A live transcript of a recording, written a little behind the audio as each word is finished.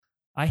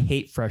I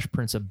hate Fresh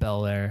Prince of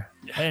Bel-Air.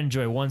 I didn't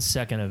enjoy 1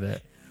 second of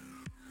it.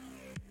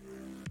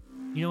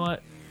 You know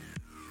what?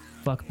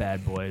 Fuck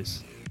Bad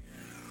Boys.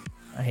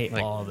 I hate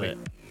all of it.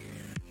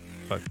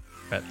 Fuck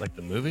that, like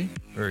the movie?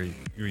 Or are you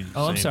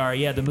Oh, I'm sorry.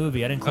 Yeah, the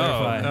movie. I didn't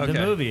clarify. Oh, okay. The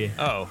movie.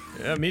 Oh,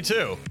 yeah, me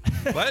too.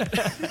 What?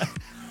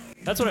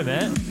 That's what I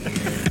meant.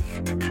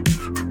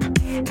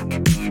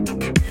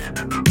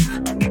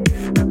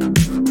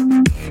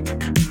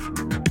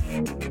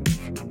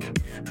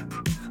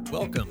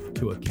 Welcome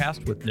to A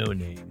Cast with No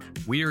Name.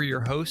 We are your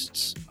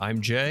hosts.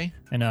 I'm Jay.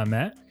 And I'm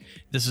Matt.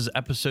 This is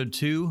episode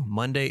 2,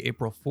 Monday,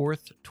 April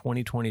 4th,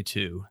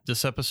 2022.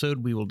 This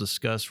episode, we will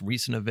discuss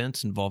recent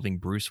events involving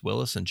Bruce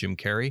Willis and Jim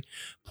Carrey,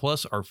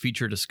 plus our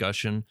feature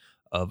discussion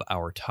of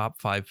our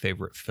top 5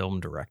 favorite film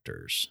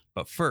directors.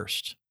 But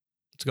first,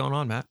 what's going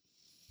on, Matt?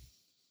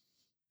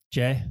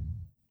 Jay,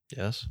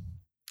 Yes?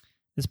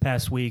 this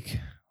past week,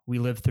 we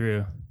lived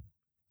through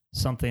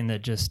something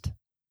that just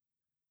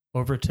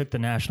overtook the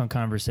national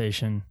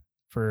conversation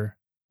for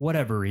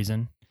whatever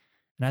reason.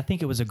 And I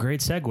think it was a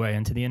great segue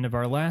into the end of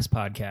our last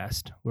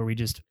podcast where we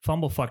just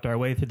fumble-fucked our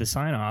way through the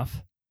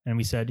sign-off and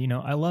we said,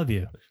 I love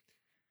you.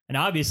 And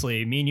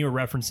obviously, me and you were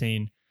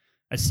referencing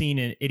a scene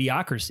in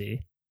Idiocracy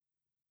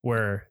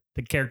where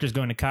the character's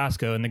going to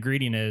Costco and the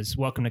greeting is,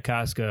 "Welcome to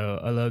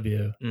Costco, I love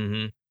you."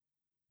 Mm-hmm.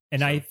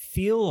 And I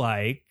feel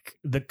like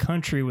the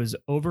country was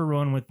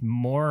overrun with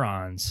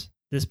morons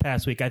this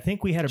past week. I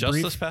think we had a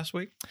brief... this past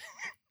week?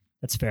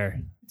 That's fair.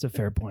 It's a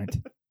fair point.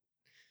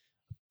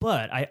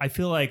 But I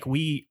feel like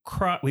we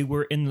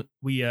entered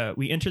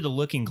the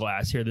looking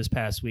glass here this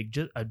past week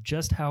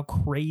just how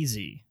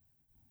crazy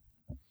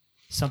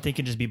something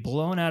can just be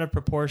blown out of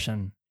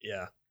proportion.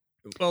 Yeah.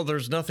 Well,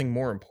 there's nothing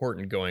more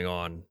important going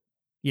on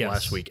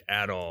last week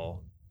at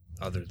all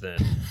other than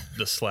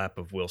the slap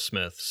of Will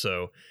Smith.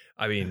 So,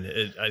 I mean,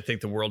 I think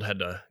the world had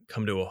to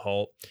come to a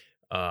halt.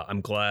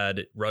 I'm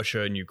glad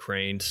Russia and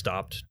Ukraine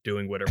stopped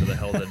doing whatever the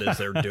hell that is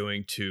they're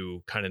doing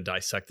to kind of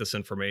dissect this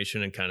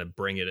information and kind of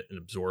bring it and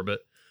absorb it.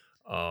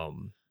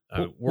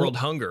 World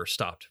hunger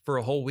stopped for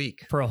a whole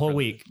week.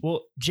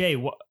 Well, Jay,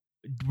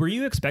 were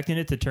you expecting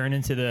it to turn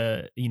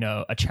into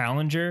a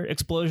Challenger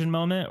explosion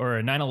moment or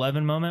a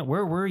 9/11 moment?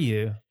 Where were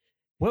you?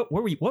 What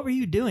were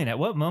you doing at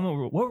what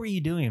moment? What were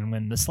you doing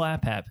when the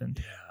slap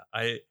happened?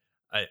 Yeah,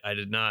 I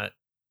did not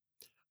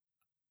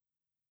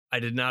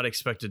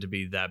expect it to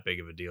be that big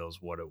of a deal as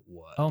what it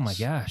was. Oh my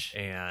gosh.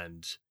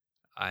 And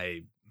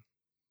I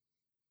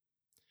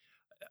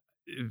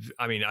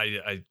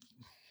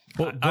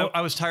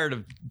was tired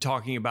of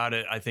talking about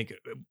it. I think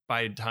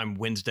by the time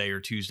Wednesday or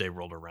Tuesday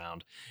rolled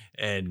around,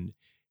 and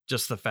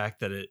just the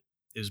fact that it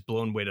is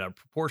blown way out of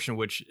proportion,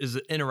 which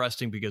is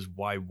interesting because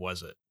why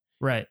was it?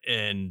 Right.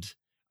 And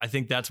I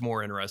think that's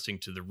more interesting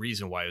to the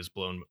reason why it was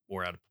blown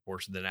more out of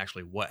proportion than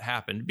actually what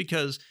happened.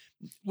 Because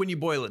when you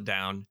boil it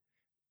down,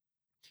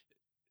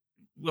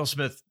 Will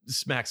Smith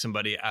smacked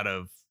somebody out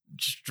of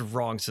just a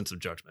wrong sense of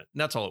judgment.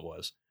 And that's all it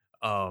was.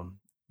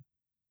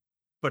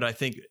 But I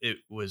think it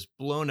was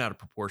blown out of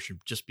proportion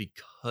just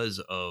because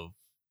of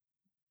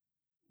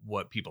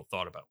what people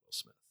thought about Will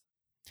Smith.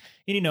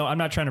 And, I'm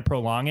not trying to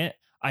prolong it.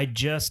 I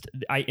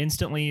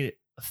instantly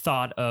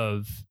thought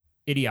of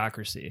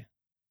Idiocracy.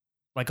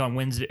 Like on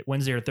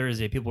Wednesday or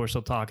Thursday, people were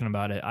still talking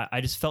about it. I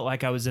just felt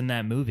like I was in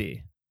that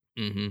movie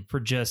for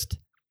just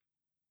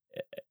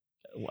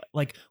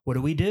like, what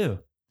do we do?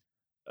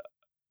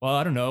 Well,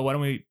 I don't know. Why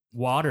don't we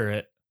water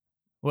it?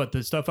 What,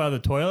 the stuff out of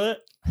the toilet?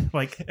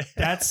 Like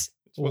that's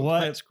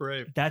That's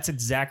great. That's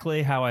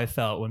exactly how I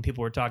felt when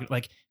people were talking,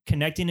 like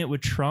connecting it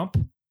with Trump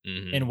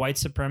and white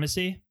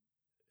supremacy.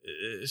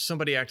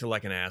 Somebody acted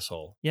like an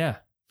asshole. Yeah.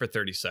 For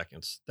 30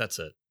 seconds. That's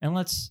it. And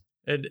let's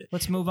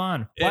move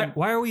on.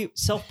 Why are we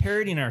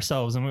self-parodying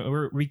ourselves and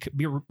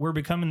we're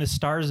becoming the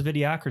stars of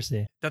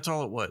Idiocracy? That's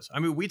all it was. I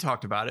mean, we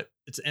talked about it.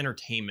 It's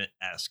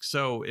entertainment-esque.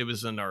 So it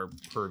was in our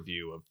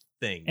purview of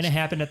things. And it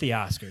happened at the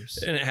Oscars.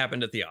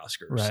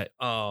 Right.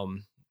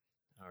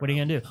 What are you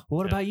going to do? Well,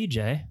 what about you,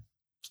 Jay?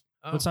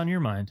 What's on your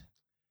mind?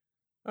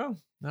 Oh,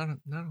 not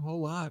a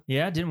whole lot.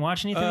 Yeah, didn't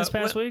watch anything this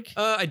past week?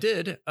 I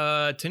did.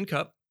 Tin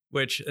Cup,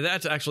 which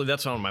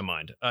that's on my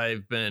mind. I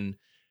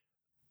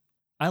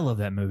love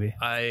that movie.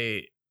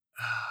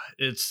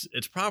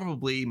 It's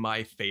probably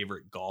my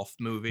favorite golf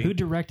movie. Who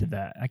directed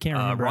that? I can't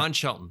remember. Ron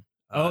Shelton.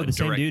 The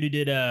same dude who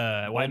did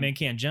White Man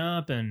Can't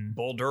Jump and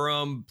Bull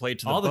Durham, Played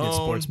to the all Bone. the good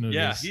sports movies.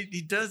 Yeah,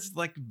 he does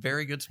like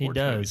very good sports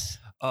movies. He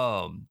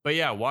does. But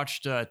yeah,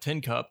 watched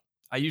Tin Cup.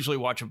 I usually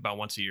watch about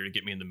once a year to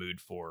get me in the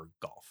mood for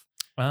golf.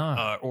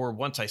 Or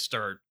once I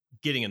start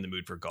getting in the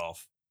mood for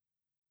golf,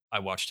 I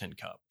watch Tin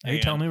Cup. Are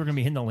you telling me we're going to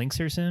be hitting the links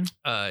here soon?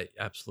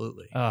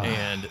 Absolutely.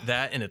 And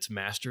it's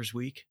Masters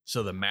week.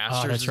 So the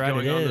Masters is right,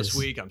 going on this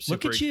week. I'm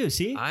super. Look at you.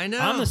 See, I know.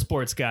 I'm the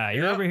sports guy.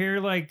 You're over here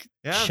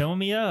showing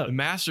me up. The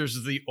Masters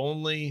is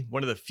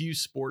one of the few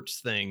sports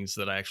things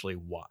that I actually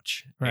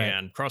watch. Right.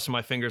 And crossing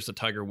my fingers that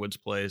Tiger Woods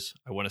plays.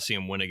 I want to see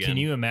him win again. Can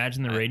you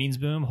imagine the ratings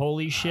boom?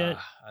 Holy shit.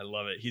 I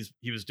love it.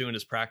 He was doing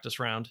his practice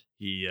round.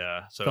 He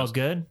felt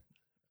good.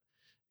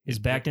 His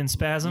back didn't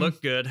spasm.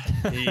 Looked good.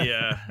 He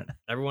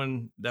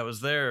everyone that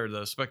was there,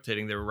 the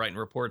spectating, they were writing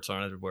reports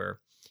on it where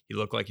he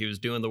looked like he was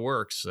doing the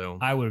work. So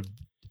I would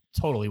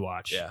totally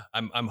watch. Yeah,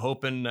 I'm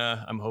hoping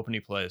he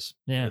plays.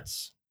 Yeah.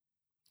 It's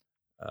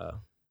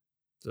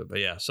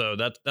so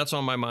that's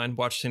on my mind.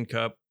 Watch Tin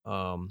Cup.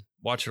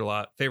 Watch it a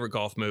lot. Favorite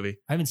golf movie.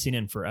 I haven't seen it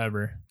in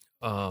forever.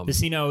 The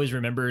scene I always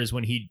remember is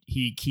when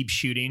he keeps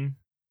shooting.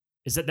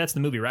 That's the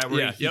movie, right?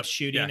 Where he keeps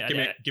shooting.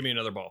 Yeah, give me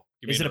another ball.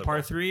 Is it a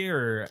par 3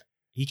 or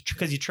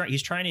because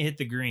he's trying to hit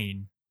the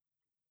green?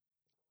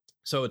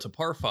 So it's a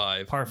par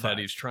 5 that that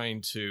he's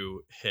trying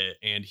to hit,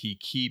 and he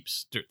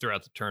keeps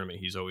throughout the tournament.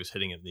 He's always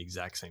hitting it in the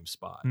exact same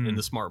spot. And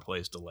the smart play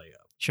is to lay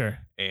up. Sure.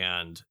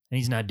 And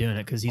he's not doing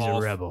it because he's a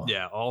rebel.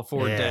 Yeah, all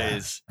 4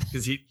 days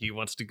because he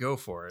wants to go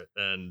for it,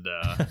 and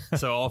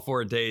so all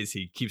 4 days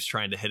he keeps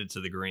trying to hit it to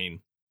the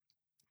green.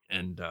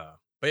 And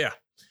but yeah,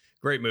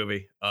 great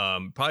movie.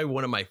 Probably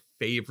one of my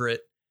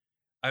favorite.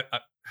 I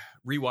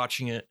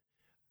rewatching it.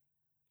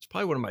 It's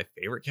probably one of my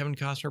favorite Kevin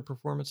Costner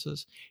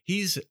performances.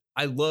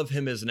 I love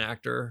him as an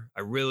actor.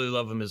 I really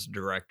love him as a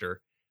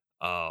director.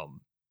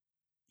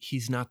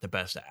 He's not the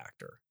best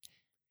actor.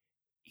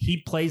 He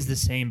plays the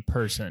same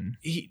person.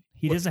 He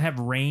doesn't have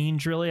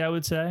range, really, I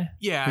would say.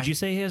 Yeah. Would you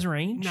say he has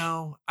range?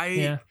 No.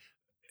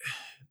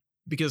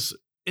 Because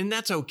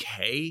that's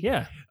okay.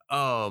 Yeah.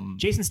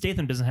 Jason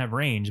Statham doesn't have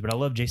range, but I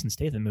love Jason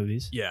Statham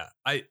movies. Yeah.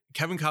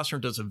 Kevin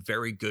Costner does a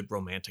very good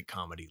romantic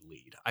comedy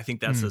lead. I think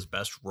that's his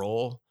best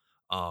role.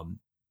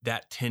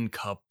 That Tin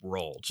Cup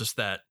role, just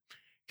that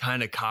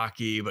kind of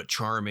cocky but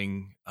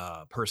charming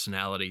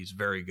personality, he's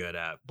very good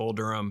at. Bull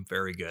Durham,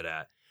 very good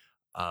at.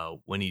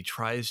 When he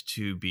tries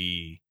to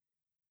be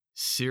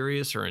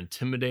serious or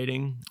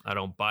intimidating, I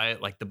don't buy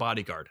it. Like The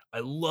Bodyguard. I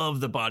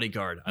love The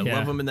Bodyguard. I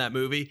love him in that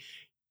movie.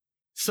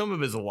 Some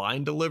of his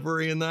line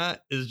delivery in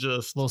that is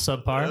just a little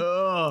subpar.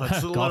 Oh,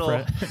 it's a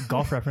little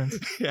golf reference.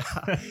 Yeah,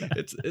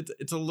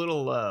 it's a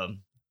little.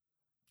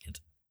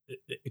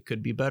 It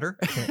could be better.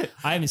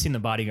 I haven't seen The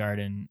Bodyguard,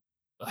 and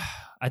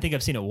I think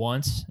I've seen it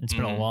once. It's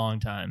been a long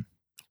time.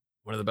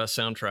 One of the best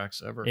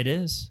soundtracks ever. It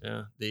is.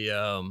 Yeah.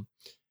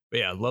 But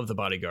yeah, I love The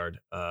Bodyguard.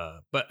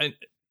 But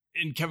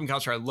in Kevin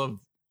Costner, I love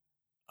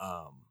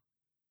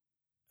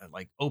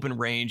like Open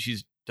Range.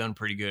 He's done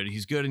pretty good.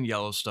 He's good in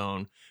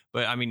Yellowstone.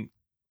 But I mean,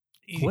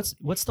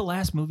 what's the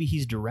last movie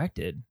he's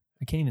directed?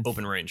 I can't even.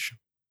 Open Range,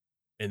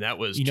 and that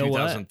was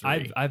 2003.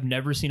 What? I've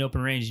never seen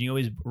Open Range,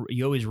 and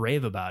you always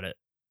rave about it.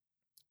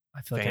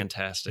 I feel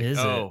fantastic. Is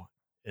it?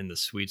 In the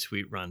sweet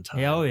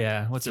runtime. Yeah, oh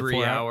yeah. What's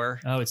 3 hour?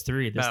 Oh, it's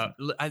 3.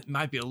 It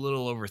might be a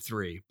little over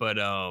 3, but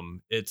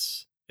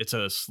it's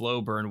a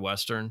slow burn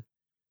Western.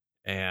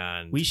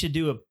 And we should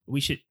do a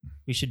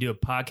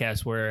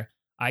podcast where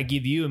I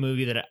give you a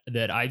movie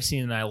that I've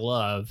seen and I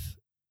love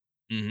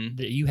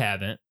that you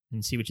haven't,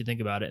 and see what you think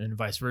about it, and then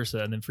vice versa.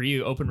 And then for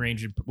you, Open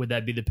Range, would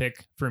that be the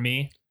pick for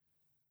me?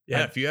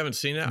 Yeah, if you haven't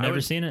seen it,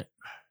 never seen it.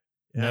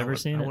 I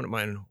wouldn't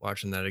mind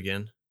watching that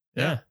again.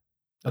 Yeah.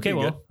 Okay,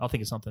 well, I'll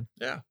think of something.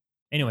 Yeah.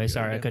 Anyway,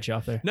 sorry, I cut you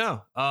off there.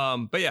 No.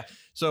 But yeah,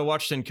 so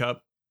watch Tin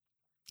Cup.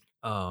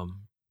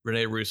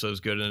 Rene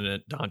Russo's good in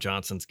it. Don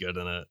Johnson's good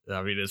in it.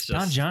 I mean, it's just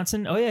Don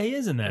Johnson. Oh yeah, he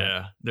is in that.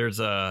 Yeah. There's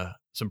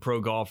some pro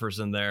golfers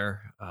in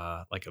there.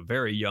 Like a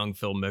very young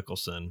Phil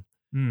Mickelson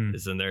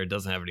is in there. It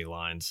doesn't have any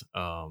lines.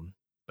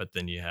 But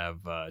then you have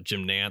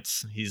Jim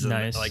Nantz. He's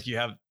nice.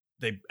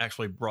 They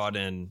actually brought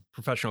in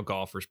professional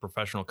golfers,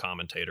 professional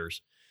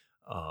commentators.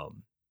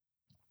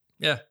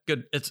 Yeah,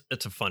 good. It's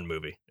a fun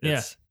movie.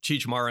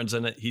 Cheech Marin's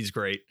in it. He's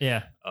great.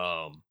 Yeah.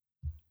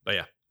 But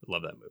yeah,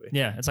 love that movie.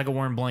 Yeah, it's like a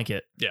warm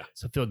blanket. Yeah.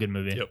 It's a feel-good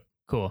movie. Yep.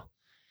 Cool.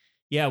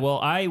 Yeah, well,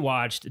 I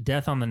watched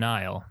Death on the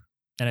Nile,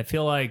 and I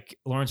feel like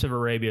Lawrence of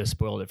Arabia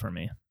spoiled it for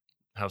me.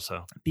 How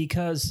so?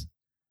 Because,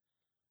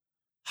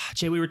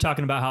 Jay, we were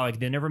talking about how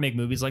like they never make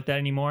movies like that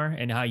anymore,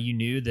 and how you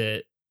knew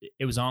that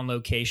it was on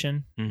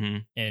location,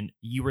 and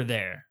you were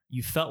there.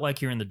 You felt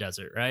like you're in the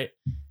desert, right?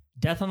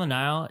 Death on the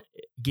Nile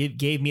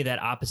gave me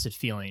that opposite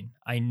feeling.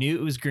 I knew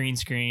it was green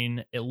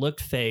screen. It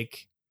looked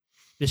fake.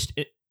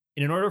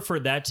 In order for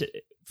that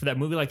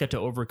movie like that to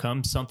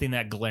overcome something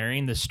that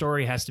glaring, the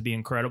story has to be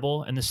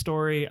incredible. And the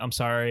story, I'm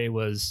sorry,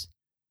 was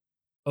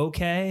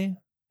okay.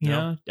 You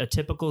know, a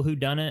typical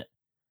whodunit.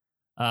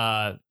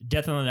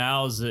 Death on the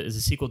Nile is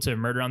a sequel to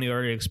Murder on the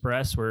Orient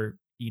Express, where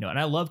and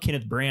I love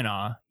Kenneth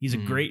Branagh. He's a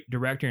great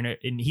director,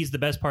 and he's the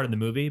best part of the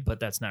movie. But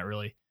that's not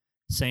really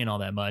saying all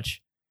that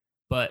much.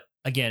 But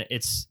again,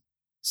 it's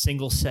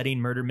single setting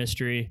murder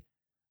mystery.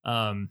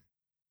 And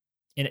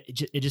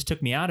it just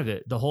took me out of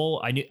it.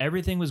 I knew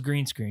everything was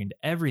green screened,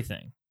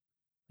 everything.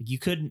 Like you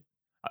couldn't,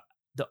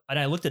 and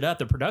I looked it up.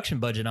 The production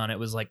budget on it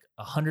was like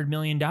 $100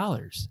 million.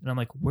 And I'm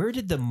like, where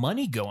did the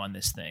money go on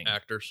this thing?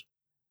 Actors.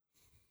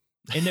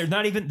 And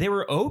they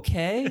were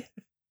okay.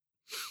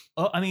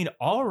 I mean,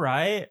 all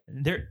right.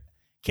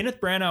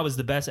 Kenneth Branagh was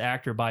the best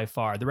actor by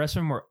far. The rest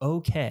of them were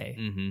okay.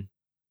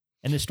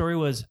 And the story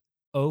was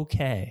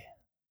okay.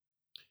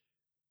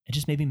 It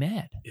just made me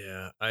mad.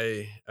 Yeah,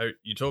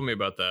 you told me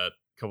about that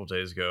a couple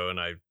days ago, and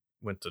I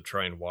went to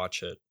try and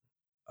watch it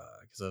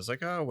because I was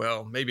like, oh,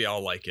 well, maybe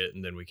I'll like it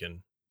and then we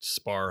can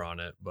spar on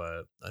it.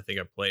 But I think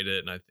I played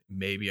it and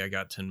maybe I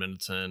got 10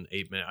 minutes in,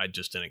 8 minutes. I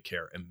just didn't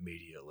care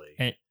immediately.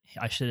 And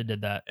I should have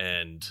did that.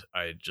 And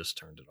I just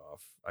turned it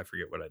off. I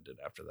forget what I did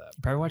after that.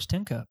 You probably watched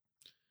Tin Cup.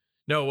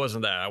 No, it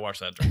wasn't that. I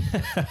watched that during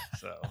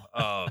so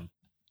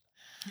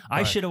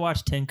I should have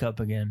watched Tin Cup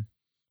again.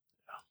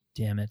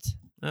 Damn it.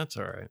 That's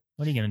all right.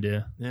 What are you going to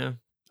do? Yeah.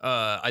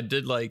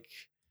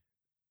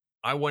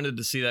 I wanted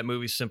to see that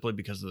movie simply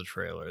because of the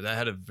trailer. That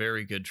had a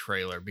very good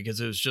trailer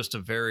because it was just a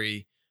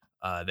very,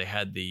 they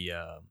had the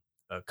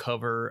a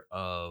cover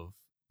of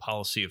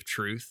Policy of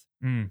Truth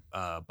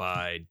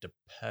by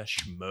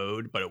Depeche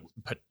Mode, but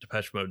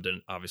Depeche Mode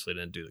obviously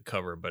didn't do the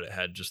cover, but it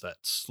had just that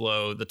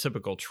slow, the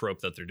typical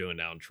trope that they're doing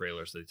now in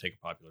trailers. They take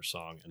a popular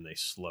song and they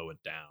slow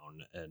it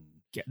down and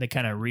they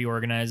kind of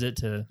reorganize it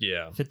to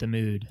fit the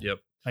mood. Yep.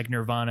 Like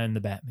Nirvana and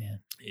the Batman.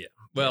 Yeah.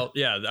 Well,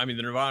 yeah. I mean,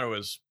 the Nirvana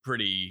was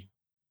pretty.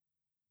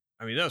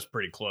 I mean, that was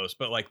pretty close,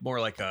 but like more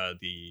like the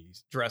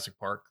Jurassic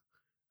Park,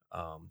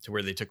 to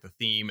where they took the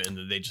theme and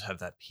then they just have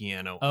that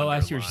piano. Oh,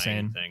 I see what you're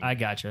saying. Thing, I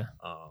gotcha.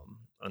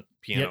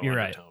 Piano you're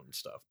undertone right. and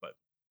stuff, but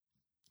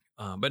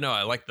no,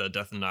 I like the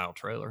Death and Nile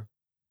trailer,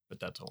 but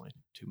that's only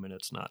 2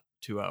 minutes, not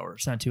 2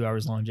 hours. It's not 2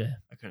 hours long, Jay.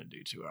 I couldn't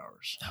do 2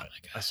 hours. Oh my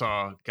God. I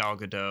saw Gal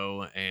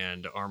Gadot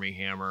and Armie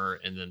Hammer,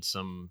 and then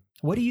some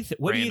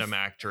random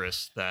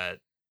actress that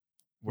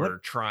were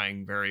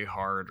trying very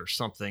hard or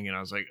something, and I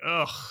was like,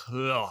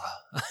 ugh.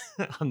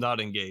 I'm not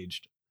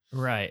engaged.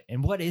 Right.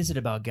 And what is it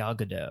about Gal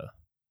Gadot?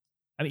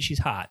 I mean, she's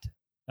hot.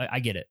 I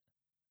get it.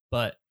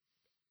 But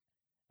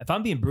if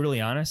I'm being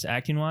brutally honest,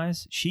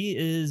 acting-wise, she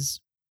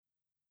is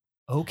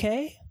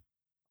okay.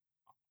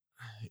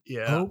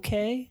 Yeah.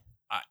 Okay.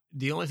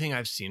 The only thing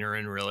I've seen her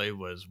in really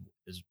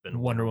has been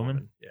Wonder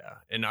Woman. Yeah.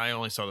 And I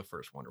only saw the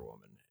first Wonder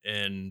Woman.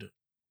 And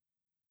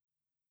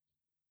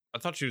I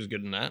thought she was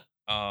good in that.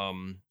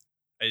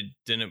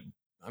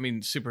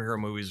 Superhero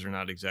movies are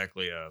not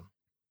exactly a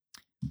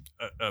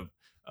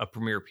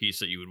premier piece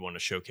that you would want to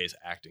showcase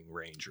acting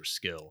range or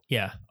skill.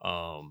 Yeah.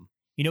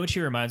 You know what she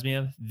reminds me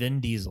of?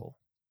 Vin Diesel.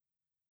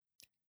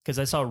 Because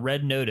I saw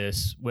Red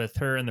Notice with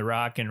her and The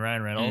Rock and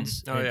Ryan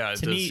Reynolds. Oh, yeah, I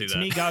did see that. To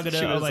me, Gal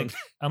Gadot,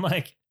 I'm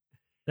like,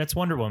 that's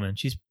Wonder Woman.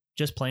 She's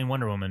just playing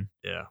Wonder Woman.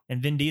 Yeah.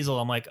 And Vin Diesel,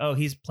 I'm like, oh,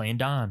 he's playing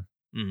Don.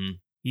 Mm-hmm.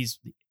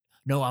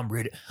 I'm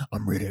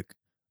Riddick.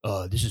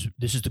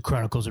 This is the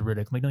Chronicles of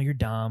Riddick. I'm like, no, you're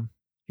Dom.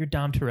 You're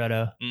Dom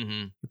Toretto. Mm-hmm.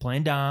 You're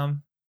playing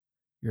Dom.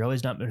 You're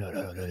always Dom.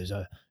 No. This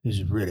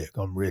is Riddick.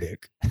 I'm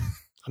Riddick.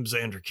 I'm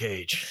Xander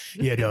Cage.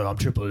 Yeah, no, I'm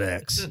Triple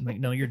X. I'm like,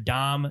 no, you're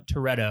Dom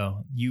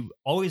Toretto. You've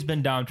always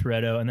been Dom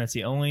Toretto, and that's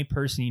the only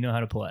person you know how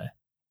to play.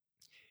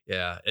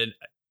 Yeah, and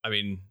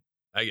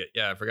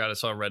I forgot I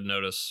saw Red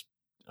Notice.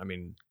 I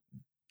mean,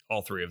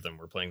 all three of them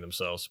were playing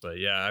themselves, but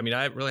yeah, I mean,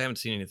 I really haven't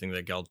seen anything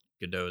that Gal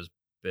Gadot has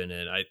been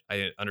in. I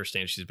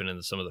understand she's been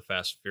in some of the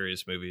Fast and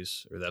Furious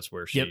movies, or that's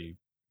where she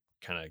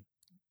kind of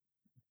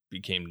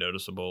became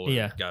noticeable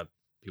and got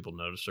people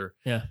notice her.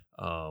 Yeah.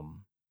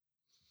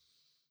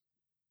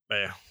 But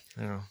yeah,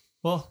 I don't know.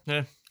 Well,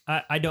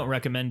 I don't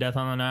recommend Death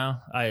on the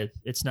Nile.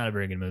 It's not a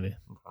very good movie.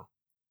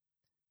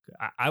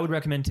 Okay. I would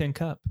recommend Tin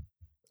Cup.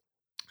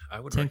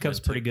 Tin Cup's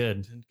pretty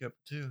good. Tin Cup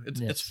too.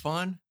 It's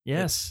fun.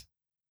 Yes.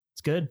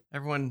 It's good.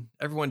 Everyone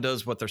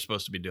does what they're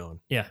supposed to be doing.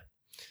 Yeah.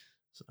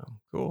 So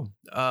cool.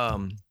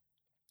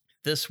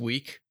 This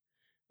week,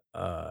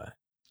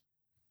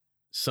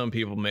 some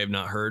people may have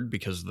not heard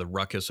because of the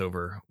ruckus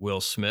over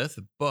Will Smith,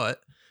 but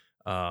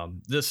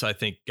this I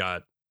think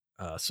got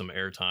some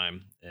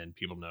airtime and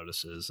people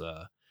notice is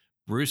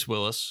Bruce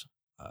Willis.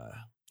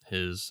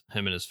 Him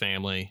and his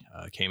family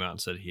came out and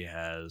said he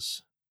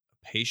has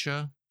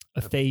aphasia,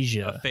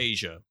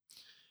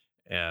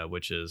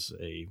 which is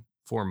a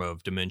form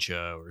of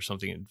dementia or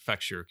something that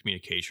affects your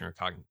communication or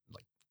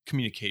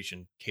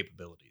communication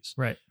capabilities.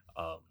 Right.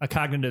 A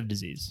cognitive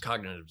disease.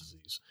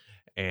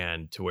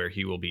 And to where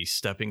he will be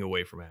stepping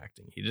away from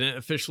acting. He didn't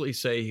officially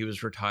say he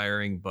was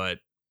retiring, but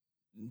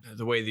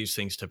the way these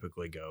things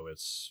typically go,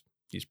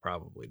 he's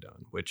probably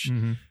done, which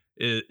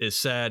is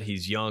sad.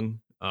 He's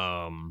young.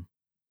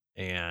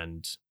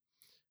 He's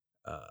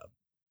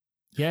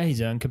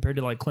young compared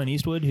to like Clint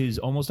Eastwood, who's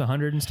almost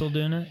 100 and still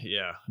doing it.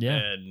 Yeah.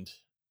 And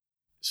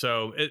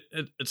so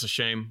it's a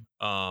shame.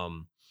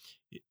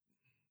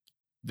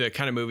 The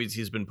kind of movies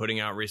he's been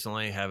putting out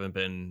recently haven't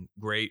been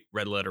great.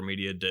 Red Letter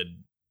Media did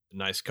a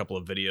nice couple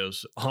of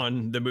videos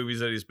on the movies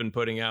that he's been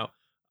putting out.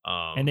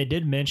 And they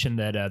did mention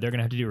that they're going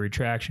to have to do a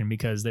retraction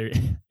because they're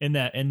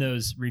in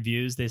those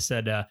reviews, they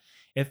said,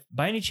 if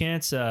by any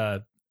chance,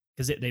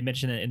 because they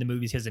mentioned that in the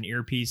movies he has an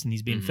earpiece and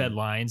he's being fed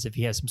lines, if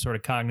he has some sort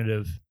of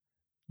cognitive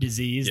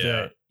disease,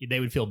 that they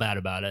would feel bad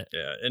about it.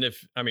 Yeah. And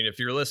if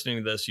you're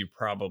listening to this, you're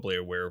probably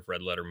aware of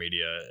Red Letter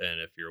Media. And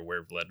if you're aware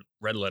of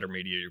Red Letter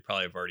Media, you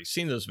probably have already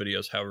seen those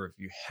videos. However, if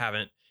you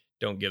haven't,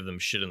 don't give them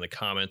shit in the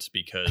comments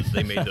because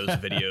they made those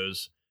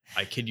videos,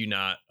 I kid you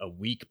not, a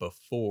week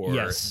before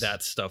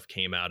that stuff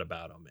came out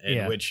about them.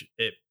 And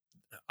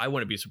I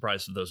wouldn't be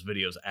surprised if those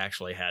videos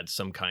actually had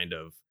some kind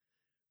of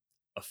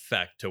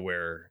effect to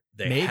where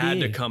they had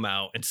to come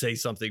out and say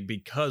something,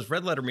 because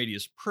Red Letter Media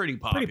is pretty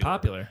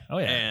popular. Oh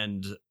yeah.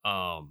 And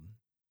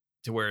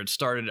to where it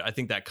started, I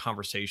think that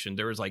conversation,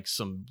 there was like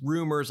some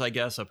rumors, I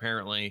guess,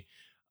 apparently,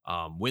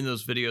 when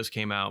those videos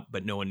came out,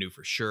 but no one knew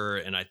for sure.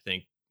 And I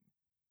think,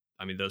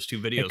 I mean, those two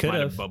videos might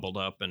have bubbled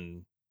up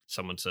and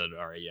someone said,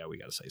 all right, yeah, we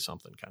got to say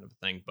something, kind of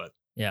a thing. But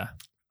yeah.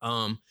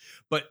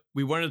 But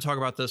we wanted to talk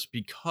about this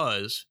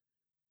because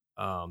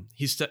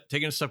he's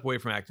taking a step away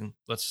from acting.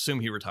 Let's assume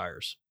he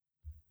retires.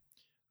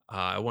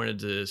 I wanted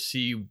to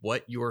see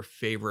what your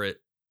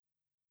favorite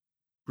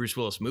Bruce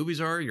Willis movies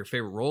are, your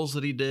favorite roles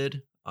that he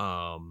did.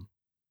 What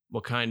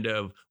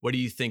do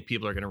you think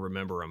people are going to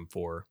remember him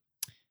for?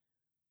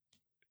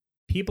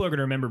 People are going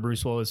to remember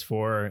Bruce Willis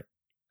for,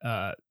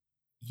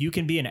 you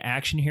can be an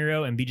action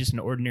hero and be just an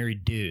ordinary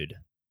dude.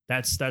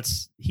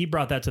 He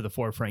brought that to the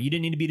forefront. You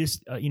didn't need to be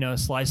just, a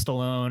Sly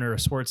Stallone or a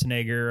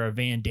Schwarzenegger or a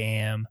Van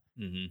Damme.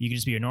 Mm-hmm. You can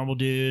just be a normal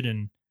dude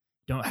and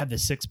don't have the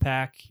six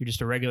pack. You're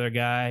just a regular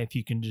guy. If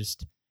you can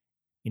just,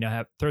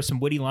 throw some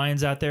witty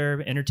lines out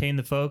there, entertain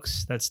the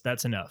folks,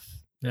 that's enough.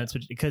 Yeah. That's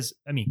because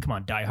come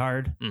on, Die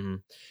Hard. Mm-hmm.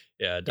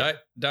 Yeah.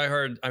 Die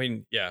Hard. I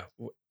mean, yeah.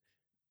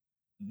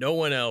 No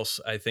one else,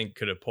 I think,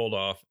 could have pulled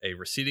off a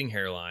receding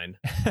hairline.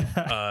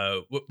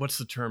 What's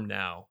the term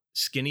now?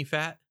 Skinny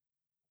fat?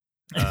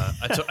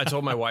 I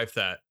told my wife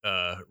that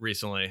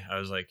recently. I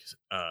was like,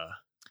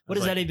 what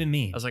does that even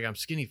mean? I was like, I'm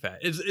skinny fat.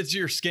 It's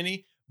you're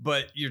skinny,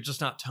 but you're just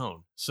not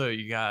toned. So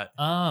you got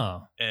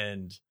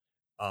and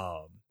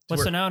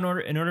so now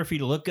in order for you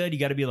to look good, you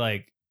got to be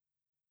like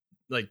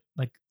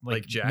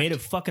jacked. Made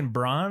of fucking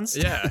bronze.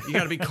 Yeah, you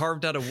got to be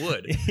carved out of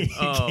wood. You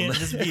can't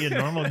just be a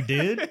normal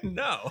dude.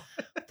 No,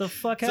 what the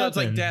fuck happened?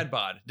 So it's like dad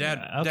bod. Dad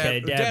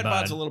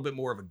bod's a little bit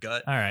more of a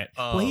gut. All right.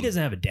 Well, he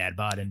doesn't have a dad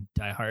bod in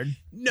Die Hard.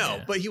 No,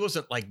 yeah. But he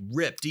wasn't like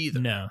ripped either.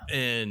 No.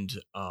 And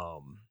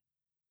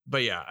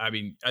but yeah, I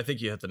mean, I think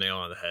you hit the nail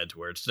on the head to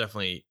where it's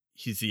definitely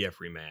he's the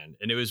everyman.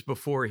 And it was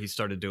before he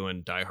started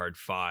doing Die Hard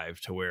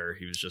 5 to where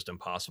he was just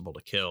impossible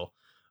to kill,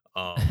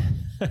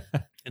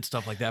 and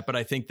stuff like that. But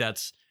I think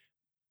that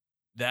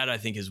I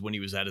think is when he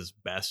was at his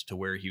best, to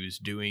where he was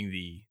doing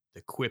the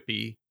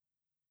quippy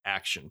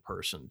action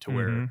person, to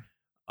where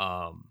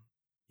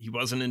he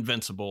wasn't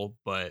invincible,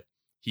 but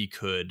he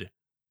could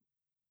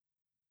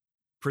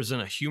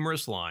present a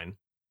humorous line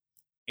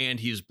and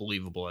he was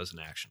believable as an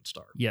action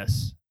star.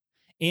 Yes.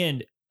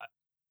 And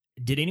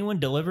did anyone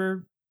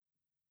deliver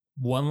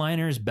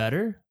one-liners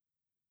better?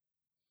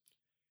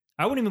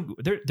 I wouldn't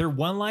even, they're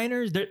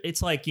one-liners.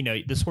 It's like, the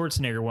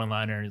Schwarzenegger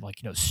one-liner, like,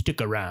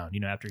 stick around,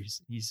 after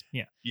he's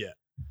yeah.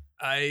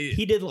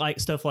 He did like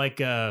stuff like,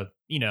 in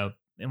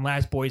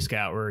Last Boy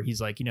Scout, where he's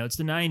like, it's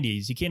the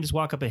 90s. You can't just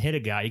walk up and hit a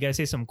guy. You got to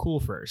say something cool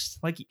first.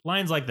 Like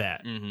lines like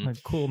that,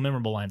 like cool,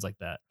 memorable lines like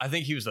that. I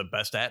think he was the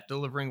best at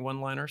delivering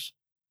one-liners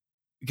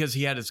because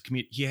he had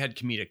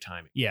comedic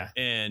timing. Yeah.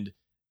 And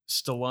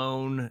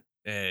Stallone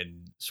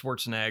and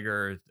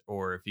Schwarzenegger,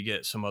 or if you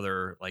get some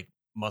other like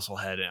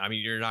musclehead, I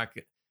mean,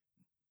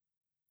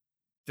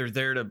 they're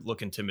there to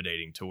look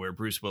intimidating, to where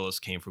Bruce Willis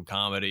came from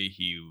comedy.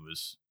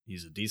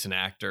 He's a decent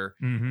actor.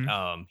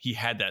 Mm-hmm. He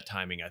had that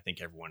timing I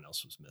think everyone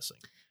else was missing.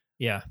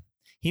 Yeah.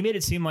 He made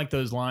it seem like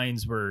those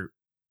lines were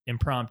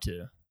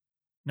impromptu,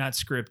 not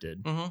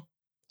scripted. Mm-hmm.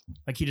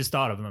 Like he just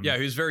thought of them. Yeah,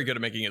 he was very good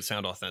at making it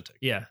sound authentic.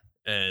 Yeah.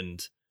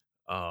 And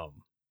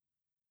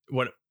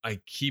what I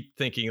keep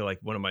thinking, like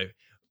one of my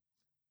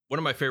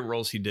favorite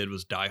roles he did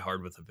was Die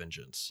Hard with a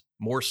Vengeance.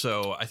 More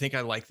so, I think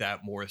I like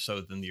that more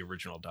so than the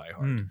original Die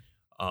Hard.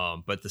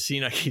 But the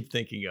scene I keep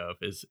thinking of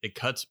is it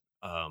cuts.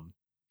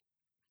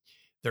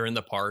 They're in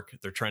the park.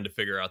 They're trying to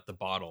figure out the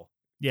bottle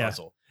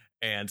puzzle,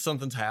 and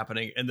something's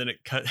happening. And then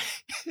it cut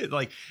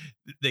like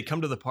they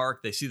come to the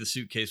park. They see the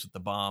suitcase with the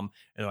bomb,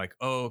 and they're like,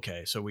 "Oh,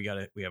 okay. So we have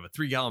a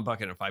 3-gallon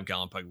bucket and a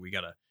 5-gallon bucket. We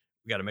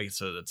gotta make it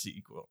so that's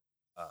equal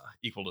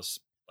to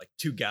like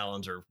 2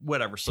 gallons or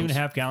whatever.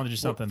 2.5 gallons or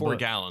something. 4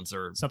 gallons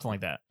or something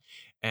like that.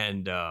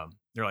 And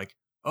they're like,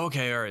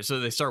 okay, all right.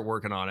 So they start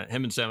working on it.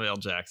 Him and Samuel L.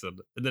 Jackson,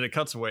 and then it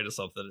cuts away to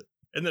something.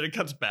 And then it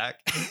cuts back.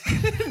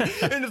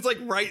 And it's like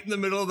right in the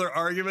middle of their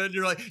argument.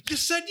 You're like, you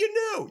said you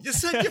knew. You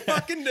said you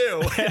fucking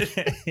knew.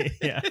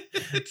 Yeah.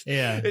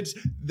 It's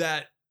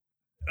that,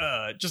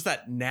 just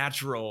that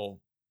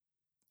natural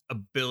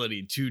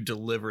ability to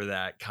deliver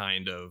that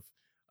kind of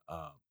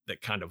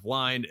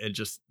line, and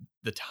just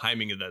the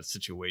timing of that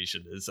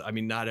situation is, I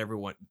mean, not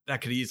everyone, that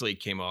could easily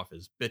came off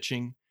as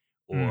bitching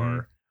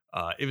or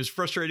it was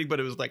frustrating,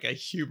 but it was like a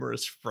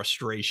humorous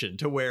frustration,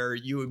 to where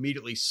you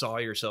immediately saw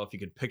yourself. You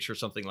could picture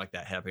something like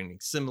that happening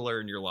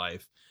similar in your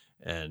life.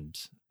 And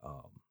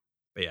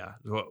but yeah,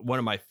 one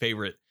of my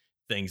favorite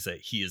things that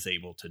he is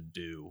able to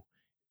do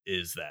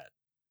is that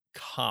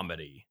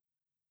comedy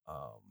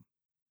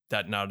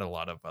that not a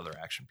lot of other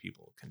action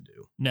people can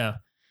do. No,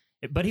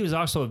 but he was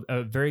also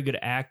a very good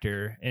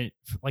actor, and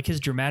like his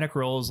dramatic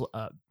roles,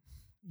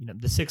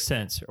 The Sixth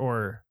Sense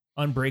or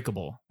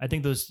Unbreakable. I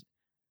think those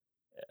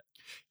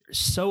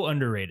so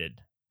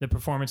underrated, the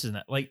performances in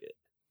that. Like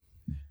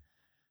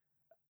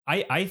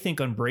I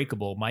think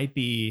Unbreakable might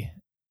be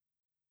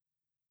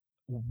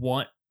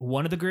one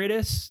of the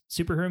greatest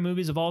superhero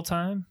movies of all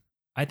time.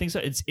 I think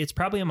so. It's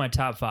probably in my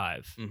top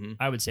 5. Mm-hmm.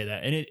 I would say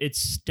that, and it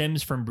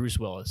stems from Bruce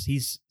Willis.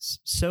 He's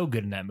so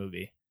good in that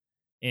movie,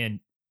 and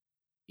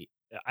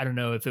I don't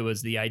know if it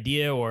was the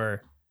idea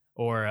or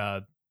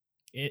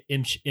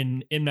in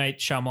M. Night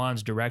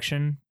Shyamalan's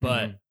direction,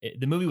 but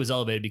the movie was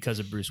elevated because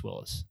of Bruce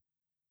Willis.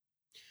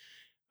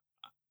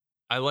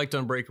 I liked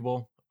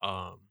Unbreakable.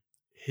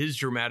 His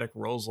dramatic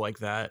roles like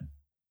that,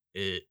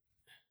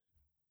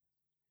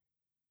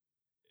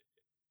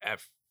 at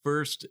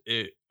first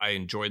I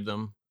enjoyed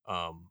them.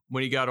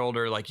 When he got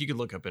older, like you could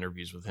look up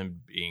interviews with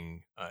him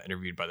being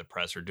interviewed by the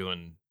press or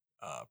doing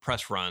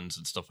press runs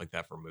and stuff like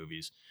that for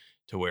movies,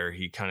 to where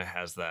he kind of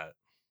has that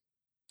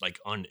like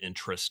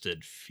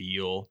uninterested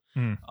feel.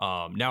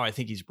 Now I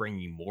think he's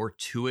bringing more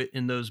to it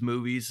in those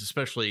movies,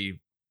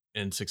 especially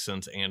in Sixth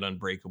Sense and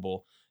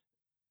Unbreakable,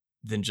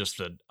 than just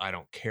the I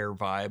don't care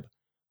vibe.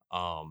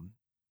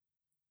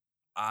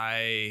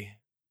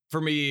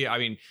 For me, I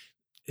mean,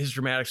 his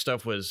dramatic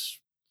stuff was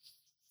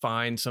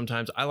fine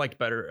sometimes. I liked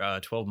better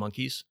 12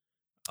 Monkeys.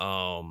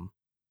 I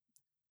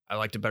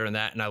liked it better than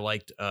that, and I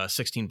liked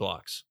 16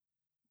 Blocks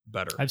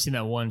better. I've seen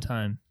that one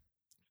time.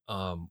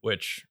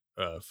 Which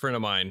a friend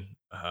of mine,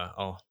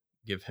 I'll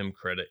give him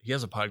credit. He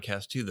has a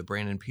podcast too, The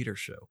Brandon Peters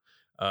Show.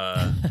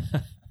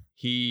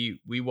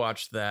 We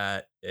watched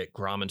that at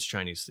Grauman's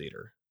Chinese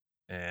Theater.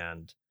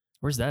 And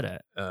where's that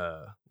at?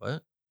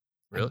 What?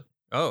 Really?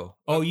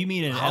 Oh, you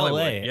mean in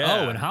Hollywood. LA?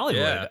 Yeah. Oh, in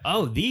Hollywood. Yeah.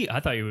 Oh, I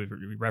thought you were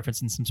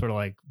referencing some sort of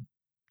like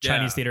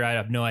Chinese theater. I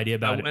have no idea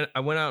about it. I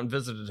went out and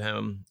visited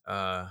him.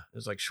 It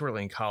was like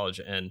shortly in college,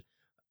 and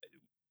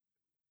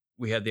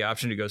we had the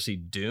option to go see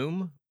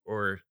Doom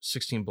or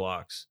 16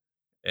 Blocks.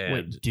 And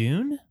wait,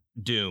 Dune?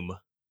 Doom.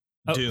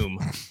 Oh. Doom.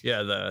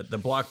 Yeah, the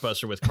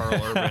blockbuster with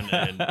Carl Urban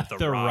and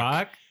The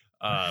Rock.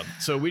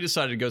 So we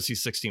decided to go see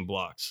 16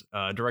 Blocks,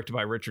 directed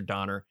by Richard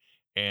Donner.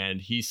 And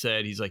he's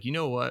like, you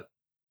know what?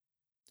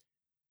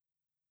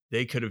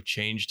 They could have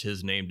changed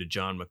his name to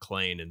John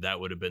McClane, and that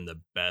would have been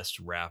the best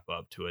wrap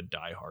up to a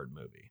Die Hard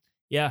movie.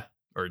 Yeah.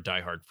 Or a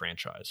Die Hard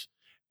franchise.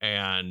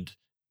 And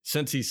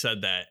since he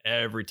said that,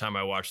 every time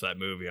I watch that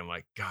movie, I'm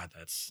like, God,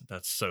 that's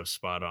so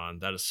spot on.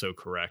 That is so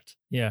correct.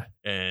 Yeah.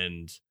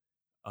 And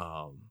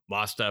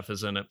Mos Def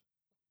is in it.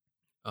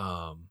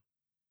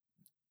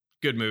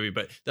 Good movie,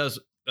 but that's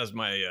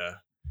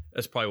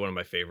probably one of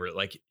my favorite.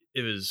 Like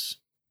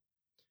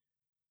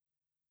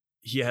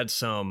he had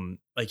some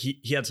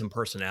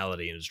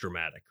personality in his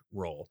dramatic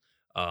role.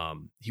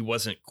 He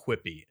wasn't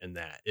quippy in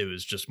that. It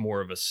was just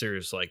more of a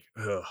serious, like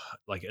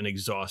an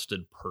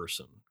exhausted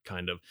person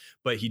kind of,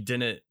 but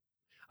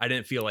I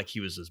didn't feel like he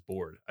was as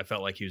bored. I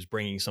felt like he was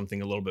bringing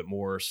something a little bit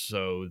more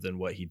so than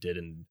what he did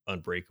in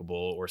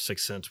Unbreakable or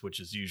Sixth Sense, which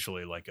is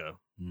usually like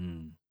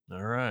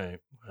all right,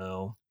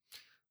 well,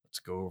 let's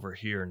go over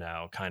here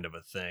now kind of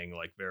a thing,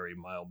 like very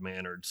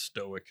mild-mannered,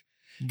 stoic.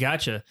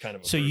 Gotcha. Kind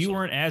of. So person. You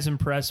weren't as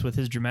impressed with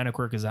his dramatic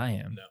work as I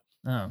am?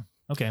 No. Oh,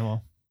 okay.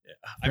 Well,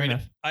 yeah.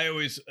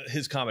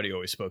 His comedy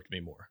always spoke to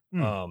me more.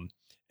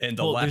 And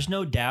there's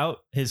no doubt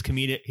his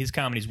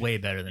comedy's way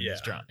better than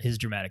his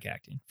dramatic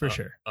acting for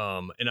sure.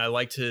 And I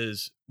liked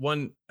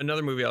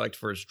another movie I liked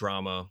for his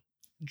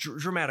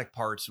dramatic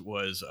parts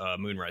was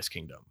Moonrise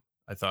Kingdom.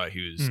 I thought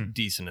he was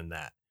decent in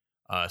that.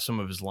 Some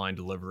of his line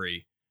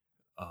delivery,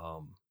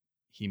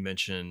 he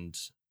mentioned,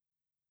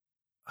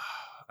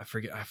 I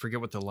forget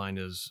what the line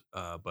is,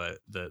 but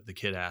the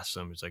kid asks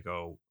him, he's like,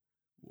 oh,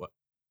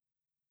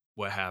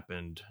 what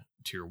happened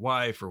to your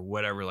wife or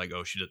whatever? Like,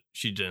 oh,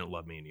 she didn't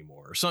love me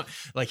anymore, or something.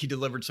 Like he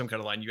delivered some kind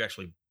of line, you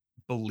actually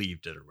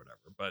believed it or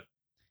whatever.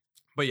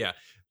 But yeah,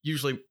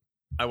 usually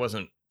I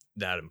wasn't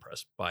that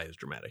impressed by his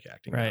dramatic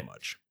acting that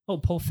much. Oh,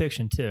 Pulp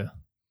Fiction too.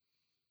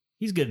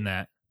 He's good in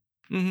that.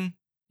 Mm-hmm.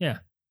 Yeah.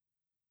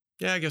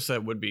 Yeah, I guess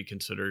that would be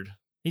considered.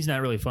 He's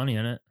not really funny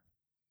in it.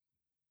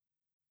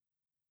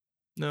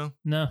 No.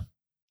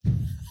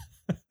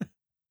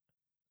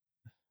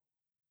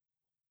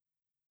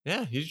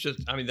 Yeah, he was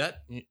just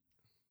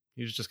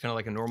kind of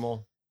like a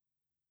normal.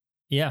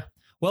 Yeah.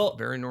 Well,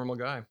 very normal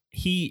guy.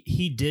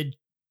 He did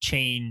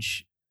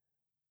change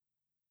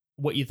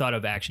what you thought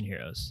of action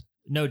heroes.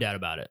 No doubt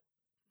about it.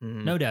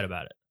 Mm-hmm. No doubt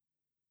about it.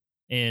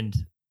 And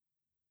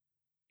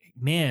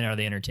man, are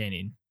they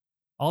entertaining.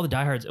 All the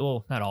Die Hards,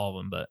 well, not all of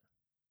them, but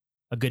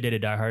A Good Day to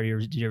Die Hard.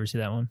 Did you ever see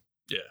that one?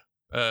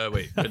 Yeah.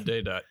 Wait, Good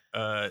Day to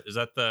is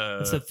that the...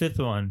 It's the fifth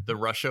one. The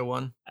Russia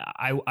one?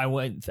 I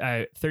went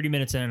 30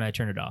 minutes in and I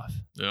turned it off.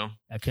 Yeah.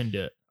 I couldn't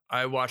do it.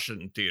 I watched it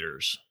in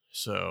theaters.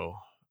 So,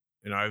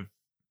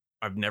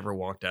 I've never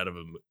walked out of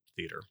a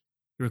theater.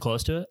 You were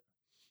close to it?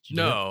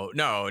 No,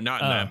 not in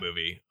that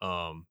movie.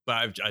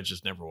 But I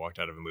just never walked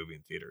out of a movie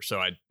in theater. So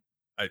I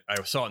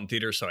saw it in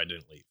theater, so I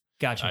didn't leave.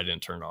 Gotcha. I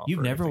didn't turn off.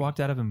 You've never walked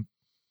out of a...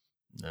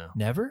 No.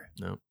 Never?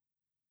 No.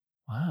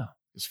 Wow.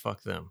 Because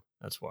fuck them.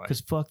 That's why.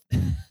 Because fuck...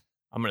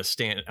 I'm going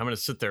to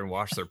sit there and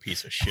watch their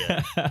piece of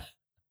shit.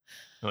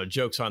 No,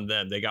 joke's on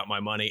them. They got my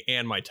money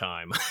and my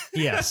time.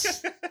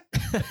 Yes.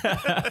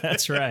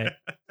 That's right.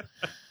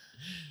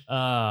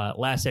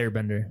 Last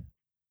Airbender.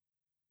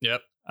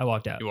 Yep. I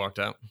walked out. You walked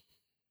out?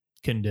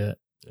 Couldn't do it.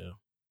 Yeah.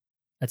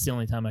 That's the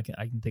only time I can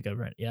think of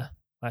right. Yeah.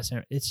 Last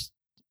night.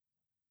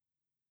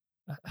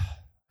 I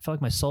felt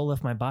like my soul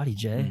left my body,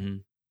 Jay. Mm-hmm.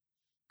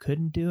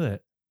 Couldn't do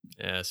it.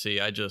 Yeah,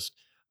 see, I just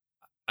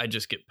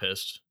get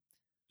pissed.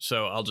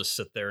 So I'll just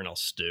sit there and I'll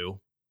stew,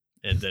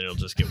 and then it'll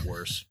just get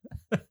worse.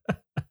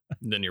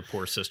 Then your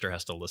poor sister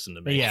has to listen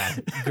to me. Yeah,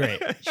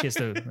 great. She has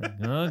to,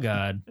 oh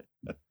God.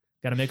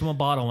 Got to make him a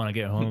bottle when I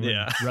get home.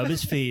 Yeah. Rub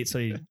his feet so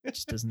he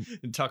just doesn't.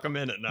 And tuck him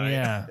in at night.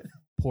 Yeah.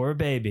 Poor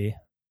baby.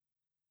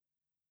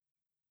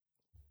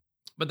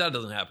 But that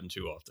doesn't happen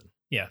too often.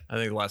 Yeah. I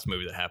think the last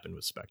movie that happened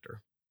was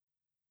Spectre.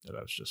 And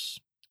I was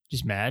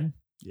just mad?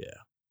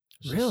 Yeah.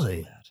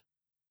 Really? So mad.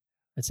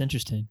 That's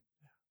interesting.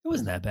 It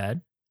wasn't that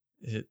bad.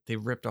 They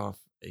ripped off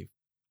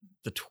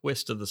the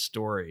twist of the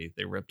story.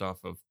 They ripped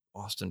off of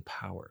Austin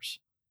Powers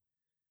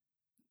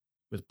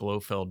with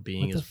Blofeld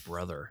being his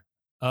brother.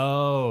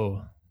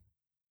 Oh,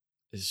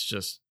 it's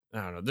just,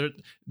 I don't know.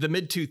 The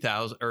mid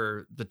 2000s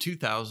or the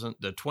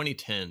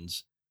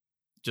 2010s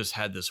just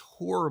had this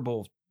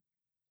horrible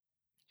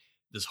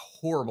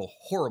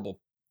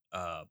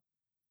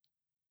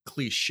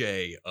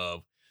cliche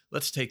of,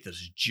 let's take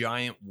this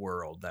giant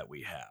world that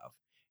we have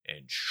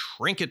and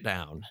shrink it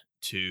down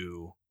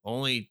to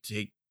only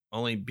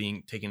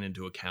being taken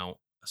into account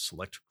a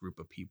select group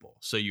of people.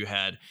 So you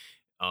had,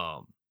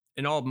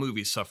 and all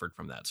movies suffered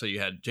from that. So you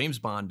had James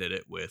Bond did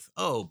it with,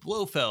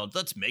 Blofeld,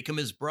 let's make him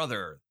his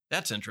brother.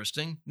 That's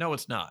interesting. No,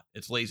 it's not.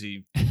 It's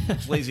lazy.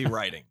 It's lazy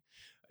writing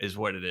is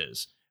what it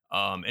is.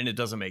 And it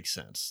doesn't make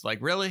sense. Like,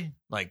 really?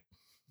 Like,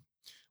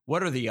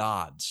 what are the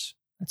odds?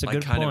 That's a like,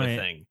 good kind point. of a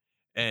thing.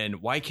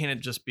 And why can't it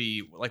just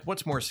be like,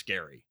 what's more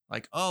scary?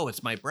 Like, oh,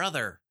 it's my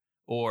brother,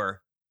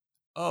 or,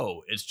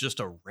 oh, it's just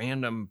a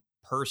random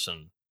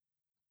person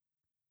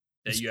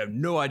that you have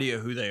no idea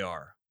who they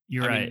are.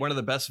 You're right. I mean, one of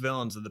the best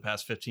villains of the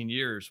past 15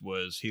 years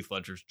was Heath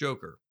Ledger's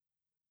Joker.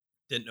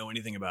 Didn't know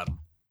anything about him.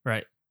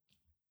 Right.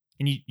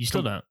 And you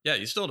still don't. Yeah,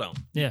 you still don't.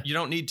 Yeah. You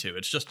don't need to.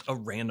 It's just a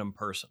random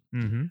person.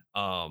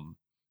 Mm-hmm.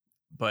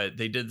 But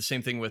they did the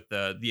same thing with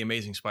the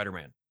Amazing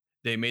Spider-Man.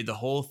 They made the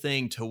whole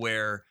thing to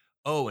where,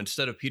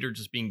 instead of Peter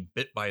just being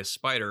bit by a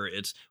spider,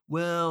 it's,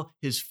 well,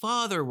 his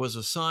father was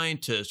a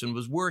scientist and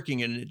was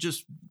working, and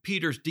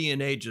Peter's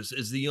DNA just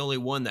is the only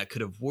one that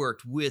could have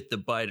worked with the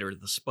bite or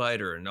the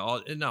spider and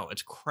all. No,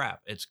 it's crap.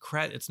 It's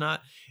crap. It's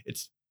not.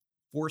 It's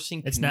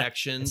forcing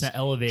connections. It's not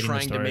elevating trying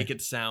the story. to make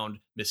it sound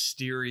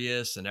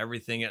mysterious and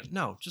everything.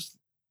 No, just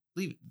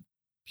leave it.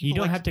 You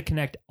don't have to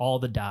connect all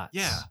the dots.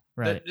 Yeah.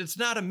 Right. It's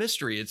not a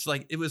mystery. It's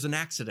like it was an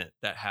accident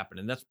that happened.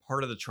 And that's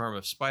part of the charm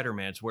of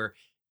Spider-Man. It's where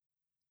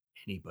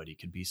anybody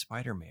could be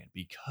Spider-Man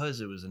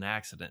because it was an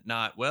accident.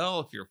 Not,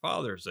 well, if your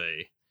father's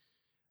a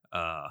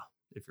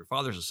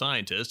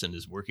scientist and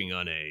is working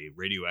on a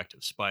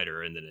radioactive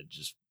spider, and then it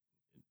just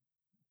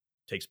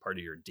takes part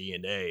of your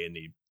DNA and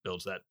he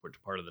builds that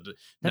part of the.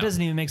 That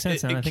doesn't even make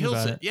sense. It I think kills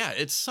about it. Yeah,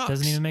 it sucks.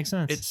 Doesn't even make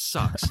sense. It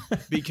sucks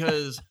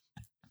because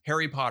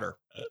Harry Potter,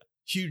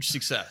 huge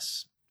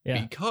success.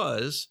 Yeah.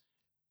 Because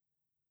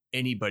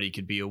anybody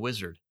could be a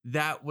wizard.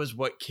 That was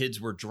what kids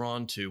were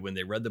drawn to when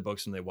they read the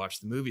books and they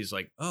watched the movies.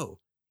 Like, oh,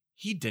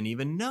 he didn't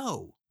even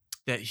know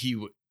that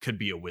he could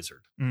be a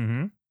wizard.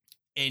 Mm-hmm.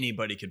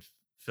 Anybody could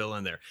fill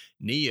in there.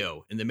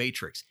 Neo in the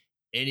Matrix,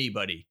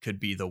 anybody could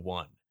be the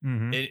one.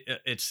 Mm-hmm.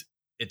 It's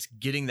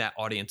getting that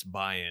audience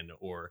buy-in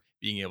or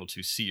being able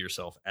to see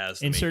yourself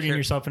as the inserting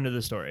yourself into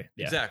the story.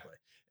 Yeah. Exactly.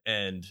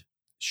 And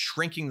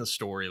shrinking the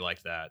story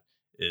like that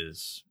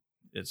is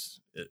it's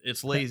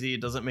lazy.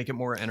 It doesn't make it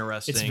more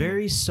interesting. It's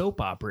very soap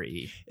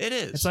opera-y. It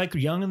is. It's like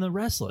Young and the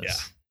Restless.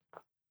 Yeah.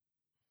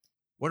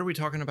 What are we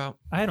talking about?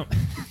 I don't.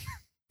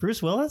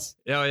 Bruce Willis?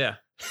 Oh yeah.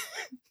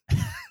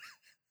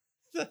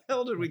 The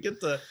hell did we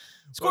get the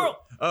squirrel?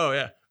 Oh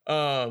yeah.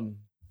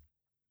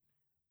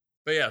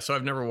 But yeah, so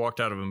I've never walked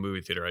out of a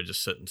movie theater. I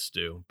just sit and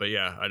stew. But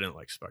yeah, I didn't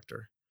like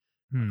Spectre.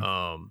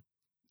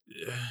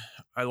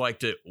 I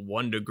liked it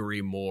 1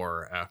 degree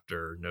more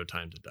after No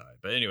Time to Die.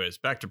 But anyways,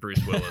 back to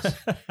Bruce Willis.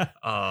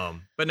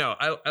 But no,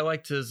 I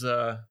liked his.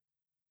 I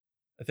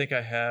think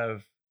I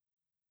have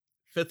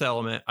Fifth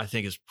Element. I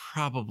think is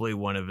probably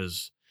one of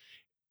his.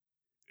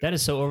 That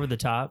is so over the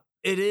top.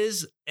 It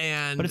is,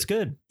 but it's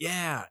good.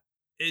 Yeah,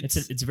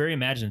 it's very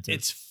imaginative.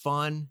 It's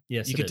fun.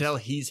 Yes, you can tell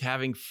he's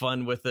having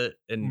fun with it.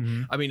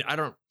 And I mean,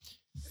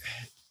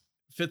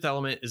 Fifth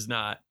Element is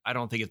not. I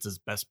don't think it's his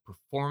best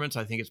performance.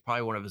 I think it's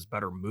probably one of his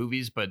better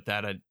movies. But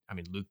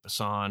Luc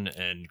Besson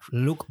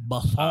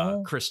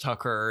and Chris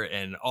Tucker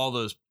and all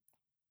those.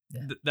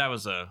 Yeah. That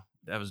was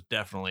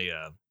definitely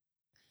a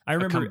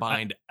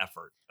combined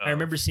effort. I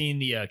remember seeing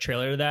the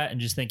trailer of that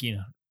and just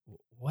thinking,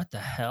 what the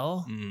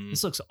hell?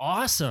 This looks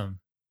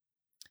awesome.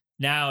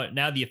 Now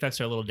the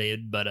effects are a little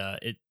dated, but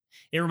it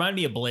reminded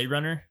me of Blade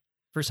Runner.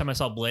 First time I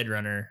saw Blade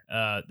Runner,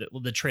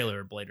 the trailer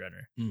of Blade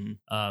Runner.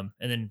 And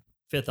then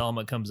Fifth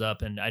Element comes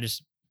up, and I'm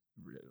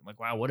like,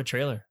 wow, what a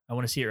trailer. I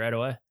want to see it right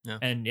away. Yeah.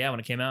 And yeah, when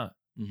it came out,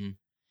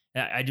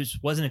 I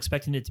just wasn't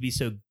expecting it to be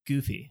so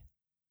goofy.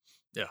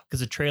 Yeah.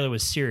 Because the trailer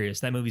was serious.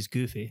 That movie's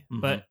goofy.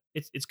 But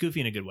it's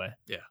goofy in a good way.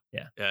 Yeah.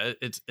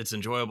 It's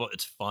enjoyable.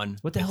 It's fun.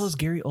 What the hell is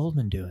Gary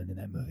Oldman doing in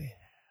that movie?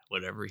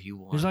 Whatever he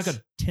wants. There's like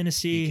a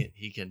Tennessee.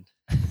 He can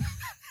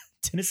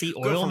Tennessee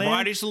go oil from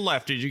man. righties to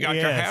lefties. You got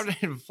your hand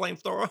in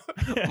flamethrower.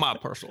 My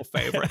personal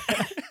favorite.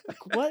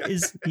 What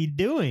is he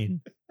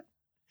doing?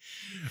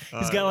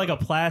 He's got like a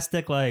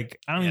plastic, like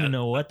I don't even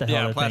know what the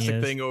hell. Yeah,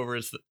 plastic thing over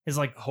his. Is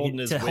like holding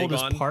his to wig hold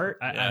his on. part.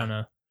 I don't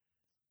know.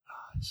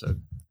 So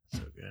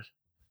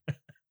good.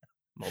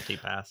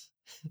 Multi-pass.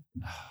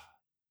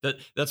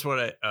 That's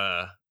what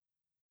that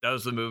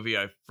was the movie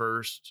I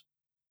first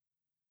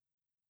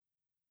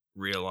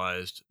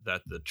realized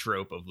that the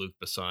trope of Luc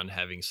Besson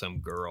having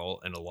some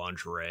girl in a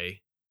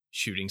lingerie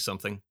shooting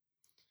something.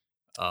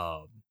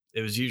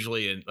 It was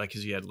usually in like,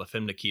 because you had La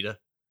Femme Nikita.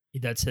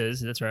 That's his.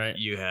 That's right.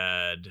 You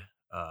had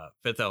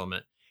Fifth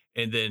Element,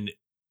 and then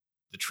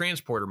the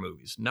Transporter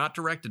movies, not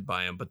directed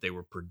by him, but they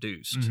were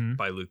produced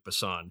by Luc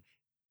Besson.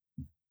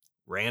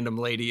 Random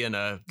lady in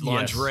a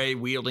lingerie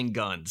wielding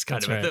guns,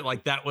 kind of a thing.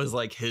 Like that was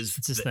like his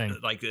thing.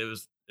 Like it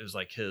was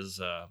like his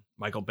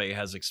Michael Bay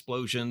has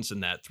explosions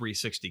and that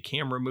 360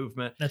 camera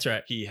movement. That's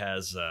right. He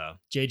has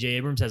J.J.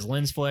 Abrams has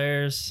lens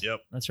flares.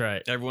 Yep, that's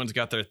right. Everyone's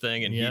got their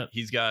thing, and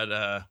he's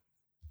got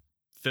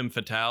femme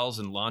fatales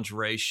and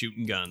lingerie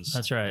shooting guns.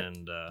 That's right.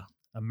 And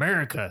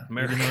America.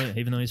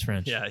 Even though he's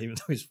French. Yeah, even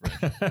though he's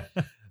French.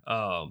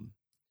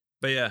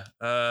 But yeah,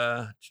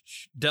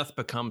 Death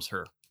Becomes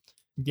Her.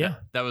 Yeah,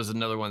 that was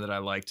another one that I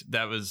liked.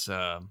 That was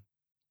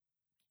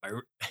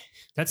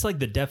that's like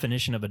the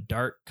definition of a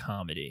dark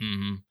comedy.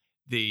 Mm-hmm.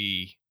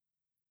 The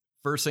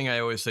first thing I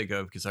always think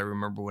of, because I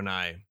remember when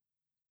I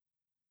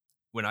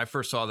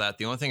first saw that,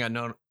 the only thing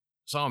I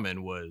saw him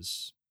in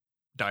was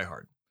Die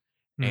Hard,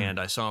 and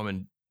I saw him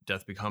in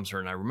Death Becomes Her,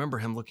 and I remember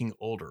him looking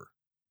older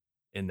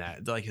in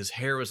that. Like his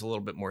hair was a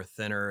little bit more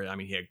thinner. I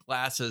mean, he had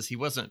glasses. He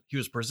was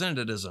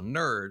presented as a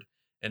nerd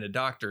and a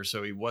doctor,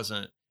 so he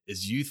wasn't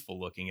as youthful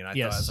looking. And I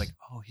thought, I was like,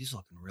 oh, he's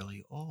looking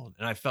really old.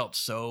 And I felt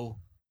so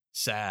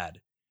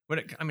sad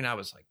I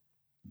was like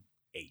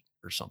 8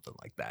 or something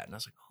like that. And I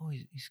was like, oh,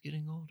 he's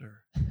getting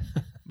older.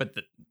 But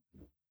the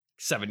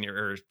 7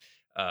 years,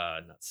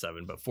 not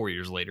 7, but 4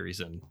 years later, he's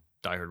in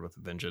Die Hard with a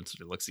Vengeance.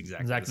 It looks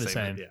exactly the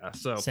same. Yeah.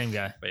 So same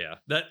guy. But yeah,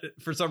 that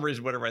for some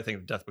reason, whenever I think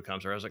of Death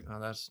Becomes Her, I was like, oh,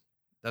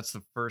 that's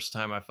the first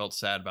time I felt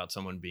sad about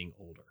someone being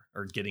older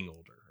or getting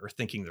older or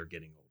thinking they're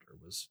getting older.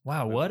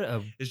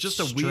 It's just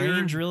a strange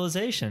weird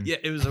realization. Yeah,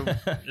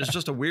 it's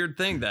just a weird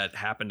thing that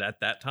happened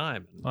at that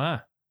time. Wow.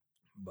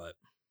 But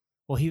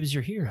well, he was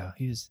your hero.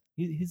 He's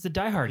the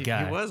Die Hard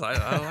guy. He was. I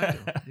liked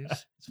him.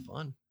 It's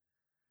fun.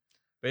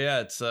 But yeah,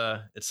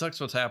 it sucks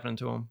what's happening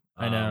to him.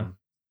 I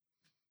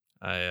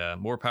know.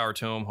 More power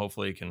to him.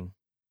 Hopefully, he can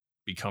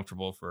be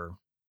comfortable for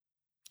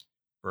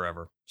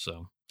forever.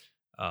 So,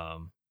 but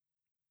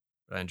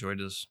I enjoyed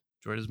his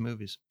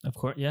movies. Of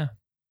course, yeah.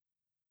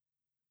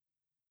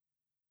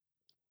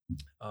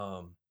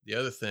 The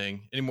other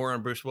thing, any more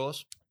on Bruce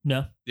Willis?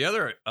 No. The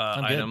other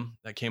item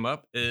that came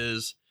up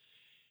is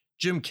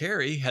Jim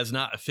Carrey has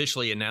not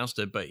officially announced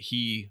it, but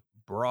he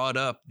brought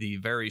up the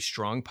very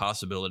strong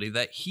possibility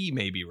that he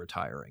may be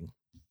retiring.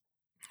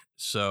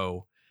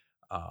 So,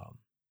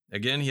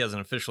 again, he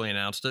hasn't officially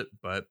announced it,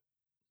 but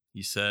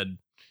he said,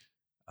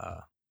 I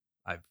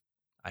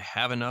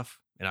have enough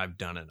and I've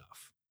done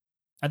enough.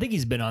 I think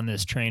he's been on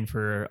this train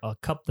for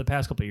the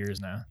past couple of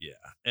years now. Yeah.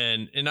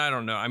 And I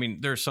don't know. I mean,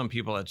 there's some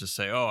people that just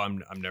say, oh,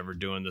 I'm never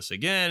doing this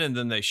again. And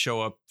then they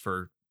show up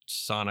for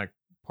Sonic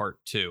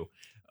Part 2.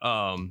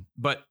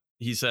 But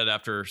he said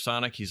after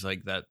Sonic, he's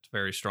like, that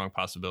very strong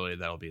possibility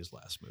that'll be his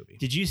last movie.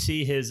 Did you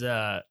see his,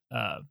 I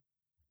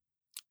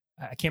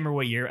can't remember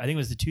what year. I think it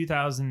was the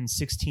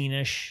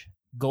 2016-ish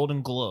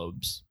Golden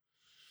Globes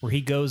where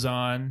he goes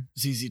on.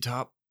 ZZ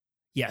Top?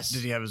 Yes.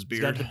 Did he have his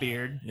beard? He's got the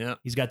beard. Yeah.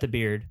 He's got the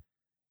beard.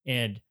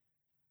 And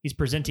he's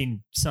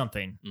presenting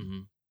something,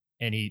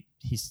 and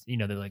he's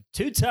they're like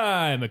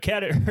 2-time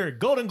Academy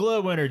Golden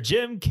Globe winner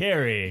Jim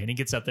Carrey, and he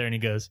gets up there and he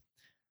goes,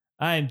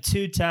 "I'm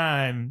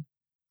 2-time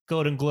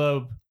Golden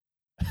Globe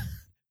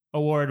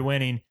award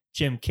winning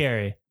Jim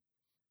Carrey.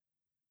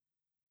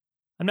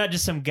 I'm not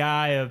just some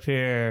guy up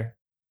here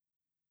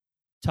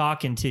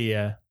talking to you.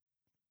 And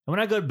when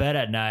I go to bed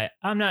at night,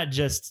 I'm not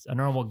just a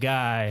normal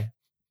guy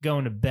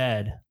going to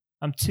bed.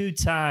 I'm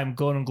 2-time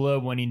Golden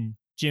Globe winning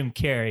Jim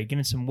Carrey,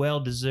 getting some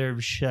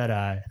well-deserved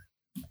shut-eye."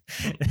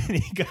 And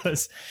he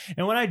goes,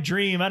 "And when I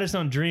dream, I just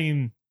don't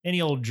dream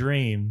any old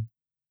dream.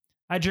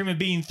 I dream of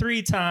being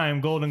 3-time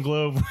Golden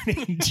Globe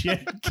winning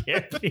Jim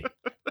Carrey."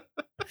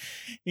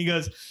 He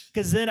goes,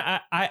 "Because then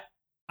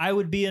I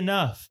would be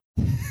enough.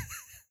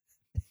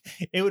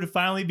 It would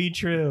finally be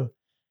true,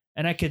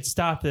 and I could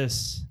stop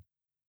this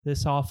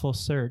awful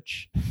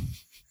search."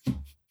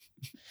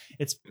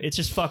 It's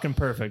just fucking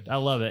perfect. I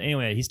love it.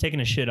 Anyway, he's taking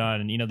a shit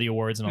on the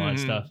awards and all that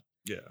stuff.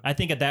 Yeah, I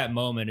think at that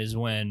moment is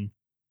when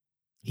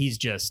he's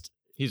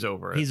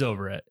over it. He's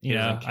over it.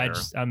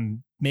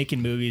 I'm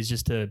making movies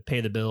just to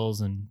pay the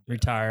bills and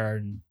retire,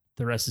 and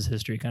the rest is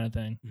history, kind of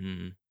thing.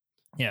 Mm-hmm.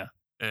 Yeah,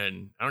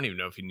 and I don't even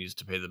know if he needs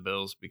to pay the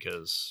bills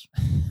because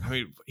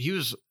I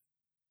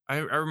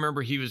I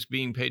remember he was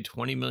being paid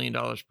 $20 million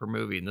per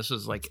movie, and this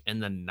was like in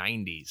the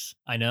 90s.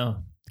 I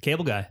know. The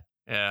cable guy.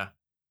 Yeah.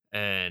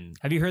 And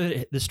have you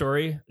heard the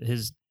story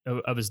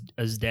of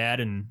his dad?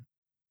 And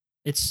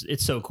it's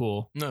so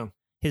cool. No.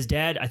 His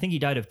dad, I think he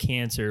died of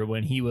cancer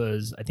when he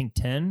was, I think,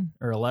 10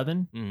 or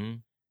 11. Mm-hmm.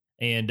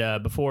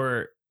 And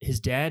before his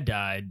dad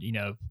died,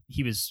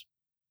 he was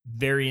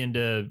very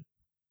into,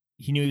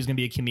 he knew he was going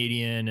to be a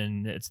comedian,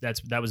 and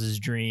that was his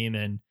dream.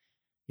 And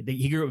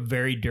he grew up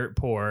very dirt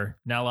poor,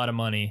 not a lot of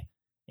money.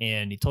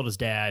 And he told his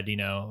dad,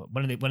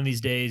 one of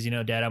these days,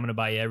 Dad, I'm going to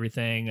buy you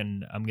everything,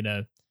 and I'm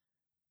going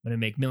to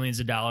make millions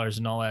of dollars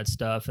and all that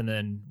stuff. And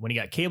then when he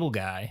got cable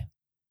guy,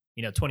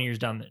 20 years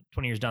down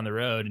the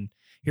road, and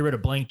he wrote a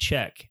blank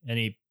check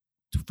and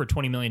for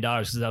 $20 million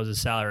because that was his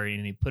salary,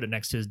 and he put it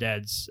next to his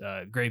dad's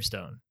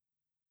gravestone.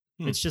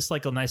 It's just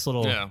like a nice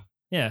little,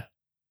 yeah,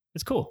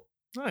 it's cool.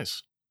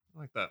 Nice. I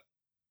like that.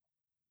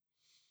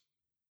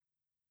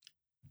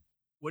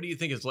 What do you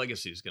think his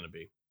legacy is going to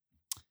be?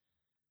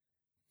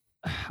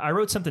 I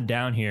wrote something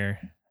down here.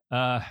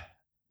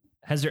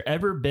 Has there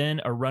ever been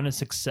a run of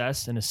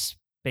success in a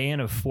span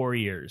of 4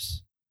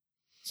 years?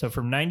 So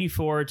from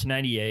 94 to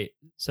 98.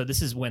 So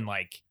this is when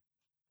like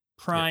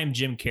prime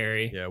Jim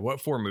Carrey. Yeah.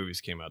 What 4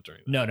 movies came out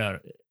during that? No.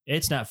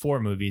 It's not 4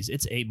 movies.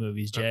 It's 8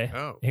 movies, Jay.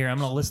 Oh. Here, I'm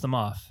going to list them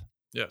off.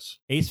 Yes.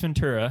 Ace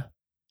Ventura,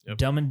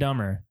 Dumb and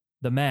Dumber,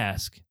 The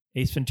Mask,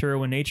 Ace Ventura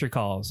When Nature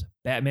Calls,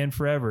 Batman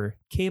Forever,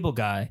 Cable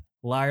Guy,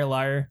 Liar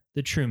Liar,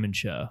 The Truman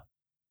Show.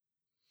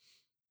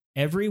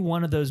 Every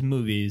one of those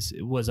movies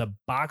was a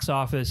box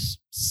office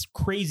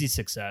crazy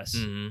success.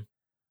 Mm-hmm.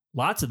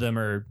 Lots of them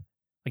are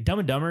like Dumb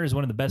and Dumber is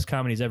one of the best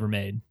comedies ever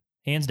made,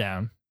 hands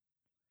down.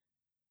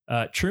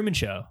 Truman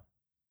Show.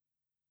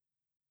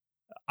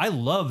 I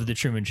love The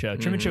Truman Show.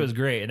 Truman Show is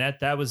great, and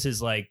that was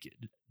his like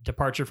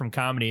departure from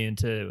comedy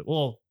into,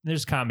 well,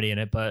 there's comedy in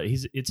it, but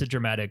it's a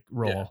dramatic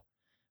role. Yeah.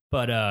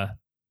 But I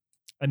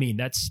mean,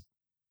 that's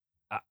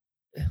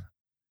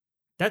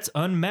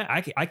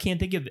unmatched. I can't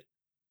think of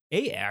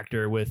a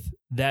actor with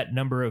that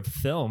number of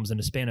films in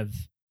a span of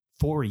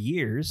 4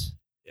 years.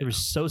 Yeah. It was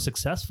so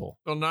successful.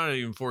 Well, not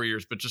even 4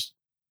 years, but just,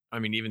 I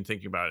mean, even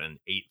thinking about it in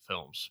 8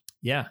 films.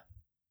 Yeah.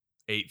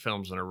 8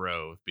 films in a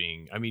row of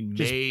being, I mean,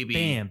 just maybe.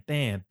 Bam.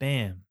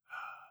 Maybe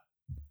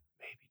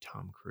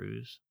Tom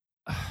Cruise.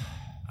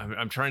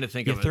 I'm trying to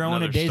think You're of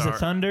throwing a Days star. of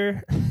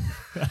Thunder.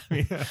 I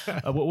mean,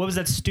 what was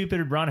that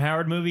stupid Ron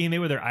Howard movie he made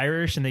where they're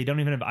Irish and they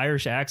don't even have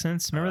Irish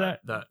accents? Remember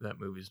that? That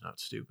movie's not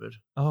stupid.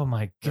 Oh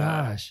my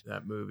gosh.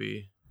 That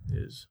movie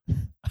is.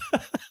 I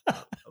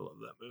love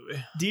that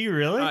movie. Do you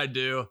really? I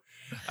do.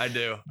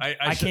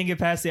 I can't get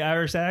past the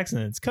Irish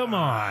accents. Come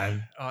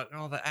on.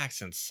 All the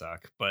accents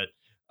suck, but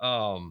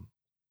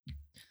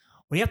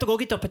we have to go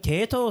get the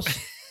potatoes.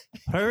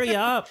 Hurry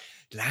up.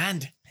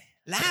 Land.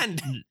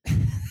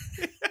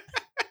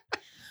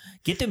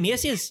 Get the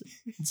misses.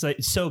 It's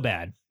like so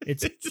bad.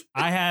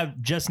 I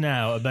have just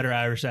now a better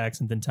Irish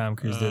accent than Tom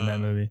Cruise did in that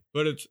movie.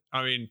 But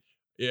I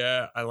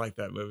like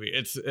that movie.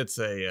 It's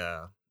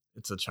a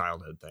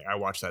childhood thing. I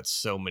watched that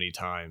so many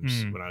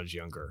times when I was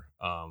younger.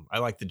 I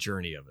like the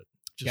journey of it.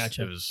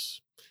 Gotcha. It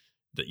was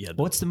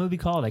what's the movie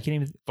called? I can't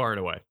even. Far and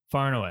Away.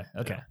 Far and Away.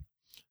 Okay.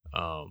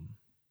 Yeah.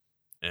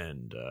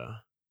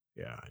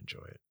 I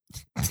enjoy it.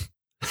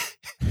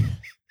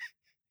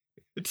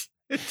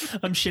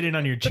 I'm shitting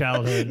on your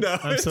childhood. No,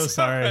 I'm so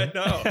sorry.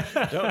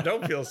 No,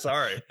 don't feel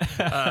sorry.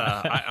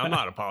 I'm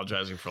not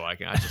apologizing for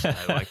liking it.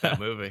 I like that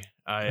movie.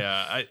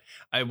 I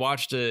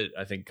watched it,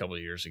 I think, a couple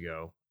of years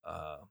ago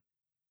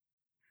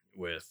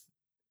with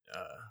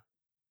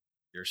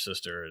your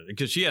sister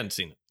because she hadn't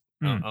seen it.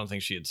 I don't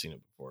think she had seen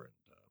it before.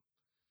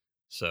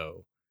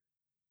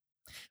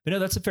 But no,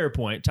 that's a fair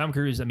point. Tom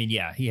Cruise, I mean,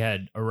 yeah, he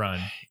had a run.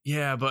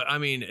 Yeah, but I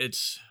mean,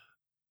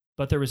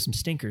 but there was some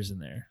stinkers in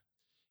there.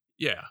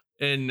 Yeah,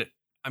 and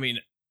I mean,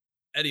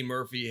 Eddie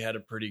Murphy had a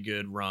pretty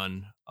good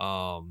run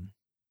of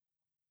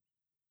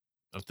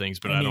things,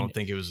 but I don't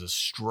think it was as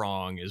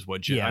strong as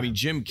what Jim. Yeah. I mean,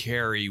 Jim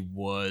Carrey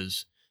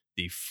was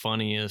the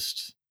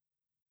funniest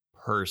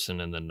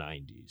person in the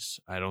 90s.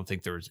 I don't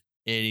think there was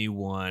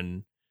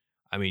anyone.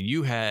 I mean,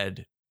 you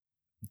had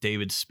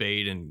David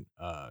Spade and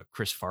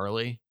Chris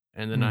Farley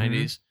in the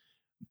 90s.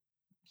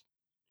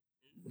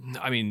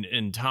 I mean,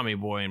 and Tommy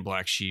Boy and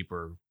Black Sheep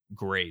are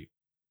great,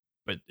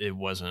 but it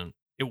wasn't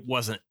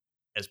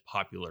as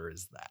popular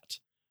as that,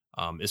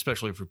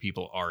 especially for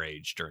people our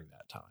age during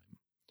that time.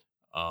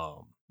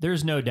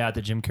 There's no doubt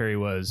that Jim Carrey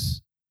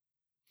was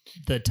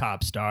the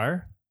top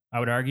star, I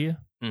would argue.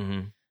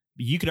 Mm-hmm.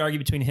 You could argue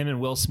between him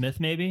and Will Smith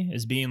maybe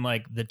as being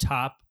like the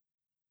top,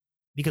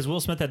 because Will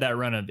Smith had that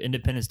run of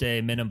Independence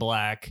Day, Men in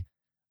Black,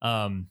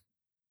 Enemy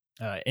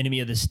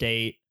of the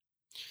State,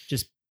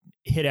 just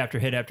hit after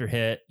hit after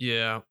hit.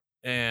 Yeah.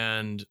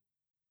 And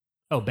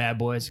Bad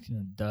Boys,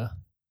 duh.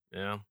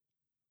 Yeah.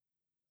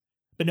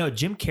 But no,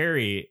 Jim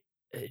Carrey,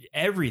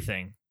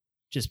 everything,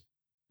 just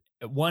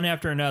one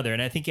after another.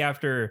 And I think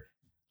after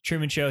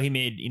Truman Show, he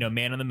made,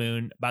 Man on the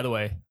Moon. By the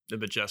way, The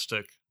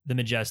Majestic. The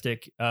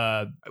Majestic.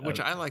 Which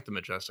I like The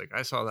Majestic.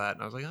 I saw that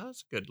and I was like, oh,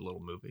 that's a good little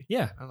movie.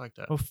 Yeah. I like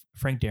that. Oh,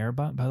 Frank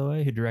Darabont, by the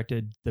way, who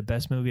directed the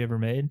best movie ever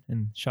made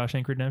in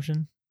Shawshank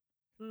Redemption.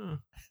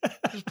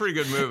 It's a pretty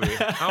good movie.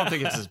 I don't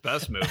think it's his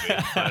best movie,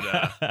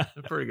 but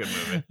a pretty good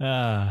movie.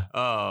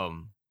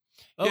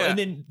 And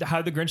then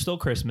How the Grinch Stole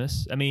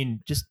Christmas. I mean,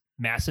 just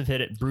massive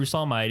hit at Bruce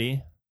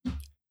Almighty.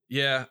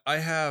 Yeah, I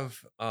have.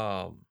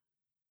 I'll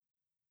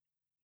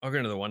go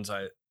into the ones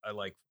I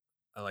like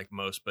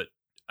most, but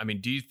I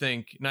mean, do you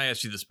think? And I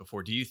asked you this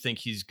before. Do you think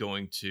he's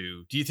going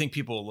to? Do you think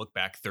people will look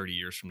back 30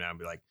 years from now and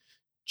be like,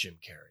 Jim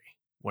Carrey,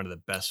 one of the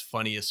best,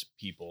 funniest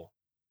people?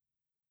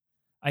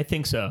 I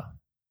think so.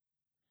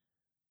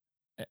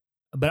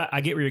 But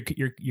I get where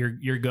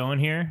you're going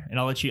here, and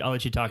I'll let you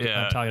talk it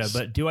up.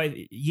 But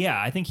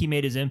I think he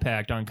made his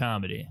impact on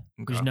comedy.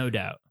 Okay. There's no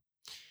doubt.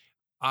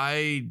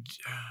 I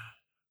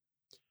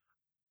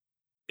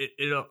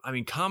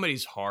mean,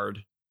 comedy's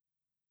hard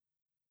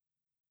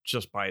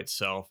just by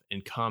itself,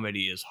 and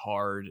comedy is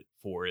hard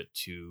for it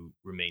to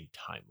remain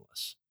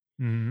timeless.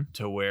 Mm-hmm.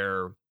 To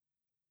where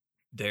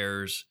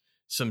there's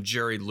some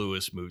Jerry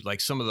Lewis movies, like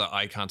some of the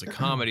icons of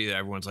comedy that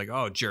everyone's like,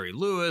 oh, Jerry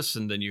Lewis,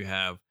 and then you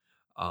have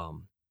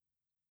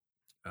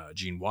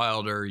Gene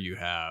Wilder. You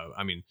have,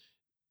 I mean,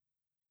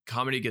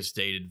 comedy gets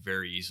dated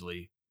very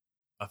easily.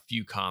 A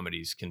few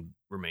comedies can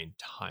remain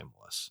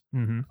timeless.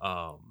 Mm-hmm.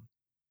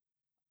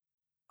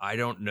 I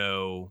don't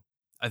know.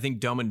 I think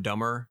Dumb and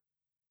Dumber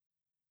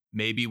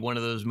may be one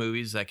of those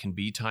movies that can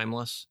be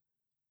timeless.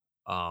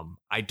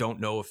 I don't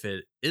know if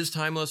it is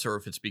timeless or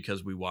if it's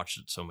because we watched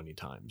it so many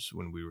times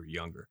when we were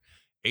younger.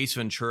 Ace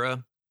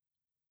Ventura,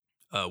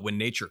 When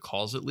Nature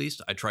Calls, at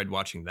least I tried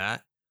watching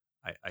that.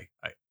 I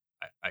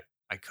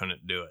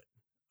couldn't do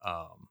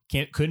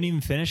it. Couldn't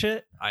even finish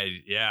it.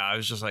 I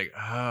was just like,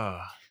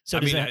 So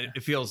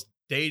it feels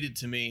dated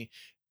to me.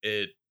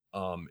 It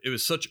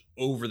was such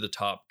over the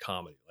top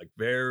comedy, like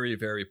very,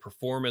 very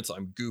performance.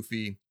 I'm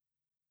goofy.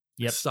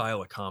 Yep.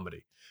 Style of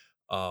comedy.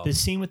 The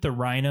scene with the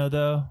rhino,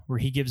 though, where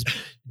he gives,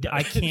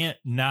 I can't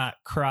not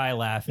cry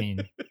laughing.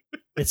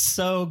 It's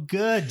so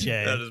good,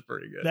 Jay. That is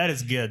pretty good. That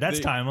is good. That's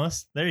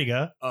timeless. There you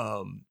go.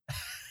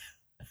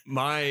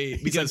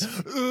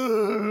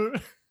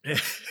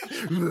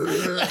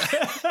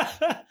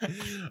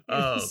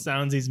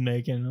 Sounds he's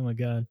making. Oh my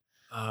god.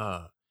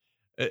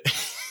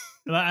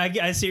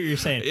 I see what you're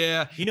saying.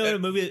 Yeah. You know what a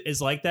movie is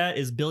like that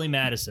is Billy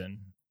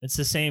Madison. It's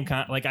the same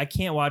kind. Like I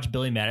can't watch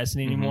Billy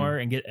Madison anymore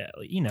and get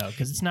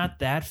because it's not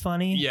that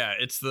funny. Yeah,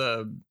 it's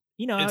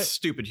it's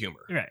stupid humor.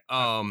 Right.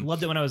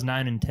 Loved it when I was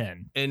 9 and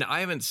 10. And I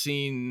haven't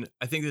seen.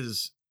 I think this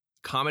is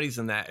comedies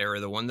in that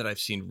era. The one that I've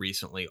seen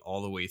recently,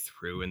 all the way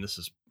through, and this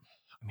is.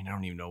 I mean, I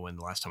don't even know when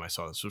the last time I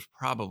saw this was.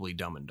 Probably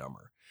Dumb and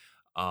Dumber.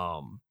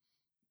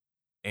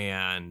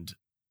 And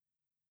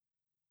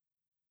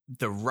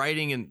the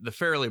writing and the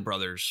Farrelly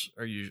brothers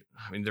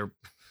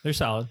they're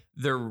solid.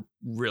 They're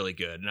really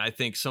good. And I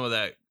think some of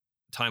that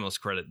timeless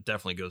credit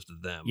definitely goes to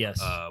them.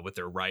 Yes. With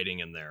their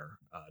writing and their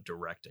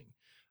directing.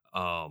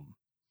 I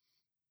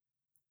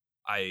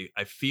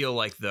feel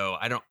like though,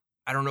 I don't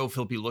know if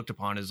he'll be looked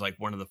upon as like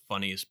one of the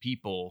funniest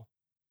people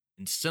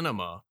in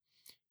cinema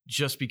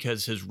just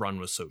because his run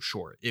was so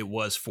short. It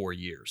was 4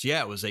 years.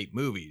 Yeah, it was 8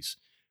 movies.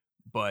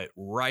 But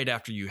right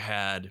after you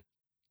had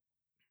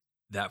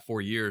that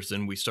 4 years,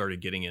 then we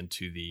started getting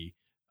into the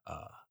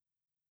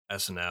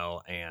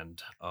SNL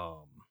and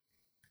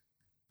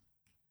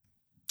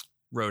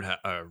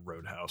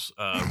Roadhouse,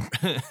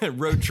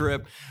 Road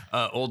Trip,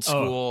 Old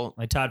School,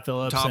 like Todd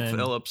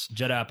Phillips,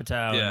 Judd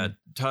Apatow. Yeah,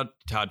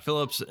 Todd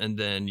Phillips, and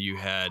then you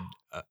had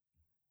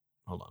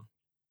hold on.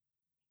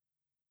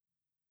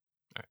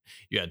 All right,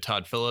 you had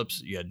Todd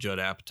Phillips, you had Judd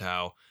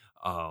Apatow.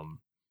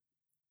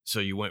 So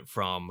you went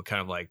from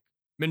kind of like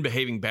Men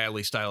Behaving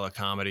Badly style of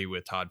comedy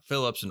with Todd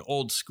Phillips and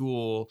Old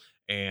School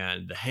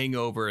and The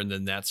Hangover, and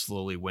then that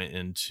slowly went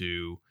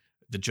into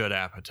the Judd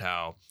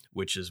Apatow,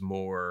 which is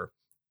more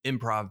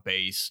improv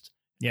based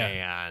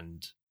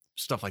and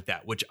stuff like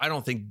that, which I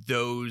don't think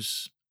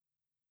those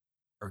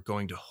are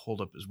going to hold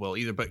up as well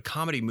either. But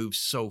comedy moves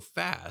so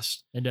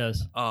fast. It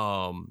does.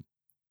 And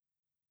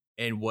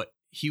what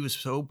he was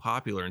so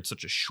popular in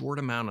such a short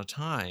amount of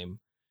time,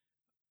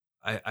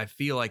 I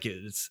feel like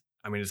it's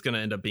going to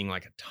end up being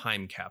like a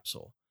time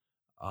capsule.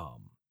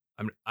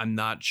 I'm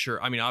not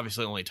sure. I mean,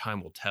 obviously only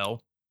time will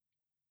tell.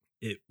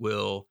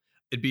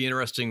 It'd be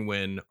interesting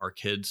when our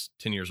kids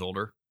 10 years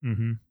older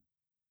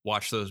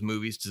watch those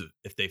movies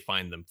if they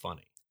find them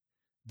funny.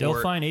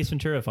 They'll find Ace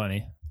Ventura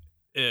funny.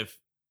 I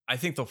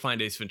think they'll find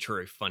Ace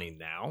Ventura funny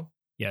now.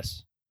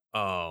 Yes.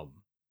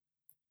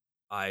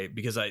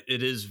 It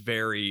is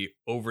very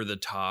over the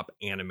top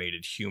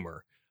animated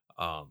humor.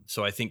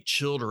 So I think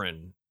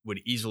children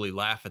would easily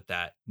laugh at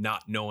that,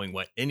 not knowing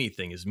what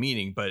anything is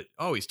meaning, but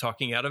he's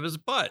talking out of his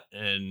butt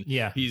and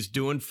he's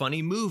doing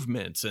funny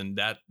movements, and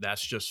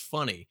that's just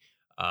funny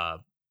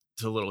to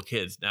little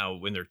kids. Now,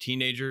 when they're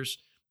teenagers,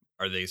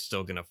 are they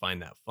still going to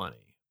find that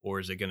funny, or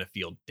is it going to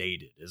feel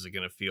dated? Is it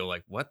going to feel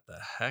like, what the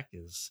heck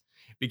is?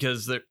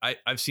 Because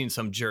I've seen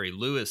some Jerry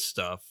Lewis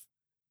stuff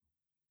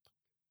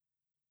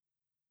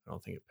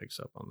don't think it picks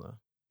up on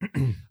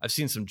the. I've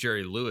seen some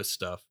Jerry Lewis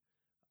stuff.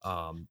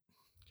 God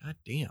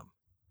damn.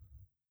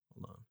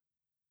 Hold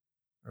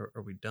on.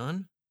 Are we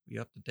done? We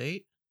up to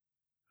date?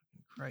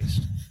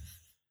 Christ.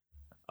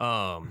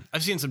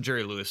 I've seen some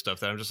Jerry Lewis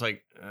stuff that I'm just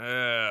like, all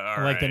like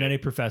right. The Nutty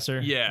Professor.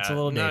 Yeah, it's a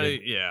little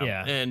dated.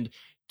 Yeah, and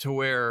to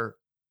where,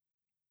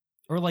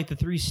 or like the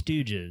Three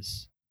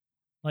Stooges,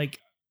 like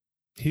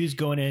who's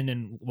going in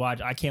and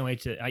watch? I can't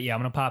wait to. I'm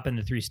gonna pop in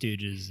the Three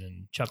Stooges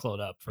and chuckle it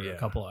up for a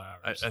couple of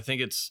hours. I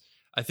think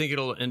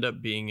it'll end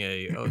up being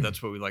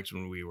that's what we liked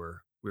when we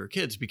were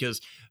kids,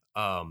 because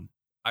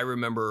I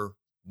remember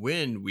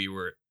when we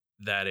were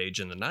that age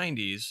in the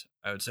 90s,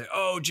 I would say,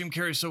 oh, Jim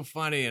Carrey's so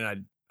funny,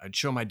 and I'd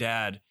show my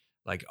dad,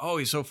 like, oh,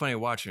 he's so funny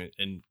watching it,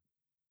 and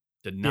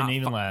didn't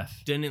even laugh.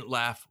 Didn't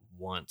laugh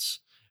once.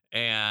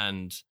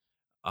 And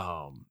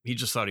he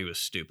just thought he was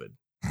stupid.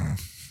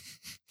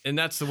 And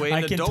that's the way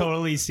I can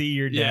totally see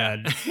your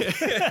dad.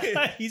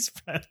 Yeah. He's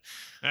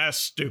that's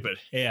stupid.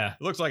 Yeah.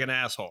 Looks like an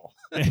asshole.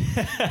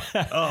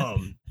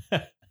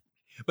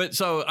 But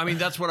so, I mean,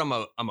 that's what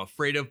I'm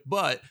afraid of.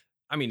 But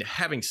I mean,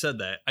 having said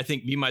that, I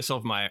think Me,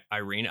 Myself, My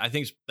Irene, I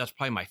think that's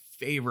probably my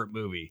favorite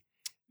movie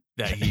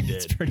that he did.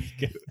 It's pretty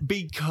good.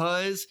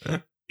 Because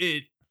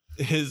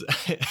his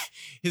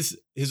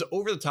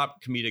over the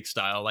top comedic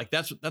style, like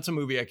that's a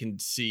movie I can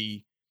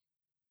see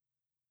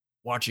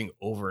watching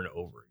over and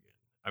over again.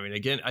 I mean,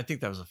 again, I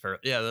think that was a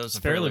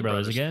Farrelly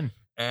Brothers again.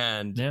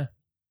 And yeah,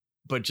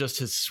 but just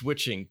his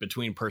switching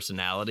between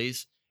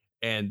personalities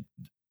and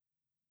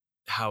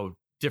how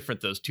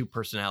different those two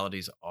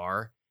personalities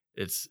are.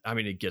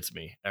 It gets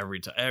me every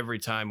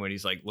time when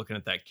he's like looking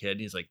at that kid, and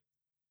he's like,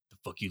 the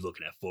fuck you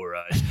looking at, Four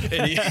Eyes?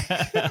 And he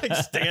like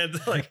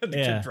stands like, the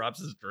kid drops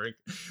his drink.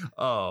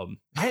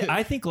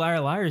 I think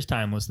Liar Liar's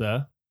time was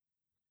though.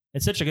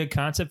 It's such a good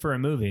concept for a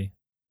movie.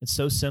 It's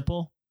so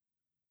simple.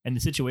 And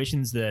the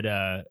situations that,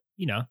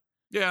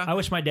 I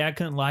wish my dad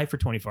couldn't lie for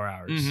 24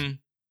 hours. Mm-hmm.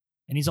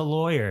 And he's a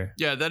lawyer.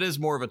 Yeah, that is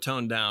more of a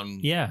toned down.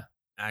 Yeah.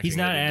 He's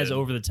not as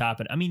over the top.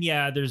 And I mean,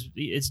 yeah,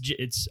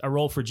 it's a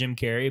role for Jim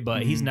Carrey,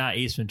 but he's not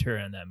Ace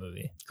Ventura in that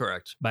movie.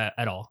 Correct.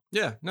 At all.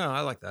 Yeah, no,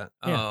 I like that.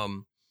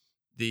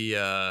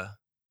 Yeah.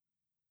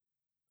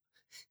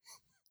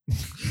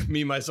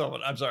 Me, Myself,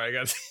 I'm sorry, I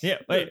got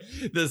wait.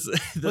 This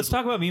Let's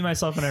talk about Me,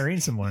 Myself, and Irene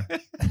some more.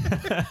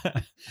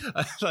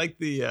 I like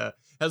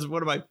has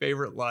one of my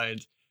favorite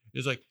lines.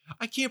 It's like,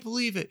 I can't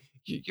believe it.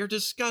 You're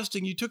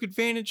disgusting. You took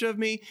advantage of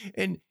me,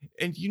 and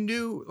you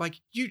knew,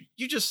 like, you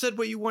just said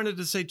what you wanted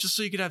to say just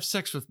so you could have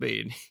sex with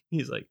me. And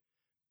he's like,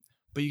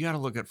 but you got to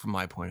look at it from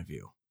my point of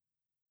view.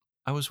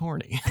 I was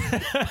horny.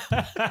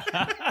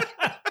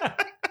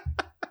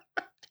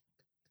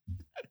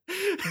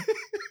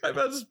 I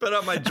about to spit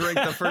out my drink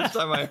the first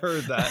time I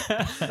heard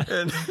that,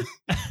 and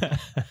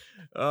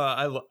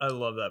I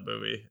love that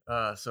movie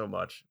so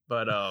much.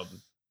 But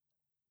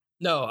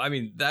no, I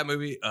mean that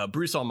movie,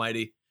 Bruce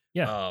Almighty,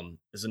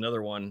 is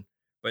another one.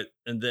 But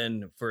and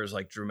then for his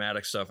like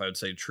dramatic stuff, I would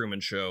say Truman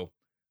Show,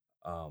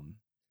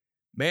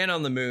 Man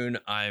on the Moon.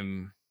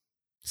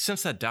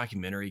 Since that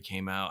documentary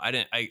came out,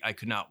 I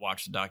could not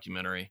watch the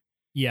documentary.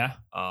 Yeah,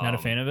 not a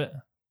fan of it.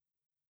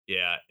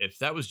 Yeah, if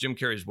that was Jim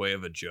Carrey's way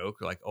of a joke,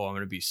 like, oh, I'm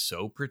going to be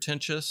so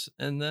pretentious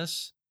in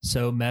this,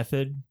 so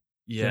method.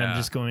 Yeah, I'm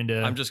just going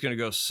to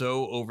go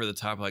so over the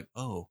top, like,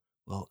 oh,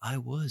 well, I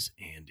was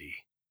Andy,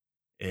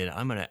 and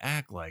I'm going to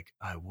act like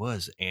I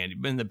was Andy.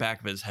 But in the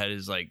back of his head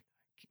is like,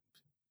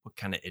 what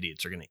kind of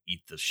idiots are going to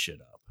eat this shit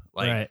up?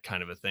 Like,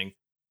 kind of a thing.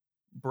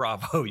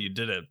 Bravo, you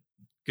did a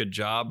good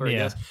job, I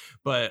guess.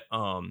 But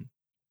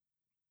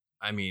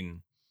I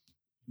mean,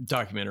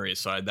 documentary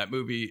aside,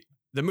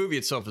 the movie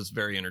itself is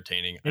very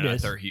entertaining. And I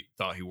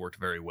thought he worked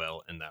very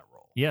well in that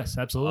role. Yes,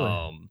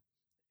 absolutely.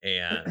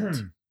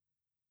 And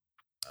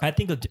I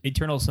think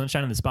Eternal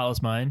Sunshine of the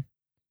Spotless Mind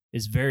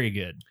is very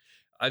good.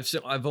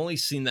 I've only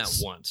seen that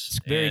once.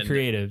 It's very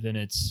creative,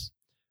 and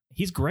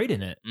he's great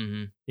in it.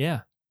 Mm-hmm.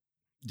 Yeah.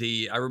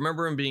 I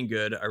remember him being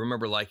good. I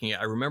remember liking it.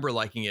 I remember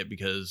liking it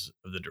because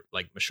of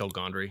Michel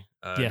Gondry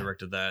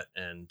directed that,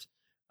 and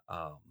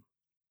I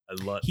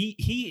love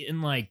he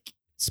and like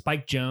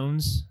Spike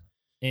Jonze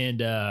and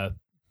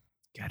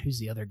God, who's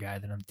the other guy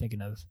that I'm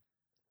thinking of?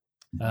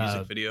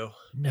 Music video?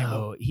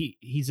 No,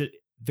 he's a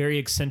very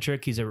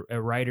eccentric. He's a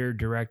writer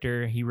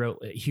director. He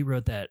wrote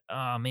that.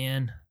 Oh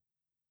man,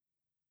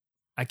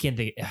 I can't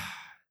think.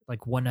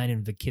 Like One Night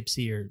in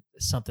Poughkeepsie or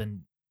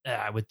something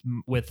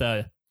with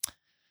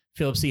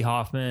Philip C.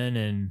 Hoffman,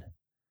 and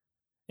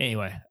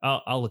anyway,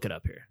 I'll look it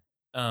up here.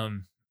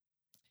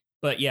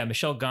 But yeah,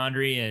 Michel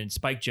Gondry and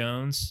Spike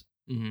Jonze,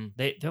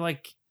 they're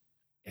like,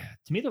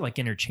 to me, they're like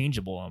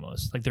interchangeable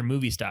almost, like their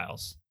movie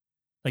styles.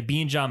 Like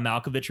being John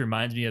Malkovich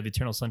reminds me of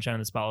Eternal Sunshine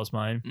of the Spotless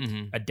Mind.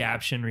 Mm-hmm.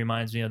 Adaption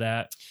reminds me of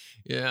that.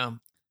 Yeah.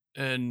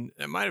 And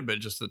it might have been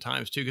just the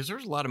times too, because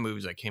there's a lot of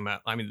movies that came out.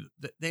 I mean,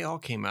 they all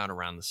came out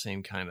around the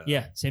same kind of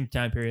same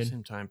time period.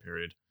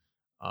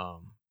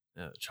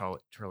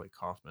 Charlie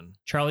Kaufman.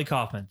 Charlie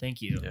Kaufman,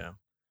 thank you. Yeah,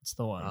 that's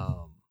the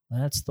one.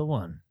 That's the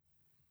one.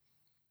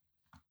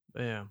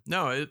 Yeah,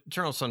 no,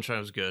 Eternal Sunshine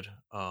was good.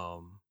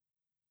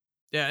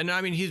 Yeah, and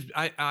I mean,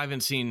 I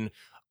haven't seen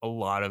a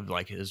lot of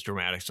like his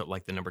dramatic stuff,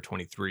 like the Number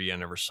 23. I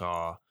never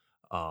saw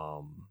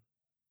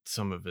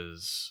some of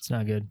his. It's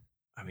not good.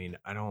 I mean,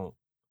 I don't.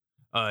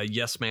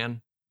 Yes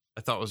Man,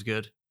 I thought was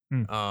good.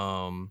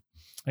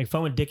 Like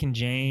Fun with Dick and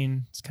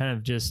Jane. It's kind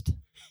of just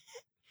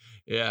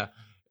yeah,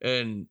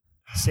 and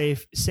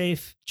safe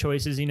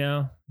choices.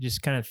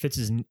 Just kind of fits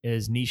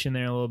his niche in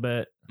there a little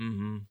bit.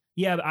 Mm-hmm.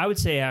 Yeah, but I would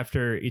say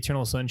after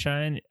Eternal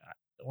Sunshine,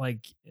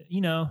 like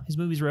his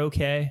movies were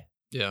okay.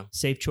 Yeah,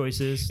 safe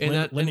choices. And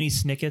Lemony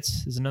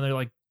Snicket's is another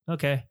like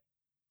okay,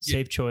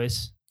 safe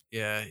choice.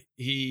 Yeah,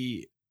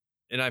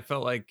 and I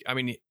felt like, I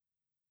mean,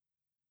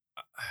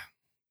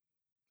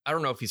 I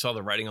don't know if he saw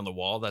the writing on the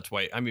wall. That's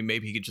why. I mean,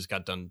 maybe he just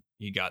got done.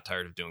 He got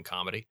tired of doing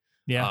comedy.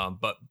 Yeah,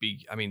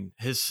 I mean,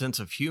 his sense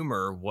of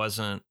humor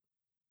wasn't.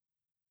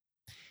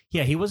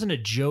 Yeah, he wasn't a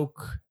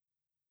joke.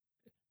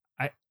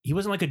 He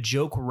wasn't like a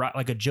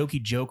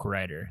jokey joke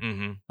writer.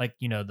 Mm-hmm. Like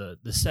the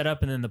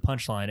setup and then the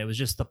punchline. It was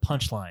just the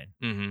punchline.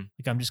 Mm-hmm.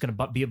 Like I'm just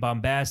gonna be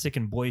bombastic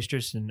and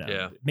boisterous and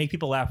make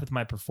people laugh with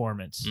my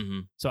performance. Mm-hmm.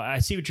 So I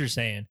see what you're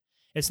saying.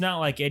 It's not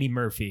like Eddie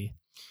Murphy.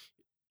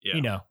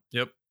 Yeah.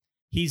 Yep.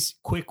 He's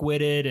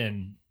quick-witted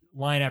and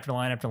line after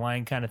line after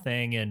line kind of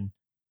thing, and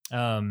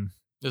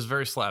it's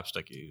very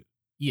slapsticky.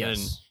 Yes,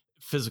 and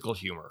physical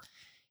humor.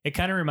 It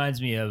kind of reminds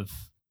me of.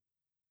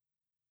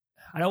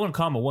 I don't want to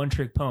call him a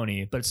one-trick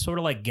pony, but it's sort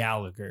of like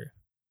Gallagher.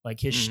 Like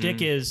his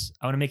shtick is,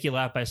 I want to make you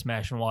laugh by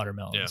smashing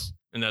watermelons. Yeah,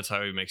 and that's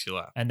how he makes you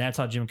laugh. And that's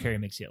how Jim Carrey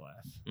makes you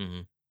laugh.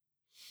 Mm-hmm.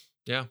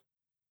 Yeah.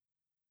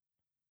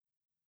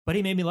 But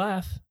he made me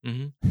laugh.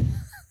 Mm-hmm.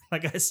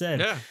 Like I said,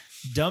 yeah.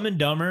 Dumb and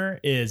Dumber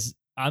is,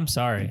 I'm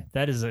sorry,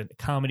 that is a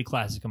comedy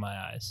classic in my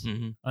eyes.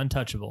 Mm-hmm.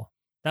 Untouchable.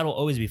 That'll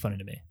always be funny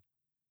to me.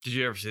 Did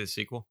you ever see the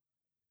sequel?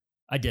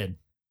 I did.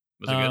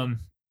 Was it good?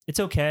 It's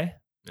okay.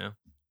 Yeah.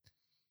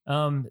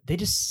 They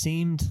just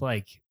seemed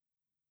like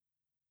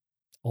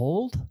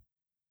old.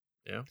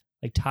 Yeah.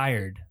 Like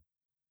tired.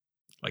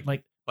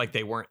 Like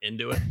they weren't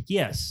into it.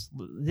 Yes.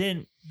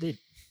 Then it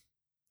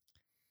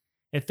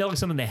felt like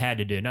something they had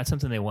to do, not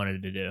something they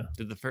wanted to do.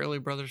 Did the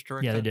Farrelly brothers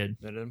direct? Yeah, that? they did.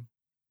 They did.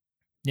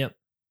 Yep.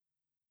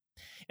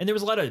 And there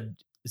was a lot of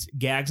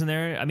gags in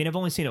there. I mean, I've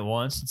only seen it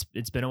once.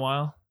 It's been a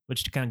while,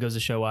 which kind of goes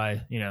to show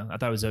why, I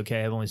thought it was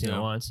okay. I've only seen it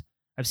once.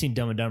 I've seen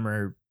Dumb and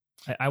Dumber.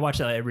 I watch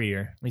that every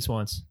year, at least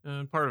once.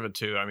 And part of it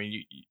too. I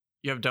mean,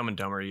 you have Dumb and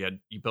Dumber. You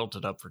built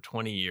it up for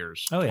 20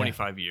 years,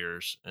 25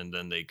 years, and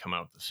then they come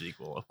out with the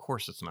sequel. Of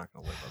course, it's not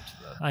going to live up to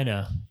that. I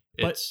know,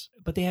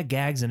 but they had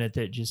gags in it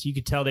that just you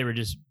could tell they were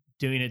just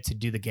doing it to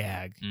do the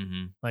gag.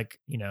 Mm-hmm. Like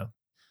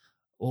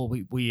well,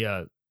 we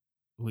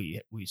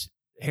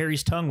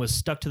Harry's tongue was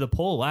stuck to the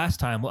pole last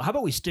time. Well, how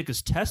about we stick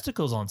his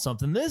testicles on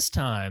something this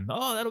time?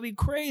 Oh, that'll be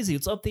crazy.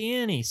 It's up the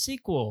ante.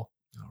 Sequel.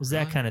 It was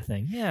that kind of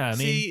thing. Yeah, I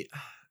mean,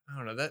 I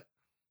don't know that.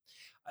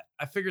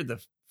 I figured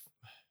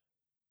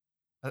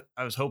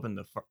I was hoping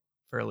the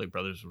Farrelly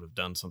brothers would have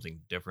done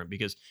something different,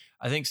 because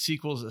I think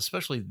sequels,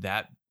 especially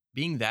that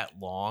being that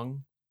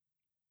long,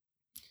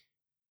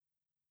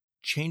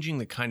 changing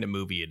the kind of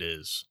movie it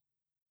is.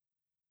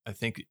 I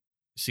think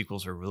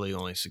sequels are really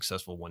only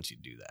successful once you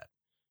do that.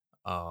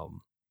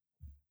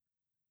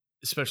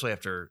 Especially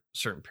after a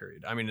certain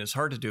period. I mean, it's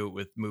hard to do it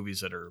with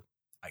movies that are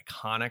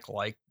iconic,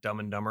 like Dumb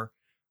and Dumber,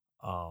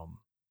 to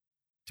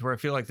where I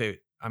feel like they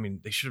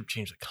should have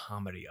changed the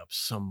comedy up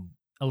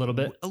a little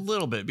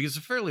bit, because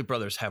the Farrelly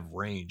brothers have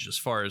range as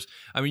far as,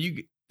 I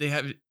mean,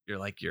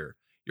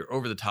 you're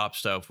over the top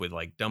stuff with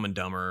like Dumb and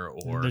Dumber,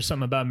 or there's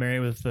something about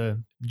Mary with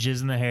the jizz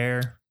in the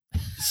hair.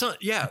 So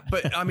yeah,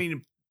 but I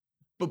mean,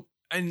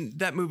 and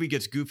that movie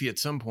gets goofy at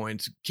some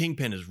points.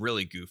 Kingpin is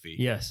really goofy.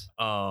 Yes.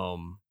 But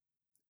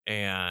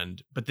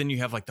then you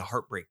have like the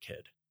Heartbreak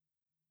Kid.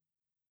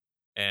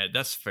 And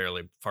that's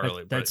Farrelly.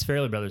 That's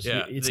Farrelly brothers.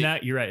 Yeah,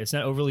 you're right. It's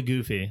not overly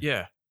goofy.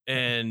 Yeah.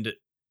 And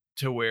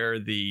to where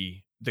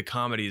the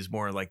comedy is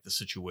more like the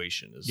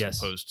situation as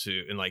opposed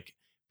to, and like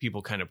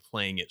people kind of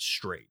playing it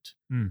straight.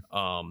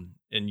 And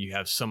you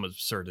have some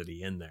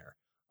absurdity in there.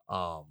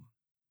 So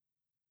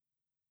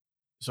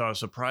I was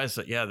surprised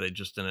that, they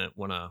just didn't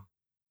want to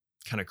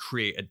kind of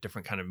create a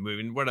different kind of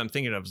movie. And what I'm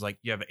thinking of is like,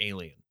 you have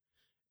Alien,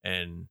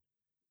 and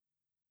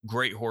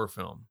great horror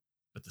film,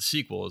 but the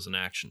sequel is an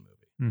action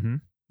movie. Mm-hmm.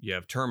 You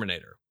have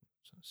Terminator,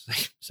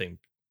 same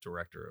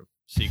director of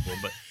sequel,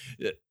 but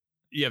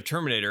you have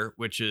Terminator,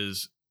 which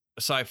is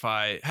a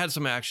sci-fi, had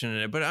some action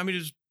in it, but I mean,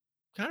 it's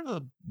kind of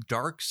a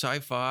dark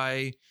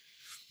sci-fi,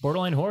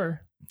 borderline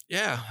horror.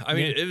 Yeah, I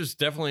mean, it was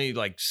definitely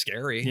like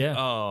scary.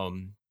 Yeah.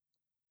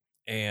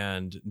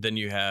 And then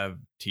you have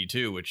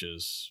T2, which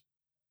is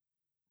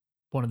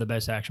one of the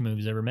best action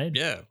movies ever made.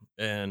 Yeah,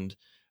 and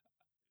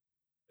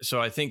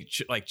so I think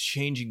like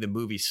changing the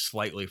movie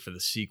slightly for the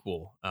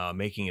sequel,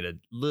 making it a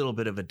little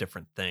bit of a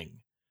different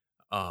thing,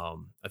 I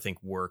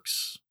think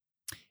works.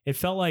 It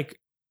felt like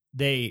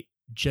they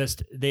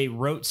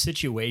wrote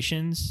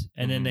situations,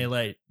 and then they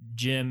let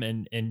Jim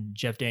and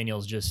Jeff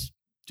Daniels just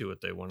do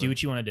what they want. Do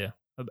what you want to do.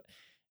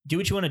 Do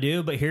what you want to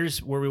do, but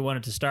here's where we want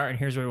it to start, and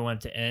here's where we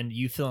want it to end.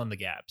 You fill in the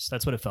gaps.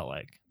 That's what it felt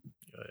like.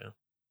 Yeah.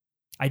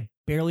 I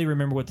barely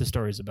remember what the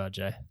story is about,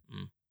 Jay.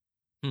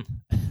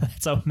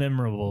 That's how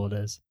memorable it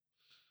is.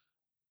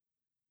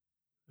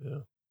 Yeah.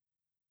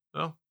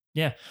 Oh.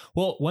 Yeah.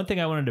 Well, one thing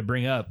I wanted to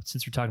bring up,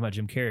 since we're talking about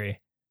Jim Carrey.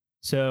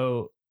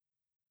 So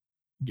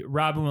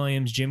Robin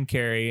Williams, Jim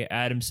Carrey,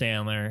 Adam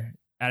Sandler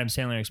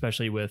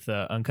especially with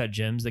Uncut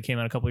Gems that came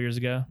out a couple years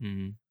ago.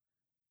 Mm-hmm.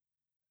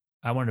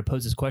 I wanted to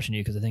pose this question to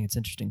you because I think it's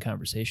interesting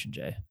conversation,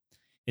 Jay.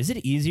 Is it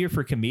easier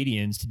for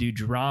comedians to do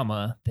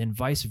drama than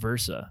vice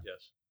versa?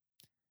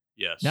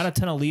 Yes. Not a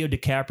ton of Leo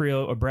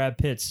DiCaprio or Brad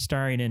Pitt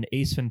starring in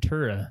Ace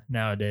Ventura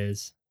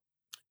nowadays.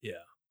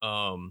 Yeah.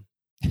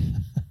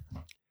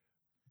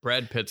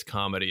 Brad Pitt's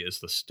comedy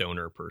is the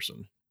stoner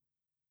person.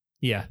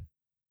 Yeah.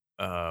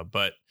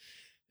 But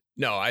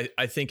no,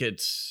 I think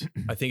it's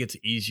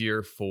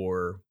easier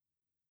for,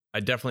 I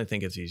definitely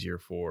think it's easier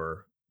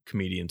for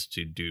comedians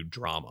to do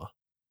drama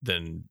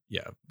than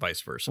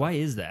vice versa. Why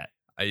is that?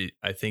 I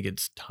think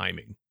it's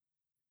timing.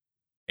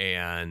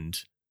 And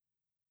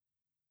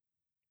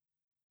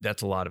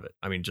that's a lot of it.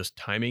 I mean, just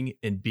timing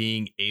and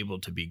being able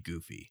to be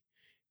goofy.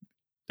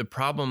 The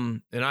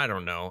problem, and I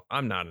don't know,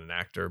 I'm not an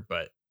actor,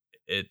 but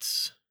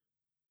it's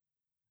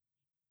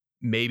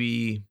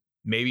maybe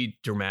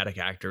dramatic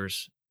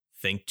actors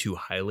think too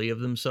highly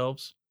of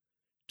themselves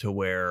to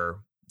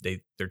where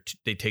they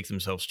take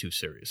themselves too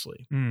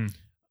seriously.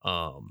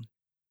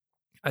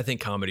 I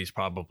think comedy is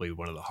probably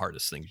one of the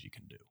hardest things you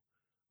can do.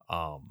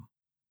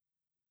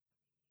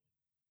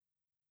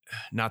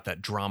 Not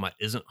that drama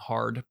isn't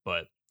hard,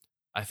 but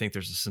I think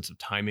there's a sense of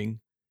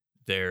timing.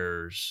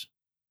 There's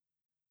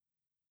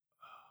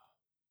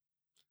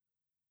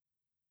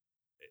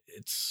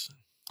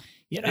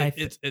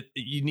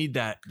you need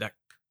the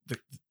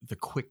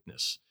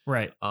quickness,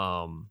 right?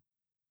 And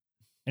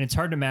it's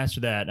hard to master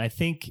that. And I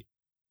think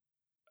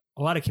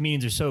a lot of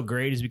comedians are so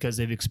great is because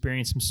they've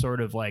experienced some sort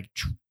of like,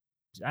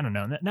 I don't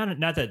know,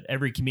 not that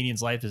every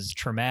comedian's life is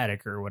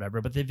traumatic or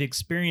whatever, but they've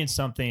experienced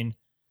something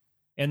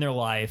in their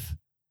life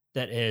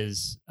that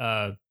is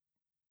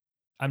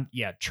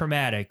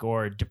traumatic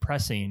or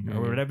depressing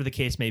or whatever the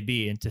case may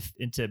be, and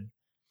to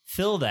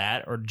fill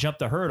that or jump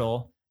the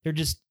hurdle, they're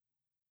just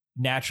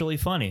naturally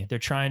funny. They're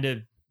trying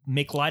to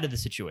make light of the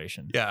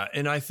situation. Yeah,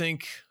 and I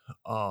think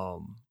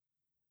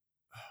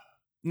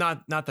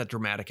not that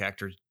dramatic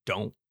actors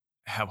don't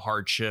have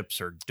hardships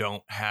or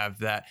don't have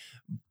that,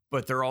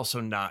 but they're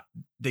also not.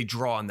 They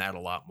draw on that a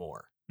lot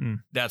more.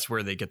 That's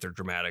where they get their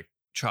dramatic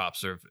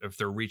chops. Or if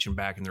they're reaching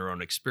back in their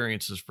own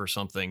experiences for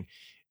something,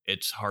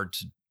 it's hard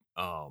to.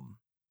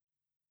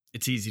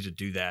 It's easy to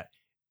do that.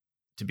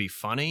 To be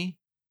funny,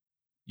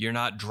 you're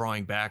not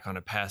drawing back on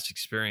a past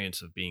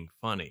experience of being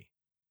funny.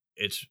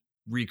 It's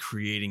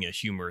recreating a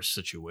humorous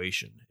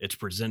situation. It's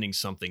presenting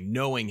something,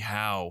 knowing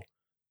how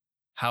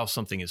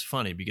something is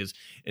funny,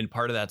 and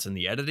part of that's in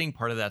the editing,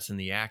 part of that's in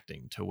the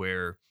acting, to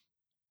where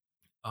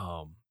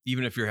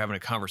even if you're having a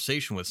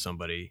conversation with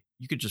somebody,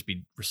 you could just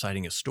be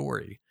reciting a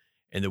story,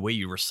 and the way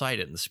you recite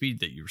it and the speed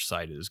that you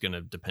recite it is going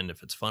to depend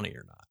if it's funny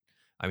or not.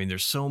 I mean,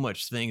 there's so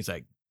much things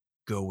that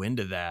go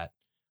into that,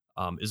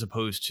 as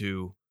opposed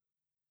to,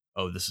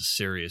 oh, this is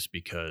serious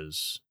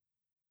because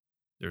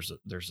there's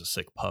a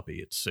sick puppy.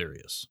 It's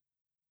serious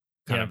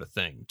kind of a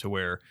thing, to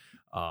where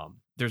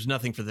there's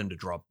nothing for them to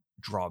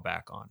draw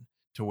back on,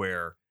 to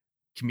where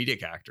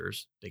comedic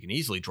actors, they can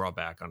easily draw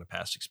back on a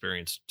past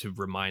experience to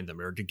remind them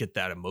or to get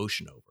that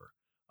emotion over.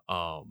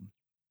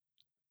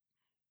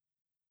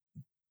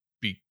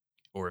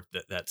 Or if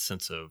that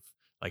sense of,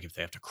 like, if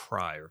they have to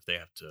cry or if they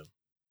have to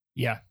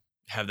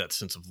have that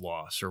sense of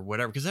loss or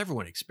whatever, because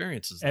everyone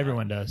experiences that.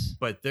 Everyone does.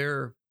 But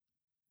their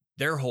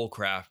whole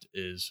craft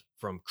is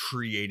from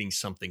creating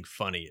something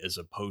funny as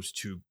opposed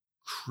to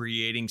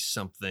creating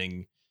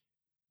something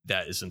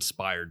that is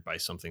inspired by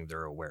something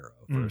they're aware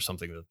of or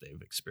something that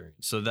they've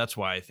experienced. So that's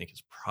why I think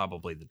it's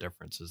probably the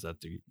difference, is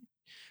that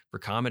for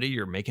comedy,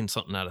 you're making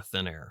something out of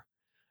thin air,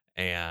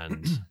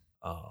 and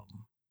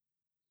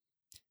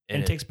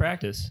it takes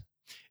practice.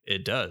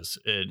 It does.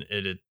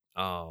 It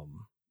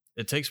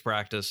takes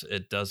practice.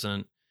 It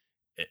doesn't,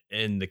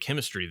 and the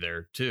chemistry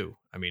there too.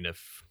 I mean,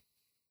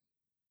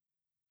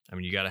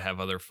 you got to have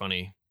other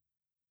funny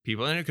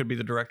people, and it could be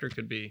the director,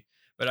 could be,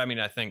 but I mean,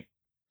 I think.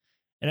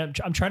 And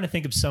I'm trying to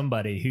think of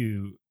somebody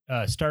who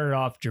started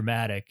off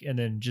dramatic and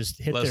then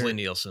just hit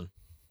Nielsen,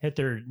 hit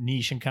their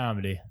niche in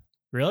comedy.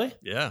 Really?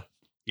 Yeah,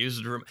 he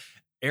was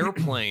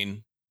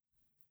Airplane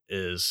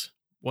is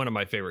one of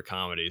my favorite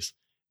comedies.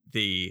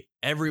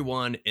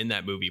 Everyone in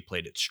that movie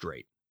played it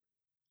straight.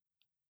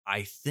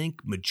 I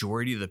think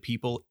majority of the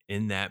people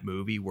in that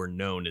movie were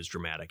known as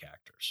dramatic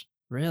actors.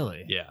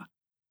 Really? Yeah.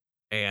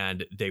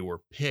 And they were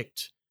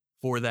picked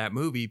for that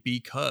movie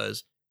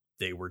because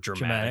they were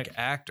dramatic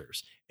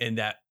actors. And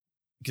that,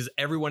 because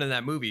everyone in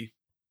that movie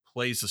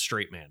plays a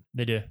straight man.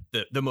 They do.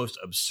 The most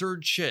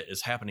absurd shit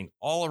is happening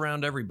all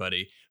around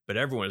everybody, but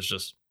everyone is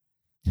just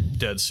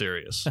dead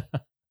serious.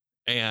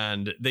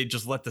 And they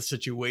just let the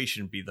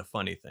situation be the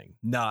funny thing.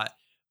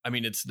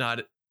 It's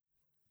not.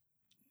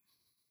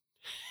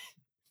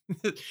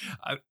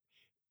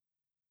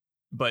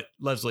 but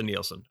Leslie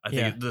Nielsen, I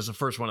think this is the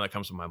first one that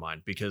comes to my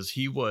mind because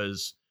he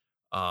was,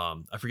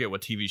 I forget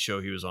what TV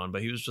show he was on,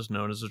 but he was just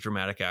known as a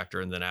dramatic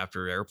actor. And then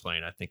after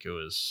Airplane, I think he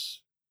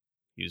was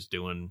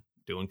doing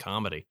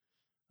comedy.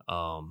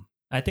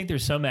 I think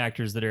there's some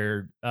actors that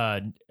are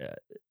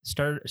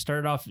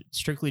started off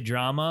strictly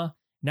drama.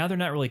 Now they're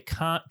not really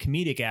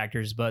comedic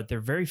actors, but they're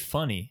very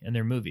funny in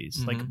their movies.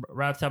 Mm-hmm. Like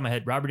right off the top of my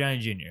head, Robert Downey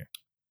Jr.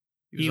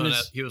 He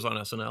was on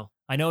SNL.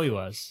 I know he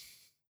was,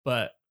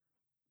 but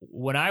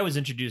when I was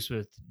introduced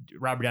with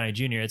Robert Downey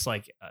Jr., it's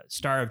like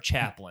star of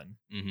Chaplin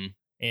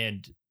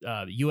and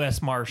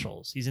U.S.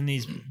 Marshals. He's in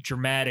these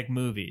dramatic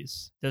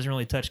movies. Doesn't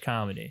really touch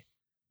comedy.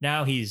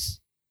 Now he's,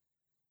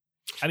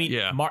 I mean,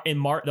 in the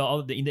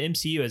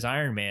MCU as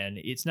Iron Man,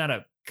 it's not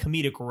a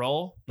comedic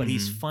role, but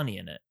he's funny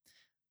in it.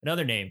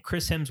 Another name,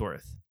 Chris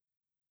Hemsworth.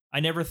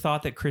 I never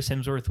thought that Chris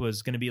Hemsworth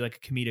was going to be like a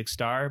comedic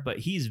star, but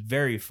he's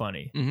very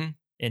funny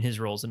in his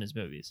roles in his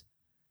movies.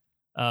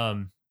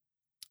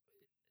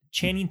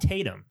 Channing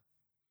Tatum.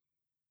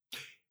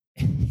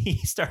 He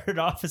started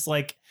off as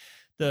like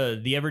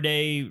the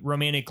everyday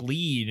romantic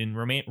lead in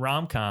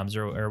rom-coms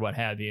or what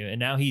have you, and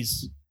now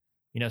he's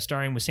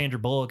starring with Sandra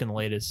Bullock in the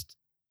latest.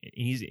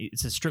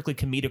 It's a strictly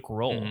comedic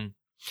role.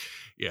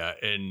 Yeah,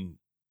 and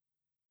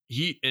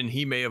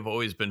he may have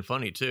always been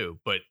funny too,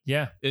 but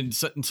in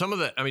some of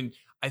the, I mean,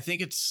 I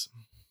think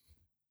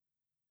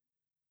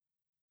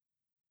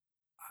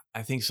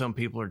some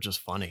people are just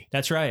funny.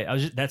 That's right.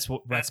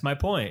 That's my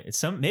point.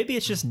 Maybe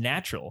it's just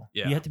natural.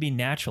 Yeah. You have to be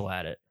natural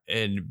at it.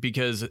 And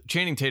because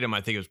Channing Tatum,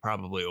 I think has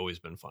probably always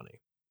been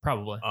funny.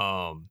 Probably.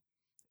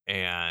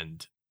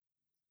 And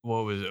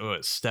what was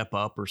it, Step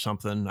Up or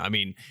something? I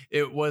mean,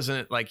 it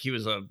wasn't like he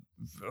was a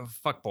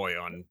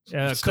fuckboy on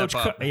Step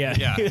Up.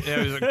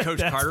 It was a Coach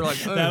Carter. Like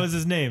that was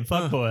his name,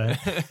 fuckboy.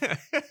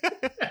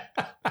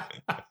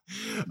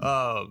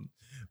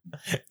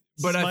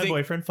 But I think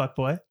boyfriend,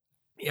 fuckboy.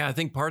 Yeah, I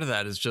think part of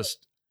that is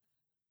just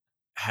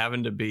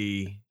having to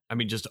be, I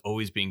mean, just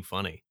always being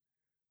funny.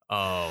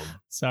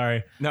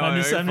 Sorry. No,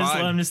 I'm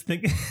just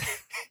thinking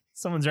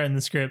someone's writing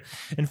the script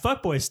and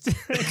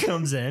fuckboy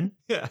comes in.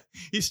 Yeah.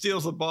 He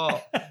steals the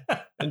ball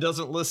and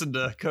doesn't listen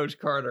to Coach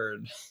Carter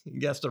and he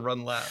gets to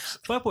run laps.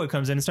 Fuckboy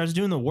comes in and starts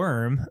doing the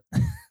worm.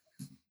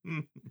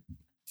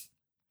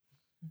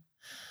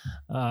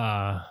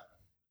 Oh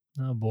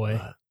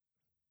boy.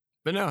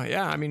 But no,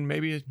 yeah, I mean,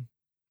 maybe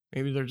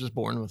they're just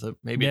born with it.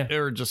 Maybe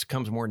it just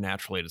comes more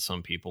naturally to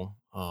some people.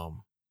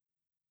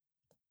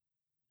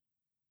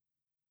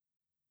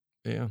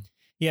 Yeah.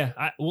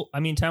 Yeah. I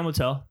mean, time will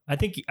tell. I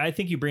think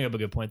you bring up a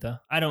good point though.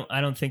 I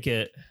don't think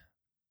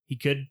he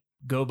could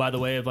go by the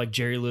way of like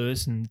Jerry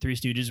Lewis and Three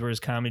Stooges where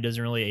his comedy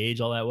doesn't really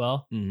age all that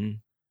well.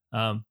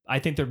 I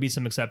think there'd be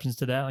some exceptions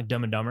to that, like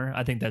Dumb and Dumber.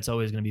 I think that's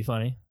always going to be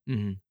funny,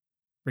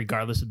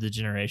 regardless of the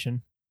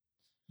generation.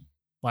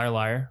 Liar,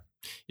 Liar.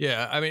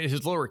 Yeah, I mean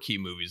his lower key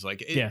movies,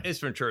 like Ace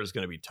Ventura, is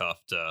going to be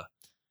tough to.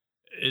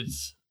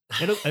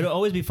 It'll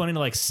always be funny to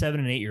like 7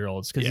 and 8 year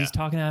olds because he's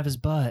talking out of his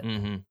butt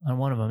on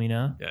one of them.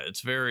 Yeah, it's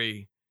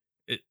very.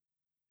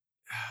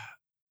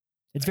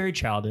 It's very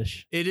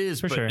childish. It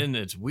is, but sure. And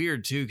it's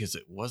weird too because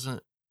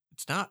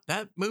it's not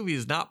that movie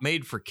is not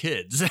made for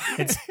kids.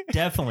 It's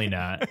definitely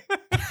not.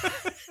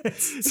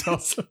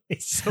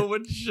 So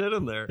much shit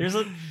in there. There's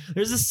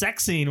a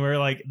sex scene where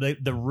like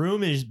the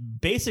room is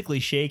basically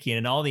shaking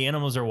and all the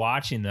animals are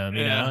watching them,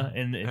 you know,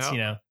 and it's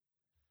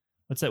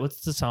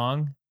what's the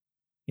song?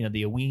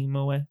 The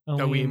Awimoe,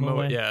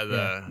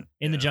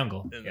 in the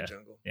jungle. In the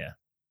jungle. Yeah.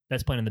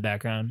 That's playing in the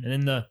background. And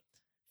then the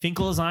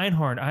Finkel is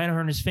Einhorn.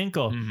 Einhorn is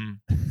Finkel.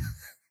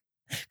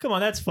 Come on,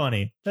 that's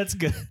funny. That's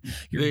good.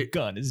 Your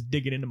gun is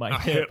digging into my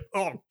hip.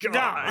 Oh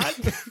God.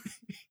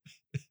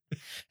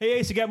 Hey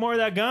Ace, you got more of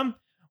that gum?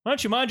 Why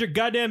don't you mind your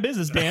goddamn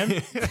business,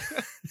 Dan?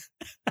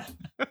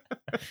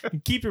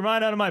 Keep your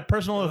mind out of my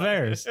personal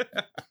affairs.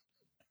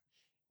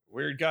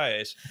 Weird guy,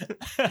 Ace.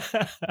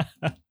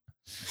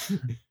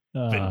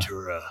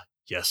 Ventura.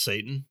 Yes,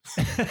 Satan.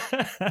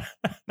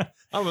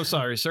 I'm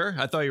sorry, sir.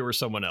 I thought you were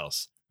someone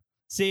else.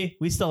 See,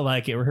 we still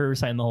like it. We're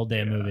reciting the whole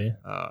damn movie.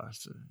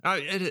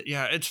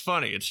 It's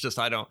funny. It's just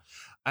I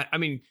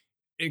mean,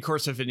 of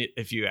course,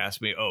 if you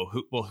ask me,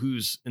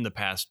 who's in the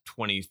past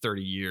 20,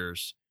 30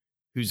 years,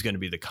 who's going to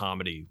be the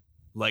comedy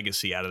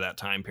legacy out of that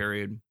time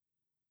period?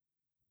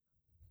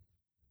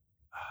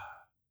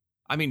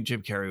 I mean,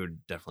 Jim Carrey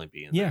would definitely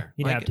be in there.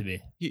 Yeah, he'd have to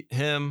be.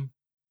 Him,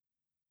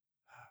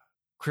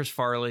 Chris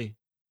Farley,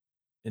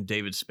 and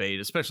David Spade,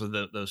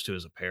 especially those two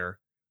as a pair.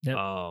 Yep.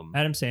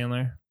 Adam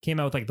Sandler came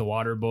out with like The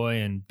Water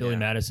Boy and Billy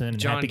Madison and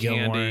John Happy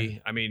Candy.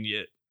 Gilmore. I mean,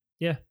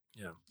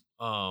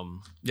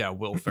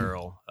 Will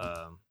Ferrell.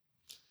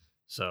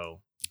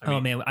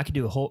 Man, we could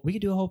do a whole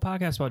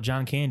podcast about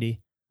John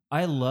Candy.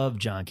 I love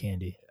John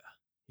Candy. Yeah,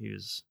 he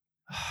was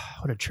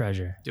what a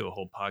treasure. Do a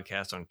whole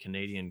podcast on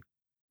comedians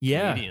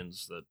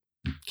that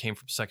came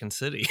from Second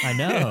City. I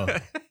know.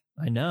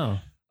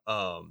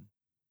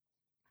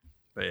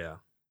 But yeah,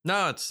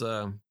 no, it's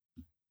I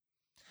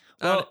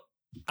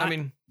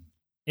mean,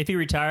 if he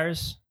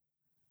retires,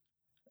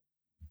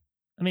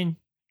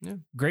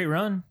 great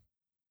run.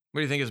 What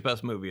do you think his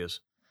best movie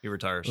is? He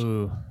retires.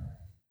 Ooh.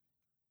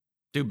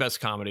 Do best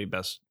comedy,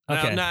 best.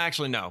 Okay. No,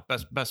 actually, no.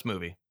 Best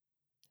movie.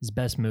 His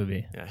best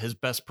movie. Yeah, his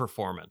best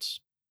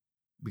performance.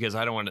 Because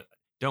I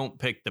don't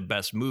pick the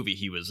best movie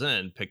he was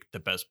in. Pick the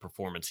best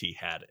performance he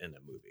had in a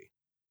movie.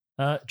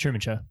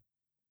 Truman Show.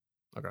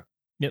 Okay.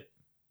 Yep.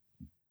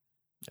 Yeah,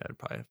 I'd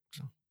probably have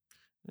to.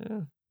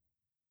 Yeah.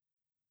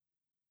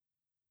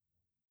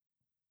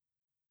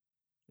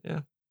 Yeah.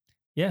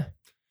 Yeah.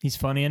 He's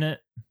funny in it.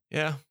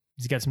 Yeah.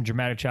 He's got some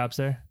dramatic chops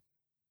there.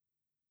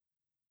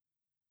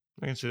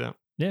 I can see that.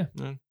 Yeah.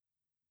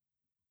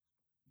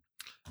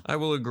 I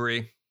will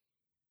agree.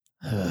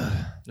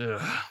 I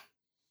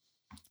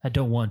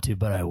don't want to,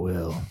 but I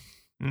will.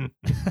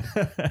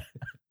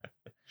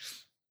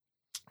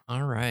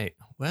 All right.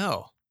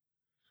 Well,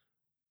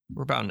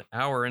 we're about an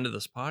hour into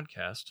this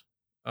podcast.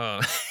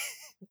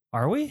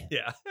 Are we?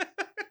 Yeah.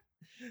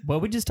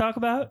 What we just talk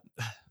about?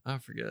 I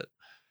forget.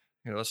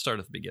 Here, let's start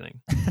at the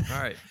beginning.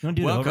 All right. You want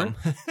to do Welcome.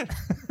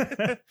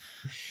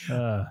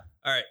 All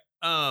right.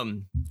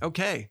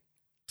 Okay.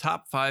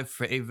 Top 5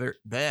 favorite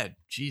bed.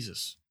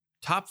 Jesus.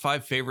 Top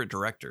 5 favorite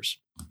directors.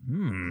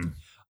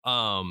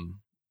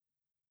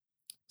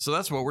 So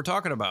that's what we're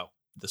talking about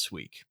this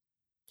week.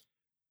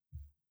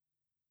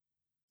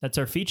 That's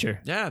our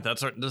feature. Yeah,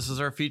 this is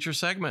our feature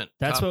segment.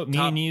 That's what me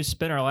and you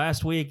spent our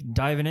last week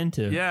diving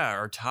into. Yeah,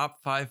 our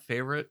top 5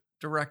 favorite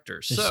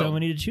directors. There's so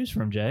many to choose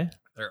from, Jay.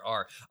 There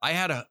are. I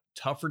had a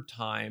tougher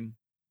time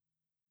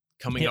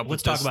coming up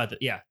with Let's talk about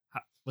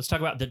Let's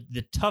talk about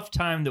the tough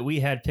time that we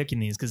had picking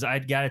these, because I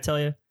got to tell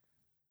you,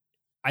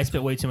 I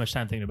spent way too much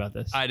time thinking about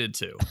this. I did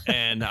too.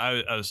 And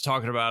I was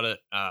talking about it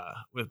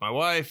with my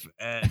wife.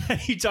 And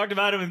you talked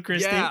about it with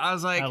Christy? Yeah, I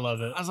was like, I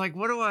love it. I was like,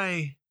 what do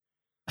I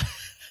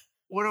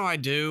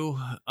do?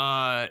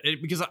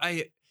 Because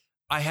I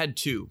had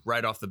 2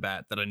 right off the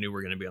bat that I knew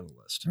were going to be on the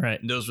list.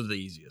 Right. And those were the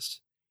easiest.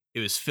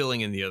 It was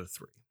filling in the other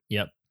 3.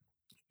 Yep.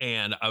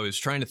 And I was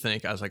trying to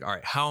think, I was like, all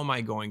right, how am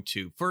I going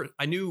to,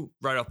 I knew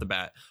right off the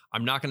bat,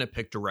 I'm not going to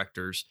pick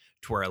directors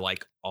to where I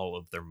like all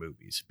of their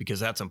movies, because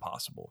that's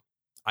impossible.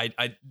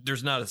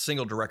 There's not a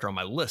single director on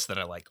my list that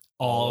I like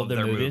all of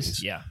their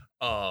movies. Yeah.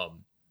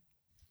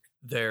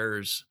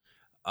 There's,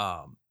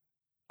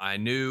 I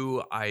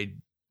knew I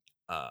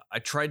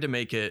tried to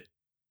make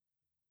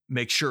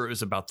sure it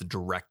was about the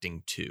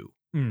directing too,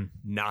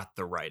 not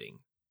the writing,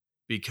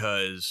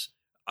 because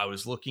I would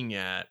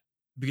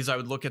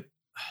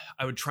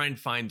try and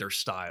find their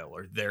style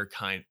or their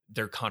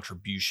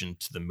contribution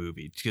to the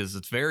movie, because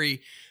it's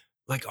very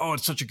like, oh,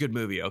 it's such a good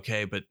movie.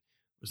 Okay. But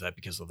was that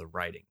because of the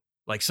writing?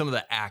 Like some of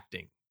the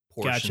acting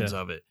portions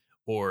of it,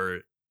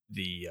 or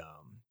the,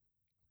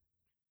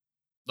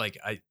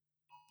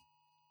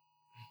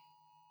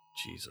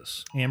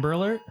 Jesus. Amber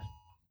Alert?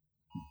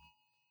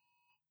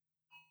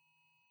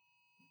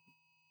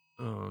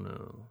 Oh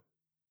no.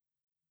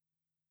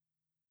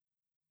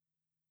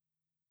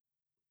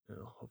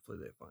 Hopefully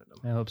they find them.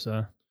 I hope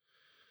so.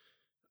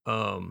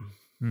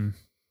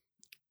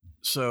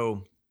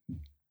 So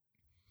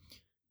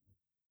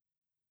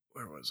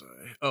where was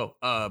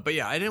I? But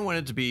yeah, I didn't want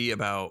it to be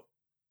about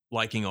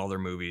liking all their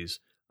movies.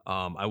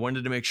 I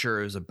wanted to make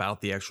sure it was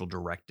about the actual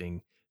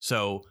directing.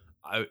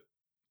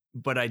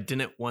 But I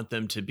didn't want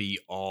them to be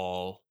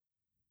all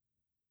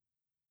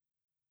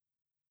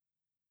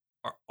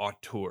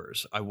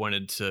auteurs. I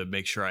wanted to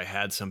make sure I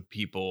had some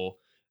people,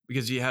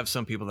 because you have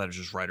some people that are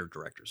just writer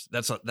directors.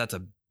 That's a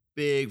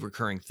big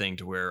recurring thing,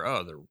 to where,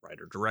 they're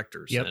writer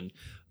directors. Yep. And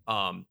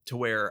to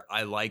where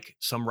I like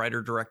some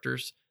writer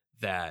directors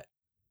that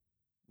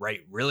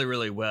write really,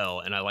 really well,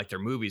 and I like their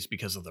movies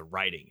because of the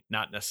writing,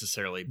 not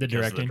necessarily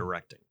because of the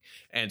directing.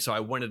 And so I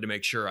wanted to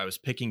make sure I was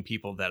picking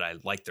people that I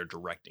like their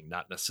directing,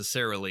 not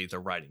necessarily the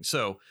writing.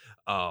 So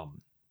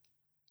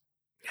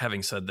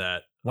having said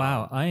that,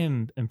 wow, I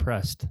am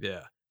impressed.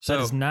 Yeah. So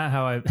that is not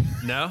how I.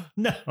 No.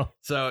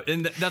 So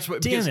that's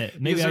what. Damn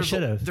it! Maybe I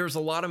should have. There's a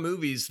lot of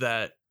movies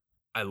that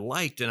I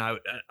liked, and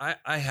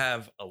I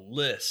have a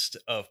list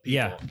of people.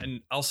 Yeah.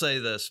 And I'll say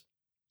this: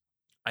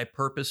 I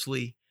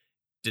purposely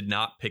did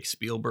not pick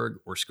Spielberg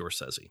or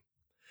Scorsese,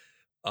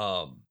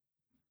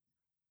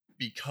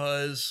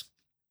 because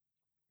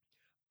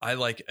I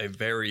like a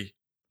very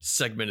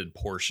segmented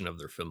portion of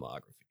their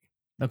filmography.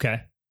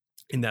 Okay.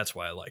 And that's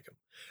why I like them.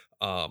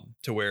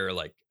 To where,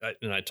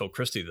 and I told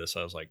Christy this,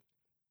 I was like,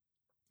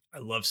 I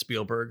love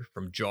Spielberg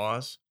from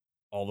Jaws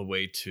all the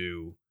way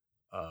to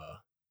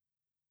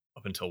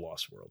up until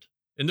Lost World.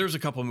 And there's a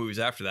couple of movies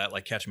after that,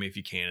 like Catch Me If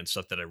You Can and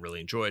stuff that I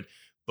really enjoyed.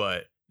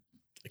 But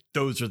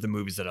those are the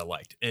movies that I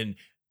liked. And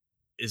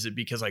is it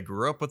because I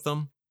grew up with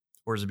them,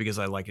 or is it because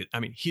I like it? I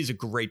mean, he's a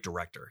great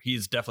director.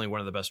 He's definitely one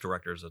of the best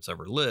directors that's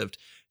ever lived.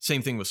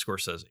 Same thing with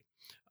Scorsese.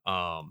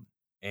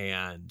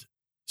 And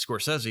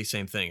Scorsese,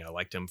 same thing. I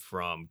liked him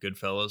from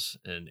Goodfellas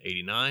in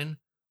 '89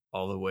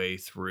 all the way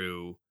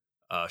through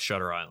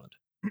Shutter Island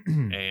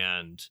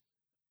and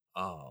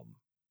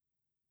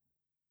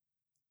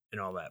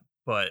all that.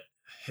 But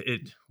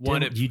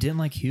you didn't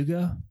like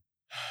Hugo?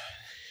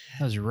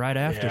 That was right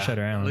after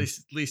Shutter Island.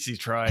 At least he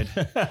tried.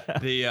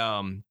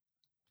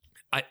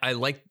 I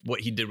like what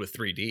he did with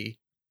 3D.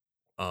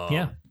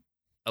 Yeah.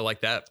 I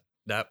like that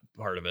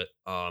part of it.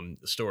 The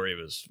story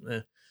was,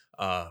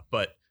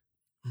 but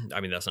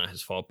I mean, that's not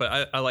his fault,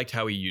 but I liked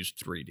how he used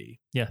 3D.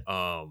 Yeah.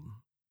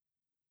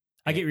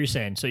 I get what you're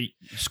saying. So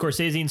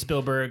Scorsese and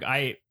Spielberg,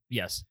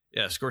 yes.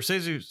 Yeah,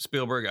 Scorsese,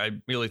 Spielberg, I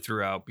really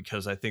threw out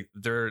because I think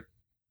they're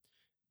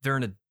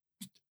in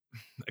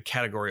a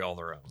category all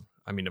their own.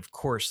 I mean, of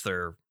course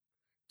they're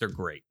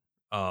great.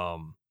 I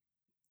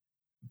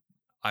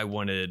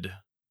wanted.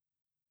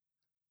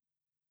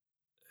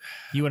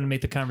 You want to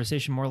make the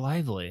conversation more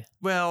lively.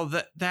 Well,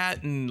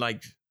 that and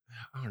like,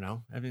 I don't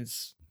know. I mean,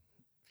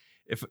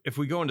 if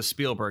we go into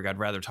Spielberg, I'd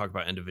rather talk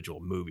about individual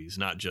movies,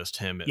 not just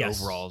him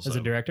overall as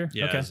a director.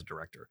 Yeah, okay. as a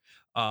director.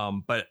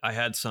 But I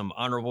had some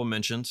honorable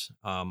mentions.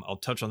 I'll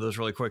touch on those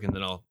really quick, and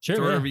then I'll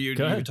throw it over to you. You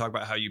can talk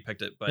about how you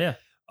picked it. But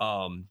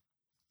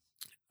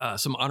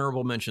some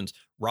honorable mentions.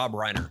 Rob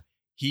Reiner.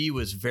 He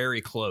was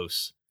very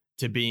close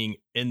to being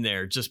in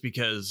there just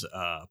because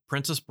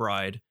Princess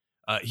Bride.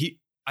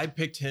 I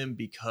picked him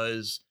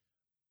because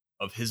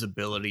of his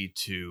ability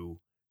to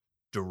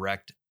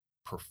direct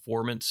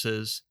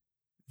performances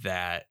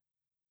that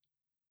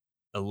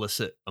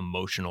elicit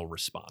emotional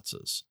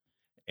responses.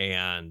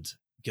 And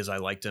because I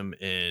liked him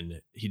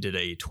he did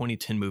a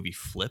 2010 movie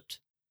Flipped,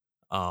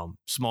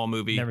 small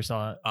movie. Never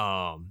saw it.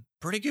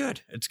 Pretty good.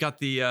 It's got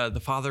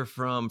the father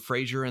from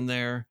Frasier in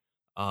there.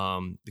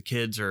 The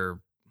kids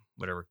are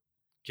whatever.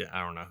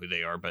 I don't know who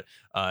they are, but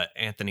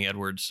Anthony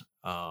Edwards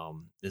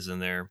is in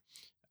there.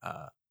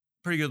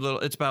 Pretty good little.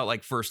 It's about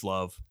like first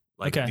love,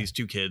 like these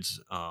two kids.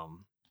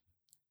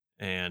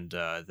 And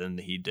then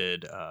he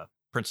did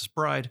Princess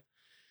Bride,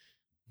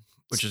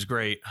 which is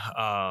great.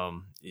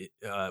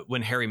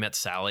 When Harry Met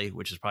Sally,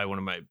 which is probably one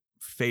of my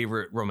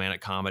favorite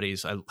romantic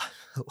comedies. Of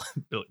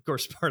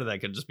course, part of that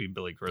could just be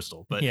Billy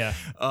Crystal, but yeah.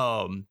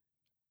 But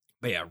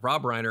yeah,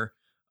 Rob Reiner,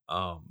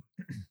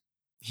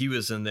 he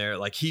was in there.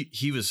 Like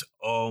he was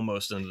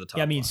almost into the top.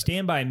 Yeah, I mean, 5.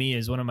 Stand By Me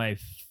is one of my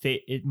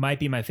it might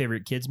be my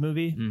favorite kids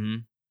movie. Mm-hmm.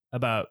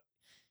 About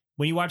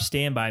when you watch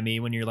Stand By Me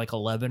when you're like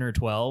 11 or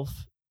 12,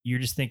 you're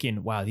just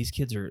thinking, wow, these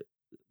kids are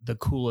the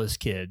coolest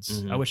kids.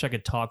 Mm-hmm. I wish I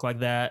could talk like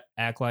that,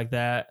 act like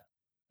that.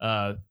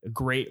 A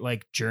great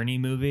like journey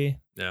movie.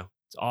 Yeah.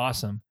 It's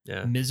awesome.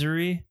 Yeah.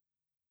 Misery.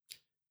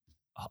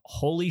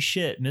 Holy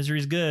shit.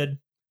 Misery's good.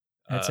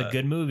 That's a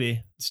good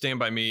movie. Stand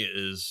By Me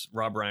is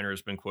Rob Reiner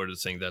has been quoted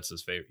saying that's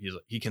his favorite.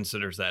 He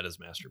considers that his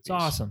masterpiece. It's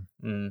awesome.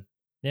 Mm.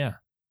 Yeah.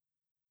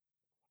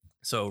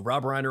 So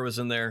Rob Reiner was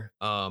in there.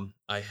 I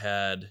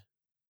had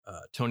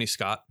Tony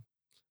Scott,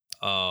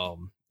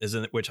 is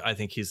in it, which I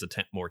think he's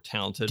the more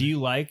talented. Do you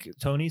like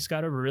Tony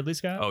Scott over Ridley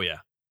Scott? Oh yeah.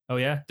 Oh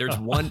yeah. There's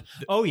one.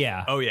 Oh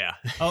yeah. Oh yeah.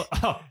 Oh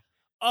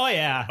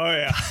yeah. Oh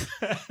yeah.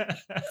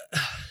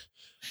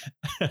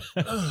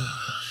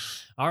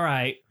 All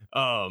right.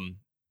 I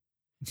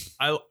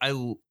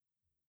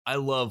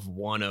love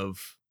one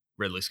of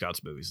Ridley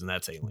Scott's movies, and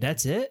that's Alien.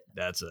 That's it?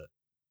 That's it.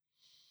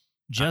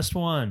 Just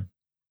one.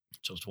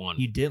 Just one.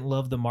 You didn't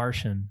love The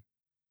Martian.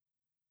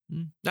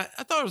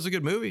 I thought it was a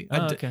good movie.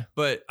 Okay.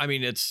 But I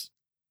mean, it's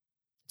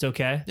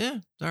okay. Yeah.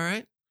 It's all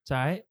right. It's all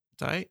right.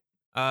 It's all right.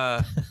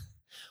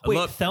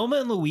 Wait, Thelma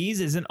and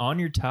Louise isn't on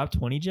your top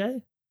 20,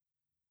 Jay?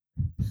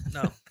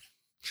 No.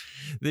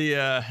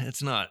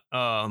 It's not.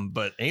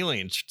 But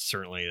Alien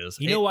certainly is.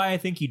 You know why I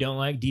think you don't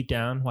like deep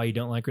down why you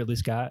don't like Ridley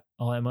Scott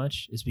all that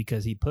much is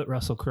because he put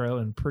Russell Crowe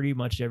in pretty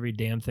much every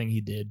damn thing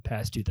he did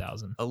past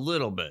 2000. A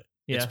little bit.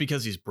 Yeah. It's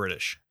because he's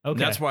British. Okay. And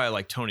that's why I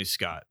like Tony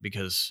Scott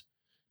because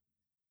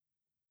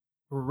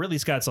Ridley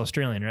Scott's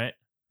Australian, right?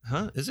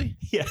 Huh? Is he?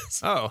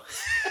 Yes. Oh.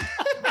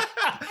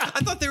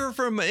 I thought they were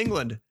from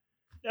England.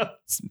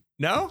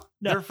 No?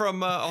 They're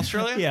from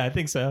Australia? Yeah, I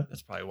think so.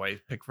 That's probably why he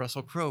picked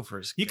Russell Crowe for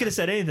his. You could have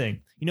said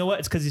anything. You know what?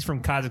 It's because he's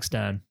from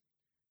Kazakhstan.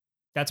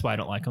 That's why I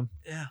don't like him.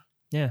 Yeah.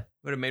 Yeah.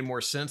 Would have made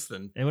more sense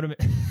than. It would have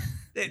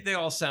been. They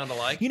all sound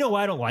alike. You know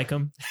why I don't like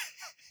him?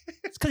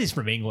 It's because he's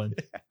from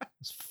England.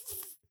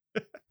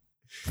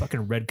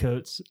 Fucking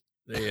redcoats.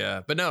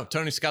 Yeah, but no,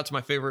 Tony Scott's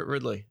my favorite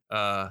Ridley.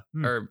 Or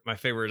my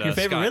favorite. Your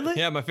favorite Scott. Ridley?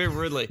 Yeah, my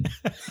favorite Ridley.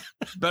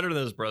 Better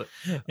than his brother.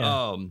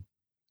 Yeah.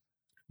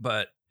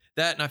 But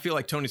that, and I feel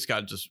like Tony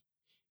Scott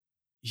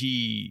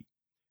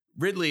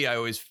Ridley, I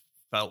always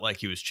felt like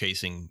he was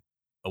chasing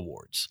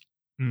awards.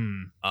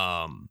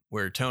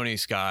 Where Tony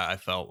Scott, I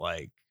felt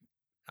like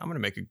I'm going to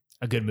make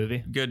a good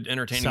movie, good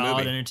entertaining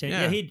solid movie.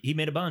 Entertaining. Yeah, he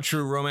made a bunch.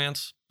 True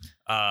Romance,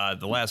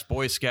 The Last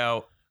Boy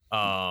Scout,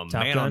 Man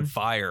Gun. on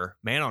Fire,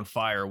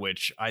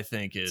 which I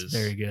think is it's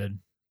very good.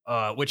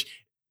 Which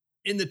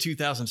in the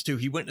 2000s too,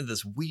 he went into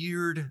this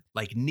weird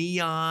like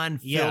neon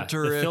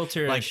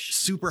filter, like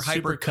super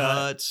hyper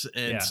cuts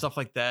and stuff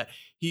like that.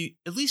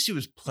 At least he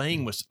was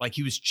playing with, like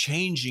he was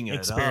changing it,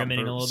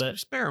 experimenting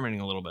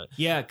a little bit.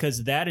 Yeah,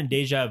 because that and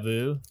Deja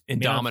Vu and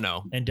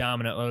Domino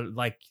are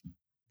like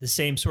the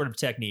same sort of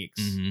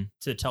techniques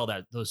to tell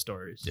those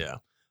stories. Yeah,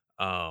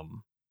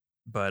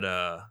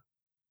 but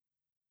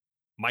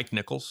Mike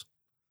Nichols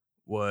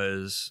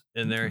was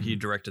in there. He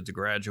directed The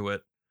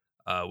Graduate,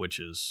 which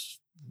is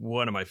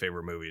one of my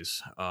favorite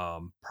movies.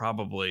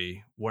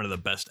 Probably one of the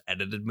best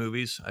edited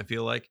movies, I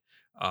feel like.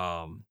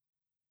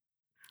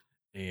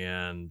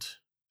 And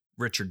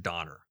Richard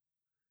Donner.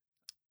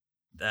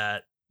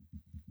 That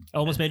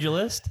almost made your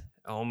list?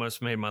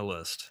 Almost made my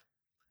list.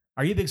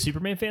 Are you a big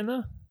Superman fan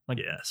though? Like,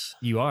 yes.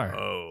 You are.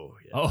 Oh,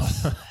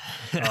 yes.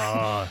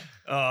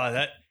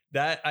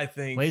 That I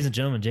think. Ladies and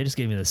gentlemen, Jay just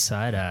gave me the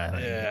side eye.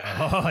 Like,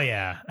 yeah. Oh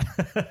yeah.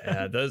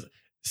 Yeah. Those.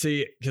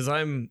 See, because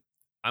I'm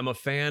a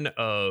fan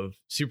of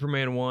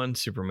Superman 1,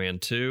 Superman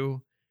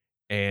 2,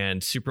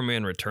 and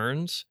Superman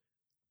Returns.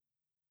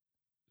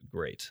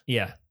 Great.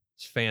 Yeah.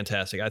 It's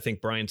fantastic. I think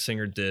Bryan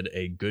Singer did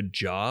a good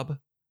job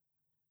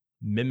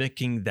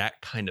mimicking that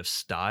kind of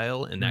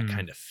style and that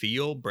kind of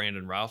feel.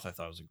 Brandon Routh, I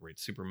thought was a great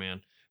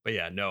Superman. But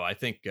yeah, no, I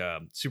think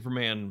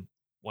Superman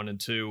 1 and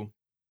 2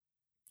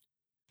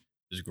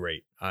 is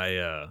great.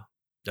 That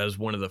was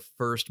one of the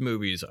first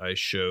movies I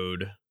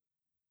showed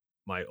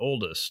my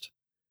oldest,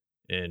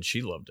 and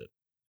she loved it.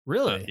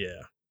 Really?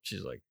 Yeah.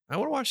 She's like, I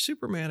want to watch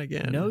Superman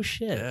again. No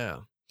shit. Yeah.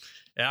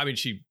 I mean,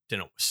 she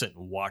didn't sit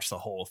and watch the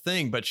whole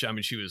thing, but she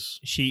was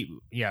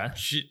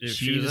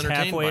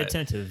halfway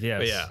attentive. Yes.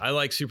 But yeah, I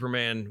like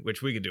Superman,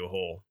 which we could do a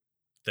whole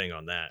thing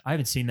on that. I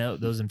haven't seen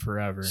those in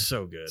forever.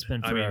 So good. It's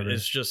been forever. I mean,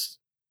 it's just.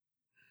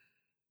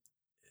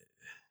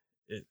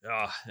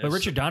 But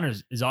Richard Donner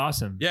is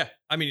awesome. Yeah,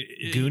 I mean,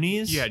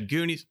 Goonies. You had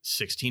Goonies,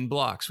 16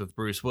 Blocks with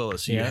Bruce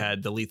Willis. You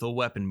had the Lethal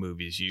Weapon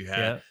movies. You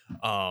had,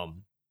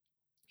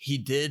 he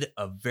did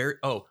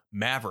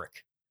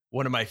Maverick,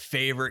 one of my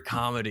favorite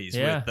comedies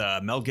with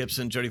Mel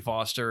Gibson, Jodie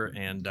Foster,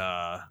 and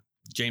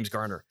James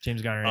Garner.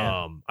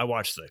 Yeah. I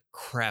watched the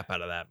crap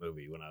out of that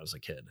movie when I was a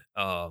kid.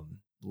 Love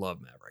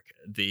Maverick.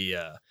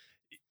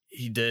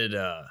 He did.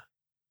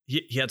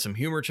 He had some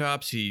humor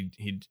chops.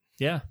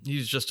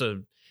 He's just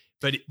a.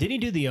 But did he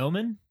do The I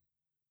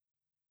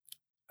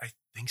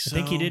think so.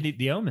 I think he did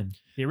The Omen,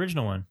 the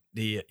original one.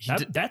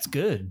 That's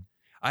good.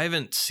 I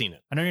haven't seen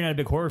it. I know you're not a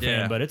big horror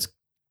fan, but it's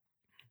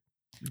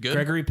good.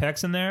 Gregory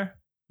Peck's in there.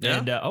 Yeah.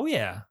 And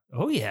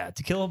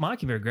To Kill a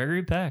Mockingbird,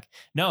 Gregory Peck.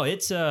 No,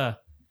 it's I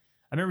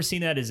remember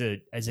seeing that as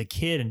a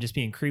kid and just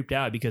being creeped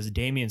out because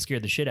Damien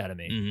scared the shit out of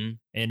me. Mm-hmm.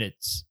 And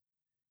it's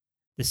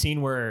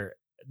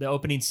the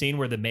opening scene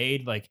where the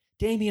maid like,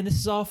 Damien, this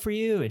is all for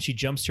you, and she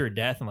jumps to her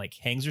death and like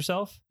hangs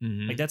herself.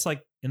 Mm-hmm. Like that's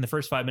like in the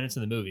first 5 minutes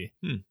of the movie.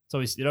 It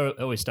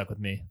always stuck with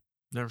me.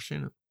 Never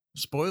seen it.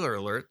 Spoiler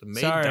alert: the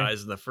maid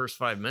dies in the first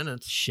 5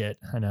 minutes. Shit,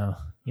 I know.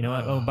 You know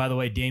what? Oh, by the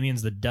way,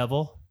 Damien's the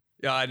devil.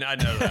 Yeah, I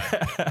know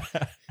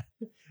that.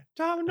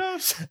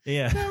 Dominoes.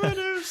 Yeah.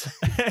 Dominoes.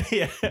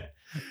 Yeah.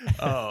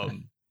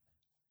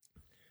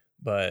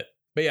 But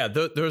yeah,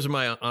 those are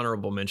my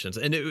honorable mentions,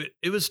 and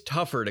it was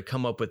tougher to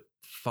come up with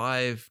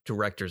 5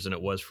 directors than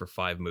it was for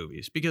 5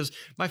 movies because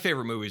my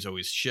favorite movies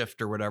always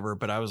shift or whatever.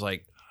 But I was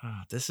like,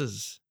 this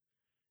is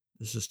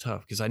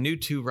tough because I knew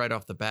 2 right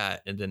off the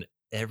bat, and then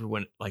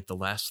everyone like the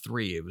last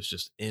 3, it was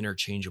just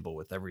interchangeable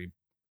with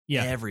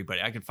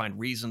everybody. I could find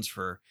reasons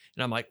for,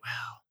 and I'm like,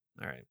 wow,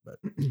 all right, but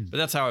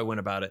that's how I went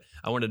about it.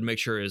 I wanted to make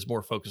sure it was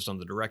more focused on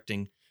the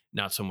directing,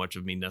 not so much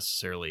of me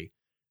necessarily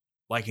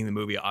liking the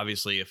movie.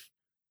 Obviously, if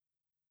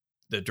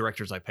the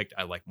directors I picked,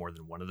 I like more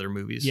than one of their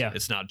movies. Yeah.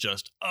 It's not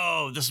just,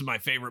 this is my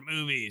favorite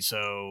movie.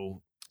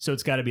 So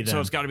it's got to be them. So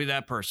it's got to be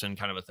that person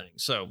kind of a thing.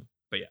 So,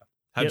 but yeah.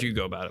 How'd you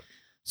go about it?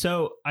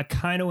 So I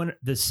kind of went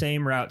the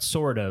same route,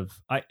 sort of.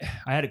 I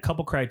had a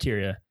couple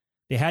criteria.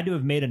 They had to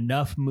have made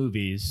enough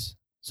movies.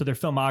 So their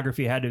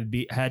filmography had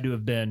to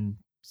have been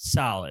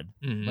solid.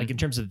 Mm-hmm. Like in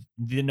terms of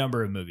the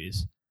number of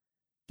movies.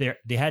 They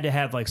had to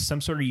have like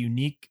some sort of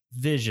unique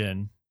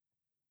vision.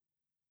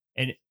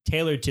 And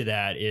tailored to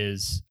that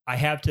is I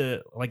have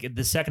to, like,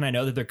 the second I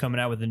know that they're coming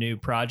out with a new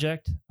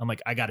project, I'm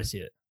like, I got to see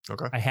it.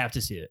 Okay. I have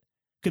to see it.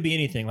 Could be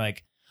anything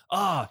like,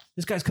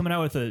 this guy's coming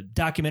out with a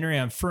documentary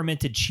on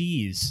fermented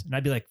cheese. And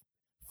I'd be like,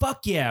 fuck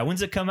yeah.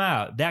 When's it come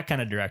out? That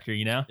kind of director,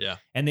 you know? Yeah.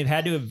 And they've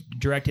had to have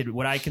directed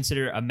what I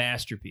consider a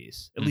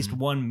masterpiece, at least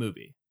one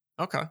movie.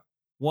 Okay.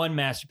 One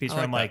masterpiece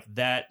where I'm like,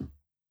 that.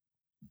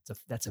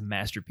 That's a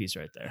masterpiece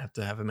right there. They have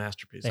to have a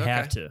masterpiece. They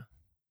have to.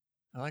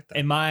 I like that.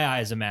 In my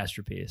eyes, a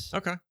masterpiece.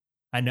 Okay.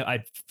 I know,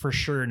 I for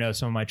sure know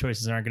some of my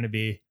choices aren't going to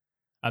be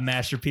a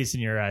masterpiece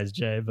in your eyes,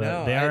 Jay,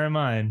 but they are in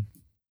mine.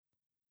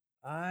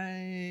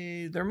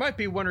 There might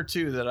be 1 or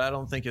 2 that I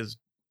don't think is.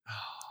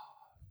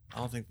 I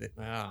don't think that.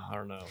 I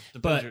don't know.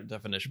 Depends your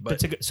definition.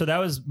 But so that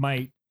was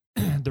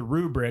the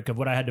rubric of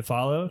what I had to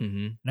follow,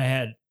 and I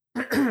had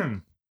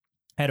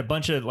had a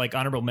bunch of like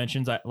honorable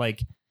mentions. I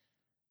like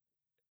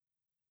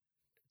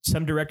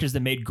some directors that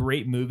made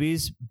great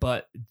movies,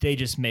 but they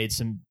just made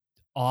some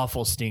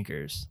awful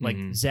stinkers, like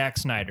Zack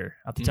Snyder.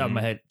 Off the top of my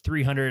head,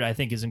 300 I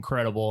think is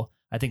incredible.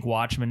 I think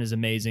Watchmen is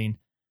amazing.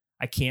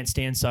 I can't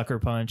stand Sucker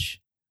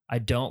Punch. I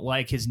don't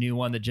like his new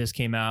one that just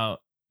came out.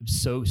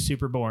 So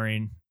super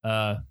boring.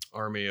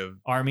 Army of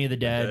the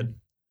Dead.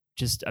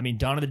 Just, I mean,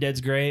 Dawn of the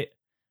Dead's great.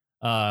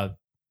 I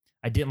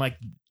didn't like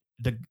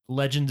the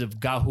Legends of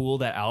Ga'Hoole,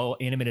 that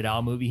animated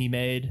owl movie he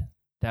made.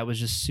 That was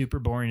just super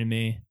boring to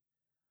me.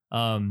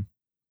 Robert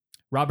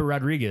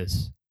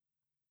Rodriguez.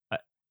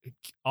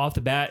 off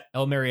the bat,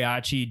 El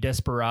Mariachi,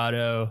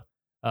 Desperado,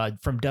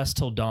 From Dusk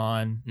Till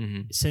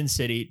Dawn, Sin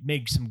City,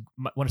 made some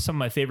of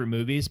my favorite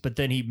movies. But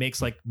then he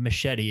makes like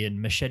Machete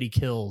and Machete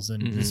Kills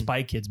and the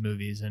Spy Kids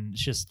movies, and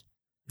it's just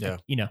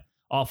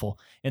awful.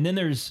 And then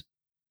there's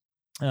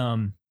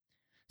some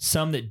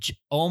that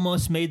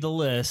almost made the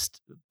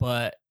list,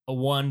 but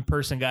one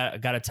person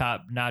got a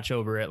top notch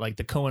over it. Like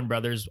the Coen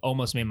brothers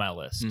almost made my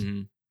list.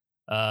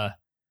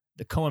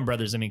 The Coen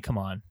brothers, I mean, come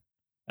on.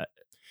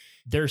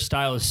 Their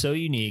style is so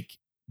unique.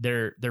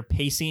 Their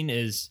pacing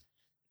is,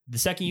 the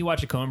second you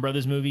watch a Coen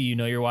brothers movie, you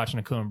know you're watching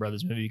a Coen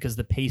brothers movie because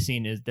the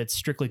pacing that's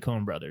strictly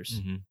Coen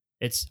brothers.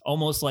 It's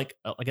almost like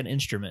an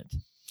instrument.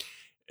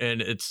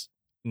 And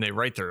they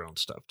write their own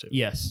stuff too.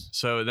 Yes.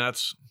 So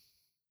that's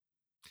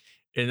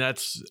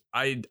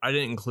I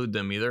didn't include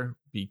them either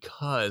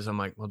because I'm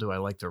like, well, do I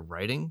like their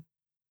writing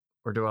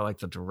or do I like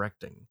the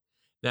directing?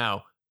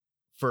 Now,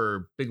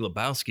 for Big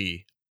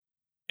Lebowski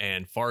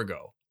and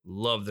Fargo,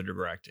 love the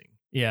directing.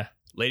 Yeah.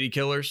 Lady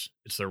Killers,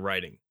 it's their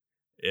writing.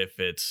 If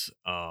it's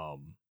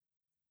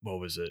what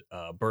was it?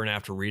 Burn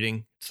After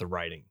Reading, it's the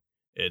writing.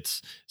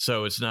 It's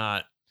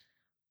not.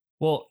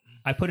 Well,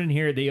 I put in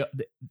here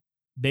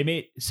they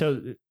made,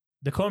 so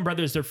the Coen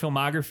brothers, their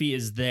filmography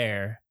is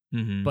there.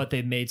 But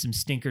they've made some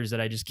stinkers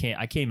that I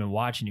can't even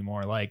watch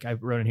anymore. Like I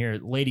wrote in here,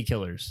 Lady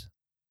Killers.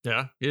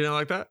 Yeah. You didn't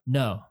like that?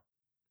 No.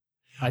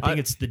 I think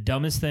it's the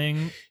dumbest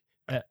thing.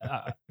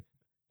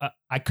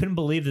 I couldn't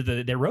believe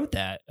that they wrote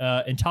that.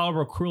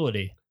 Intolerable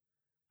Cruelty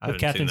with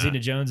Catherine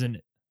Zeta-Jones,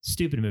 and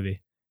stupid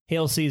movie.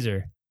 Hail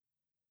Caesar.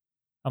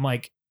 I'm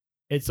like,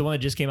 it's the one that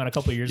just came out a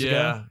couple of years ago.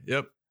 Yeah.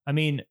 Yep. I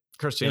mean,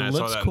 Christy and I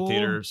saw that in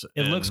theaters.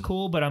 It looks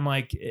cool, but I'm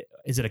like,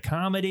 is it a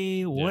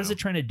comedy? What is it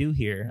trying to do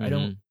here?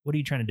 What are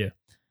you trying to do?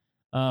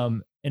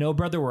 And Oh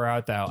Brother, Where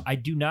Art Thou? I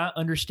do not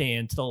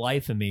understand to the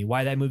life of me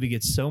why that movie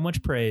gets so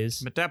much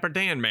praise. But Dapper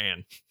Dan,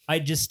 man.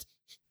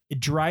 It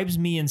drives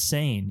me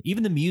insane.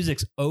 Even the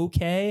music's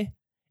okay.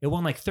 It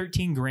won like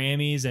 13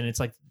 Grammys and it's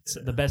like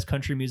the best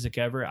country music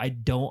ever. I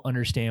don't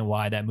understand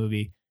why that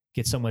movie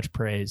gets so much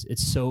praise.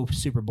 It's so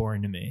super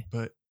boring to me.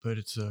 But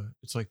it's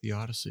like the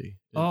Odyssey.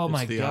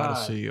 My God.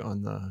 Odyssey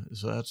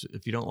so that's,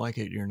 if you don't like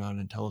it, you're not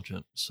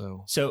intelligent.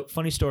 So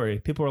funny story.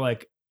 People were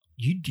like,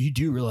 you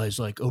do realize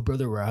like, Oh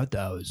Brother, Where Art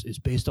Thou is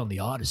based on the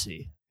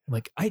Odyssey. I'm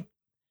like, I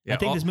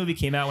think this movie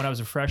came out when I was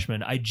a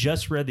freshman. I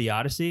just read the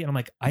Odyssey and I'm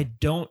like, I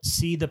don't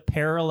see the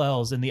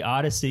parallels in the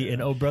Odyssey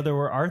and Oh Brother,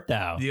 Where Art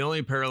Thou? The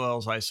only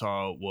parallels I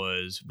saw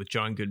was with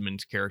John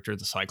Goodman's character,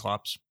 the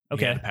Cyclops.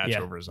 He had a patch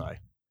over his eye.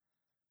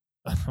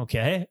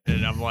 Okay.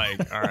 And I'm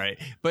like, all right.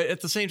 But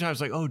at the same time,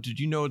 it's like, oh, did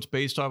you know it's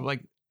based off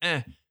like,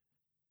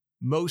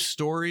 most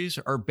stories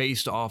are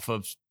based off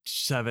of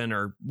 7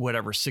 or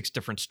whatever, 6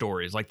 different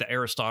stories, like the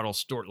Aristotle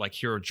story, like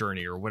Hero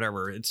Journey or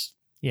whatever.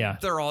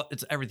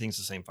 Everything's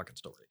the same fucking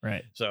story.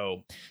 Right.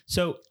 So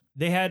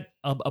they had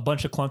a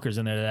bunch of clunkers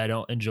in there that I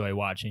don't enjoy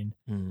watching,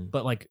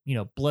 but like,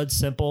 Blood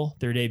Simple,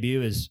 their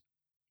debut is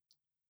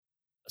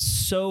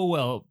so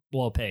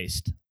well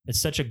paced. It's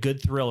such a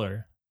good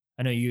thriller.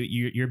 I know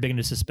you're big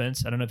into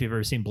suspense. I don't know if you've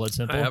ever seen Blood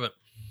Simple. I haven't.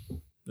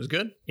 It's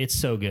good. It's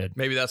so good.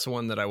 Maybe that's the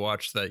one that I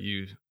watched that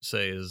you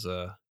say is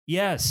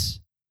yes.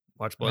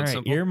 Watch Blood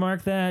Simple.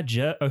 Earmark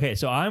that. Okay,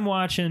 so I'm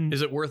watching.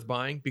 Is it worth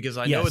buying? Because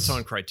I know it's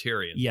on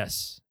Criterion.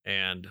 Yes.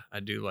 And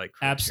I do like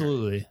Criterion.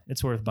 Absolutely.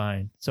 It's worth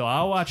buying. So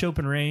I'll watch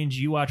Open Range,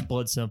 you watch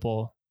Blood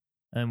Simple,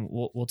 and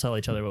we'll tell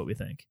each other what we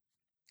think.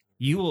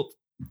 You will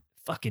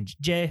fucking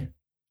Jay,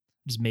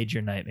 just made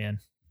your night, man.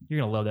 You're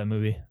gonna love that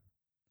movie.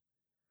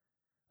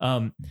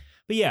 But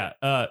yeah,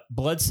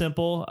 Blood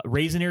Simple,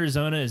 Raising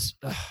Arizona is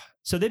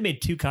so they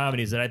made 2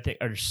 comedies that I think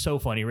are so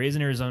funny.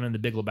 Raising Arizona and The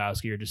Big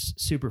Lebowski are just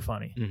super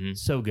funny.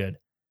 So good.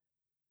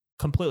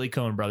 Completely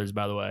Coen brothers,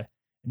 by the way.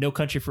 No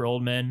Country for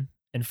Old Men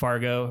and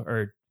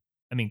Fargo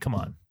come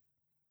on.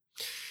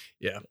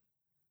 Yeah.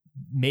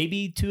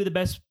 Maybe 2 of the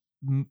best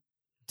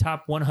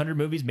top 100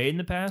 movies made in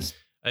the past.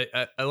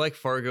 I like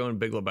Fargo and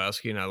Big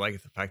Lebowski, and I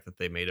like the fact that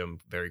they made them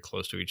very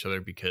close to each other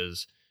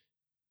because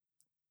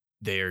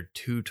they are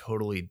 2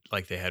 totally,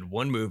 like they had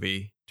one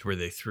movie to where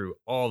they threw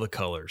all the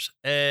colors,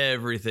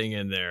 everything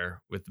in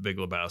there with the Big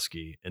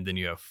Lebowski. And then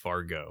you have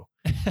Fargo,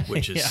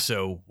 which is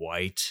so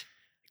white,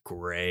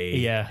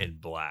 gray,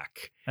 and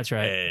black. That's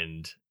right.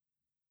 And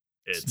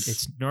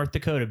it's North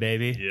Dakota,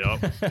 baby.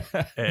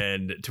 Yep.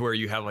 And to where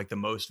you have like the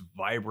most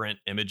vibrant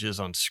images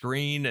on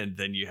screen, and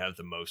then you have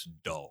the most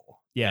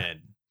dull. Yeah.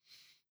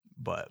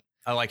 But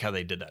I like how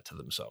they did that to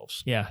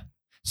themselves. Yeah.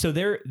 So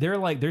they're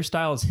like, their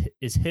style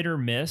is hit or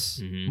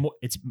miss.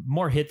 It's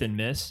more hit than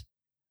miss,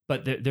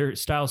 but their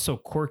style is so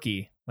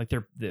quirky. Like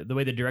the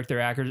way they direct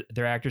their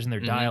actors and their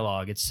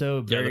dialogue. It's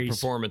so very the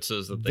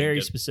performances that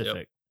very specific.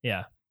 Yep.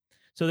 Yeah.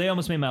 So they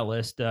almost made my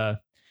list.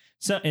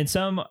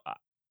 Some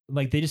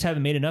like they just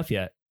haven't made enough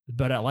yet,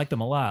 but I like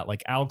them a lot.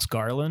 Like Alex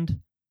Garland,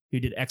 who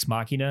did Ex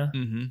Machina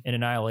and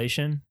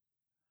Annihilation.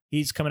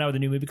 He's coming out with a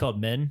new movie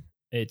called Men.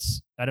 I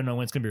don't know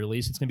when it's going to be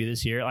released. It's going to be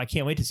this year. I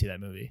can't wait to see that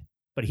movie,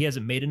 but he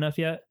hasn't made enough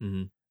yet.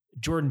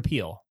 Jordan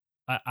Peele.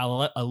 I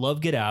love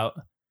Get Out.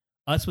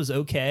 Us was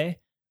okay,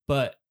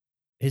 but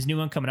his new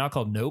one coming out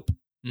called Nope.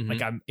 Mhm.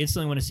 Like I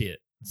instantly want to see it.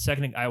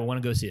 Second, I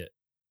want to go see it.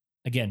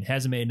 Again,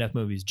 hasn't made enough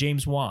movies.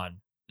 James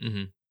Wan.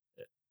 Mm-hmm.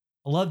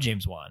 I love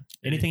James Wan.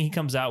 Anything he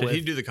comes out with. Did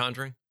he do The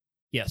Conjuring?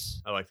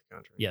 Yes. I like The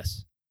Conjuring.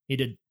 Yes. He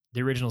did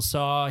the original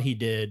Saw. He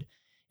did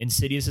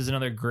Insidious is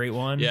another great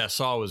one. Yeah,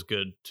 Saw was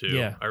good too.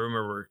 Yeah. I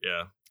remember,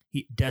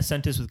 yeah. Death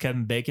Sentence with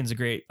Kevin Bacon's a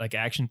great like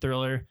action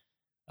thriller.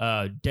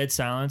 Dead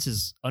Silence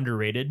is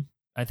underrated,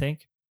 I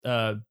think.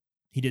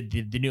 He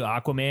did the new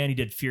Aquaman. He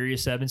did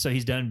Furious 7. So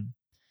he's done,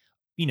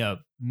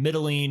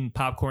 middling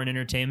popcorn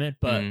entertainment.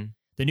 But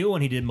the new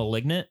one he did,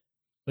 Malignant,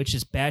 which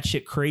is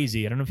batshit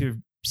crazy. I don't know if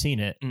you've seen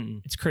it.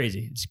 Mm-mm. It's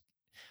crazy.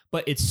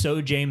 But it's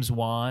so James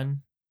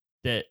Wan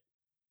that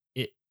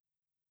it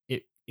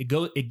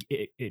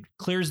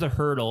clears the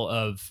hurdle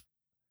of,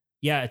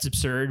 yeah, it's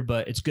absurd,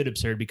 but it's good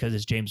absurd because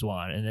it's James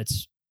Wan, and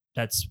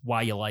that's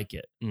why you like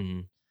it.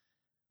 Mm-hmm.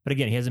 But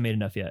again, he hasn't made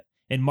enough yet.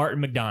 And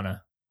Martin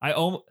McDonagh,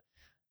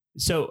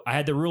 so I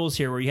had the rules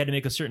here where you had to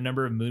make a certain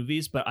number of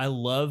movies, but I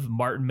love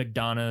Martin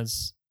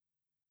McDonagh's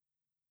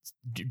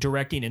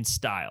directing and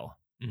style.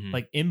 Mm-hmm.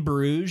 Like In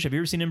Bruges. Have you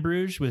ever seen In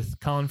Bruges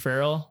with Colin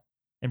Farrell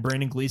and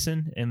Brandon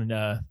Gleeson? And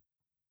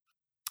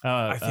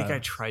I think I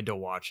tried to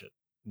watch it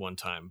one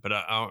time, but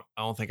I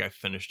don't think I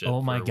finished it.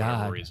 Oh my for God.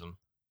 whatever reason.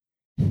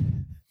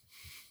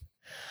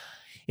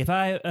 If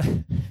I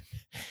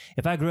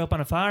grew up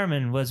on a farm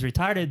and was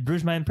retarded,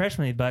 Bruges might impress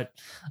me, but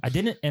I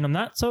didn't, and I'm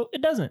not, so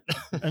it doesn't.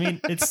 I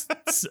mean, it's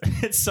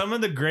some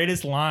of the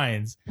greatest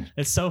lines.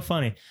 It's so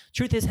funny.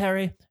 Truth is,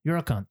 Harry, you're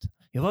a cunt.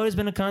 You've always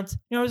been a cunt.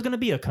 You're always going to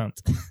be a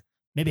cunt.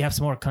 Maybe have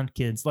some more cunt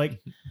kids.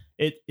 Like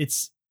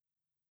it's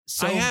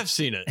so. I have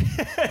seen it.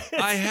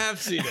 I have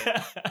seen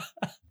it.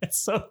 It's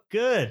so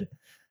good.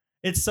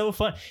 It's so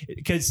fun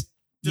because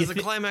does the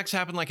climax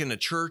happen like in a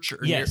church? Or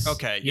yes.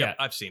 Okay. Yeah.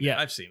 I've seen it. Yeah.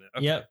 I've seen it.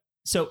 Okay. Yeah.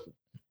 So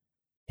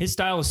his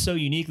style is so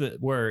unique that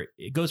where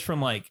it goes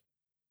from like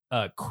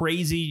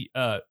crazy,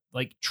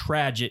 like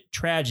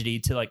tragedy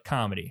to like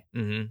comedy,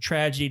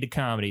 tragedy to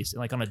comedies,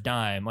 like on a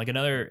dime. Like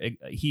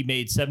he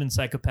made 7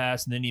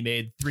 Psychopaths, and then he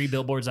made 3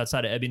 Billboards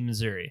Outside of Ebbing,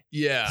 Missouri.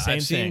 Yeah, Same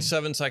I've seen thing.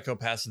 7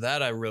 Psychopaths.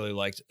 That I really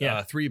liked.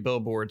 Yeah. 3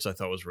 Billboards I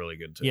thought was really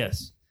good too.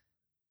 Yes.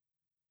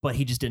 But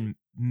he just didn't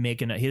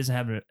make enough. He doesn't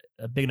have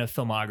a big enough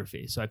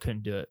filmography, so I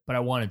couldn't do it. But I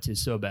wanted to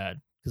so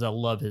bad because I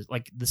love his.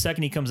 Like the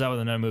second he comes out with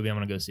another movie, I'm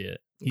gonna go see it.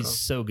 He's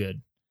so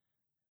good.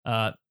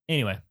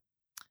 Anyway,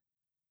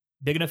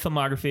 big enough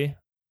filmography.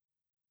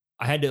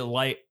 I had to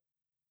like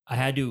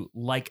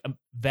a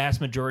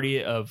vast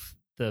majority of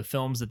the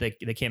films that they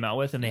came out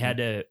with, and they had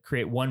to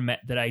create one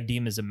that I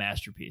deem as a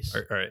masterpiece.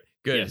 All right,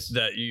 good Yes.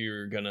 that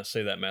you're gonna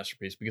say that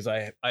masterpiece because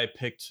I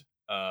picked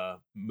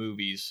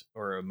movies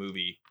or a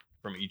movie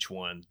from each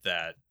one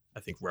that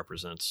I think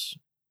represents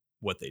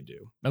what they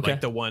do. Okay.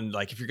 Like the one,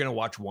 like if you're gonna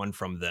watch one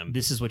from them,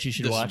 This is what you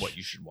should watch. This is what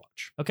you should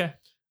watch. Okay.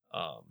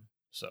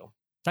 So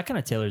That kind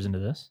of tailors into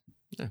this.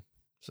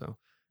 So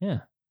yeah.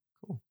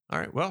 Cool. All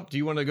right. Well, do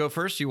you want to go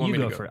first? Do you want me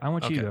to go first? I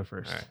want you to go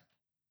first. All right.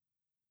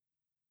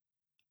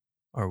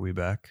 Are we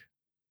back?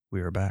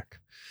 We are back.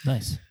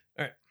 Nice.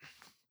 All right.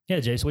 Yeah,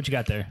 Jason, what you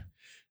got there?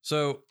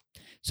 So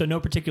no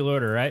particular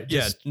order, right?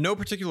 no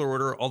particular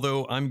order,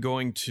 although I'm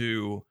going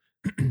to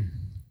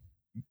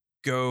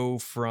go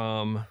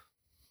from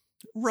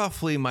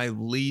roughly my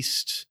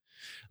least,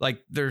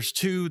 like there's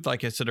 2,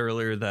 like I said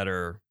earlier, that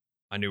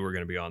I knew were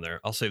going to be on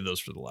there. I'll save those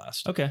for the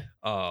last. Okay.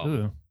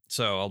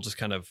 So I'll just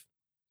kind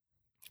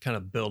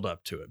of build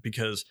up to it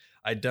because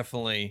I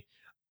definitely,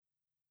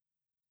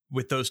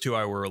 with those 2,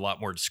 I were a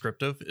lot more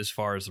descriptive as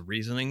far as the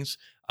reasonings.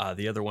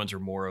 The other ones are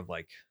more of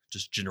like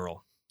just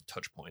general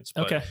touch points.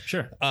 But, okay,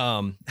 sure.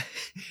 And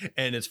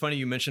it's funny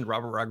you mentioned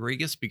Robert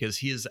Rodriguez because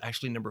he is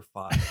actually number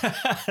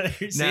 5.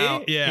 See?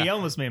 Now, yeah, he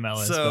almost made my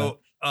list. So,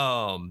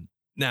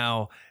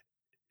 now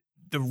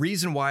the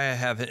reason why I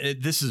have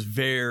it, this is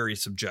very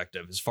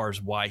subjective as far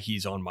as why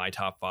he's on my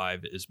top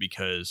 5 is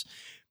because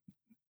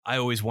I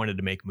always wanted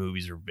to make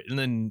movies, and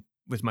then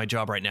with my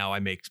job right now, I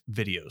make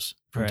videos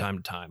from time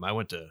to time. I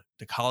went to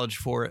college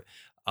for it.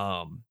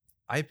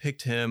 I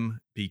picked him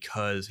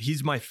because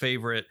he's my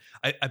favorite.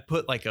 I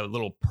put like a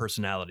little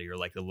personality or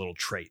like a little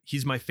trait.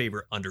 He's my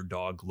favorite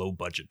underdog, low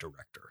budget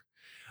director.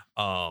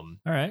 All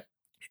right.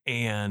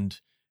 And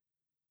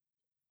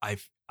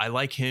I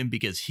like him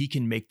because he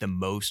can make the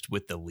most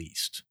with the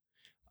least.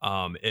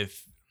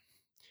 If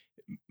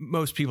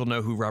most people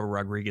know who Robert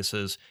Rodriguez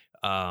is,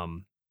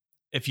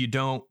 if you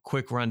don't,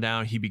 quick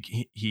rundown. He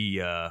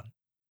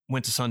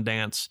went to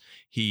Sundance.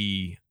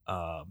 He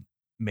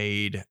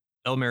made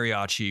El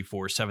Mariachi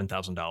for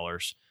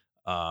 $7,000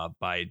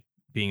 by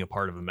being a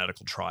part of a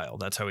medical trial.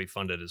 That's how he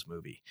funded his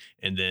movie.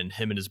 And then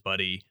him and his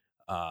buddy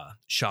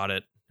shot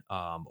it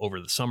over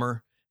the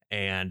summer.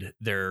 And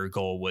their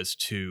goal was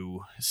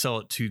to sell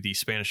it to the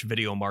Spanish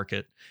video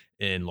market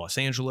in Los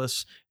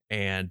Angeles.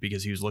 And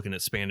because he was looking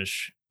at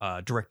Spanish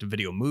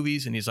direct-to-video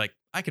movies, and he's like,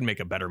 I can make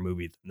a better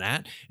movie than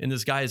that. And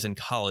this guy is in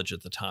college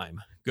at the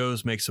time,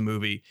 goes, makes a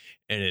movie,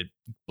 and it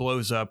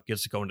blows up,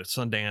 gets to go into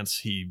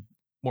Sundance. He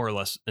more or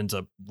less ends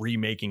up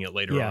remaking it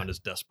later on as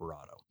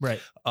Desperado.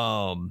 Right.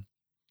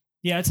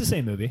 Yeah, it's the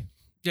same movie.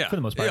 Yeah, for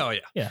the most part. Oh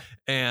yeah.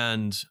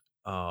 And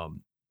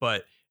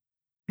but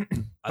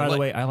by the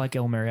way, I like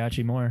El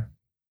Mariachi more.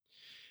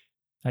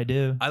 I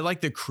do. I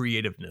like the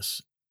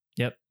creativeness.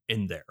 Yep.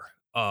 In there.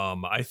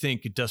 I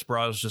think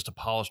Desperado is just a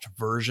polished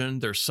version.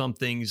 There's some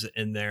things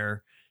in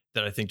there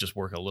that I think just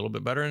work a little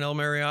bit better in El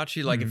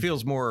Mariachi. Like it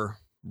feels more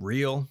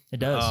real. It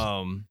does.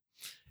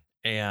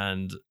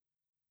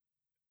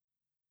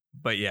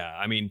 But yeah,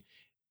 I mean,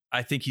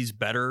 I think he's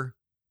better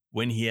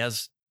when he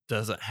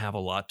doesn't have a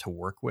lot to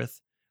work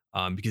with,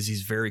 because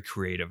he's very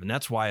creative. And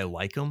that's why I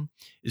like him,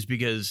 is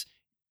because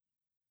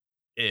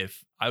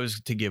if I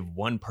was to give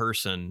one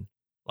person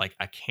like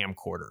a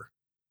camcorder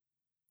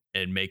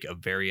and make a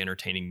very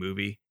entertaining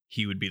movie,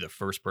 he would be the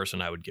first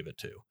person I would give it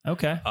to.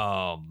 Okay.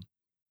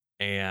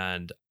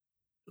 And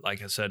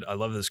like I said, I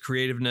love his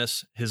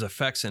creativeness, his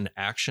effects and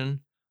action.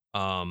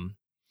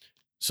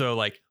 So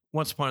like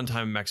Once Upon a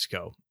Time in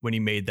Mexico, when he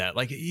made that,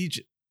 like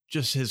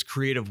just his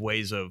creative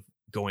ways of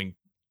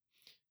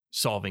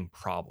solving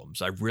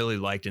problems, I really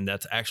liked. And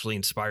that's actually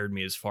inspired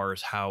me as far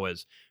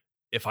as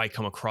if I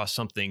come across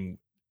something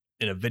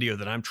in a video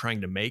that I'm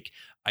trying to make,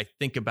 I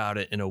think about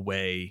it in a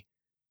way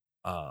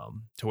to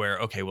where,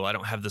 okay, well, I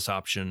don't have this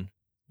option.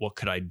 What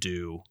could I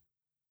do?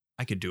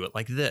 I could do it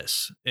like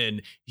this.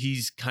 And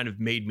he's kind of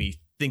made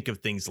me think of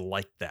things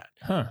like that.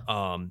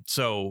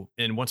 So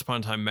in Once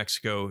Upon a Time in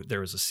Mexico, there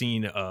was a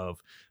scene of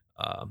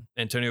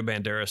Antonio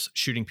Banderas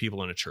shooting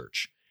people in a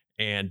church.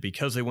 And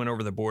because they went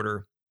over the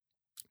border,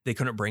 they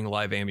couldn't bring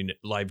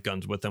live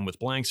guns with them with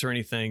blanks or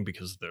anything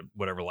because of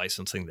whatever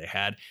licensing they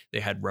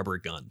had rubber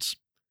guns.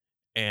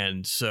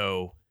 And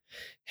so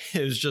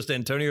it was just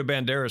Antonio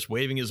Banderas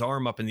waving his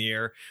arm up in the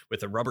air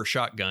with a rubber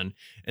shotgun,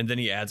 and then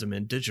he adds them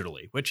in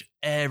digitally, which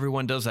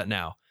everyone does that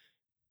now.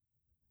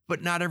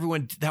 But not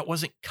everyone, that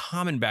wasn't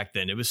common back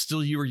then. It was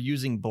still, you were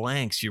using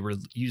blanks, you were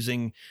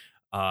using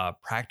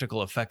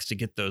practical effects to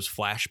get those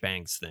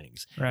flashbangs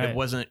things. Right. It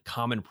wasn't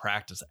common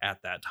practice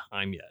at that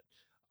time yet.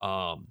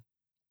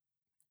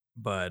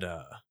 But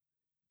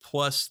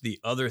plus the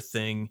other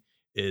thing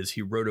is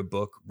he wrote a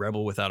book,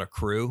 Rebel Without a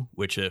Crew,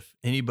 which if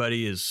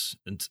anybody is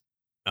an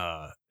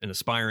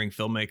aspiring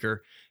filmmaker,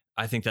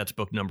 I think that's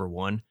book number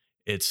one.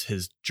 It's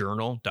his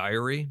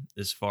diary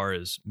as far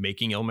as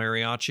making El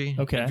Mariachi.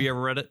 Okay. Have you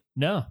ever read it?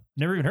 No,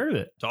 never even heard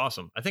of it. It's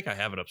awesome. I think I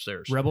have it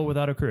upstairs. Rebel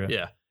Without a Crew.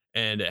 Yeah.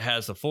 And it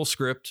has the full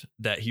script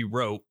that he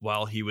wrote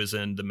while he was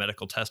in the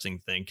medical testing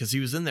thing. Cause he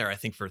was in there, I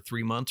think, for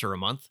 3 months or a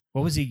month.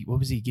 What was he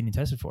getting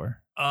tested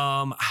for?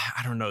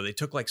 I don't know. They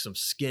took like some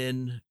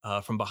skin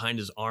from behind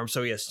his arm.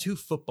 So he has 2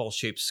 football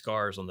shaped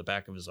scars on the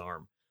back of his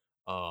arm.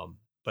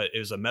 But it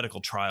was a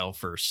medical trial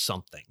for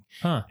something.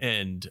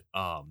 And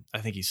I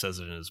think he says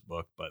it in his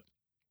book, but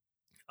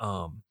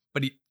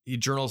he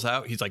journals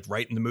out. He's like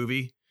writing the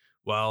movie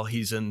while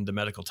he's in the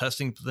medical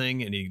testing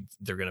thing, and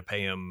they're going to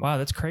pay him. Wow,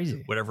 that's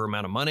crazy. Whatever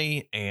amount of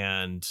money.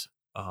 And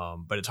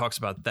but it talks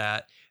about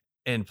that.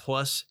 And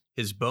plus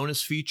his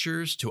bonus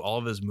features to all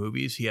of his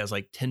movies, he has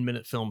like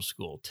 10-minute film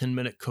school,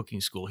 10-minute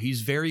cooking school.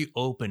 He's very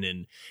open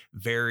and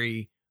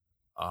very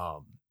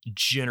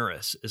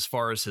generous as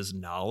far as his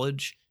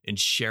knowledge and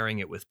sharing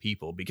it with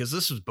people, because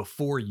this was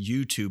before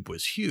YouTube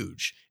was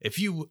huge. If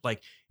you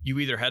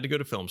either had to go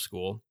to film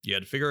school, you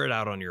had to figure it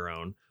out on your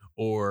own,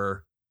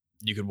 or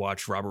you could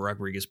watch Robert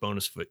Rodriguez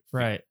bonus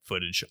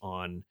footage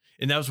on.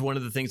 And that was one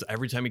of the things,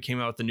 every time he came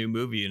out with a new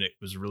movie and it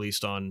was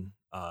released on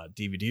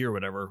DVD or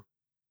whatever,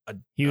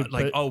 he would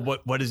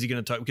what is he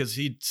going to talk? Because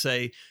he'd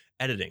say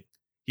editing.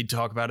 He'd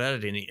talk about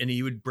editing, and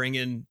he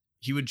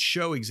would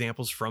show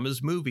examples from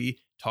his movie,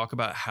 talk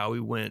about how he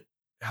went,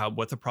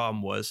 what the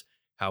problem was,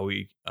 how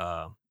we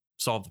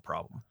solve the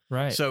problem.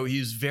 Right. So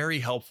he's very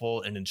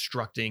helpful in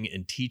instructing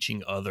and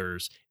teaching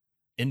others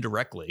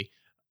indirectly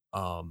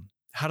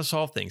how to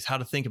solve things, how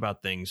to think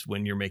about things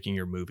when you're making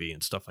your movie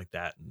and stuff like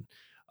that. And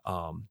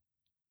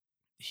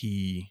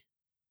he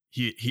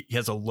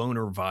has a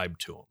loner vibe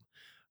to him.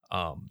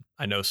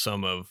 I know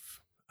some of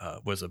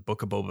was a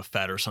Book of Boba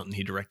Fett or something.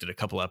 He directed a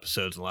couple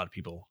episodes, and a lot of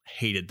people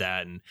hated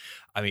that. And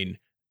I mean,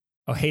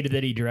 hated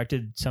that he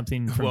directed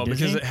something from Disney?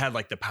 Because it had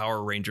like the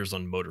Power Rangers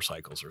on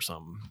motorcycles or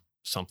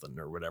something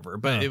or whatever.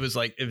 But it was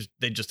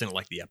they just didn't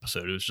like the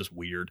episode. It was just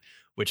weird,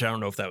 which I don't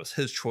know if that was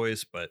his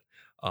choice. But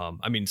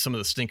I mean, some of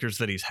the stinkers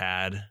that he's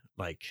had,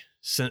 like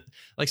Sin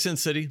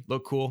City,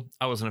 looked cool.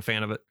 I wasn't a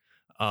fan of it.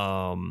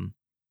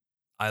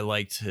 I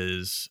like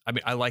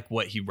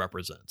what he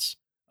represents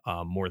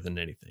more than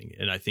anything.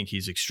 And I think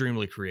he's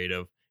extremely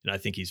creative. And I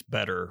think he's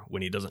better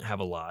when he doesn't have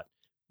a lot.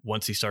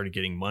 Once he started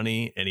getting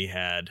money and he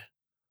had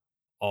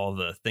all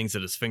the things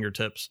at his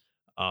fingertips,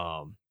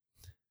 I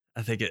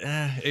think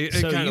it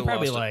so kind you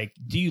probably like.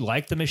 Do you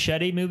like the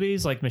Machete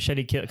movies, like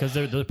Machete Kill? Because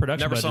the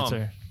production Never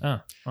budgets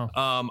are.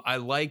 Oh. I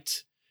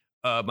liked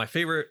my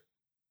favorite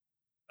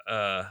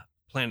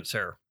Planet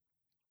Terror.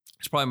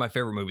 It's probably my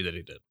favorite movie that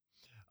he did.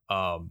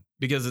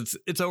 Because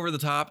it's over the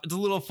top. It's a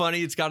little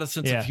funny. It's got a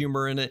sense of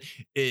humor in it.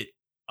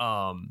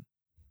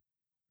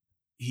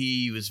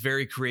 He was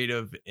very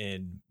creative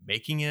in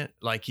making it.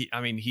 Like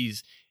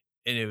he's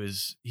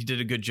he did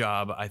a good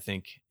job. I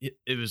think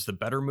it was the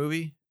better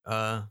movie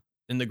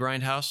in the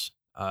Grindhouse.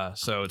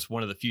 So it's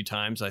one of the few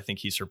times I think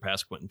he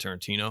surpassed Quentin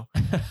Tarantino,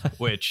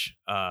 which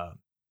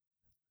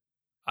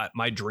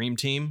my dream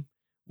team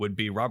would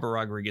be Robert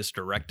Rodriguez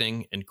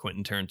directing and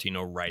Quentin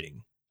Tarantino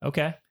writing.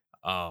 Okay.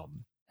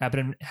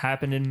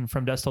 Happened in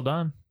From Dusk Till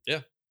Dawn.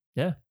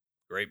 Yeah.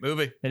 Great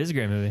movie. It is a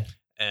great movie.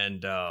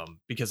 And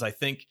because I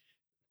think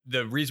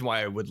the reason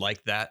why I would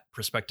like that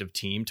prospective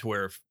team to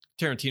where if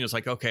Tarantino's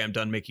like, okay, I'm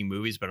done making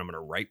movies, but I'm going to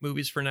write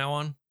movies from now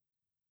on.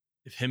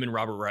 If him and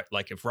Robert,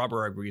 if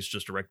Robert Rodriguez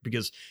just direct,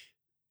 because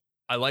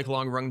I like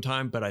long run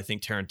time, but I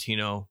think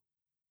Tarantino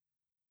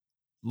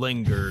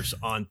lingers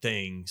on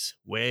things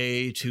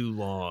way too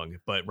long.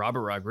 But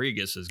Robert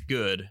Rodriguez is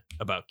good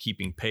about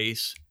keeping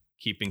pace,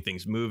 keeping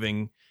things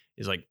moving.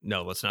 He's like,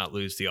 no, let's not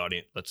lose the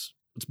audience. Let's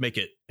make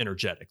it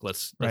energetic.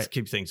 Let's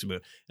keep things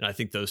moving. And I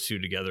think those two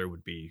together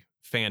would be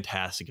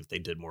fantastic if they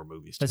did more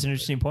movies. That's an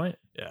interesting point.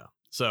 Yeah.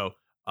 So,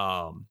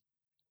 but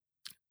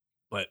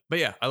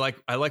yeah,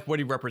 I like what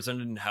he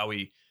represented and how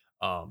he,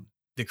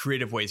 the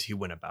creative ways he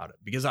went about it.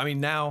 Because I mean,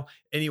 now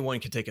anyone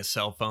can take a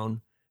cell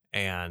phone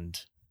and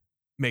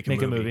make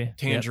a movie.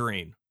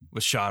 Tangerine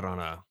was shot on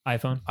a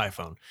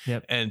iPhone.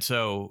 Yep. And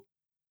so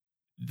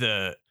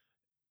the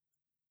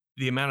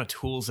amount of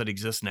tools that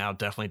exist now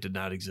definitely did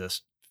not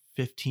exist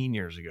 15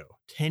 years ago,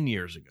 10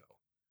 years ago.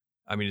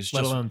 I mean, it's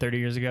let alone 30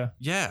 years ago.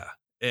 Yeah.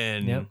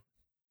 And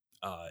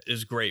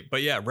is great.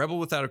 But yeah, Rebel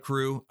Without a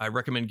Crew, I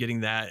recommend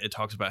getting that. It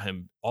talks about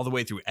him all the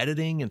way through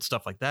editing and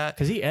stuff like that.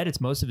 Because he edits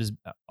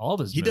all of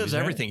his movies, does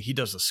everything. Right? He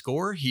does the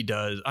score. He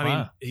does. I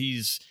mean,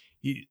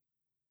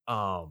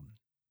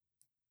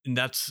 and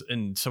that's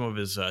in some of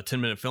his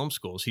 10-minute film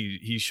schools.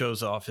 He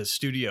shows off his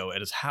studio at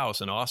his house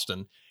in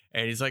Austin.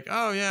 And he's like,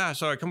 oh, yeah,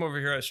 so I come over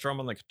here, I strum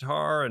on the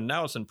guitar, and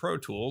now it's in Pro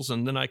Tools,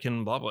 and then I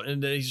can blah, blah.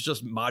 And then he's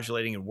just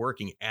modulating and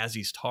working as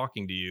he's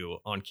talking to you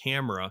on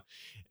camera.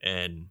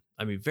 And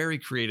I mean, very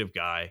creative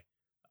guy.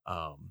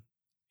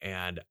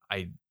 And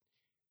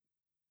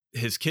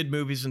his kid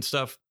movies and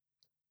stuff,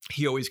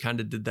 he always kind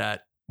of did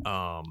that.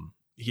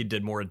 He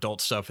did more adult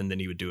stuff, and then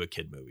he would do a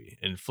kid movie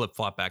and flip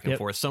flop back and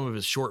forth. Some of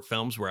his short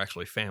films were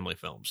actually family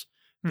films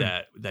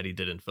that he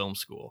did in film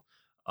school.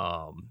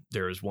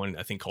 There was one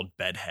I think called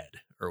Bedhead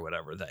or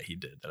whatever that he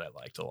did that I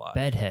liked a lot.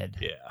 Bedhead.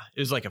 Yeah. It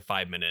was like a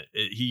 5-minute.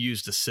 He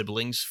used the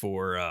siblings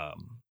for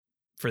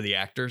the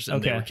actors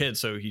and they were kids.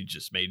 So he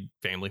just made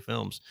family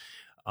films.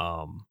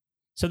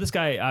 So this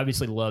guy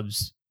obviously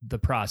loves the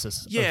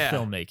process of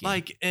filmmaking.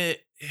 Like,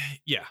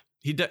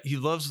 he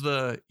loves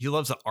the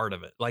art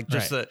of it. Like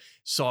just the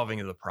solving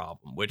of the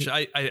problem, which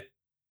I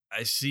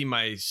see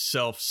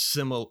myself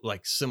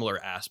similar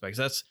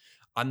aspects.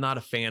 I'm not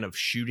a fan of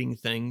shooting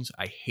things.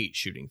 I hate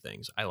shooting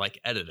things. I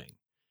like editing.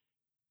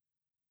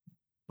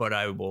 But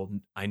I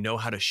know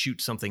how to shoot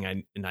something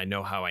and I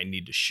know how I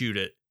need to shoot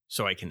it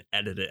so I can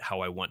edit it how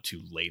I want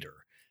to later.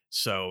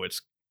 So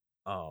it's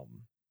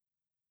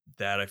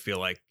that I feel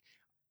like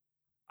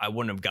I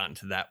wouldn't have gotten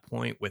to that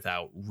point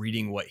without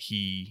reading what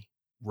he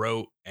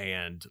wrote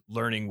and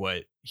learning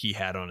what he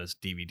had on his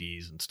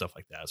DVDs and stuff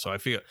like that. So I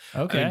feel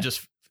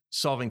just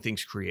solving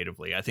things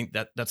creatively. I think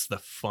that's the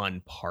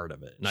fun part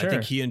of it. And I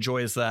think he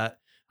enjoys that.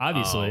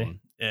 Obviously.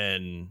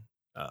 And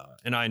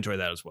I enjoy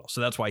that as well. So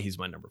that's why he's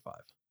my number 5.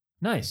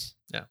 Nice.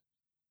 Yeah.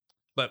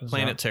 But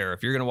Planet Terror,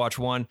 if you're going to watch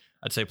one,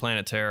 I'd say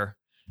Planet Terror.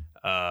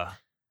 I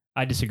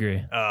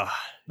disagree.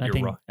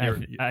 You're wrong.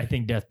 I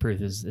think Death Proof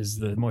is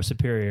the more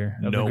superior.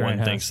 No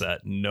one thinks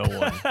that. No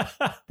one.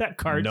 That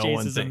car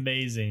chase is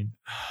amazing.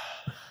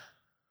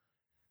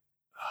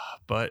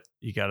 But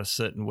you got to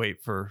sit and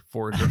wait for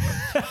 4 girls.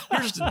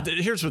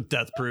 Here's what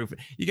Death Proof.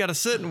 You got to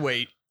sit and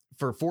wait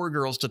for 4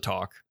 girls to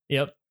talk.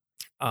 Yep.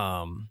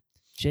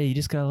 Jay, you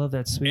just gotta love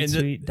that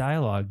sweet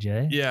dialogue,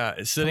 Jay. Yeah,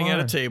 sitting at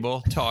a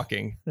table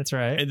talking. That's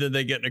right. And then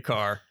they get in a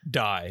car,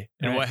 die.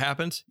 And what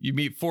happens? You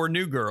meet 4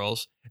 new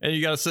girls, and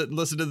you gotta sit and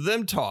listen to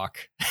them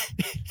talk.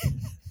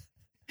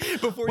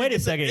 Wait a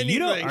second.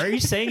 Are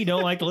you saying you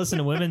don't like to listen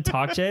to women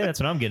talk, Jay?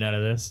 That's what I'm getting out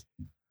of this.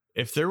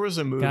 If there was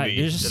a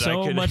movie, there's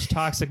so much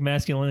toxic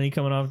masculinity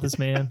coming off this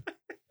man.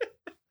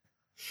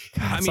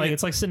 God,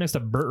 it's like sitting next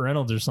to Burt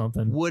Reynolds or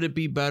something. Would it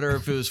be better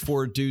if it was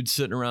 4 dudes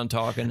sitting around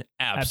talking?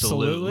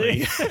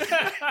 Absolutely.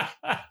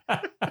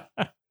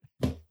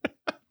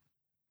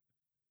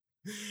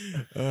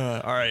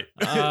 All right.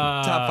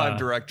 Top 5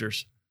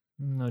 directors.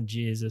 Oh,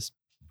 Jesus.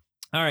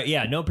 All right.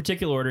 Yeah. No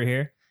particular order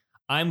here.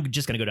 I'm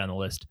just going to go down the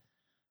list.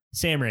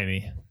 Sam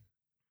Raimi.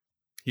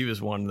 He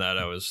was one that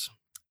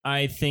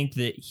I think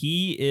that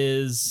he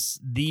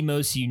is the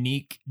most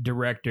unique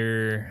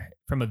director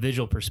from a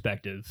visual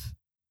perspective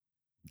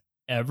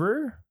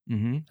ever.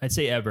 Mm-hmm. I'd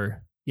say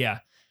ever. Yeah.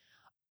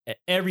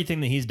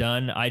 Everything that he's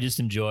done, I just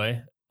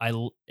enjoy.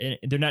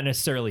 They're not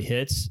necessarily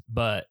hits,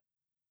 but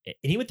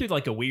he went through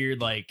like a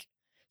weird,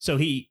 so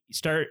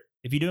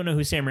if you don't know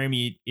who Sam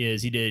Raimi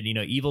is, he did,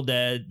 Evil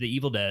Dead, the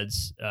Evil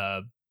Deads,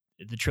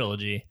 the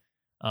trilogy,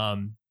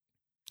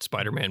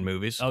 Spider-Man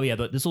movies. Oh yeah.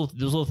 Those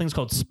little things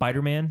called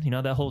Spider-Man,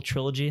 that whole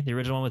trilogy, the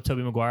original one with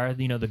Tobey Maguire,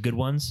 the good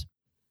ones.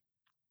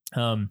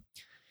 And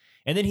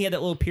then he had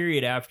that little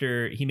period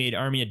after he made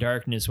Army of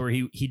Darkness where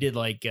he did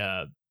like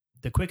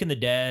The Quick and the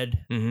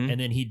Dead, and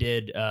then he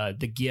did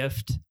The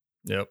Gift,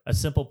 A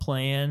Simple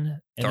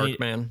Plan, and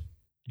Darkman.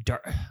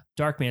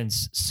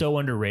 Darkman's so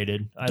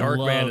underrated.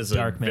 Darkman is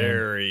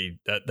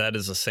that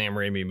is a Sam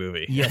Raimi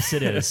movie. Yes,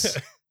 it is.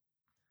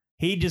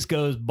 He just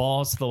goes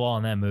balls to the wall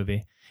in that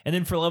movie. And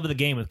then For Love of the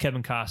Game with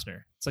Kevin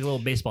Costner. It's like a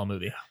little baseball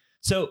movie. Yeah.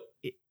 So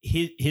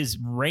his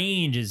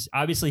range is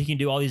obviously he can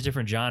do all these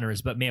different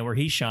genres, but man, where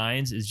he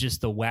shines is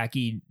just the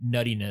wacky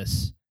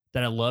nuttiness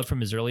that I love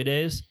from his early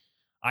days.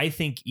 I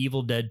think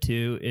Evil Dead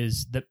 2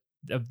 is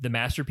the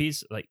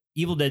masterpiece. Like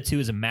Evil Dead 2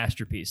 is a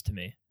masterpiece to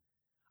me.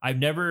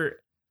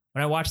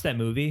 When I watched that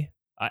movie,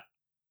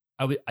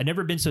 I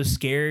never been so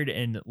scared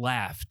and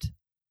laughed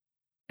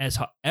as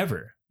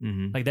ever.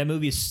 Mm-hmm. Like that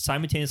movie is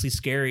simultaneously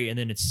scary and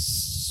then it's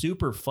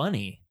super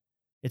funny.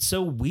 It's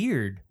so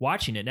weird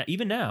watching it now.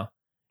 Even now,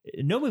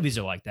 no movies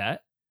are like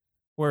that,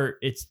 where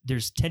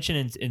there's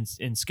tension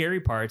in scary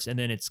parts and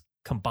then it's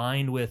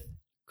combined with.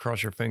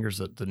 Cross your fingers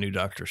that the new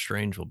Doctor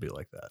Strange will be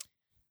like that.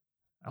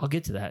 I'll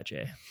get to that,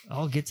 Jay.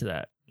 I'll get to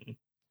that.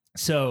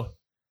 So,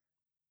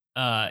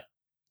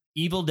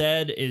 Evil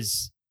Dead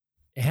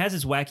it has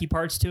its wacky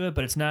parts to it,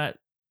 but it's not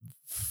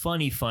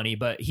funny,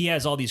 but he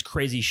has all these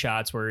crazy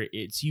shots where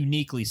it's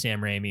uniquely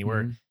Sam Raimi,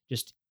 where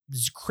just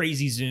these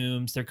crazy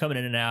zooms, they're coming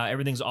in and out,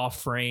 everything's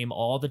off frame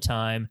all the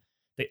time.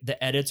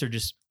 The edits are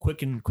just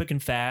quick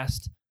and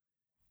fast.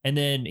 And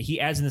then he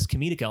adds in this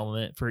comedic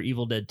element for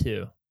Evil Dead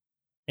 2.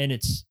 And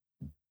it's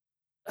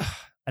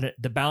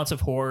the balance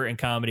of horror and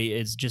comedy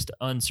is just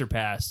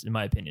unsurpassed, in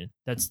my opinion.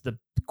 That's the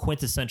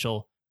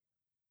quintessential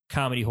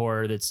comedy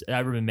horror that's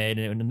ever been made,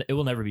 and it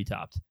will never be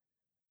topped.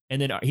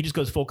 And then he just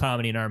goes full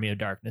comedy in Army of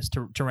Darkness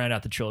to round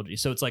out the trilogy.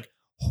 So it's like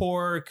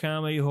horror,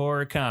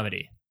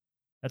 comedy.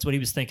 That's what he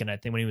was thinking, I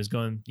think, when he was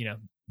going,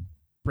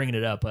 bringing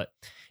it up.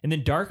 And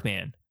then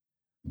Darkman,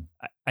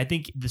 I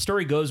think the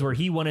story goes where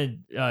he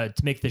wanted to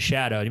make The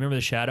Shadow. Do you remember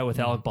The Shadow with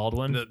Alec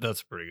Baldwin?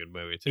 That's a pretty good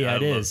movie, too. Yeah,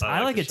 it is.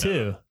 I like it,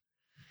 too.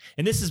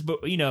 And this is, at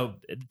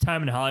the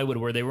time in Hollywood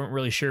where they weren't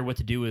really sure what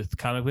to do with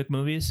comic book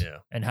movies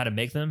and how to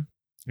make them.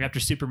 After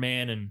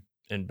Superman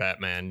and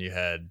Batman, you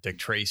had Dick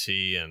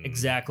Tracy and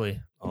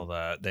exactly all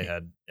that. They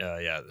had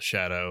The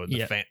Shadow,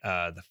 the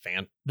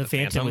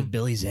Phantom with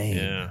Billy Zane.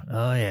 Yeah.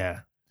 Oh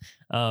yeah.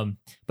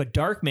 But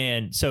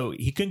Darkman, so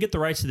he couldn't get the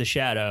rights to The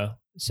Shadow,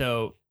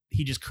 so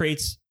he just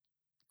creates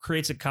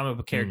a comic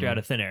book character out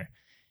of thin air,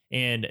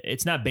 and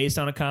it's not based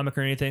on a comic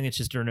or anything. It's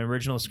just an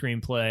original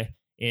screenplay,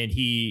 and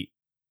he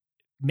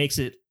makes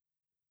it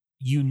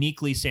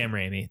uniquely Sam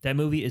Raimi. That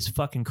movie is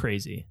fucking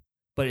crazy,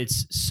 but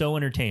it's so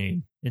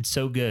entertaining. It's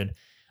so good.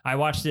 I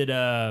watched it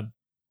a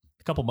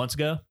couple months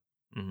ago,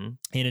 and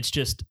it's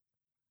just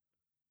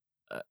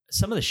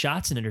some of the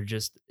shots in it are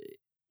just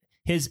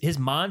his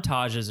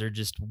montages are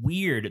just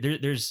weird.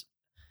 There's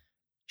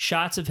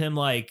shots of him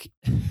like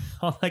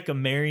on like a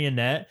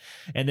marionette,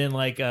 and then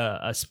like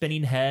a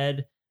spinning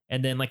head,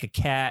 and then like a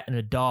cat and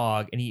a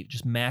dog, and he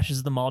just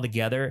mashes them all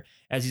together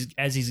as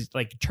he's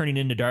like turning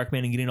into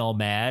Darkman and getting all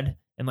mad,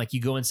 and like you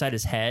go inside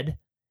his head,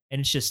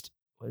 and it's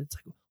like,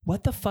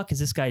 what the fuck is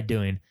this guy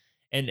doing?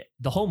 And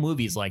the whole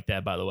movie is like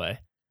that, by the way.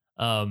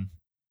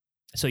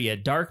 So yeah,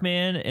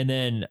 Darkman, and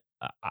then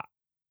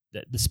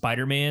the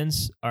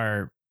Spider-Mans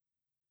are.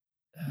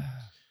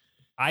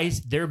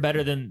 They're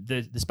better than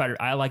the Spider.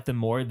 I like them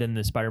more than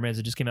the Spider-Mans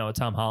that just came out with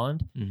Tom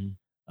Holland,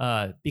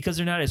 because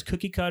they're not as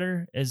cookie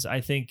cutter as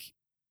I think.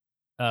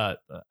 I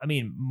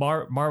mean,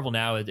 Marvel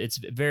now it's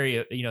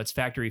very it's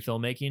factory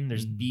filmmaking.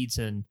 There's beats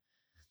and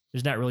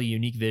there's not really a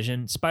unique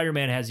vision.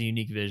 Spider-Man has a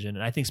unique vision,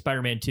 and I think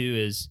Spider-Man 2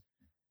 is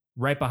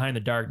right behind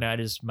The Dark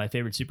Knight is my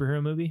favorite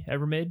superhero movie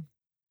ever made.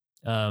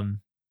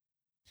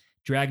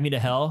 Drag Me to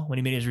Hell, when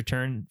he made his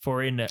return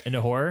foray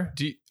into horror.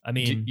 Do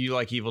you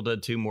like Evil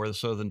Dead 2 more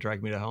so than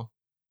Drag Me to Hell?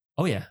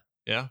 Oh yeah.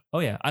 Yeah. Oh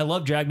yeah. I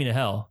love Drag Me to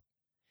Hell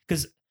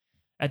because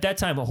at that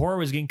time horror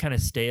was getting kind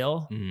of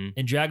stale,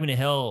 and Drag Me to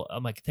Hell,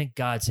 I'm like, thank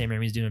God Sam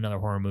Raimi's doing another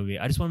horror movie.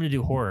 I just want him to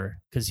do horror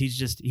because he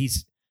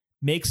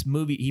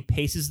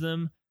paces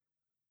them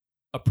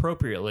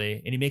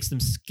appropriately and he makes them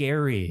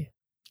scary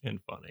and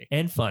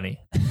funny.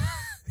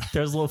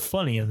 There's a little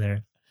funny in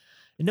there.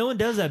 And no one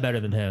does that better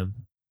than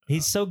him.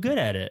 He's so good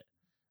at it.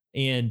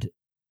 And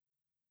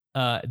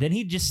then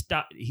he just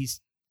stopped.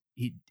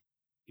 He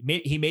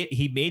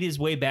made his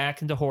way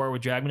back into horror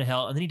with Drag Me to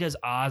Hell, and then he does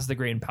Oz the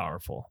Great and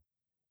Powerful,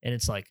 and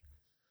it's like,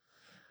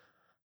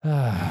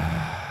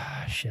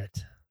 shit.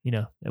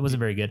 It wasn't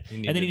very good.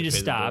 And then he just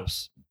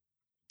stops.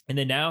 And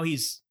then now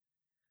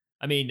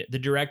the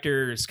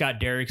director Scott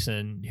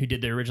Derrickson, who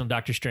did the original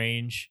Doctor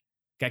Strange,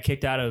 got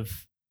kicked out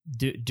of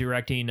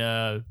directing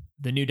the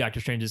new Doctor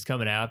Strange that's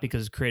coming out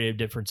because of creative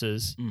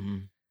differences.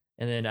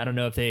 And then I don't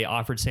know if they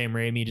offered Sam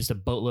Raimi just a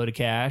boatload of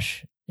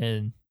cash,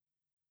 and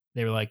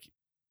they were like,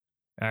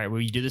 all right,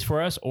 will you do this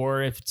for us?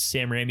 Or if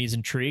Sam Raimi is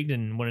intrigued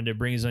and wanted to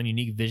bring his own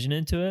unique vision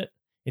into it,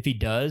 if he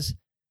does,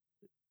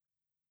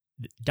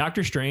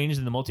 Doctor Strange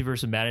and the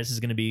Multiverse of Madness is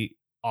going to be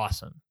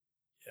awesome.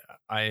 Yeah,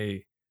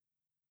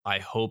 I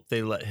hope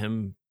they let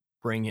him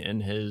bring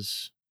in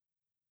his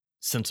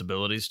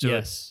sensibilities to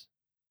it.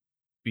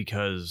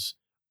 Because,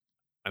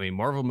 I mean,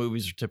 Marvel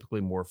movies are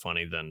typically more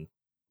funny than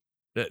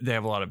they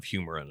have a lot of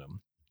humor in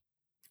them.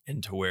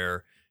 And to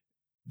where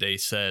they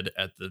said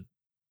at the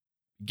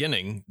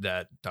beginning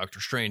that Doctor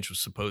Strange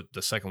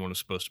the second one was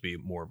supposed to be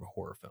more of a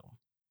horror film,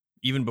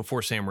 even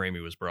before Sam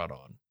Raimi was brought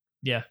on.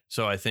 Yeah.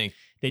 So I think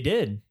they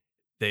did.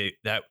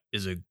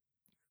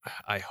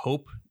 I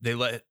hope they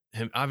let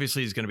him,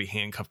 obviously he's going to be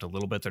handcuffed a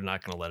little bit. They're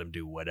not going to let him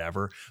do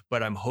whatever,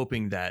 but I'm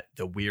hoping that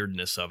the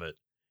weirdness of it,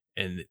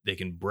 and they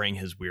can bring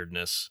his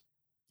weirdness.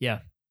 Yeah.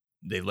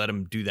 They let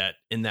him do that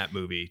in that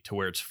movie to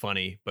where it's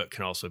funny, but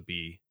can also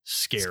be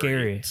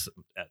scary.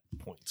 At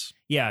points.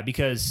 Yeah.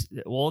 Because,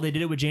 well, they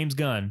did it with James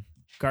Gunn.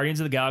 Guardians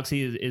of the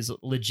Galaxy is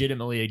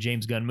legitimately a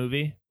James Gunn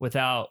movie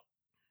without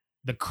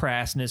the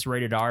crassness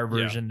rated R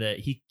version that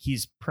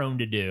he's prone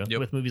to do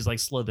with movies like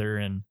Slither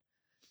and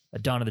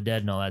Dawn of the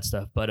Dead and all that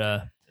stuff. But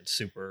it's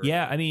super.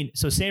 Yeah, I mean,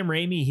 so Sam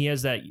Raimi, he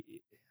has that.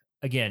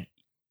 Again,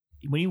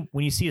 when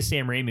you see a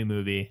Sam Raimi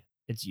movie,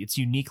 it's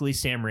uniquely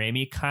Sam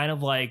Raimi, kind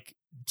of like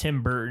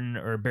Tim Burton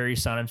or Barry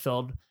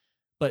Sonnenfeld.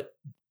 But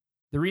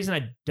the reason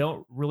I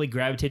don't really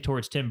gravitate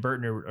towards Tim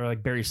Burton or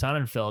like Barry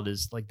Sonnenfeld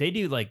is like they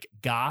do like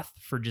goth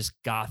for just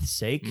goth's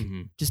sake,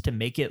 just to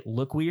make it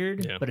look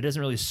weird, but it doesn't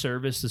really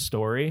service the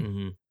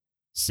story.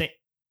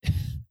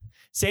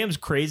 Sam's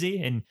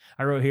crazy, and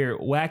I wrote here,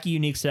 wacky,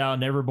 unique style,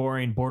 never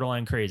boring,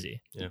 borderline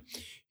crazy. Yeah.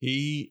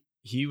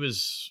 He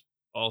was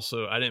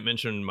also, I didn't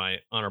mention my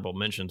honorable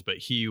mentions, but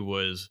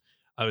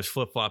I was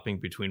flip-flopping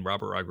between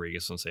Robert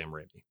Rodriguez and Sam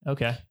Raimi.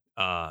 Okay.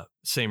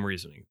 Same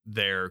reasoning.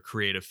 They're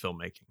creative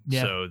filmmaking.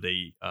 Yeah. So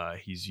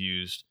his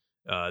use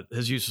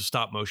of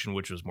stop motion,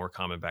 which was more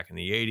common back in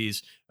the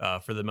 80s,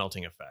 for the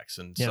melting effects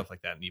and stuff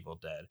like that in Evil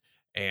Dead.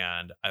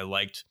 And I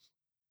liked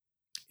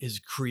his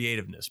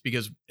creativeness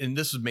and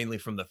this is mainly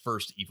from the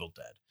first Evil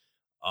Dead.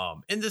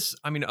 And this,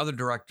 I mean, other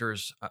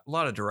directors, a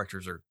lot of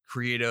directors are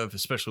creative,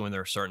 especially when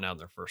they're starting out in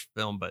their first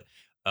film. But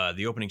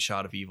the opening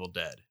shot of Evil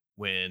Dead,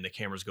 when the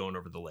camera's going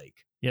over the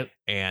lake. Yep.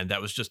 And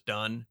that was just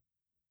done.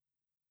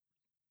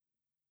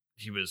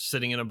 He was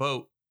sitting in a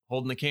boat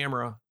holding the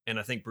camera. And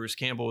I think Bruce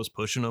Campbell was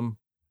pushing him,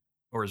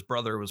 or his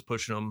brother was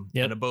pushing him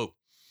in a boat.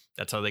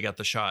 That's how they got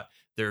the shot.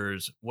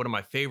 There's one of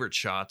my favorite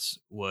shots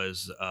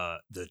was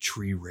the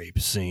tree rape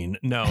scene.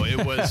 No,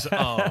 it was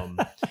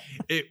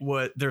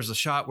there's a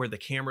shot where the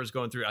camera's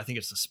going through. I think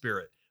it's the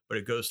spirit, but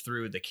it goes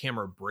through. The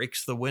camera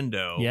breaks the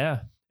window.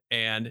 Yeah.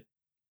 And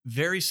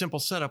very simple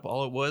setup.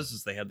 All it was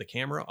is they had the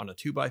camera on a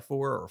 2x4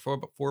 or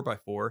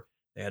 4x4.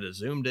 They had it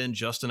zoomed in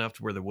just enough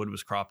to where the wood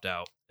was cropped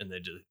out, and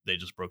they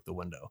just broke the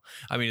window.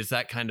 I mean, it's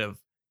that kind of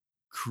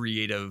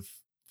creative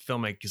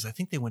filmmaking, because I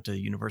think they went to the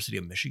University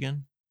of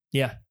Michigan.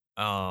 Yeah.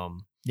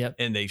 Yep.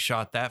 And they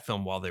shot that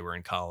film while they were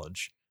in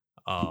college.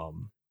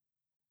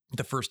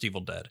 The first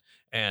Evil Dead.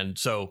 And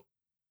so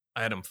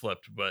I had him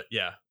flipped, but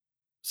yeah,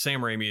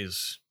 Sam Raimi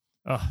is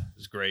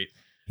great.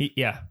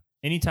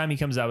 Anytime he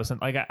comes out with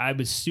something, like I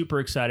was super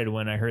excited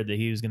when I heard that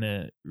he was going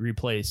to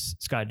replace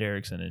Scott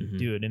Derrickson and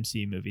do an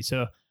MCU movie.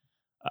 So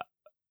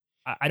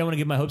I don't want to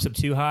get my hopes up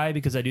too high,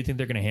 because I do think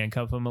they're going to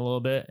handcuff him a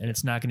little bit, and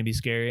it's not going to be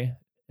scary.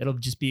 It'll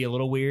just be a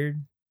little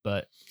weird,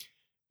 but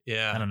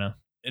I don't know.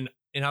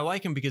 And I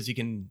like him because he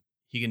can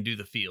do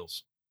the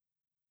feels.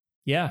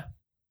 Yeah.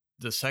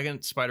 The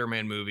second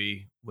Spider-Man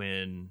movie,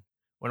 when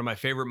one of my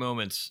favorite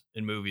moments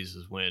in movies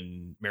is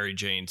when Mary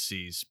Jane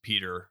sees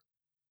Peter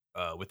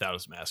without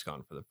his mask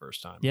on for the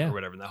first time, or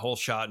whatever. And that whole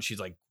shot, and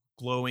she's like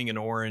glowing in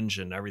orange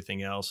and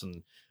everything else.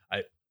 And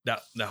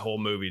that whole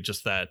movie,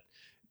 just that,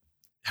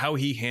 how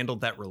he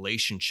handled that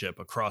relationship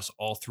across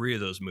all three of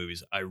those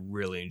movies, I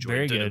really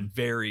enjoyed. Did a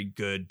very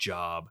good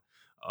job.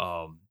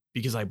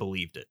 Because I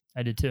believed it.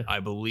 I did too. I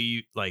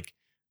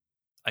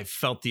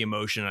felt the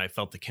emotion, and I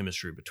felt the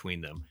chemistry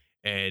between them.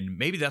 And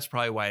maybe that's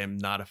probably why I'm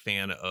not a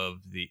fan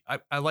of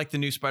I like the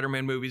new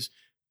Spider-Man movies,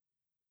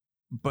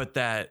 but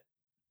that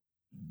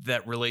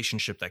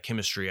relationship, that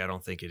chemistry, I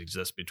don't think it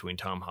exists between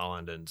Tom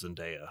Holland and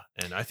Zendaya.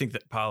 And I think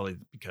that probably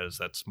because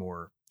that's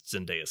more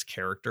Zendaya's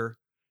character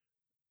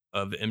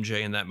of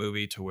MJ in that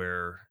movie, to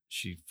where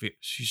she's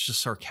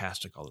just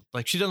sarcastic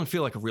like she doesn't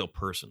feel like a real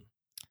person.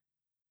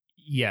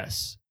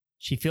 Yes.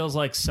 She feels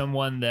like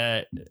someone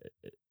that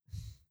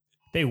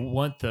they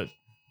want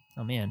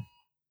oh man.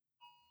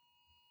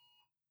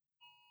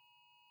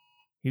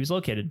 He was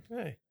located.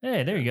 Hey,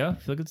 there you go.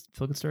 Feel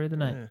good story of the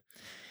night.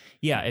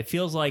 Yeah, it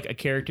feels like a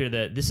character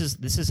that this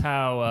is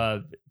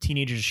how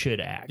teenagers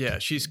should act. Yeah,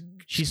 she's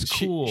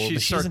cool.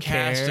 She's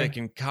sarcastic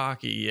and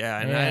cocky. Yeah,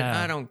 and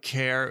I don't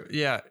care.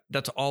 Yeah,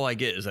 that's all I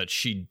get is that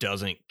she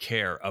doesn't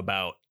care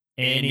about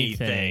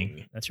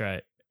anything. That's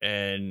right.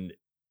 And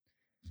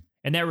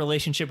that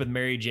relationship with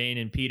Mary Jane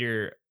and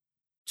Peter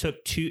took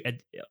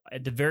at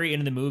the very end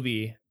of the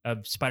movie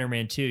of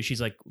Spider-Man 2, she's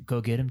like,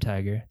 "Go get him,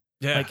 Tiger."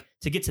 Yeah. Like,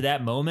 to get to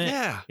that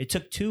moment, it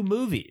took 2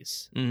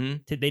 movies.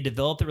 They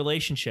developed the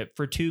relationship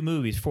for 2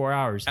 movies, 4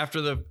 hours. After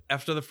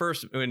the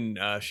first, when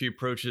she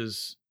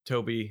approaches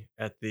Toby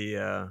at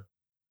the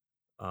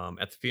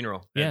at the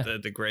funeral,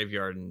 at the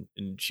graveyard,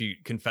 and she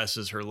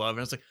confesses her love,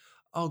 and it's like,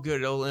 oh,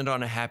 good, it'll end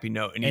on a happy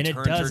note, and he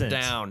turns her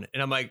down,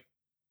 and I'm like,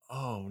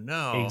 oh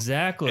no,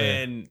 exactly,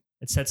 and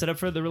it sets it up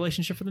for the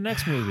relationship for the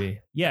next movie.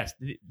 Yes,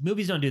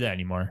 movies don't do that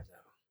anymore.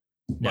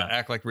 No.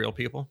 Act like real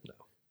people. No.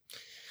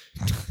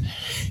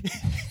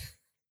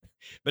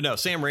 But no,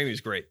 Sam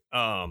Raimi's great.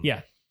 Love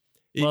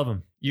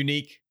him.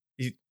 Unique.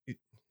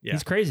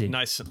 He's crazy.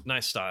 Nice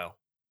style.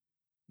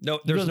 No,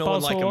 there's no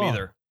one like him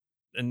either,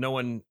 and no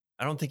one.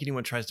 I don't think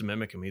anyone tries to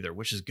mimic him either,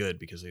 which is good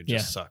because they would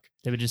just suck.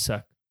 They would just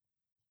suck.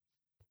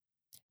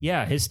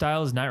 Yeah, his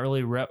style is not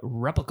really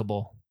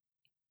replicable.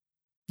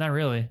 Not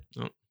really.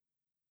 Oh.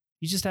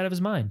 He's just out of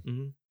his mind.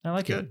 Mm-hmm. I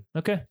like it.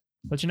 Okay.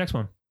 What's your next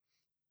one?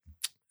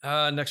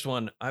 Next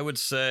one, I would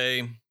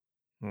say,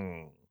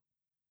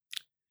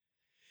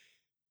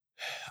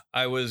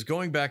 I was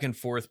going back and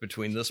forth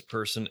between this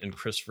person and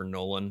Christopher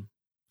Nolan,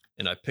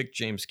 and I picked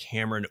James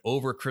Cameron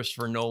over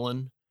Christopher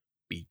Nolan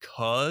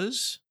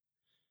because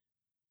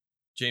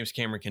James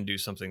Cameron can do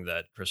something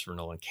that Christopher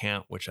Nolan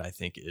can't, which I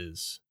think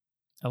is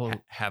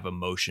have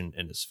emotion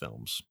in his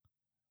films.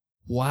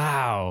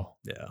 Wow.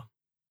 Yeah.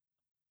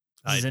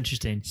 This is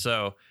interesting.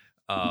 So,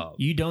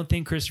 you don't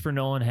think Christopher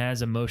Nolan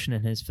has emotion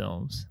in his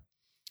films?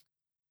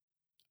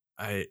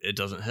 It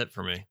doesn't hit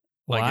for me.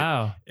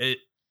 Wow.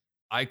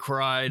 I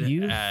cried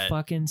at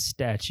fucking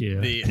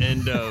statue.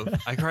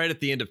 I cried at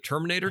the end of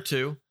Terminator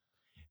 2,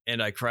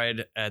 and I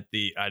cried I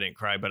didn't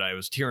cry, but I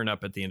was tearing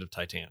up at the end of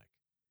Titanic.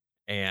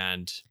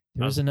 And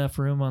there was enough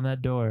room on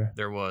that door.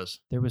 There was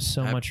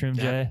so much room,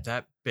 Jay.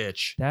 That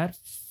bitch.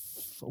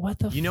 What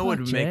the fuck, You know what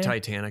would Jay? make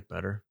Titanic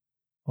better?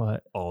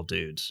 What? All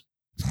dudes.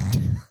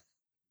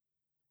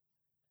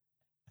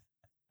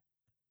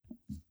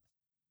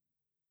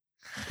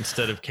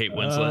 Instead of Kate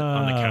Winslet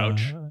on the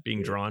couch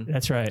being drawn.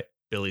 That's right.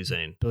 Billy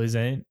Zane. Part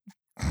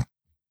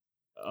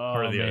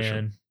of the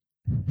ocean.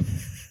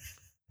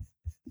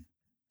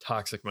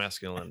 Toxic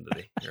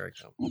masculinity. Here I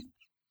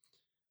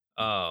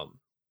come.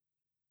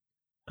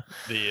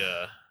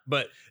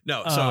 But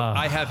no, so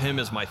I have him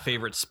as my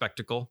favorite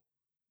spectacle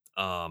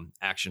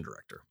action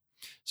director.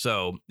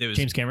 So it was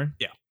James Cameron.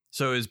 Yeah.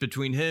 So it was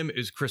between him, it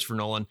was Christopher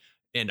Nolan,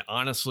 and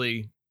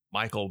honestly,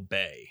 Michael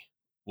Bay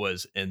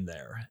was in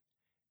there.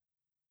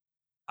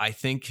 I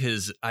think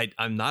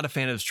I'm not a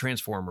fan of his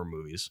Transformer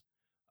movies.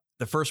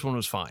 The first one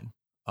was fine.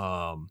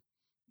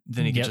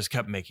 Then he just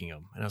kept making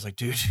them. And I was like,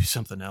 dude, do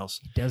something else.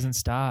 He doesn't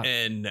stop.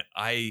 And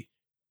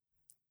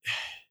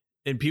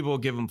people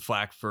give him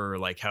flack for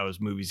like how his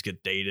movies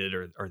get dated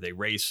or are they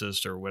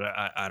racist or what.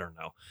 I don't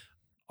know.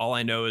 All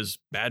I know is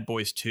Bad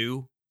Boys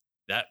 2,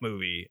 that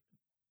movie,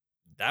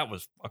 that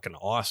was fucking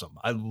awesome.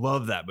 I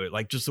love that movie.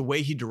 Like just the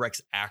way he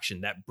directs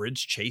action, that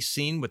bridge chase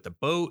scene with the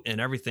boat and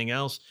everything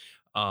else.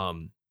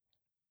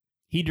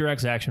 He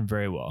directs action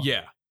very well.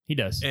 Yeah, he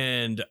does.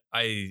 And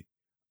I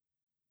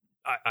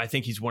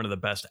think he's one of the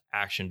best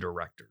action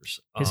directors.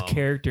 His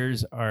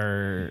characters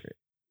are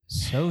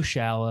so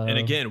shallow. And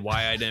again,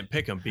 why I didn't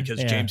pick him,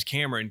 because James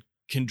Cameron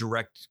can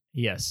direct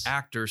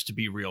actors to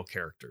be real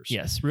characters.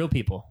 Yes, real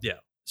people. Yeah.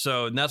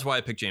 So and that's why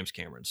I picked James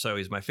Cameron. So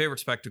he's my favorite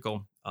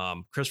spectacle.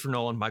 Christopher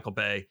Nolan, Michael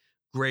Bay,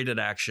 great at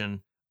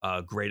action,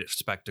 great at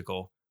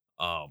spectacle.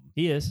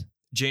 He is.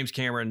 James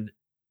Cameron,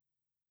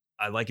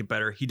 I like it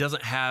better. He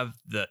doesn't have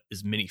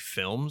as many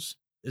films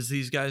as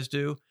these guys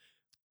do,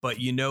 but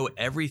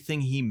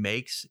everything he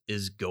makes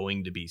is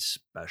going to be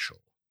special.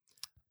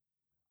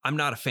 I'm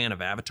not a fan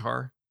of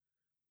Avatar.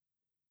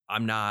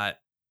 I'm not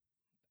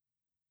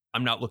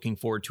looking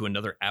forward to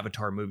another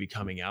Avatar movie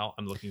coming out.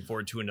 I'm looking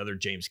forward to another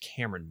James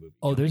Cameron movie.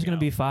 Oh, there's going to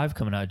be 5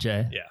 coming out,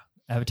 Jay. Yeah.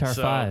 Avatar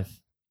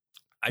 5.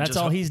 That's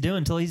all he's doing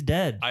until he's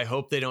dead. I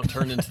hope they don't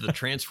turn into the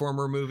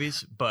Transformer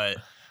movies, but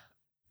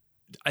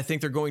I think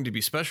they're going to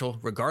be special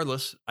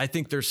regardless. I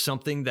think there's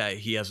something that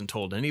he hasn't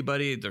told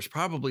anybody. There's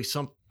probably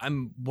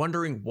I'm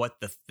wondering what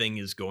the thing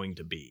is going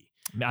to be.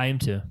 I am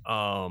too.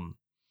 And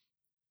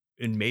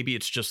maybe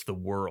it's just the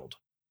world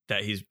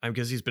that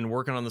because he's been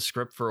working on the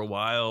script for a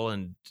while.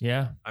 And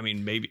I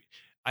mean, maybe,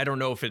 I don't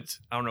know if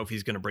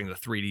he's going to bring the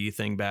 3D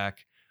thing back.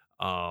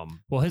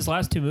 Well, his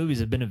last 2 movies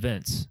have been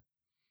events.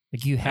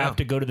 Like you have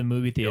to go to the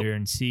movie theater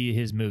and see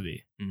his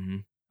movie. Mm-hmm.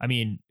 I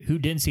mean, who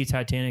didn't see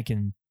Titanic?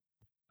 And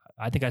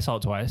I think I saw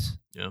it twice.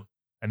 Yeah.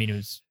 I mean, it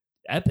was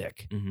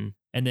epic. Mm-hmm.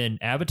 And then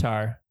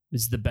Avatar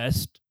is the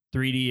best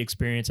 3D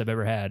experience I've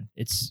ever had.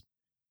 It's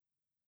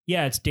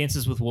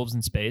Dances with Wolves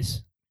in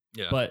space.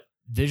 Yeah. But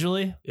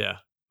visually,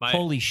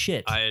 holy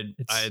shit. I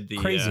had the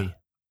crazy.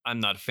 I'm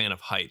not a fan of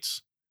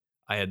heights.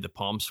 I had the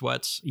palm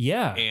sweats.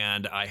 Yeah.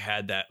 And I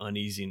had that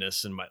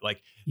uneasiness in my,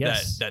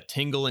 that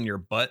tingle in your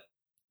butt.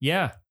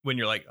 Yeah. When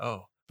you're like,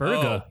 oh,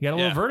 vertigo. You got a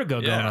little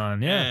vertigo going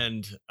on. Yeah.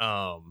 And,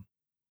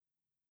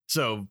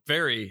 so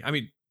very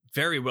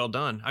well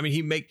done. I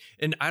mean,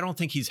 and I don't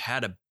think he's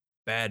had a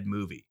bad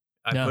movie.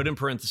 I put in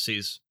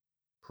parentheses,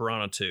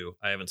 Piranha 2.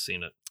 I haven't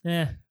seen it.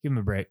 Give him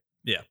a break.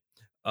 Yeah.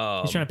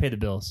 He's trying to pay the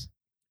bills.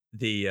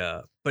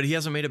 But he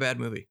hasn't made a bad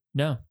movie.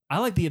 No, I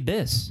like The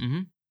Abyss.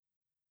 Mm-hmm.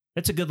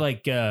 That's a good,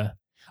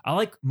 I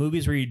like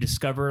movies where you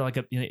discover like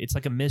it's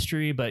like a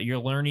mystery, but you're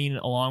learning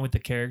along with the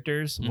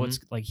characters. Mm-hmm. What's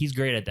like, he's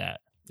great at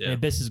that. Yeah. And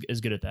Abyss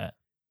is good at that.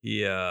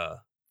 Yeah.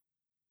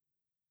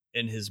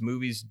 And his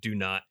movies do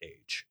not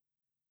age.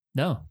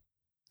 No.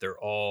 They're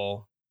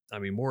all, I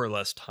mean, more or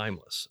less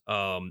timeless.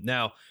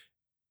 Now,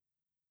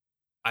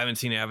 I haven't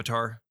seen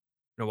Avatar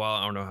in a while.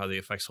 I don't know how the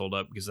effects hold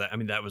up because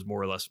that was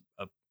more or less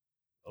a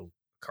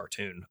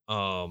cartoon.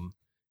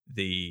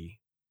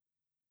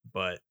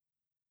 But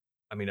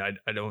I mean, I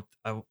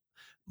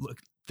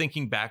look,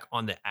 thinking back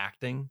on the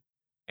acting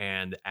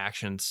and the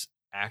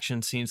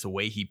action scenes, the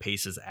way he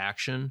paces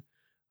action,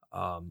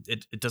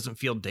 it doesn't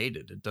feel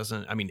dated. It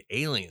doesn't. I mean,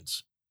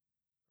 Aliens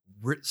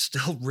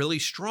still really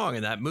strong,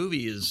 and that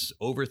movie is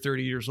over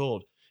 30 years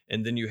old.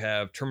 And then you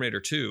have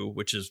Terminator 2,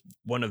 which is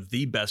one of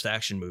the best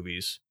action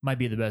movies. Might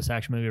be the best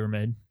action movie ever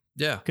made.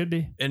 Yeah, could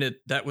be. And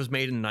that was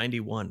made in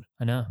 91.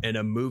 I know. And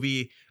a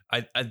movie,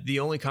 the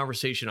only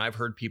conversation I've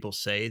heard people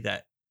say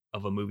that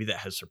of a movie that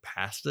has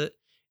surpassed it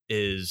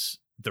is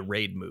the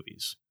Raid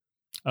movies.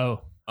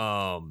 Oh,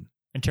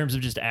 in terms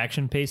of just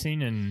action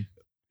pacing and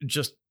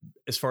just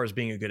as far as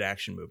being a good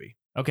action movie.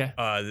 Okay.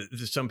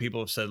 Some people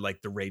have said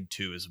like the Raid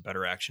 2 is a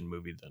better action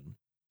movie than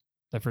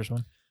the first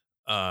one.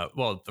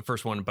 Well, the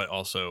first one, but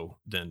also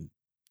then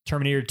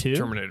Terminator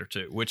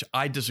 2, which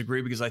I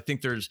disagree because I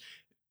think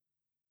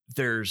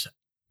there's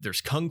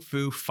kung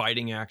fu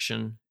fighting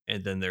action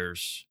and then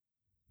there's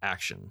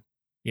action.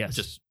 Yes.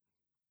 Just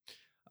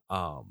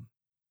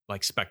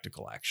like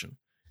spectacle action.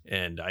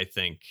 And I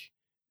think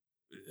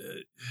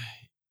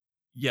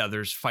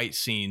there's fight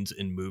scenes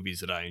in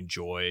movies that I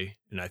enjoy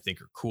and I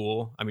think are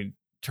cool. I mean,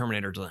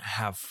 Terminator doesn't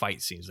have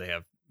fight scenes. They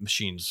have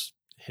machines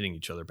hitting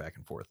each other back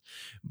and forth.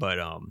 But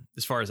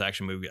as far as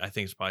action movie, I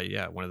think it's probably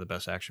one of the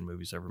best action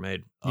movies ever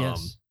made.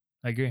 Yes,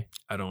 I agree.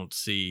 I don't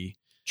see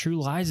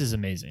True Lies is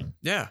amazing.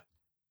 Yeah,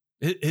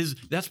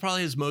 that's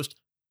probably his most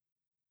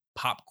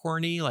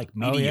popcorny, like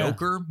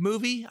mediocre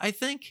movie. I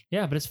think.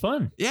 Yeah, but it's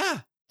fun.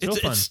 Yeah,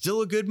 it's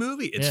still a good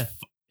movie. It's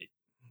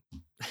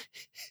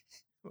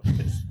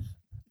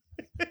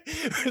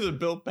was it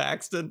Bill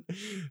Paxton?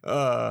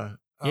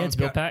 It's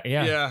Bill Paxton.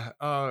 Yeah.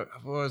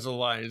 What was the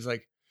line? He's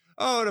like,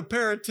 "Oh, and a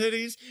pair of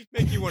titties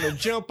make you want to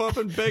jump up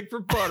and beg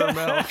for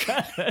buttermilk."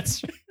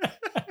 That's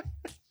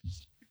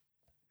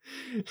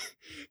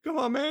Come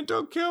on, man,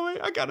 don't kill me.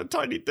 I got a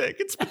tiny dick.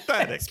 It's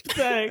pathetic. It's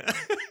pathetic.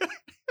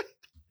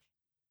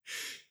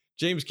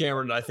 James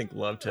Cameron, I think,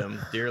 loved him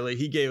dearly.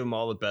 He gave him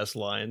all the best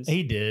lines.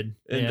 He did.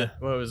 And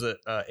what was it?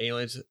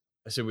 Aliens.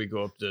 I said we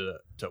go up to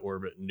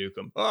orbit and nuke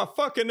them. Oh,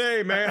 fucking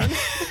A, man.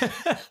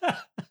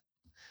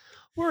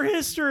 We're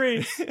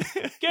history.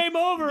 Game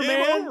over, man.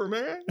 Game over,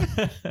 man.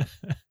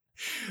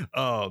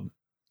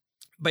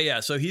 But yeah,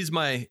 so he's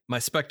my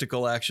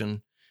spectacle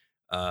action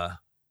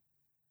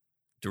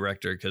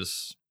director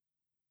because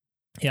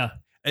it's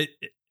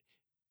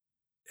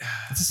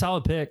a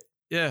solid pick.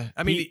 Yeah,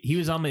 I mean he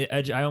was on the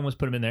edge. I almost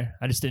put him in there.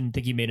 I just didn't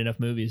think he made enough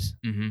movies.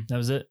 Mm-hmm. That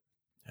was it.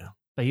 Yeah,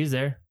 but he was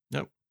there.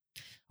 Nope.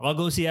 I'll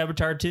go see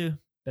Avatar 2.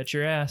 Bet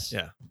your ass.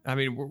 Yeah, I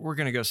mean we're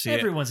gonna go see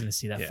Everyone's gonna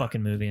see that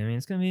fucking movie. I mean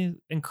it's gonna be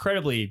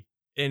incredibly.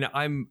 And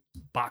I'm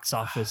box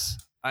office.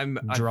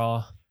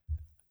 Draw.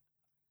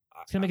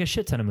 It's gonna make a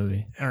shit ton of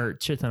movie or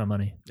shit ton of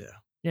money.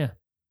 Yeah.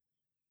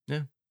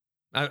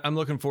 I'm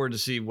looking forward to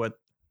see what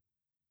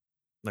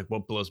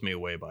blows me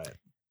away by it.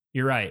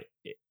 You're right.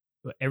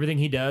 Everything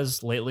he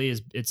does lately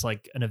it's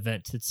like an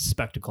event. It's a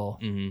spectacle.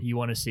 Mm-hmm. You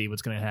want to see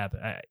what's going to happen.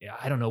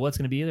 I don't know what's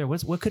going to be there.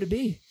 What could it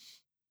be?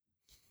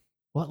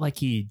 What, like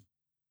he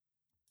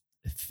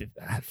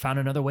found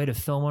another way to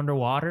film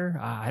underwater?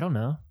 I don't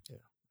know. Yeah,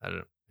 I don't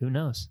know. Who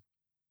knows?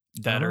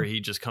 That or he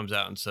just comes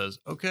out and says,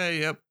 "Okay,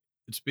 yep,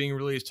 it's being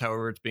released.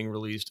 However, it's being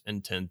released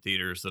in 10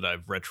 theaters that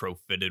I've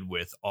retrofitted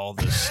with all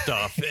this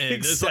stuff." And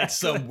It's like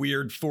some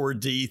weird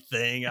 4D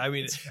thing. I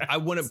mean, I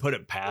wouldn't put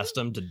it past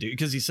him to do,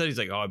 because he's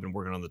like, "Oh, I've been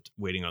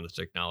waiting on the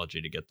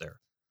technology to get there."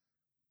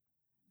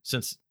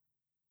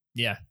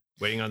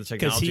 Waiting on the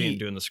technology and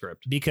doing the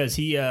script. Because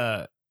he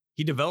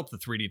developed the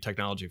 3D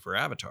technology for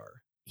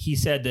Avatar. He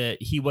said that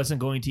he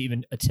wasn't going to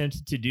even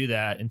attempt to do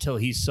that until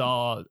he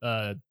saw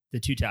the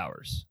Two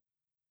Towers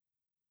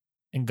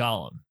and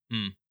Gollum.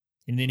 Mm.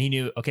 And then he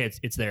knew, okay,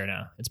 it's there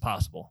now. It's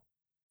possible.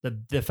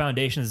 The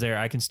foundation is there.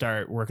 I can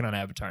start working on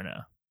Avatar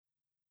now.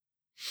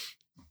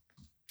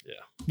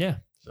 Yeah.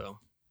 So,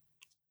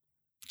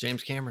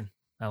 James Cameron.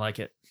 I like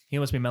it. He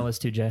must be my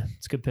list too, Jay.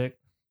 It's a good pick.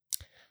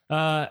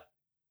 Quentin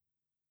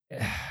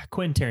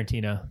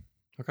Tarantino.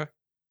 Okay.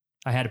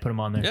 I had to put him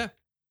on there. Yeah.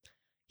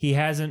 He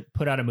hasn't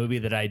put out a movie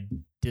that I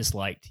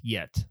disliked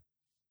yet.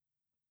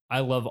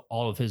 I love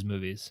all of his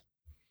movies.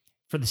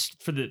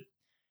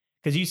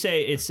 Because you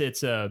say it's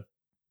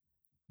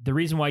the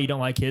reason why you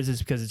don't like his is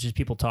because it's just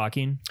people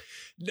talking.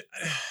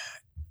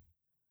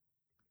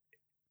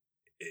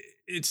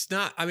 It's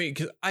not. I mean,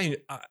 because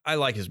I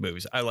like his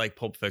movies. I like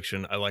Pulp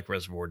Fiction. I like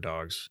Reservoir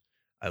Dogs.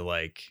 I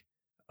like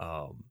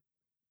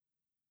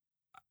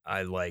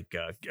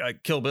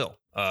Kill Bill.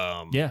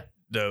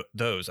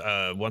 Those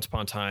Once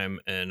Upon a Time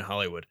in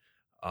Hollywood.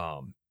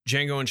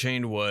 Django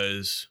Unchained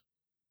was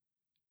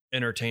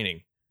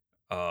entertaining.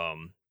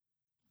 But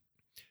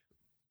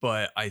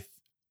I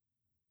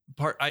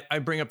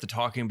bring up the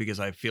talking because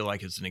I feel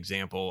like it's an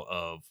example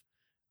of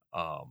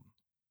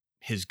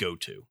his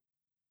go-to,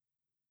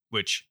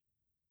 which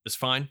is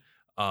fine.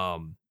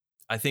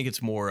 I think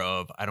it's more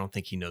of, I don't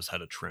think he knows how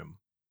to trim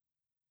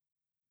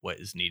what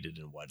is needed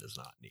and what is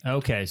not needed.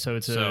 Okay, so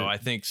I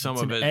think some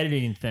of it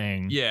editing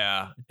thing.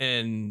 Yeah,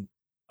 and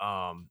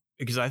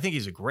because I think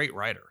he's a great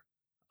writer.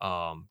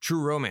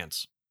 True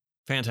Romance,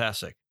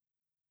 fantastic,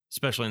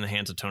 especially in the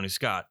hands of Tony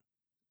Scott.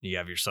 You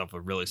have yourself a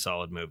really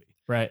solid movie,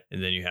 right?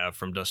 And then you have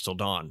From Dusk Till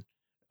Dawn,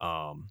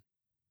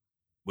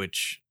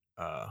 which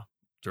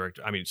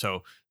director. I mean,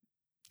 so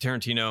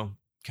Tarantino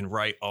can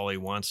write all he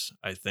wants.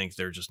 I think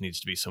there just needs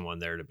to be someone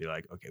there to be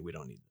like, okay, we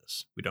don't need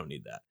this, we don't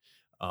need that.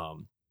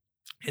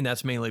 And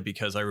that's mainly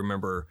because I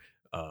remember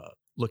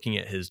looking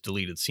at his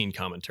deleted scene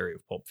commentary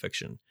of Pulp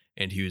Fiction,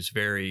 and he was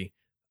very,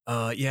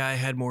 yeah, I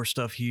had more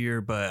stuff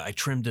here, but I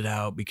trimmed it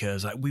out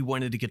because we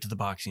wanted to get to the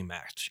boxing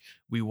match.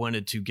 We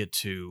wanted to get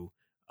to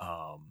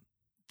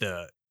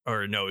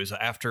it was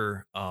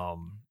after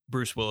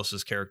Bruce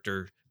Willis's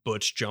character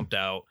Butch jumped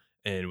out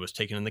and was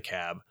taken in the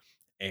cab,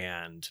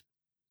 and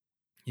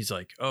he's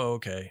like, oh,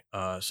 okay.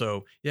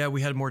 So yeah,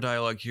 we had more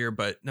dialogue here,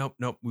 but nope.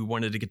 We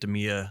wanted to get to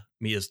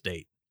Mia's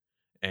date.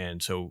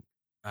 And so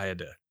I had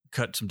to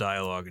cut some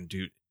dialogue and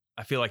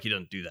I feel like he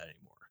doesn't do that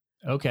anymore.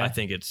 Okay.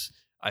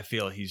 I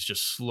feel he's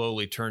just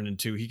slowly turned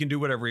into, he can do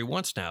whatever he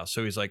wants now.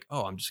 So he's like,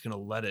 oh, I'm just going to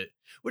let it,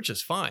 which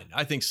is fine.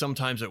 I think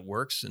sometimes it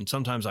works and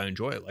sometimes I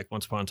enjoy it. Like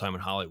Once Upon a Time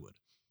in Hollywood.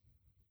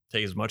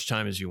 Take as much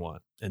time as you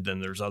want. And then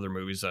there's other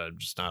movies that I'm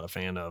just not a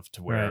fan of,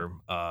 to where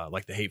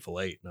like The Hateful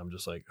Eight. And I'm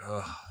just like,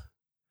 oh,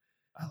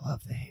 I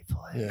love The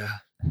Hateful Eight. Yeah.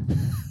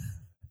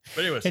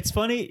 But anyways, it's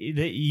funny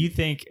that you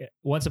think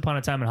Once Upon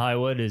a Time in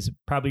Hollywood is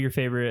probably your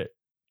favorite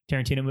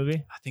Tarantino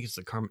movie. I think it's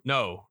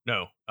No.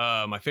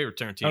 My favorite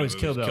Tarantino movie is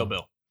Kill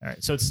Bill. All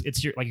right, so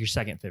it's your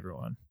second favorite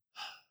one.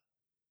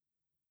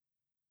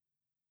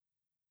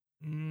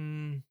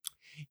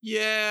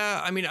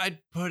 Yeah, I mean, I'd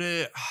put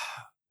it.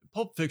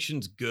 Pulp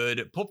Fiction's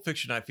good. Pulp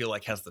Fiction, I feel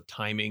like, has the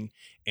timing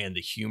and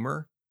the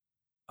humor.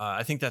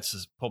 I think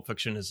Pulp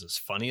Fiction is his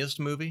funniest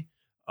movie.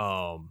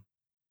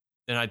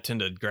 And I tend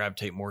to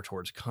gravitate more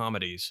towards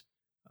comedies.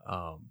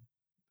 But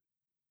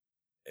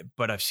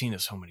I've seen it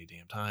so many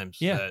damn times.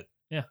 Yeah.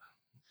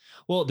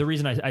 Well, the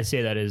reason I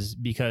say that is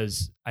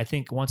because I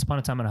think Once Upon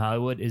a Time in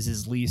Hollywood is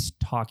his least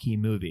talky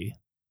movie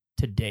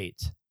to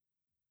date.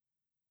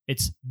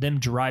 It's them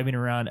driving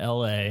around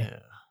LA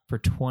for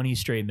 20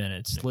 straight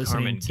minutes,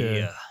 listening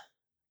to. Yeah.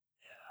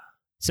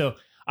 So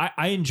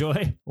I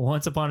enjoy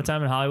Once Upon a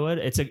Time in Hollywood.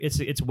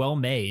 It's well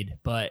made,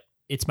 but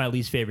it's my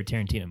least favorite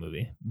Tarantino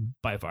movie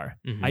by far.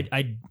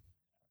 Mm-hmm.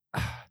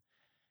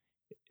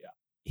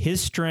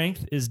 His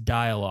strength is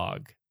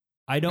dialogue.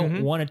 I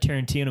don't want a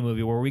Tarantino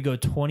movie where we go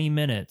 20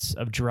 minutes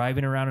of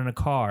driving around in a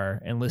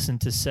car and listen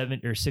to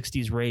 70s or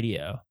 60s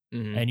radio,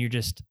 and you're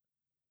just.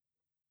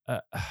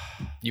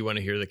 You want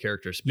to hear the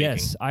character speaking.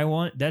 Yes,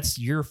 that's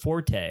your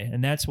forte,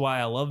 and that's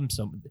why I love him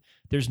so much.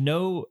 There's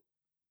no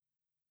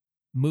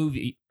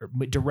movie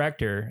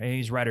director, and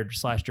he's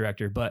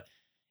writer/director, but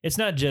it's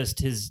not just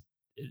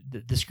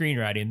the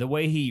screenwriting. The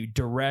way he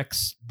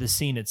directs the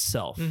scene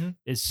itself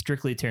is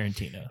strictly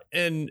Tarantino.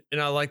 And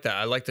I like that.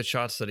 I like the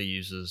shots that he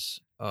uses.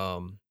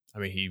 I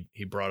mean,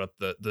 he brought up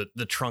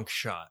the trunk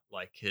shot,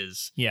 like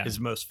his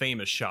most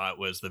famous shot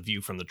was the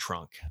view from the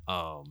trunk,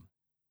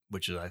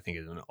 which is, I think,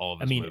 is in all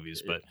of his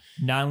movies. But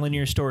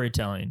nonlinear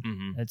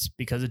storytelling. That's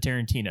because of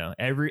Tarantino.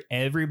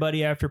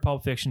 Everybody after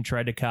Pulp Fiction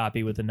tried to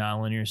copy with the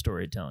nonlinear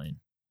storytelling.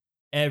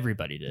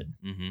 Everybody did.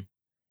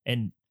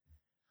 And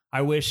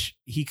I wish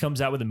he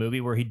comes out with a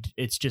movie where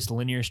it's just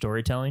linear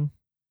storytelling.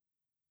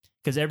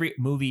 Because every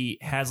movie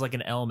has like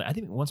an element. I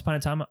think Once Upon a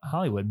Time in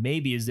Hollywood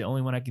maybe is the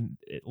only one I can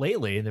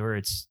lately where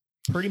it's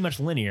pretty much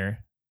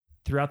linear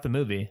throughout the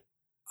movie.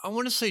 I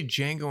want to say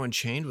Django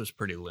Unchained was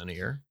pretty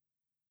linear.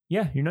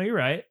 Yeah, you're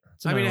right.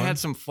 I mean, it had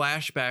some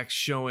flashbacks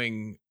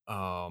showing.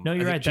 No,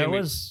 you're right. It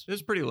was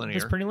pretty linear.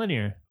 It's pretty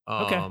linear.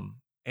 Okay.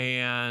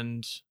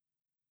 And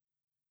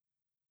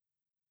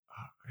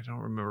I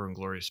don't remember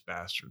Inglourious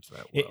Basterds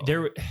that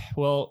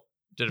well.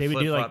 They would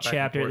do like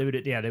chapter.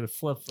 They would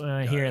flip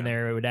here and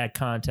there. It would add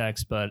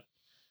context, but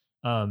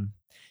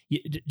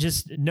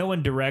just no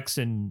one directs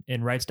and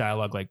writes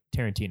dialogue like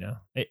Tarantino.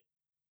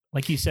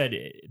 Like you said,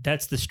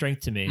 that's the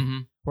strength to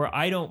me. Where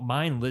I don't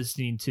mind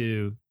listening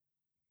to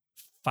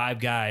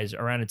five guys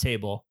around a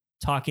table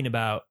talking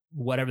about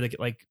whatever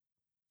like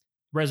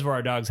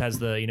Reservoir Dogs has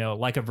the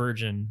Like a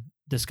Virgin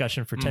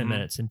discussion for 10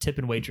 minutes and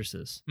tipping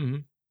waitresses,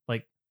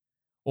 like,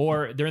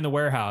 or they're in the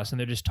warehouse and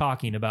they're just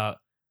talking about.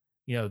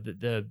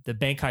 The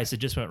bank heist that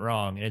just went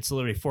wrong, and it's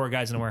literally four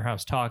guys in a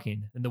warehouse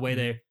talking, and the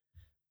way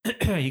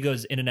he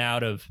goes in and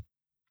out of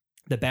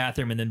the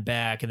bathroom and then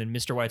back, and then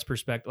Mr. White's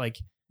perspective, like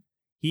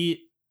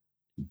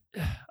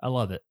I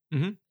love it.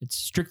 It's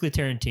strictly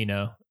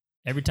Tarantino.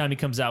 Every time he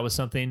comes out with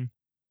something,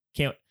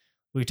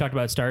 we talked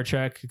about Star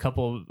Trek a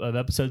couple of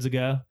episodes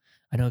ago.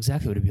 I know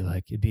exactly what it'd be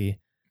like. It'd be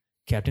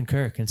Captain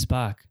Kirk and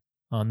Spock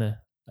on the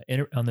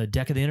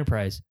deck of the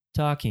Enterprise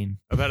talking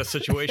about a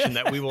situation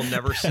that we will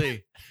never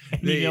see.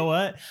 You know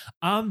what?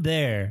 I'm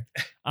there.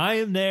 I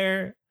am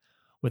there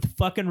with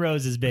fucking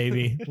roses,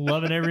 baby.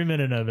 Loving every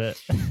minute of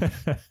it.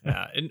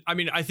 Yeah, and I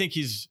mean, I think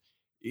he's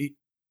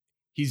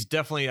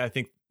definitely, I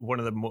think, one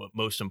of the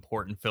most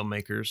important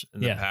filmmakers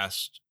in the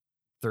past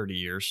 30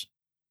 years.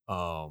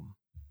 I'm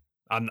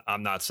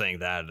not saying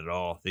that at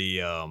all.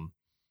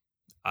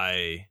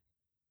 I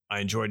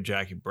enjoyed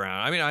Jackie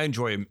Brown. I mean, I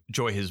enjoy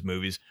his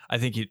movies. I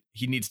think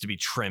he needs to be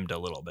trimmed a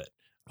little bit.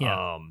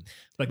 Yeah.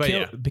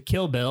 But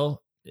Kill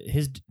Bill,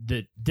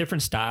 the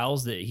different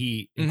styles that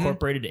he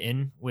incorporated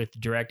in with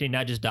directing,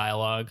 not just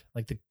dialogue,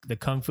 like the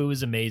kung fu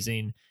is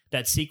amazing.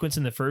 That sequence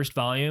in the first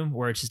volume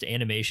where it's just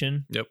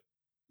animation. Yep.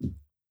 I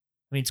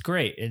mean, it's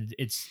great.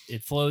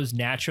 It flows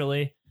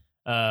naturally.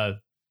 I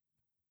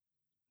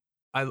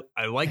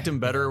liked him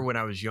better when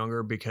I was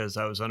younger because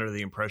I was under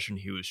the impression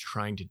he was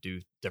trying to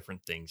do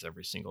different things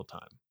every single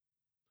time.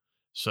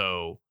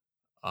 So,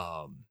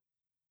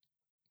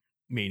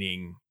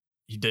 meaning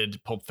he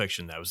did Pulp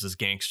Fiction. That was his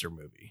gangster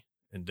movie.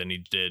 And then he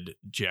did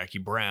Jackie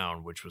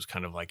Brown, which was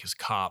kind of like his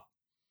cop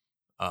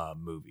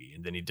movie.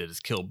 And then he did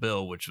his Kill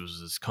Bill, which was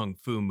his kung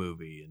fu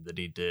movie. And then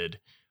he did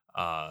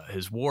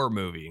his war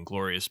movie,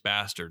 Inglourious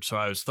Basterds. So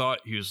I thought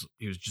he was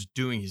just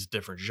doing his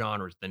different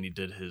genres. Then he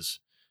did his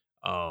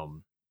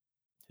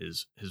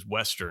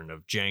Western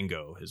of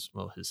Django. His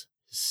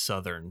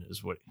Southern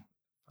is what.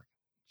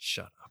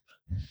 Shut up.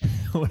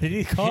 What did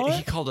he call it?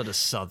 He called it a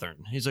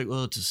Southern. He's like,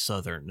 well, it's a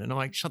Southern. And I'm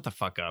like, shut the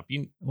fuck up.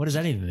 What does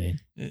that even mean?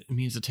 It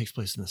means it takes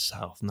place in the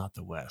South, not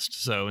the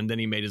West. So, and then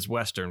he made his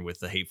Western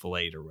with the Hateful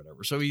Eight or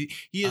whatever. So he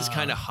is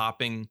kind of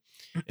hopping.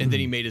 And then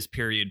he made his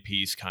period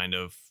piece kind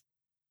of,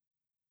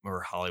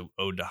 or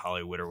Ode to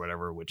Hollywood or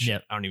whatever, which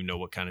I don't even know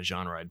what kind of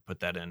genre I'd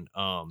put that in.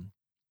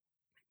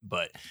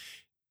 But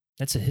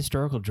that's a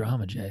historical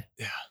drama, Jay.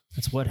 Yeah.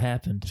 That's what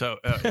happened. So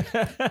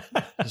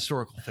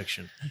historical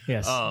fiction.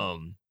 Yes.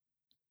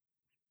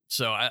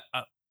 So I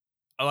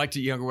liked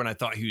it younger when I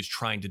thought he was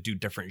trying to do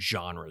different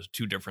genres,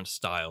 two different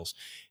styles,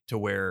 to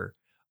where,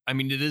 I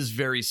mean, it is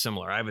very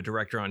similar. I have a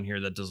director on here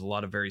that does a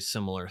lot of very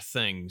similar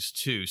things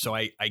too. So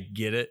I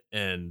get it.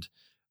 And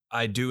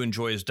I do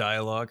enjoy his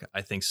dialogue.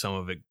 I think some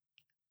of it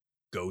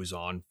goes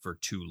on for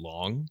too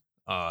long.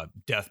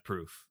 Death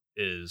Proof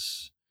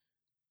is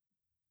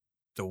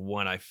the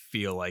one I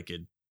feel like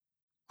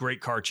great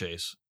car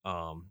chase.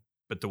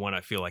 But the one I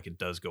feel like it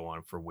does go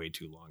on for way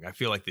too long. I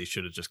feel like they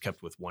should have just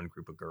kept with one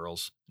group of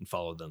girls and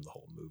followed them the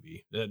whole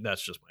movie.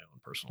 That's just my own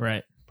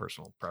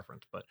personal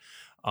preference, but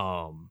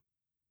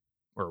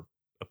or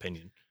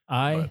opinion.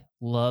 I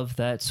love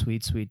that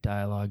sweet, sweet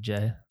dialogue,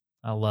 Jay.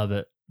 I love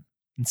it.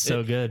 It's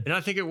so good, and I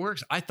think it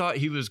works. I thought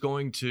he was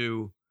going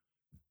to.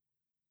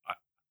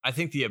 I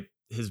think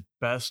his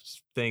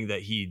best thing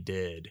that he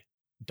did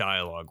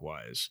dialogue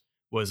wise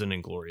was an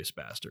Inglourious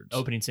Basterds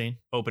opening scene,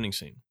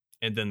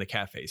 and then the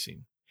cafe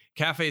scene.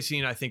 Cafe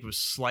scene, I think, was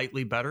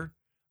slightly better.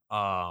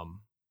 I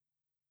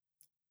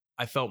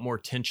felt more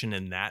tension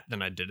in that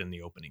than I did in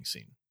the opening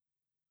scene,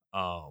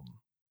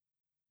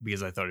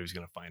 because I thought he was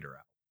going to find her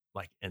out,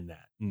 like in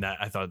that. And that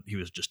I thought he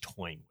was just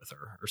toying with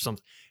her or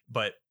something.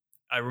 But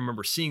I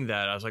remember seeing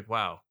that. I was like,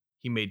 wow,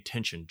 he made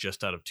tension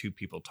just out of two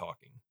people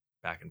talking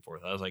back and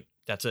forth. I was like,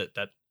 that's it.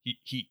 That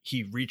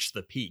he reached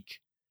the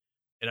peak.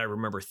 And I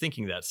remember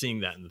seeing that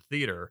in the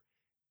theater,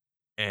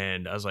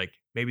 and I was like,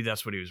 maybe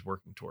that's what he was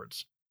working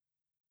towards.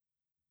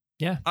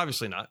 Yeah,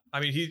 obviously not. I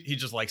mean, he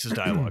just likes his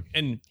dialogue,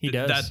 and he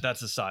does.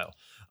 That's his style.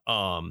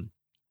 And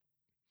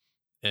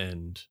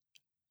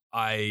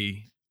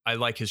I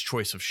like his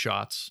choice of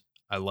shots.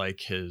 I like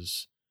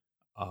his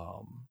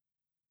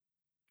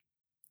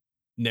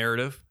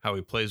narrative, how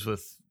he plays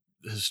with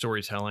his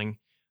storytelling.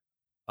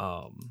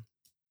 I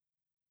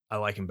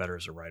like him better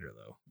as a writer,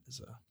 though.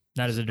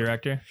 Not as a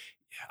director.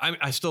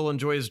 I still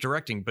enjoy his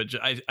directing, but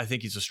I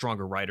think he's a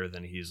stronger writer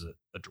than he's a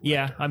director.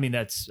 Yeah, I mean,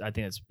 I think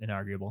that's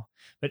inarguable.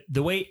 But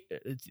the way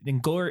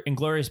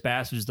Inglourious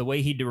Basterds, the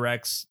way he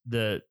directs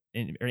and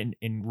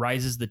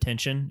rises the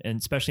tension, and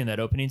especially in that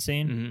opening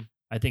scene,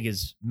 I think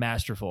is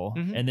masterful.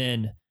 And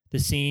then the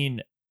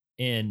scene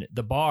in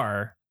the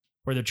bar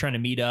where they're trying to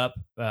meet up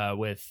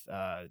with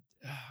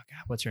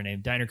what's her name?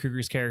 Diana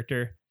Kruger's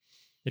character.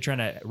 They're trying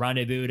to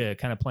rendezvous to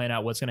kind of plan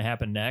out what's going to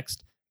happen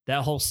next.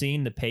 That whole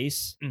scene, the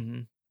pace.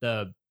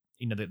 The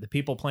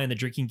people playing the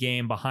drinking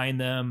game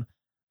behind them,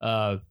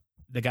 the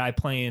guy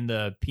playing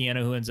the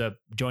piano who ends up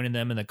joining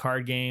them in the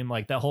card game,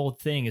 like that whole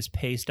thing is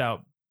paced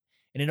out,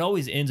 and it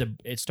always ends.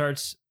 It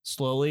starts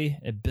slowly,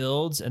 it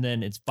builds, and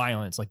then it's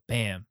violence. Like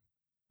bam,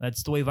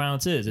 that's the way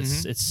violence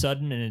is. It's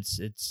sudden and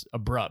it's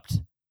abrupt,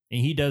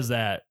 and he does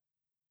that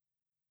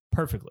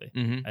perfectly.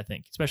 I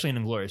think, especially in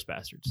Inglourious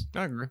Basterds.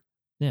 I agree.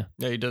 Yeah,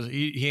 he does.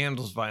 He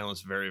handles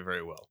violence very,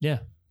 very well. Yeah.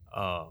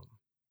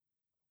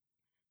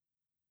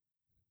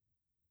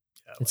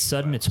 It's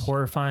sudden, it's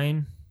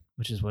horrifying,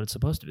 which is what it's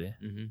supposed to be.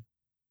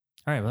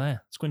 All right, well, yeah,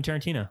 it's Quentin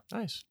Tarantino.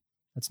 Nice.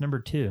 That's number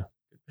 2.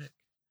 Good pick.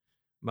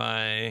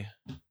 My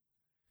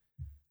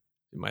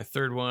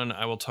third one,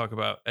 I will talk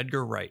about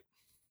Edgar Wright.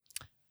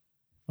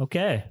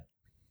 Okay.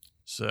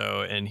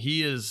 So, and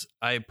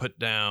I put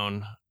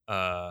down,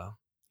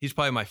 he's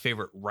probably my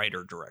favorite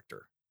writer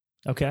director.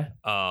 Okay.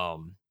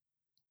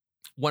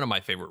 One of my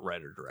favorite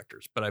writer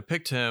directors, but I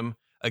picked him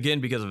again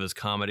because of his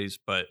comedies,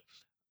 but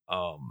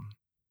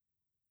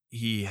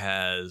he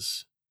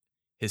has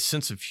his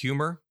sense of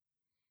humor.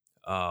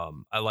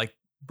 I like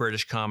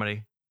British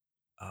comedy.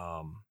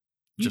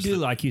 You do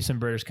like you some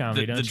British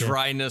comedy, don't you? The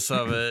dryness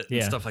of it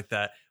and stuff like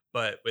that.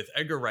 But with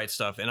Edgar Wright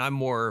stuff, and I'm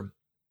more,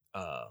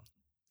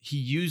 he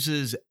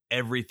uses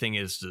everything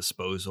at his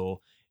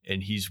disposal,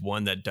 and he's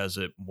one that does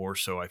it more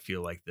so, I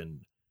feel like,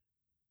 than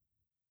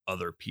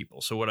other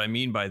people. So what I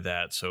mean by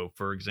that, so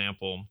for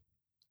example,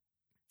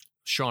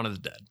 Shaun of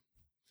the Dead.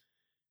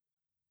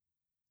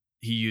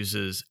 He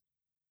uses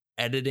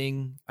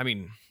editing. I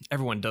mean,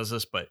 everyone does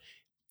this, but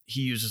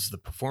he uses the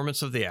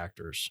performance of the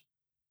actors,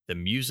 the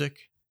music,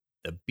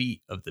 the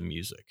beat of the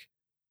music.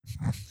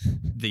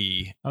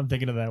 I'm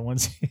thinking of that one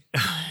scene.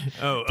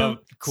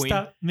 Queen.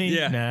 Stop me.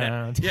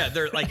 Yeah,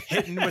 they're like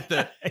hitting with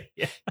the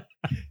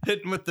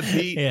hitting with the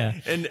beat. Yeah,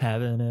 and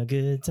having a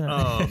good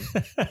time.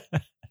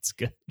 That's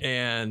good.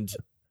 And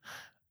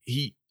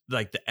he,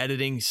 like, the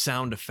editing,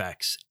 sound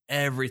effects,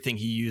 everything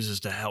he uses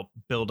to help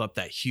build up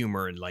that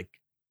humor and like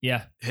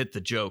hit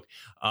the joke.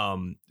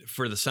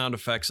 For the sound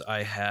effects,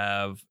 I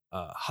have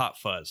Hot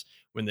Fuzz,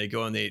 when they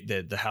go and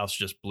the house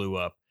just blew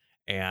up.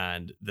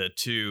 And the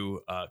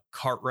two,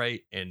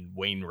 Cartwright and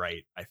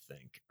Wainwright, I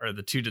think, are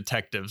the two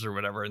detectives or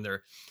whatever. And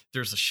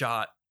there's a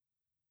shot,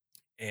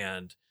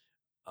 and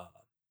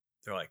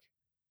they're like,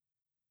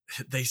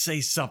 they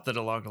say something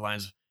along the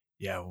lines of,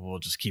 yeah, we'll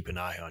just keep an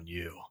eye on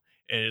you.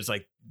 And it's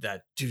like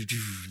that,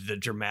 the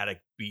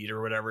dramatic beat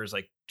or whatever is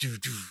like,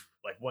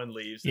 like one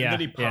leaves, and then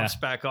he pops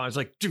back on. It's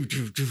like,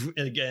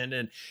 again.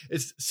 And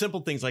it's simple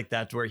things like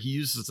that, to where he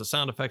uses the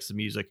sound effects, the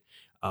music,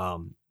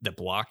 the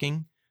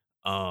blocking,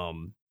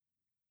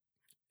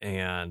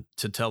 and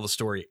to tell the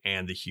story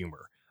and the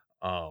humor,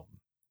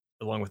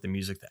 along with the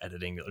music, the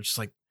editing. Just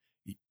like,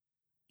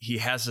 he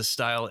has a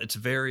style. It's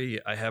very,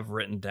 I have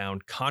written down,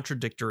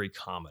 contradictory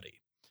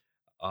comedy,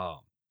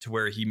 to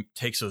where he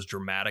takes those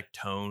dramatic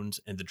tones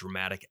and the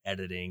dramatic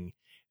editing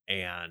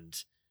and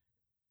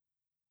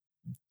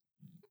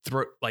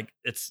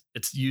it's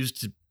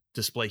used to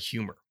display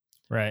humor.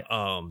 Right.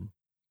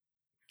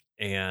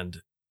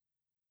 And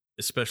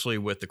especially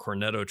with the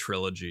Cornetto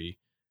trilogy,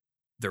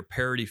 they're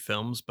parody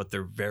films, but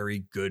they're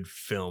very good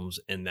films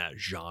in that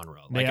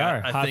genre. They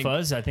are. Hot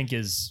Fuzz, I think,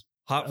 is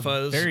Hot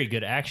Fuzz, very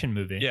good action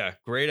movie. Yeah,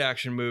 great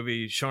action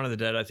movie. Shaun of the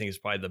Dead, I think, is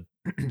probably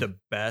the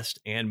best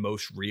and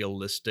most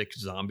realistic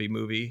zombie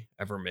movie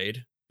ever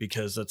made,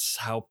 because that's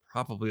how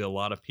probably a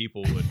lot of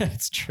people would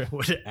it's true.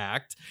 would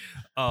act.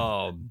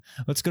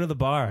 Let's go to the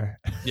bar.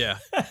 Yeah,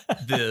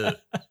 the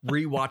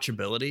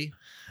rewatchability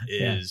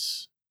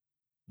is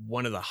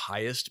one of the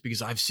highest,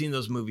 because I've seen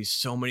those movies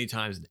so many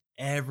times, and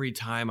every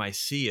time I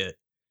see it,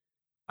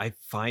 I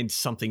find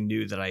something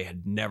new that I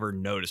had never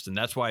noticed. And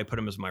that's why I put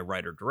him as my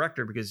writer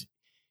director, because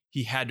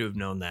he had to have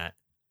known that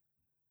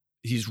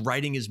he's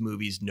writing his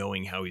movies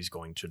knowing how he's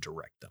going to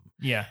direct them.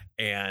 Yeah.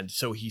 And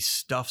so he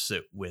stuffs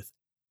it with,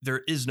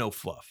 there is no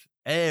fluff.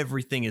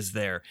 Everything is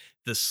there.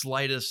 The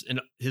slightest,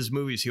 in his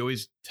movies, he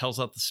always tells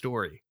out the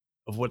story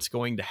of what's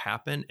going to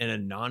happen in a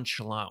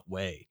nonchalant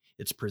way.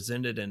 It's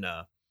presented in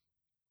a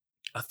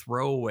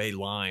throwaway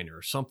line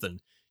or something,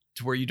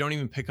 to where you don't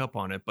even pick up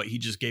on it, but he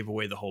just gave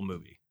away the whole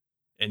movie.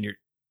 And you're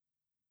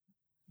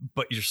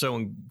so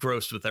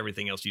engrossed with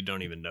everything else, you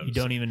don't even notice. You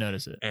don't even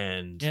notice it.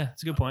 And yeah,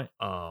 it's a good point.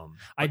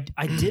 I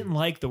didn't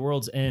like The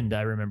World's End,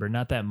 I remember,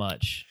 not that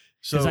much.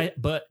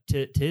 But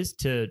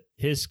to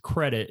his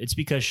credit, it's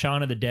because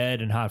Shaun of the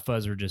Dead and Hot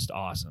Fuzz are just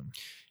awesome.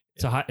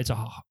 It's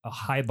a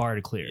high bar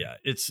to clear. Yeah,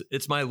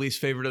 it's my least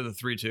favorite of the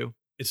three too.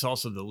 It's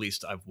also the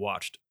least I've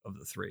watched of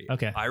the three.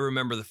 Okay. I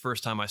remember the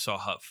first time I saw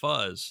Hot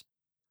Fuzz,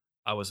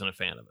 I wasn't a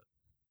fan of it.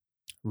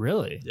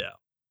 Really? Yeah.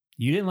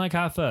 You didn't like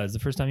Hot Fuzz the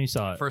first time you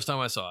saw it? First time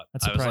I saw it.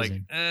 That's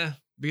surprising. I was like,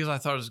 because I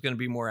thought it was going to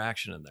be more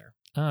action in there.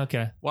 Oh,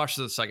 okay. Watched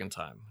it the second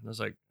time. I was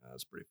like, oh,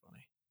 that's pretty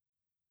funny.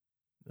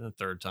 And the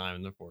third time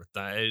and the fourth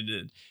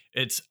time.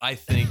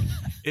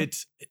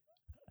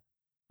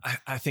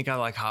 I think I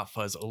like Hot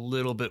Fuzz a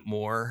little bit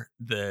more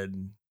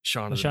than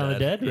Shaun of the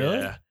Dead. Really?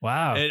 Yeah.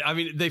 Wow. And, I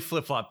mean, they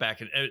flip flop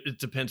back, and it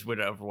depends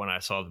whatever one I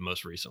saw the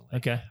most recently.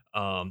 Okay.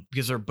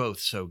 Because they're both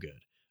so good.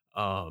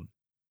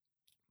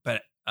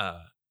 But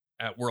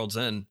at World's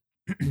End,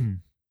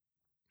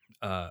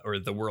 or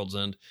The World's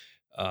End,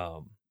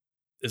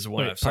 is the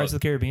one I've Pirates of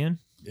the Caribbean.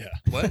 Yeah.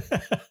 What?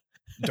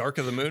 Dark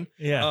of the Moon.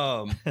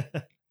 Yeah.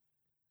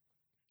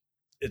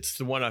 It's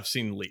the one I've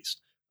seen least.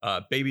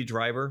 Baby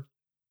Driver.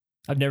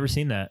 I've never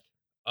seen that.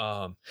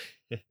 I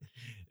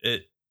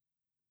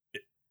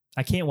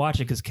can't watch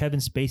it because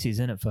Kevin Spacey's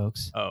in it,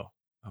 folks. Oh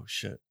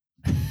shit.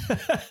 Damn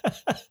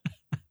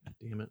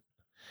it.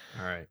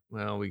 All right.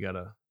 Well,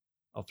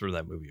 I'll throw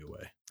that movie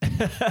away.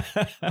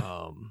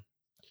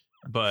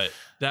 But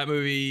that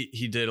movie,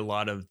 he did a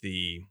lot of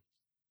the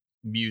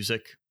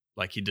music,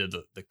 like he did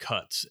the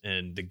cuts,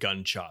 and the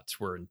gunshots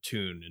were in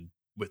tune and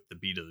with the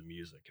beat of the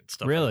music and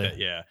stuff Really? like that.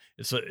 Yeah.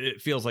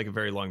 It feels like a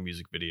very long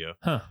music video.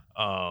 Huh.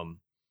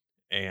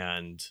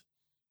 And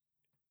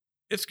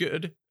it's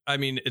good. I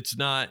mean, it's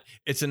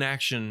an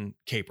action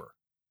caper.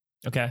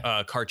 Okay.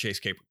 Car chase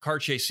caper. Car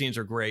chase scenes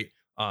are great.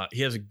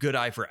 He has a good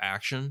eye for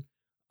action.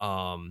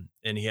 And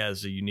he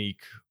has a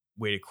unique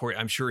way to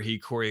I'm sure he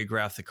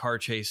choreographed the car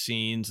chase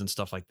scenes and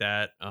stuff like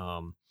that.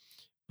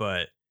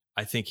 But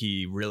I think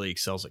he really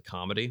excels at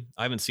comedy.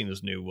 I haven't seen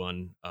his new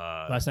one.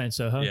 Last Night in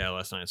Soho? Yeah,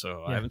 Last Night in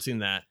Soho. Yeah. I haven't seen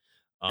that.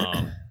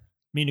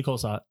 Me and Nicole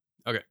saw it.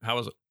 Okay. How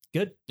was it?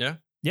 Good. Yeah?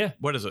 Yeah.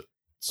 What is it?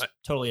 It's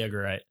totally Edgar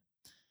Wright.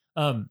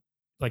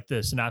 Like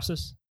the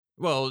synopsis?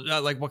 Well,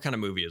 like what kind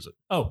of movie is it?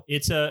 Oh,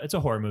 it's a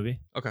horror movie.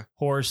 Okay.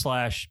 Horror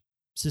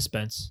 /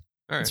 suspense.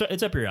 All right.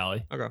 It's up your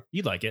alley. Okay.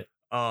 You'd like it.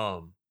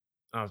 I'll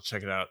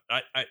check it out.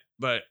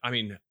 But I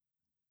mean,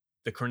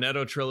 the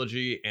Cornetto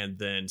trilogy and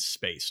then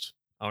Spaced.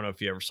 I don't know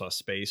if you ever saw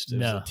Spaced. It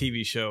was a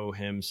TV show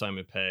him,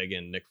 Simon Pegg,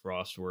 and Nick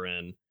Frost were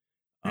in.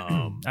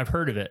 I've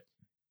heard of it.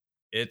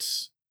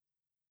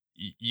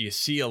 You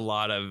see a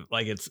lot of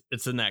like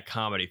it's in that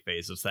comedy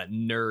phase. It's that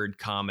nerd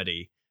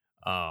comedy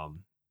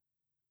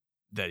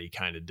that he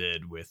kind of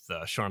did with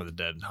Shaun of the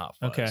Dead and Hot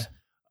Fuzz. Okay.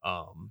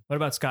 What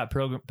about Scott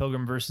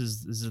Pilgrim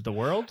versus Is It the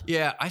World?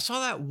 Yeah, I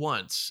saw that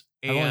once.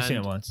 I've only seen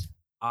it once.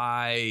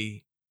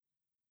 I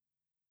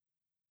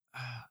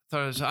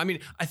thought it was, I mean,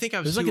 I think I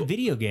was. It was like a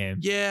video game.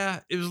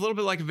 Yeah, it was a little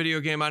bit like a video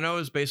game. I know it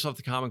was based off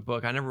the comic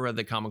book. I never read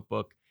the comic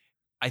book.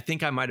 I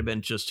think I might have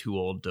been just too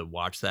old to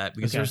watch that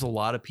because there's a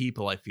lot of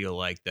people I feel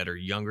like that are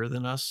younger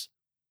than us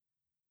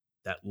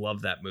that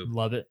love that movie.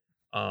 Love it.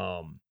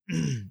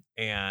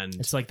 And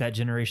it's like that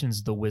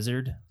generation's The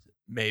Wizard.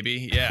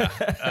 Maybe,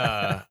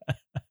 yeah.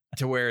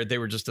 To where they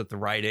were just at the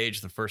right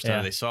age the first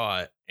time they saw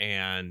it.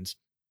 And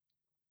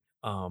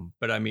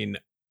but I mean,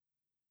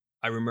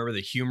 I remember the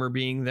humor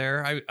being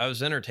there. I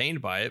was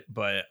entertained by it,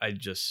 but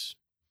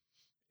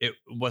it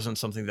wasn't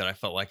something that I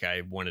felt like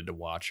I wanted to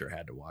watch or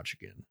had to watch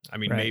again. I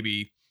mean,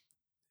 maybe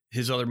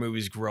his other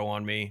movies grow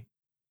on me.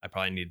 I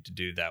probably need to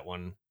do that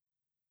one,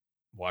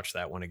 watch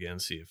that one again,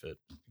 see if it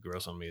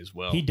grows on me as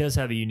well. He does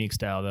have a unique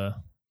style, though.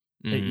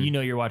 Mm-hmm. You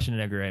know, you're watching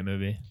an Edgar Wright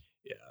movie.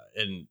 Yeah,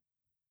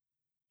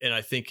 and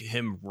I think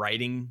him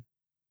writing,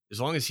 as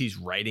long as he's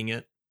writing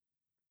it,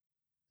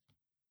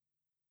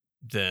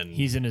 then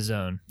he's in his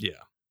zone. Yeah.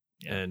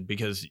 And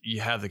because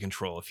you have the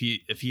control, if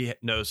he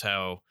knows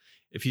how.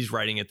 If he's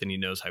writing it, then he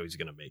knows how he's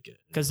going to make it.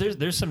 Because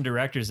there's some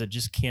directors that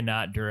just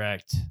cannot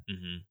direct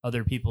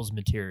other people's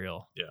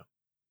material. Yeah.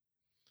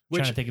 I'm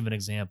trying to think of an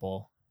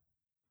example.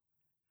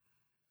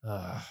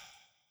 I'm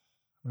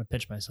going to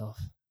pinch myself.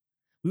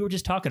 We were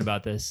just talking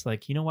about this.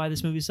 Like, you know why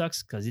this movie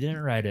sucks? Because he didn't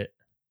write it.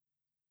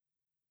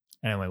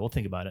 Anyway, we'll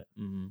think about it.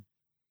 Mm-hmm.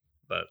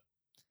 But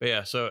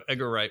yeah, so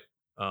Edgar Wright.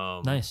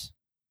 Nice.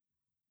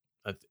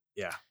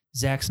 Yeah.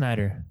 Zack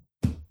Snyder.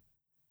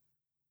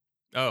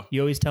 Oh.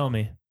 You always tell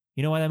me.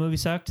 You know why that movie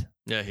sucked?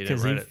 Yeah, he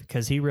didn't write it.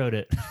 Because he wrote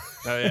it.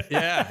 Oh,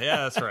 yeah. Yeah,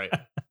 that's right.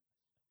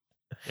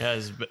 Yeah,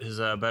 his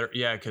better.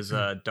 Yeah, because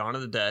Dawn of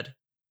the Dead.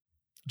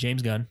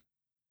 James Gunn.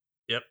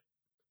 Yep.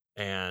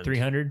 And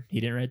 300, he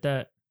didn't write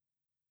that.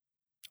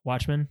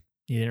 Watchmen,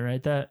 he didn't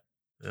write that.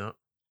 Yeah.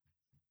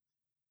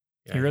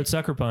 He wrote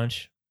Sucker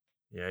Punch.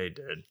 Yeah, he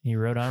did. He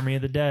wrote Army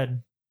of the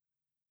Dead.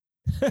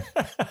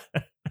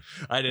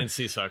 I didn't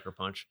see Sucker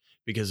Punch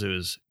because it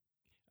was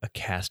a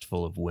cast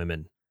full of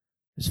women.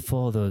 It was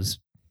full of those.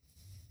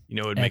 You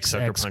know what would make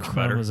Sucker Punch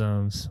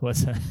chromosomes. Better?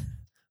 What's that?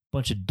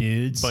 Bunch of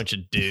dudes.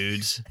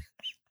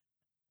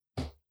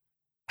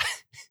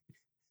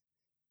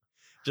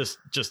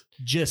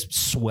 just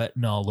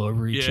sweating all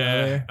over each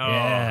other. Oh,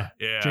 yeah.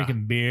 Yeah.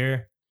 Drinking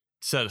beer.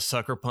 Instead of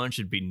Sucker Punch,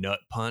 it'd be Nut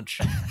Punch.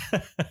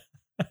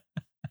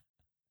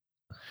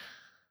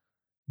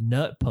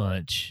 Nut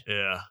Punch.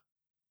 Yeah.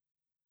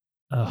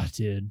 Oh,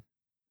 dude.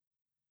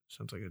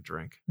 Sounds like a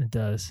drink. It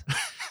does.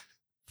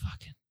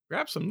 Fucking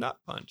grab some Nut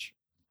Punch.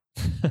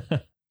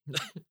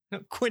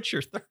 Quench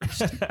your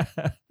thirst.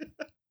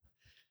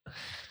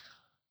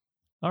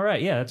 All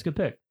right. Yeah, that's a good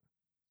pick.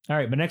 All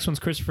right. My next one's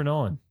Christopher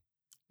Nolan.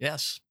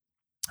 Yes.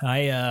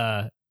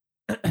 I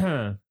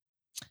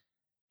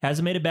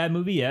hasn't made a bad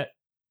movie yet.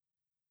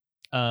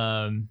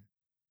 Have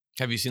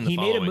you seen He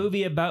made a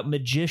movie about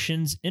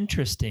magicians.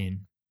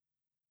 Interesting.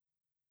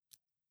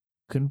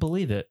 Couldn't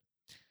believe it.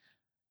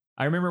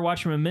 I remember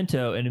watching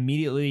Memento and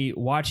immediately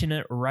watching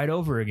it right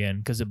over again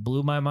because it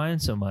blew my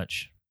mind so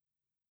much.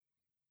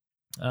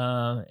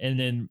 And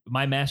then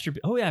my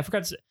masterpiece. Oh yeah, I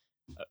forgot to say,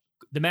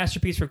 the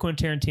masterpiece for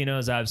Quentin Tarantino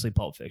is obviously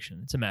Pulp Fiction.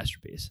 It's a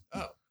masterpiece.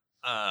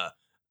 Oh,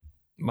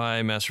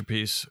 my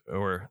masterpiece,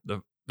 or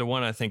the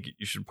one I think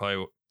you should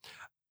probably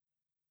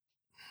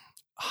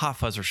Hot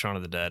Fuzz or Shaun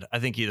of the Dead. I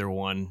think either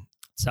one,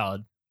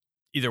 solid.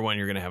 Either one,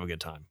 you're gonna have a good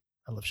time.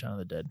 I love Shaun of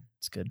the Dead.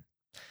 It's good.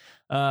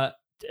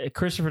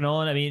 Christopher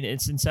Nolan. I mean,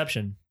 it's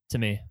Inception to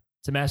me.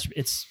 It's a master.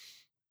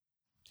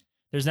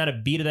 There's not a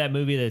beat of that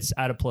movie that's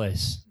out of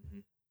place.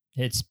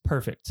 It's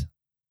perfect.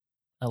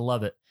 I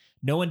love it.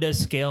 No one does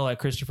scale like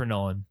Christopher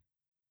Nolan.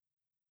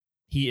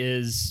 He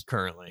is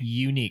currently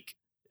unique.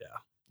 Yeah.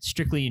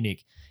 Strictly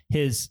unique.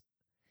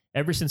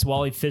 ever since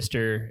Wally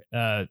Pfister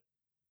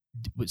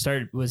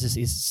was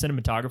his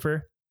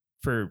cinematographer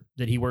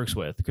that he works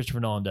with, Christopher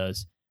Nolan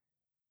does.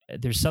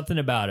 There's something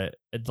about it.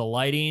 The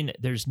lighting,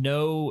 there's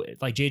no,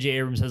 like J.J.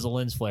 Abrams has a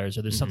lens flare,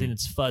 so there's something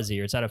that's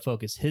fuzzy or it's out of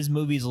focus. His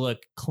movies look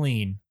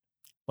clean.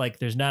 Like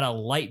there's not a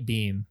light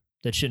beam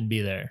that shouldn't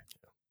be there.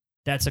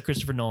 That's a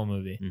Christopher Nolan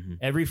movie.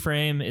 Every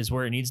frame is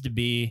where it needs to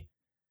be.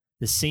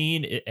 The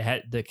scene,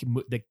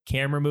 the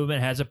camera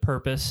movement has a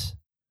purpose.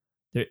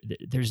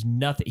 There's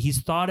nothing.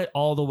 He's thought it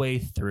all the way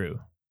through.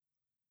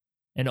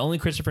 And only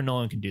Christopher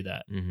Nolan can do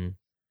that.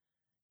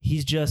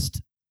 He's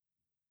just,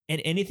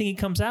 and anything he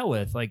comes out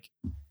with, like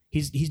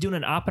he's doing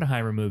an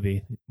Oppenheimer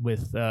movie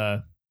with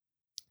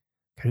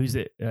who's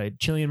it?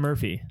 Cillian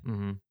Murphy.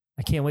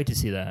 I can't wait to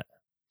see that.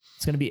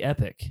 It's going to be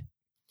epic.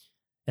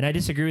 And I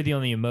disagree with you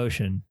on the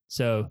emotion.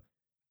 So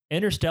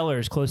Interstellar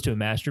is close to a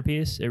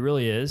masterpiece. It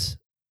really is.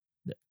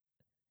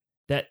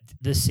 That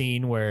the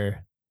scene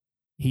where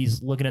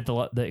he's looking at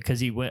the because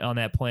he went on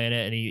that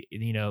planet and he,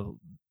 you know,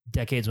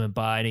 decades went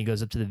by and he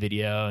goes up to the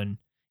video and,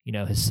 you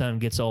know, his son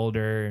gets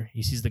older.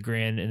 He sees the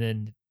grand and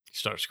then he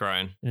starts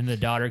crying. And then the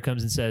daughter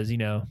comes and says, you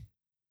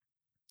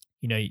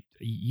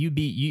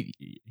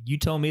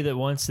told me that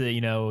once that,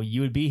 you know,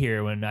 you would be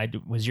here when I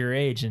was your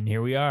age and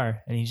here we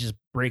are. And he's just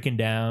breaking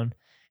down.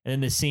 And then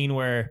the scene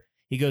where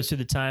he goes through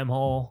the time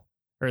hole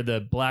or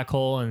the black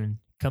hole and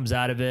comes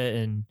out of it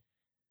and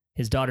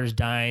his daughter's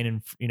dying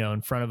and, you know,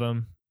 in front of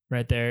him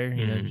right there.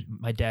 You know,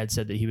 my dad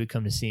said that he would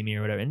come to see me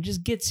or whatever, and it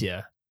just gets you.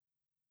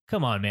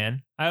 Come on,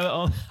 man.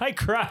 I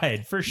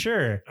cried for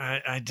sure.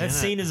 That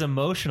scene is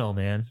emotional,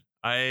 man.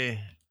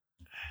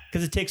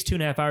 Because it takes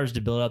 2.5 hours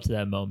to build up to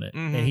that moment,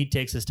 and he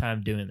takes his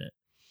time doing it.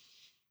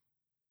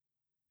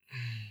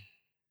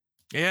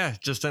 Yeah,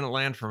 just didn't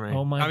land for me.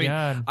 Oh my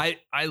God.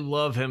 I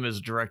love him as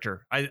a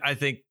director. I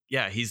think,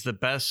 yeah, he's the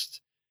best.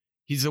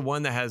 He's the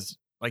one that has,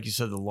 like you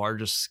said, the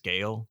largest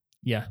scale.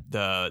 Yeah.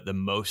 The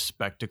most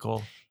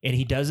spectacle. And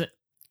he doesn't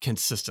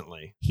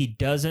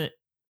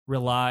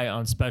rely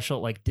on special,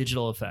 like,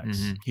 digital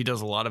effects. He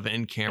does a lot of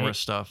in-camera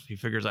stuff. He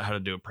figures out how to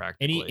do it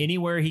practically.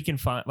 Anywhere he can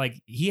find,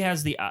 like, he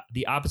has the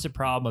opposite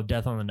problem of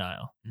Death on the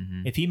Nile.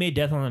 If he made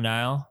Death on the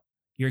Nile,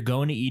 you're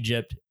going to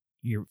Egypt,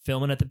 you're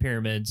filming at the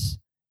pyramids,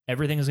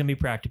 everything is going to be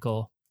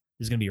practical.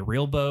 There's going to be a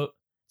real boat.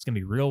 It's going to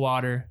be real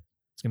water.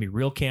 It's going to be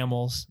real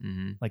camels.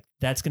 Like,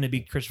 that's going to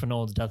be Christopher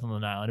Nolan's Death on the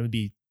Nile. And it would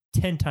be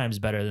 10 times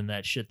better than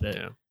that shit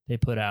that they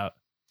put out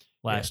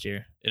last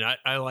year. And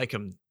I like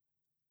him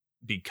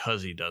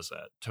because he does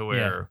that to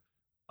where,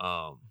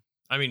 I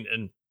mean,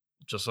 and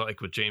just like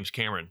with James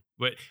Cameron,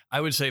 but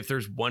I would say if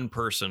there's one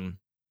person,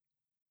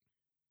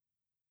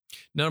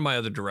 none of my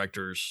other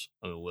directors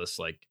on the list,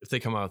 like if they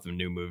come out with a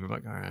new movie, I'm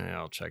like, all right,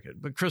 I'll check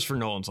it. But Christopher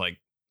Nolan's like,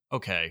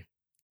 okay,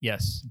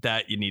 yes,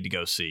 that you need to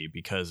go see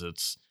because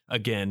it's,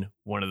 again,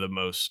 one of the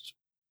most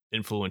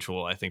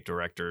influential, I think,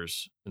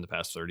 directors in the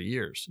past 30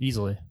 years.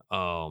 Easily.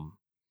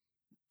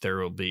 There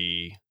will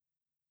be,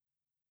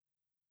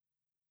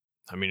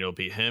 I mean, it'll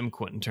be him,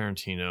 Quentin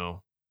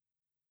Tarantino,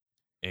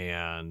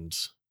 and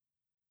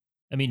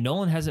I mean,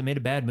 Nolan hasn't made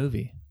a bad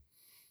movie.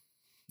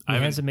 He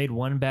hasn't made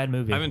one bad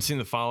movie. I haven't seen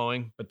The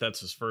Following, but that's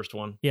his first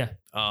one. Yeah.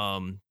 I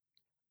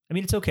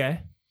mean, it's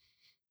okay.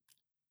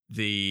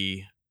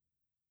 I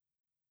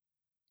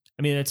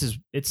mean,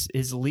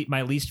 it's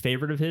my least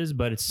favorite of his,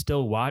 but it's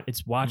still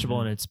it's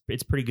watchable and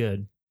it's pretty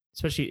good.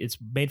 Especially it's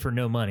made for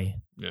no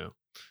money. Yeah.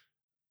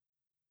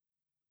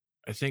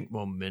 I think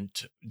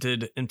Memento.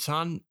 Did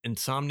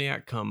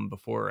Insomniac come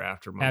before or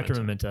after Memento? After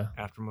Memento.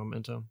 After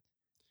Memento.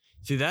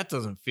 See, that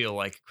doesn't feel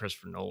like a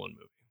Christopher Nolan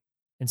movie.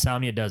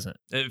 Insomnia doesn't.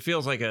 It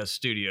feels like a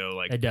studio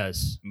it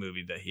does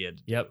movie that he had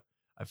to do.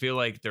 I feel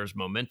like there's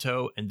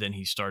Memento, and then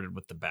he started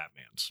with the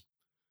Batmans,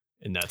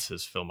 and that's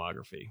his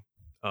filmography.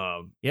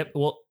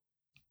 Well,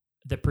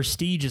 The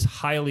Prestige is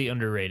highly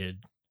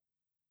underrated.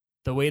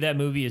 The way that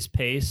movie is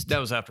paced. That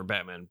was after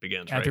Batman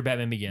Begins. After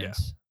Batman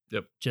Begins. Yeah.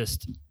 Yep.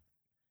 Just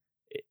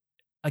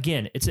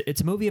again,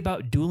 it's a movie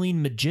about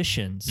dueling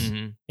magicians,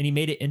 and he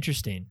made it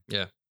interesting.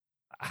 Yeah.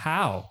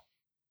 How?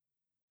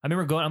 I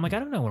remember I'm like, I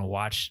don't know, I want to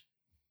watch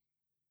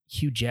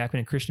Hugh Jackman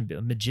and Christian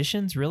Bale.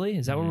 Magicians, really?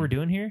 Is that what we're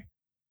doing here?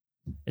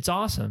 It's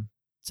awesome.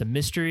 It's a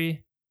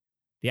mystery.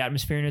 The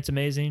atmosphere in it's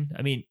amazing.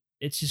 I mean,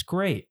 it's just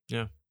great.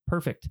 Yeah.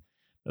 Perfect.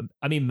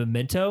 I mean,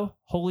 Memento,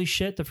 holy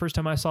shit. The first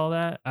time I saw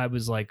that, I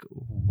was like,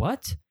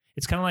 what?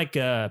 It's kind of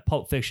like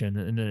Pulp Fiction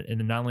in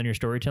the nonlinear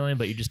storytelling,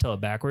 but you just tell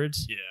it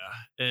backwards. Yeah.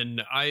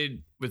 And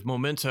with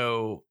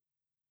Memento,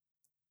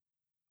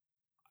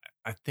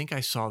 I think I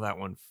saw that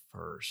one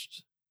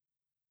first.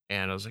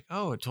 And I was like,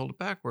 oh, it told it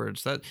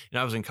backwards. And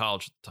I was in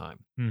college at the time.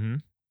 Mm-hmm.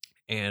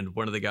 And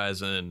one of the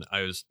guys I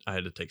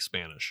had to take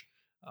Spanish.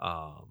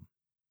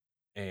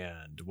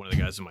 And one of the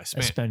guys in my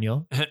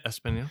Espanol.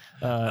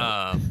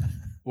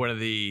 One of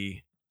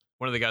the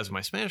guys in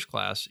my Spanish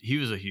class, he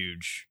was a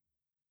huge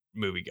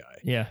movie guy.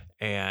 Yeah.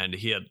 And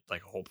he had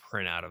like a whole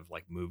printout of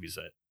like movies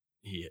that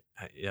he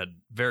had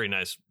very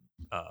nice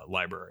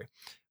library.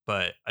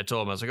 But I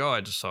told him, I was like, oh,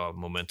 I just saw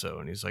Memento.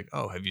 And he's like,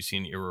 oh, have you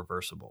seen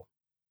Irreversible?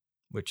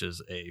 which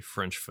is a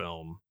French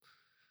film.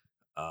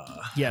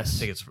 Yes. I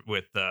think it's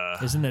with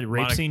isn't the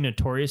rape scene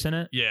notorious in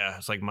it? Yeah,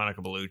 it's like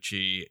Monica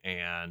Bellucci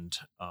and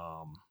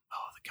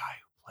the guy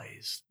who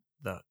plays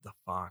the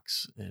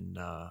fox in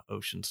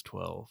Ocean's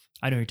 12.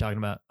 I know who you're talking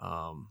about.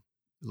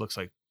 It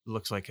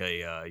looks like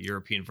a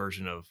European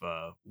version of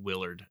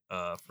Willard,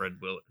 Fred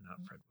Willard, not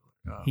Fred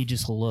Willard. He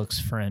just looks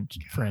French.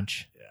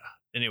 Yeah.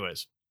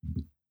 Anyways,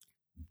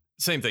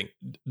 same thing.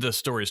 The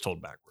story is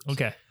told backwards.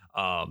 Okay.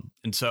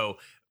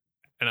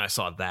 And I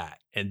saw that,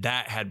 and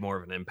that had more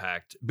of an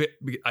impact. But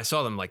I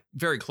saw them like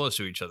very close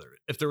to each other.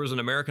 If there was an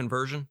American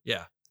version,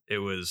 yeah, it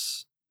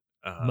was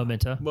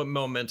Memento.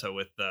 Memento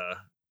with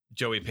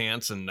Joey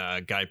Pants and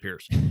Guy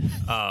Pearce.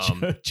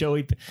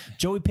 Joey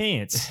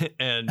Pants.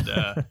 And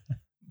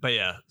but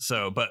yeah,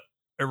 but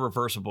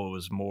Irreversible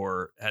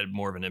had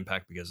more of an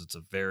impact because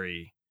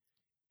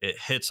it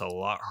hits a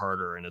lot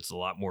harder and it's a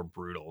lot more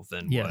brutal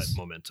than what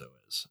Memento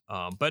is.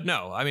 But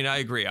no, I mean, I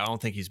agree. I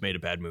don't think he's made a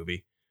bad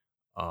movie.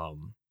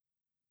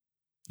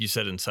 You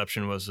said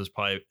Inception was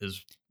probably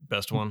his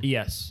best one?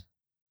 Yes.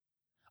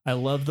 I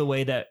love the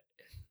way that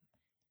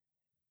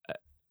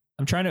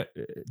I'm trying to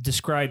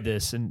describe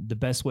this in the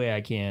best way I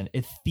can.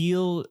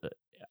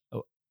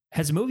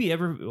 Has a movie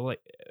ever, like,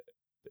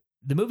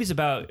 the movie's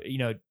about,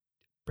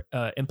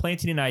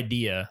 implanting an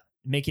idea,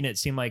 making it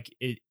seem like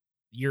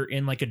you're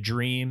in like a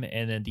dream,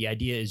 and then the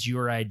idea is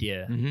your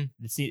idea. Mm-hmm.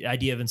 It's the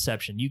idea of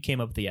Inception. You came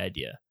up with the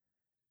idea.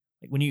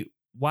 Like when you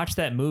watch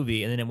that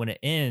movie, and then when it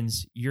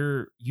ends,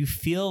 you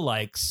feel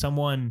like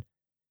someone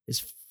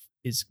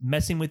is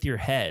messing with your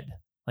head.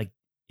 Like,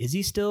 is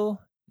he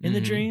still in the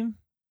dream?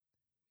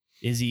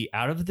 Is he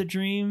out of the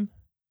dream?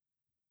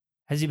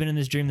 Has he been in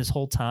this dream this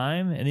whole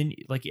time? And then,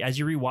 like, as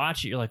you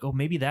rewatch it, you're like, oh,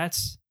 maybe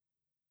that's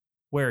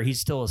where he's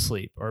still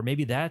asleep, or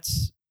maybe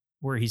that's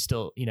where he's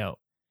still,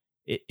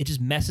 it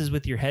just messes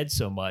with your head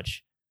so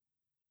much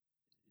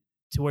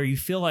to where you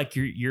feel like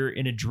you're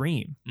in a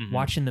dream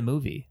watching the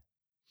movie.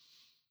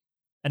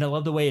 And I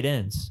love the way it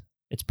ends.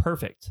 It's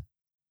perfect.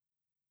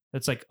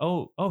 It's like,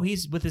 oh,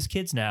 he's with his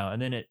kids now.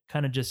 And then it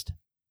kind of just,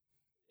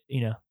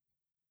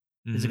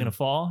 is it going to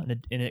fall?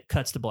 And it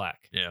cuts to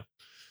black. Yeah.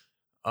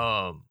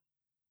 And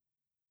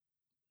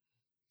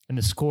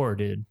the score,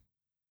 dude.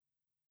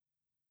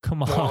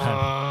 Come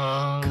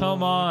on.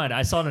 Come on.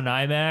 I saw it in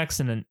IMAX,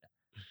 and then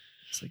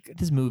it's like,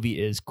 this movie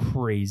is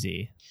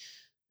crazy.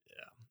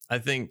 Yeah. I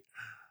think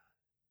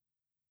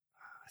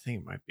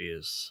it might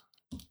be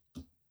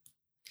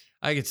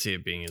I could see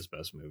it being his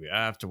best movie.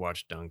 I have to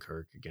watch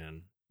Dunkirk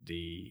again.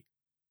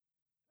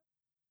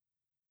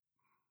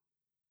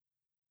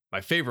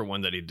 My favorite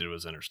one that he did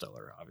was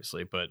Interstellar,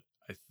 obviously, but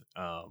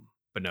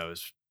no,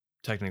 it's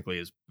technically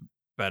his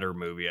better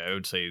movie. I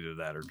would say either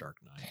that or Dark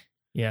Knight.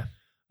 Yeah.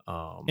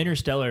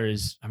 Interstellar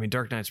is,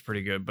 Dark Knight's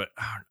pretty good, but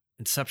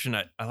Inception,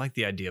 I like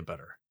the idea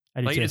better.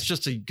 I do too. It's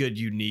just a good,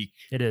 unique.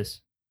 It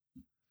is.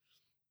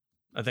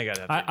 I think I'd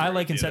have to I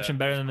like Inception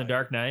better than The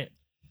Dark Knight.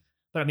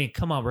 But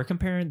come on, we're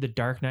comparing The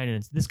Dark Knight,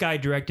 and this guy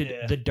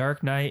directed The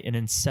Dark Knight and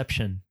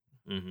Inception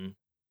and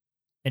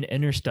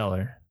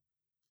Interstellar.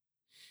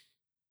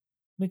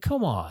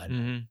 Come on.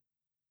 Mm-hmm.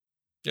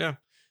 Yeah.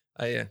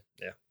 Yeah.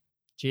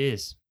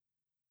 Jeez.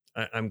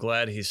 I'm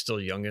glad he's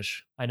still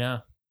youngish. I know.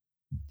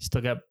 He's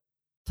still got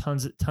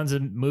tons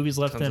of movies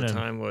left in him.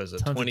 Time. What is it?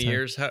 20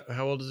 years?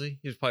 How old is he?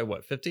 He's probably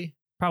what, 50?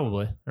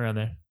 Probably around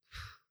there.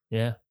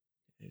 Yeah.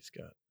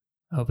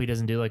 I hope he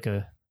doesn't do like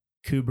a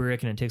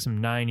Kubrick and it takes him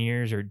 9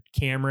 years, or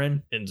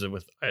Cameron ends up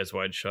with Eyes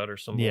Wide Shut or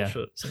some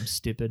bullshit. Some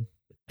stupid.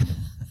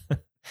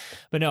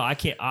 But no, I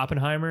can't.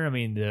 Oppenheimer.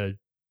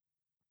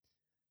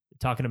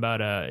 Talking about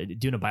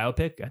doing a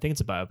biopic. I think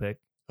it's a biopic.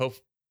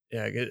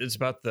 Yeah, it's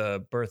about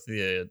the birth of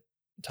the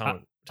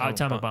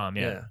atomic bomb.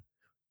 Yeah.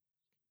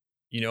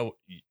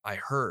 I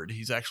heard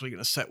he's actually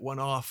going to set one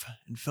off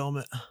and film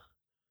it.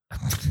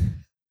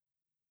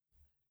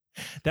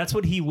 That's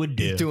what he would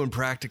do. He's doing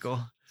practical.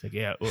 It's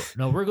like,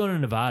 no, we're going to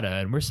Nevada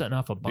and we're setting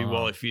off a bomb. Be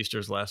Wally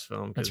Feaster's last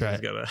film. That's right.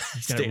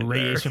 He's got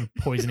radiation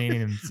poisoning.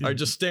 And all right,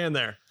 just stand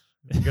there.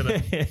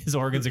 His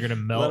organs are going to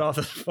melt. Let off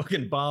this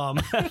fucking bomb.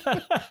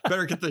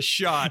 Better get this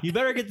shot. You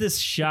better get this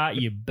shot,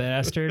 you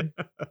bastard.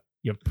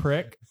 You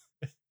prick.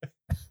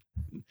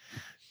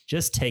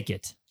 Just take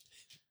it.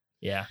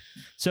 Yeah.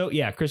 So,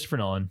 Christopher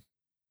Nolan.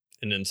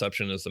 And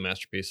Inception is the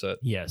masterpiece that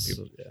yes.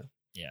 People,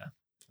 yeah.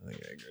 I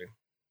think I agree.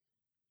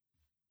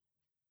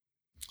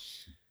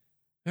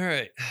 All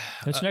right.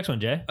 What's the next one,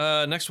 Jay?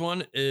 Next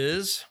one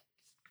is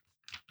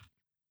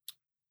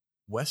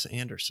Wes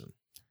Anderson.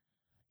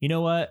 You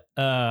know what?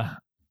 I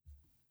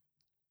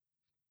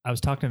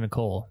was talking to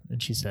Nicole,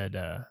 and she said,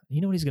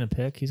 you know what he's going to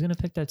pick? He's going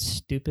to pick that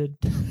stupid,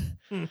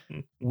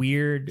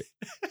 weird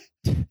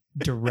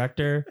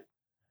director,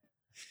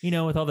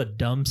 with all the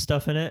dumb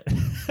stuff in it.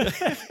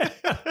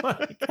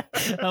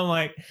 I'm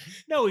like,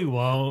 no, he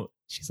won't.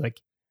 She's like,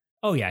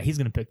 oh, yeah, he's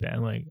going to pick that.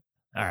 I'm like,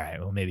 all right,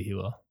 well, maybe he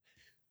will.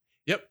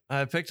 Yep,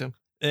 I picked him.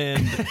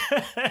 And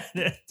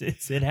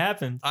it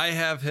happens. I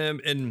have him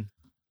in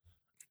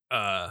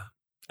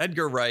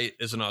Edgar Wright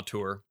is an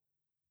auteur.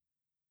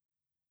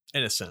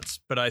 in a sense.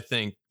 But I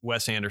think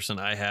Wes Anderson,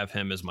 I have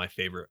him as my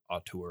favorite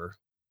auteur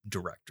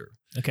director.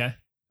 Okay.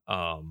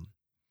 And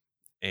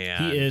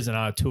he is an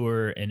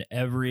auteur in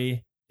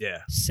every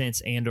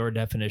sense and or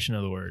definition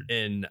of the word.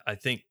 And I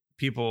think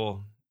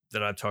people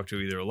that I've talked to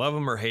either love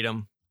him or hate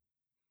him.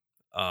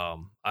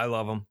 I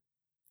love him.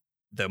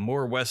 The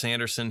more Wes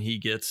Anderson he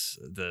gets,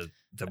 the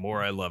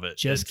more I love it.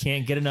 Just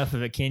can't get enough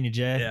of it, can you,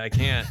 Jay? Yeah, I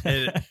can't.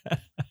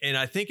 And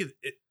I think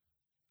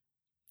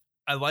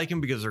I like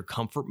them because they're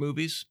comfort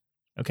movies.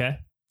 Okay.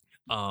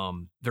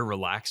 They're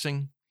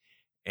relaxing,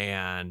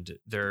 and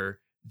they're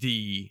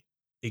the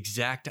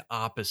exact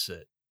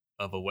opposite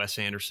of a Wes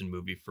Anderson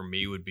movie for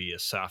me would be a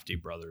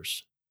Safdie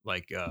Brothers,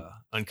 like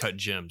Uncut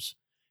Gems.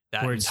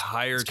 That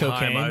entire time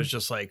cocaine. I was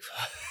just like,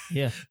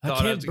 yeah, I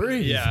can't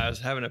breathe. Yeah, I was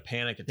having a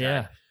panic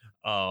attack.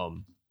 Yeah.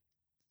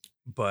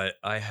 But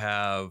I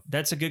have...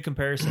 That's a good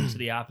comparison to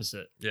the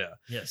opposite. Yeah.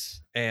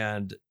 Yes.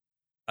 And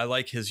I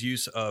like his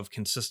use of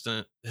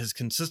consistent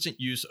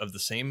use of the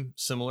same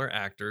similar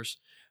actors,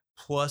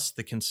 plus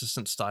the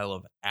consistent style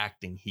of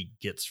acting he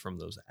gets from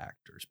those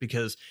actors.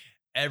 Because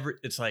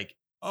it's like,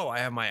 oh, I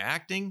have my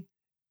acting,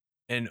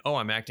 and oh,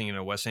 I'm acting in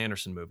a Wes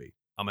Anderson movie.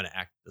 I'm going to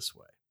act this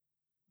way.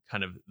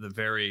 Kind of the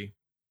very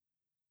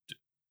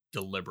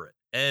deliberate.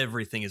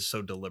 Everything is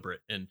so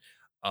deliberate. And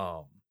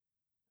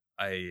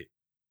I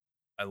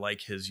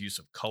like his use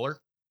of color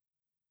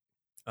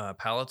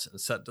palettes and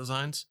set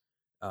designs,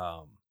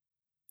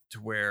 to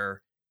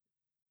where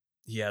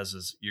he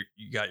has you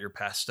got your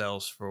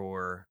pastels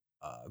for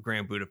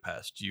Grand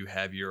Budapest. You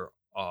have your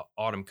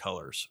autumn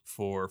colors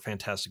for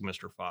Fantastic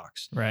Mr.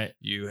 Fox. Right.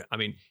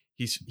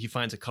 He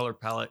finds a color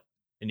palette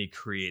and he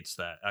creates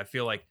that. I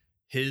feel like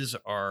his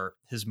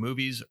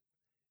movies,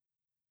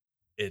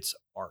 it's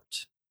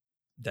art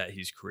that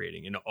he's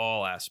creating in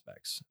all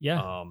aspects.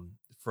 Yeah.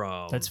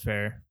 From that's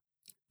fair.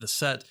 The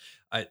set,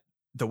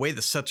 the way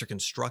the sets are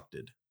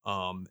constructed,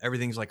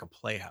 everything's like a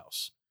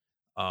playhouse.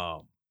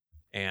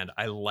 And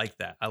I like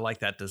that. I like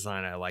that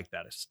design. I like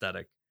that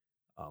aesthetic.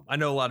 I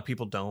know a lot of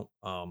people don't.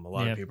 A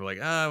lot of people are like,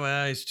 oh,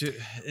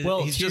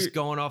 well, he's just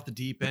going off the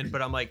deep end.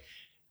 But I'm like,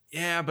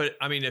 yeah, but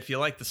I mean, if you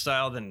like the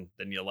style, then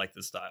you'll like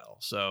the style.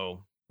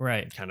 So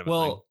right, kind of.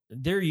 Well,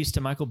 they're used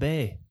to Michael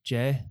Bay,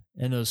 Jay,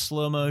 and those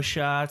slow-mo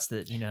shots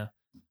that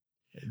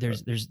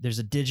there's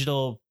a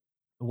digital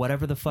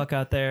whatever the fuck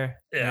out there.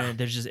 Yeah, and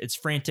it's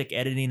frantic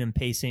editing and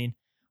pacing.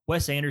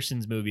 Wes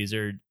Anderson's movies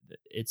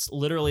it's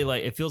literally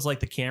like, it feels like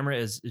the camera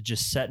is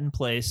just set in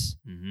place.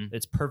 Mm-hmm.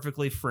 It's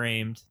perfectly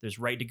framed. There's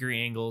right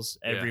degree angles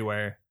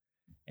everywhere.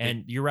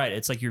 And you're right.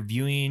 It's like you're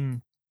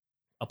viewing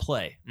a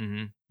play.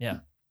 Mm-hmm. Yeah.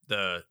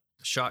 The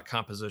shot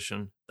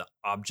composition, the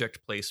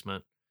object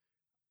placement,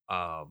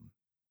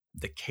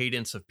 the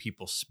cadence of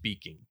people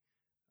speaking,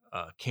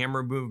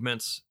 camera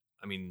movements.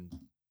 I mean,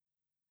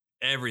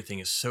 everything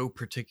is so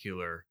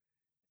particular,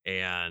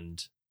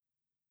 and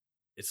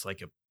it's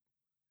like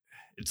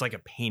a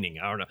painting.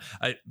 I don't know.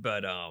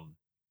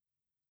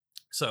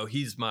 So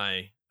he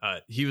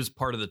was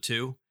part of the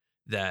two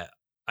that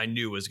I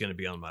knew was going to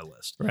be on my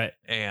list. Right.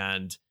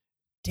 And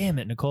damn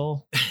it,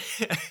 Nicole.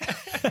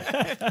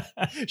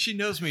 She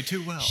knows me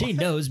too well. She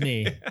knows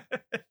me.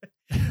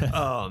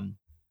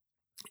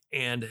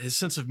 And his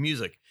sense of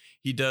music,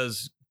 he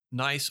does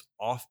nice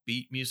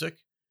offbeat music,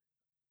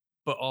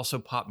 but also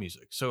pop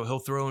music. So he'll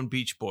throw in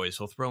Beach Boys,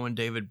 he'll throw in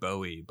David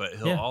Bowie, but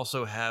he'll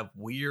also have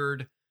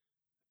weird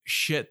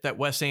shit that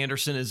Wes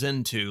Anderson is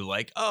into.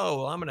 Like, oh,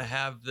 well, I'm going to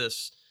have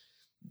this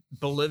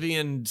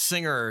Bolivian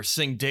singer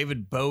sing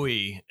David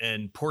Bowie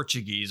in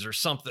Portuguese or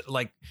something,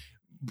 like,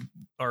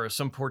 or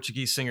some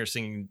Portuguese singer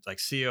singing like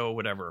Sio,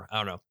 whatever. I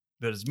don't know.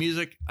 But his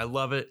music, I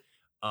love it.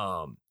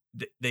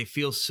 They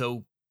feel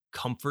so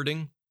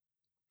comforting.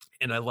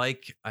 And I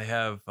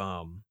have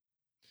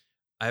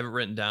it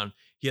written down.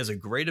 He has a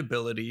great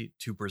ability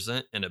to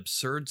present an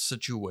absurd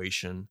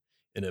situation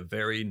in a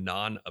very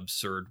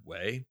non-absurd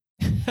way,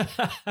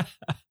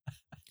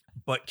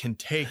 but can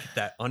take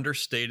that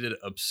understated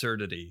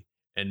absurdity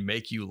and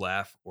make you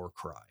laugh or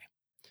cry.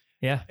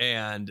 Yeah.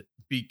 And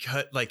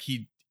because like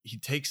he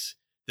takes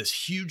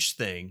this huge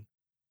thing,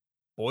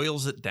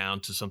 boils it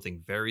down to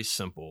something very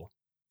simple,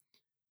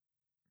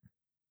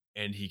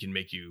 and he can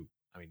make you,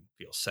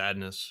 feel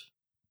sadness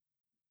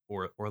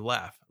or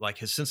laugh. Like,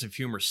 his sense of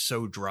humor is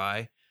so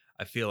dry.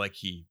 I feel like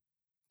he's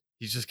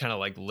just kind of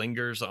like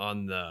lingers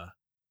on the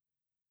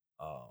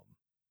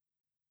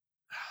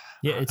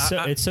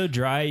it's so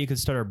dry you could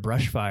start a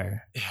brush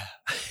fire. Yeah.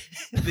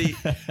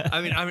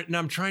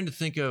 I'm trying to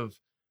think of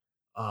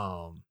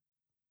a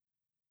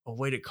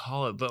way to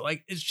call it, but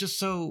like, it's just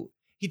so,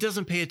 he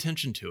doesn't pay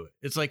attention to it.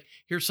 It's like,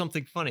 here's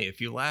something funny.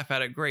 If you laugh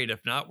at it, great.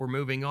 If not, we're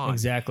moving on.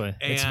 Exactly.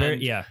 And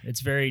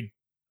it's very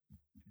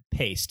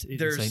paced.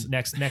 It's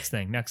like next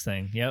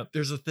thing. Yep.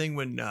 There's a thing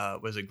when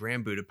was it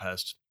Grand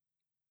Budapest?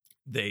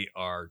 They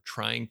are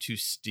trying to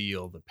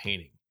steal the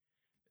painting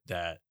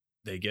that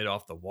they get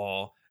off the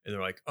wall, and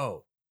they're like,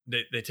 oh,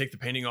 they take the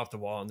painting off the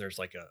wall, and there's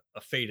like a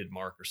faded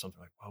mark or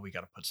something, like, oh, we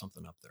got to put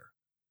something up there.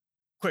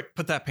 quick,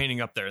 put that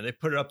painting up there. And they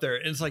put it up there,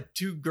 and it's like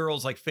two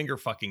girls like finger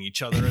fucking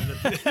each other. And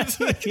it's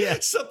like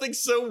something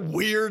so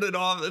weird and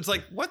off. It's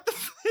like, what the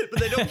fuck? But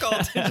they don't call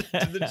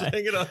attention. They just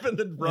hang it up and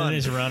then run. And they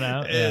just run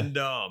out. And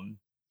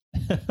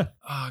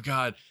oh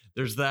God,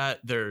 there's that.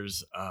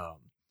 There's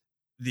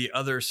the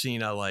other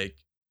scene I like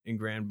in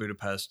Grand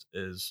Budapest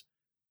is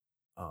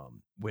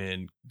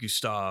when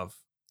Gustav,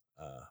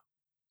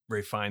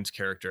 Ray Fiennes'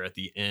 character at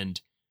the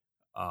end,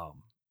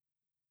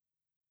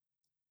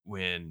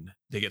 when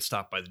they get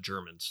stopped by the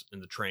Germans in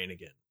the train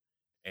again,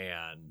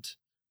 and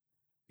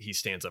he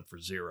stands up for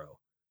Zero.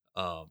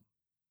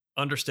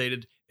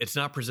 Understated, it's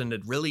not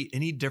presented really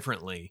any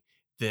differently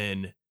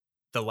than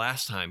the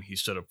last time he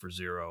stood up for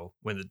Zero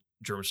when the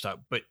Germans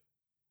stopped, but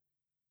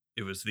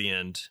it was the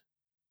end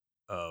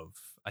of,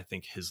 I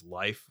think, his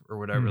life or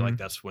whatever. Like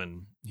that's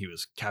when he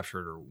was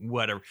captured or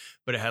whatever,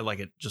 but it had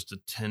like just a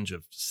tinge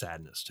of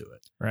sadness to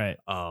it. Right.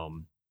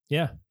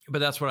 Yeah. But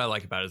that's what I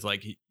like about it, is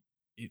like he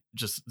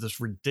just this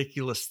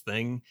ridiculous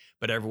thing,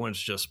 but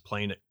everyone's just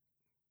playing it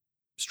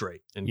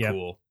straight and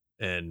cool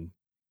and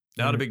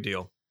not a big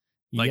deal.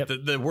 Like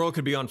the world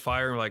could be on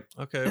fire and like,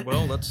 okay,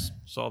 well, let's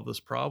solve this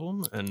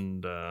problem.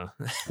 And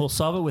we'll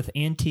solve it with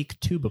antique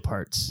tuba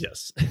parts.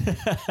 Yes.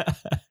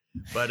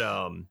 But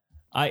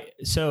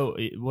so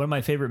one of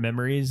my favorite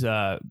memories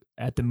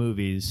at the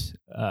movies,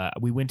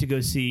 we went to go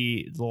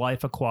see The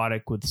Life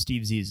Aquatic with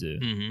Steve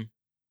Zissou,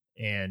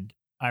 and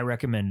I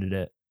recommended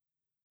it,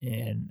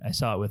 and I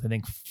saw it with I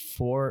think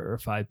 4 or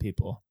 5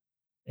 people,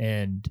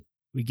 and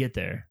we get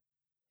there,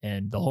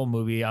 and the whole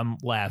movie I'm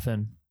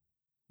laughing.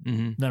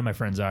 None of my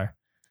friends are,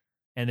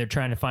 and they're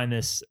trying to find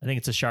this. I think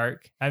it's a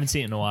shark. I haven't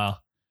seen it in a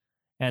while,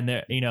 and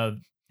they're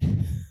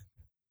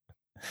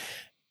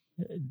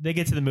they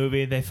get to the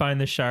movie, they find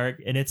the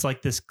shark, and it's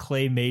like this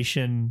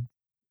claymation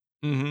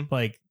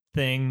like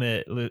thing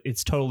that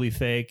it's totally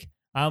fake.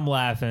 I'm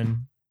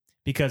laughing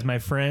because my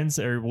friends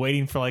are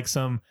waiting for like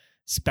some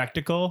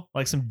spectacle,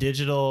 like some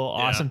digital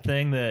awesome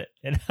thing that,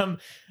 and I'm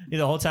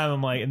the whole time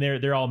I'm like, and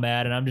they're all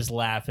mad, and I'm just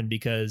laughing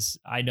because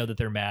I know that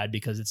they're mad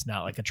because it's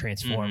not like a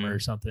transformer or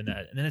something.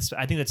 And then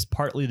I think that's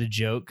partly the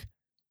joke.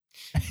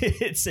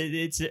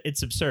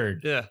 it's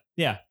absurd.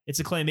 Yeah. It's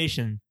a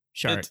claymation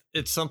shark.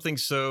 It's something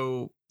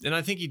so, and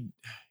I think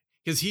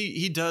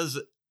he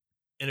does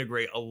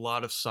integrate a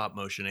lot of stop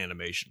motion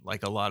animation,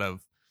 like a lot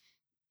of,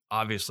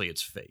 obviously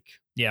it's fake,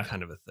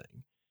 kind of a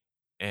thing.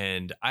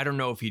 And I don't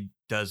know if he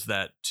does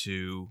that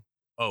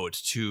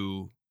it's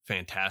too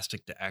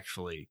fantastic to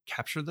actually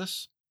capture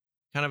this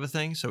kind of a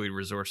thing, so he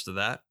resorts to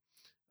that,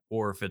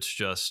 or if it's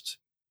just,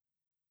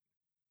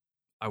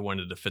 I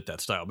wanted to fit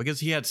that style, because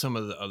he had some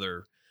of the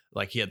other,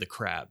 like he had the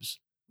crabs,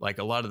 like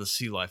a lot of the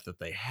sea life that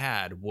they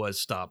had was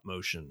stop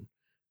motion.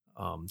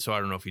 So I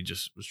don't know if he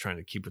just was trying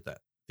to keep with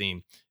that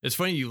theme. It's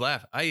funny you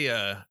laugh.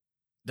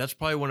 That's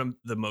probably one of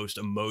the most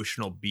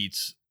emotional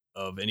beats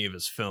of any of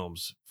his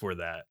films for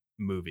that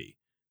movie.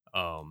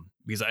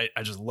 Because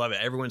I just love it.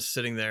 Everyone's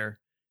sitting there,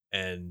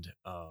 and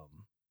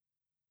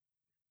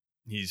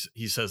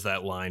he says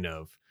that line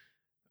of,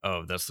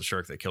 "Oh, that's the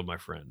shark that killed my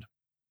friend.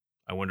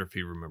 I wonder if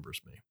he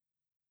remembers me."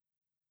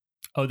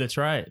 Oh, that's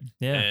right.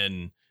 Yeah.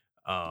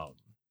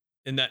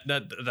 And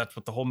that's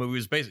what the whole movie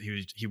was based.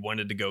 He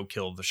wanted to go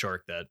kill the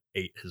shark that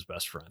ate his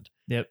best friend.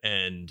 Yep.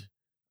 And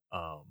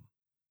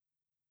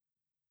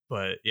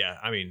but yeah,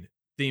 I mean,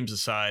 themes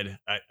aside,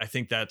 I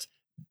think that's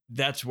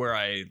where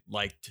I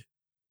liked.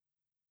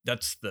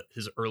 That's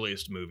his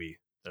earliest movie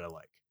that I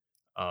like.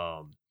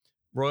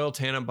 Royal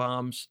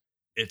Tenenbaums,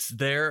 it's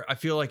there. I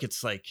feel like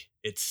it's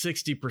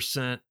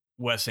 60%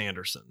 Wes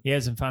Anderson. He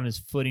hasn't found his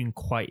footing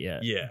quite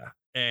yet. Yeah.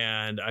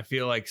 And I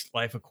feel like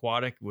Life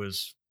Aquatic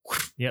was,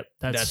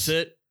 that's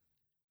it.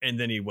 And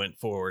then he went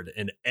forward,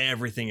 and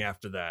everything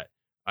after that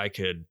I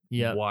could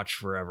watch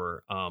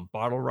forever.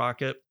 Bottle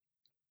Rocket.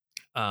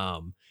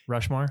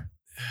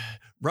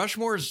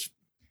 Rushmore's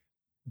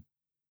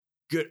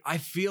good. I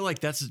feel like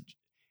that's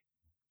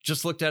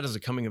just looked at as a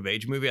coming of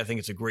age movie. I think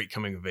it's a great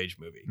coming of age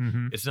movie.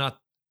 It's not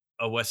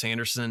a Wes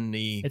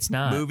Anderson-y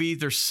movie.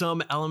 There's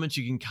some elements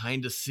you can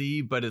kind of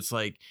see, but it's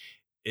like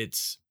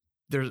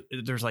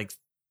there's like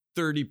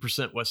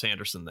 30% Wes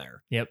Anderson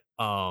there. Yep.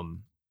 But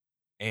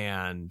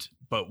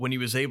when he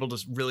was able to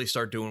really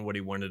start doing what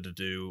he wanted to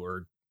do,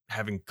 or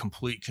having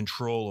complete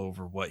control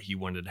over what he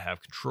wanted to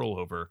have control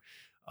over,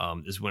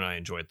 is when I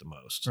enjoy it the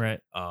most.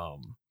 Right.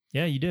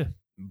 Yeah, you do.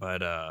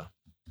 But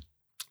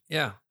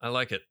yeah, I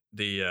like it.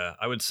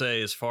 I would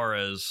say, as far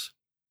as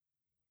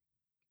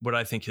what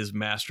I think his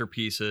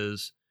masterpiece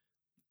is,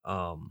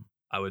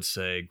 I would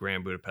say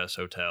Grand Budapest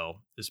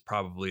Hotel is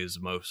probably his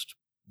most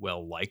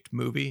well-liked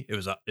movie. It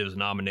was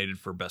nominated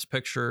for Best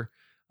Picture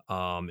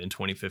in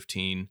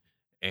 2015,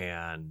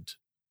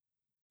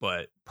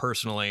 but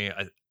personally,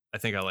 I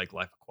think I like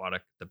Life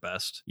Aquatic the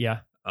best. Yeah.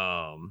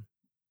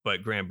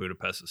 But Grand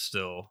Budapest is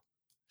still,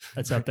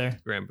 that's up there.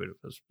 Grand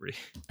Budapest is pretty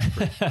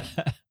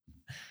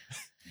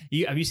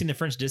Have you seen The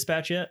French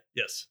Dispatch yet?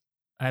 Yes.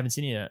 I haven't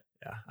seen it yet.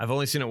 Yeah, I've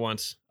only seen it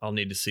once. I'll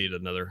need to see it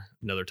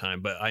another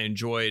time. But I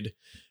enjoyed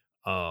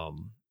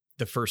the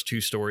the first 2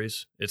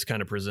 stories. It's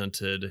kind of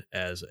presented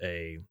as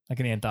like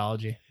an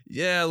anthology.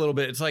 Yeah, a little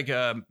bit. It's like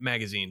a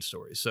magazine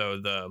story. So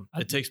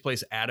it takes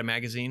place at a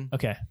magazine.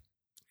 Okay.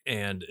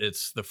 And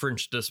it's the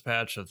French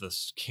Dispatch of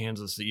this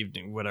Kansas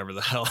Evening, whatever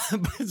the hell,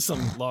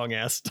 some long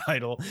ass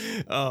title,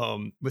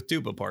 with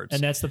tuba parts.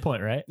 And that's the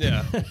point, right?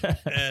 Yeah.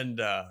 And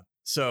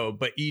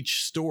but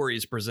each story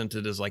is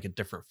presented as like a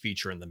different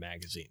feature in the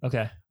magazine.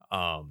 Okay.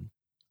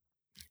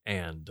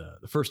 And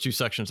the first 2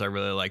 sections I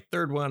really liked.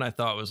 Third one I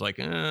thought was like,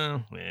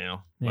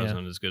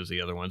 wasn't as good as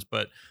the other ones,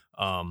 but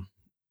I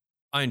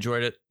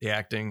enjoyed it. The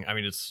acting, I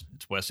mean, it's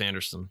Wes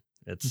Anderson.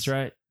 That's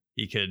right.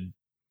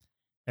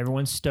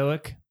 Everyone's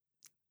stoic.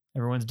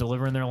 Everyone's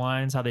delivering their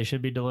lines how they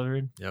should be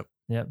delivered.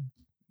 Yep.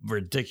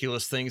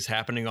 Ridiculous things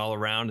happening all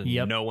around,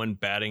 and no one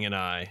batting an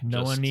eye.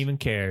 No one even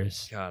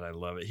cares. God, I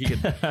love it.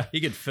 He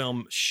could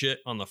film shit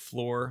on the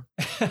floor.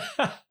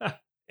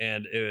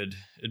 And it'd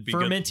be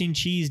fermenting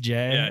cheese,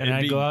 Jay, and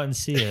I'd go out and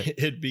see it.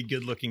 It'd be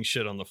good looking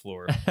shit on the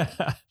floor.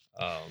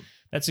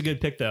 That's a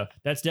good pick, though.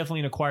 That's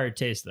definitely an acquired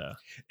taste, though.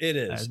 It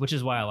is, which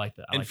is why I like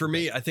that. And for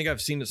me, I think I've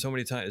seen it so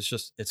many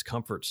times. It's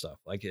comfort stuff.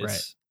 Like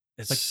it's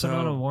like putting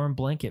on a warm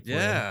blanket. For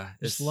you.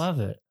 Just love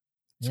it.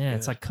 Good.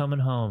 It's like coming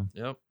home.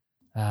 Yep.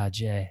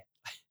 Jay,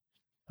 I'm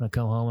gonna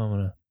come home. I'm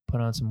gonna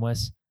put on some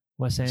Wes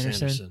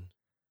Anderson.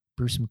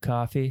 Brew some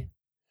coffee.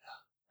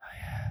 Oh,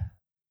 yeah,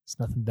 it's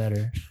nothing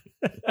better.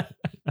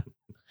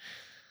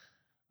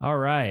 All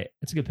right,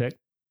 that's a good pick.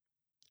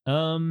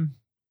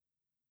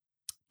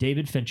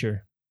 David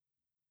Fincher.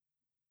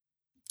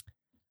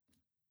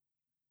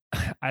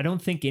 I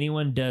don't think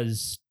anyone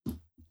does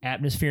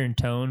atmosphere and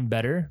tone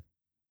better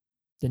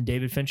than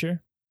David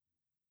Fincher.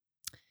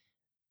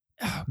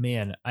 Oh,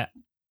 man, I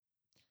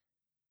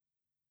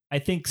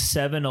think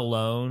Seven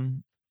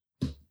alone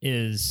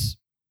is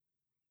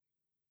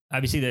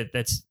obviously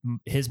that's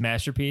his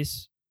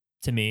masterpiece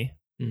to me.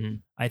 Mm-hmm.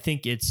 I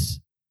think it's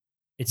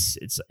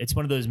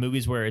one of those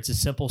movies where it's a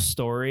simple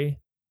story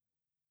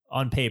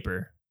on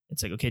paper.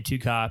 It's like, okay, 2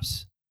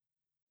 cops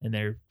and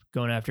they're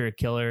going after a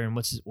killer, and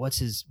what's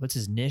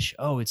his niche?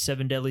 Oh, it's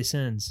 7 Deadly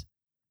Sins.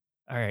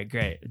 All right,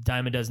 great.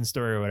 Dime a dozen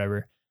story or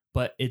whatever.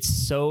 But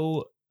it's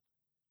so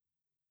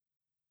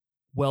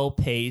well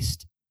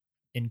paced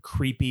and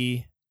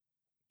creepy,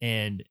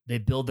 and they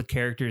build the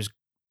characters.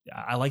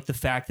 I like the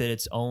fact that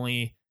it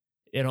only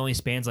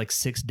spans like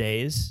 6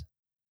 days.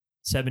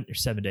 7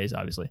 days,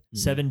 obviously. Mm-hmm.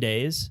 7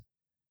 days.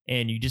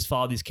 And you just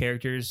follow these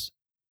characters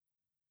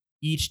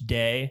each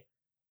day,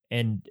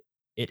 and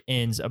it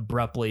ends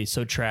abruptly,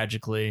 so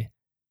tragically,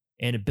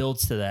 and it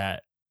builds to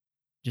that.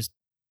 Just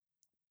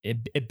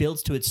it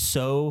builds to it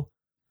so.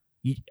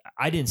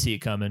 I didn't see it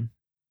coming.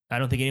 I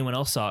don't think anyone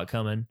else saw it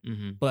coming,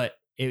 but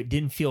it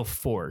didn't feel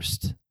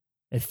forced.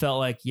 It felt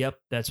like, yep,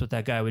 that's what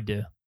that guy would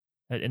do,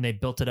 and they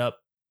built it up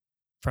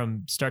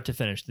from start to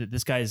finish.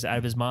 This guy is out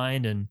of his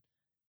mind and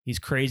he's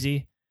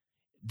crazy.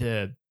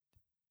 The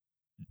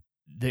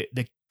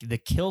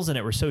kills in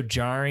it were so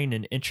jarring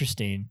and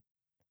interesting,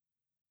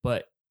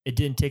 but it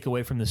didn't take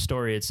away from the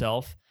story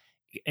itself.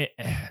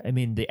 I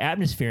mean, the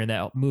atmosphere in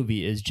that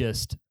movie is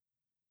just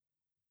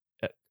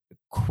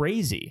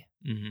crazy.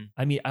 Mm-hmm.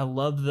 I mean, I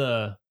love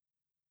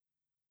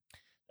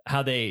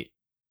how they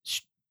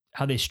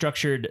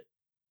structured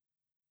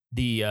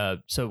the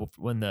so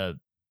when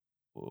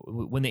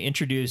they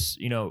introduce,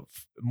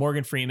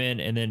 Morgan Freeman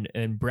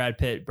and Brad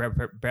Pitt.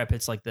 Brad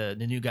Pitt's like the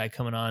new guy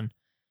coming on,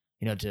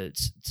 to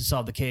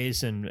solve the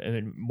case,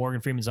 and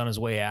Morgan Freeman's on his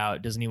way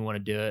out, doesn't even want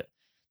to do it.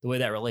 The way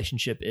that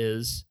relationship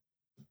is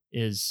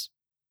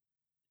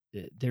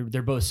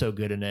they're both so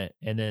good in it.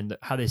 And then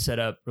how they set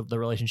up the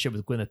relationship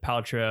with Gwyneth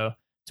Paltrow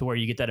to where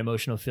you get that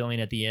emotional feeling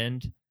at the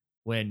end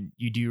when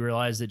you do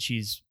realize that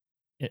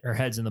her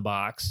head's in the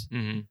box.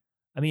 Mm-hmm.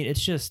 I mean,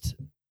 it's just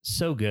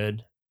so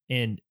good.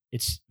 And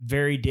it's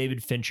very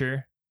David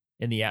Fincher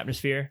in the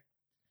atmosphere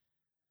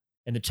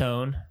and the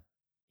tone.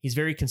 He's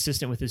very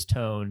consistent with his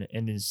tone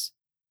and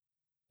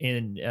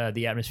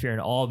the atmosphere in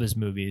all of his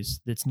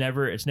movies. It's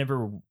never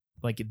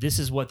like, this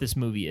is what this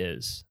movie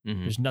is.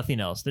 Mm-hmm. There's nothing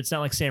else. It's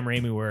not like Sam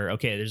Raimi where,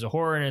 okay, there's a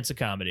horror and it's a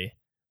comedy.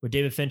 With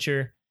David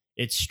Fincher,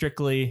 it's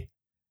strictly,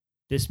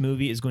 this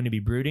movie is going to be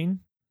brooding.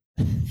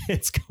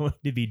 It's going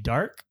to be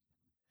dark,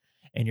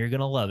 and you're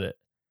going to love it.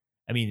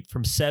 I mean,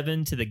 from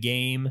Seven to The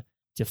Game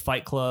to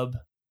Fight Club,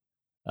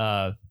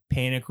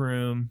 Panic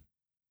Room.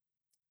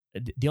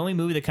 The only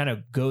movie that kind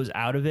of goes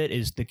out of it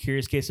is The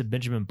Curious Case of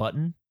Benjamin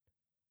Button.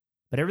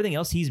 But everything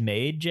else he's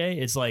made, Jay,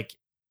 it's like,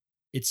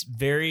 it's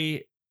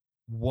very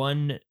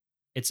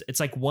it's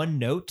like one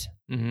note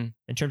mm-hmm.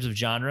 in terms of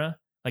genre.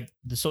 Like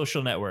The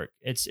Social Network,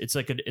 it's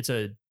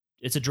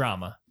a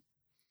drama.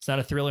 It's not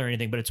a thriller or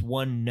anything, but it's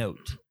one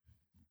note.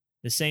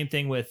 The same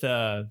thing with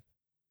Gone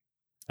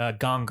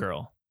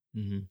Girl.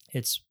 Mm-hmm.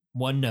 It's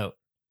one note.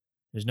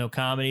 There's no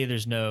comedy.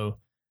 There's no.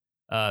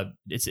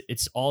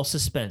 It's all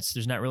suspense.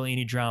 There's not really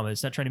any drama.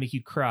 It's not trying to make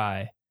you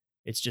cry.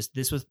 It's just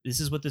this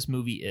is what this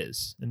movie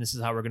is, and this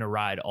is how we're gonna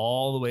ride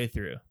all the way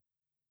through.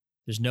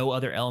 There's no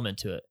other element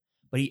to it,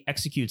 but he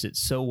executes it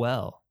so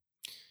well.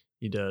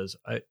 He does.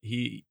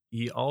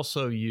 he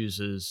also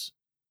uses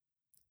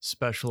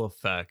special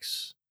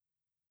effects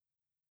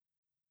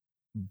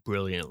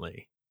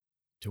brilliantly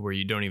to where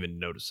you don't even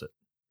notice it.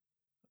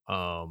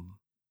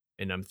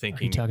 And I'm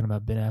thinking, are you talking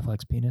about Ben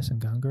Affleck's penis in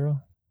Gone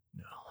Girl?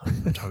 No,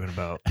 I'm talking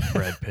about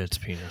Brad Pitt's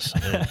penis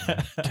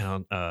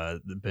and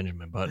the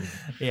Benjamin Button.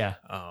 Yeah.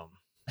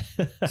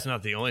 It's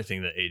not the only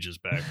thing that ages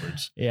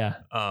backwards. Yeah.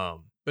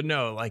 But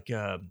no, like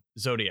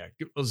Zodiac.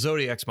 Well,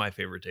 Zodiac's my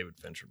favorite David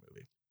Fincher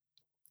movie.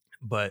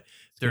 But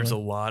there's a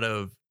lot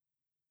of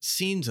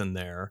scenes in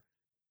there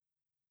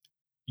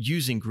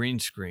using green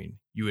screen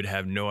you would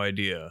have no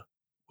idea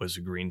was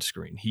a green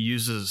screen. He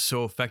uses it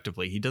so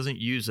effectively. He doesn't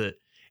use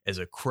it as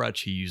a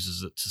crutch. He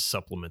uses it to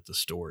supplement the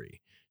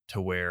story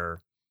to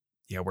where,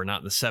 yeah, we're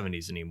not in the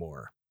 70s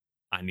anymore.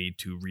 I need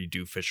to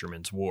redo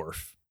Fisherman's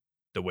Wharf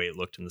the way it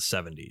looked in the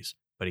 70s.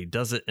 But he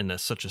does it in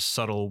such a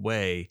subtle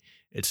way,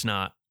 it's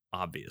not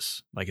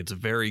obvious. Like, it's a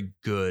very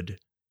good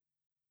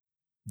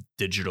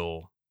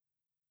digital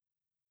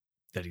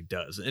that he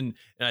does. And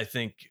I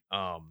think,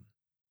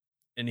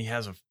 and he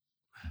has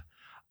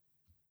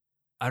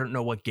I don't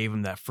know what gave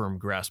him that firm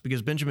grasp,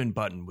 because Benjamin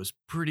Button was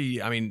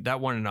pretty, I mean, that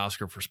won an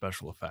Oscar for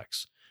special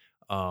effects.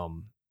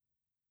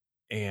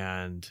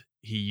 And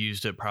he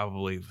used it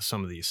probably with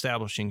some of the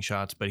establishing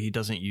shots, but he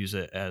doesn't use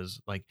it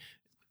as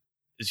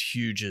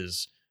huge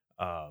as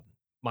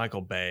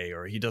Michael Bay,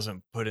 or he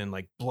doesn't put in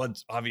like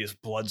obvious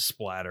blood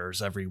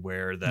splatters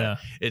everywhere that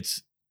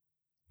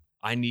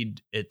I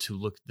need it to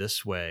look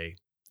this way.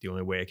 The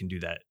only way I can do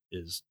that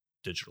is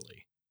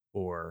digitally,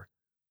 or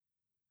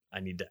I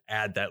need to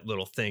add that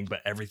little thing, but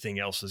everything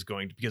else is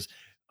going to, because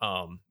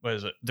what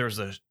is it? There's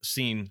a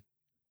scene,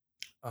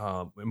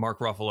 Mark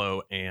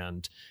Ruffalo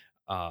and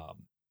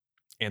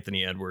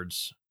Anthony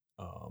Edwards,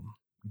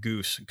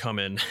 Goose, come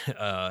in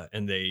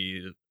and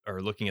they are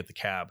looking at the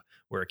cab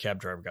where a cab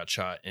driver got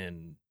shot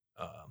in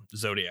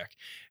Zodiac,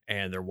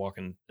 and they're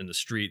walking in the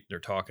street. They're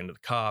talking to the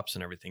cops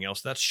and everything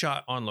else. That's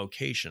shot on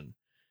location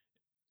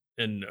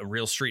in a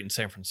real street in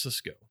San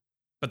Francisco.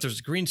 But there's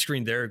a green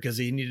screen there because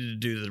he needed to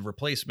do the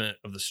replacement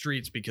of the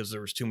streets because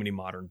there was too many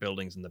modern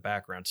buildings in the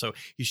background. So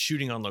he's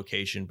shooting on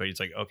location, but he's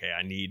like, okay,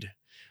 I need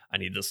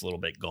this little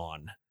bit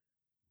gone.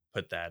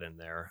 Put that in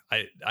there.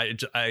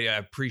 I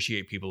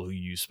appreciate people who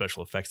use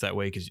special effects that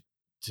way, because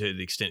to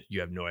the extent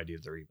you have no idea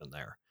they're even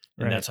there.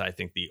 And that's, I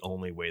think, the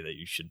only way that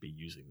you should be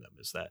using them,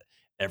 is that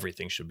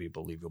everything should be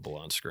believable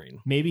on screen.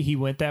 Maybe he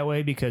went that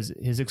way because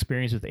his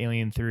experience with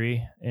Alien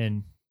 3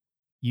 and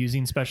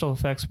using special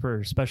effects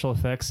for special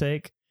effects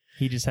sake,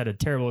 he just had a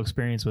terrible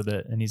experience with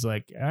it. And he's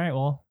like, all right,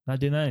 well, not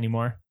doing that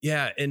anymore.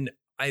 Yeah. And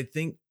I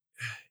think,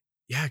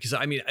 because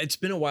I mean, it's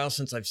been a while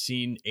since I've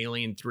seen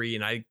Alien 3,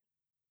 and I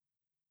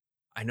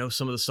know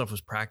some of the stuff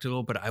was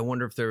practical, but I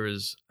wonder if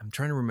I'm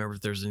trying to remember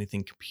if there's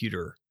anything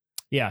computer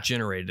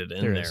generated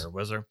in there.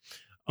 Was there?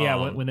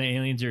 Yeah. When the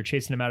aliens are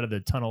chasing him out of the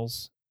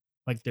tunnels,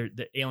 like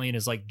the alien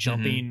is like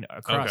jumping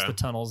across the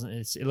tunnels, and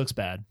it looks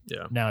bad.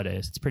 Yeah.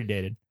 Nowadays it's pretty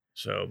dated.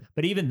 So,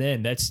 but even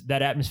then,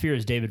 that atmosphere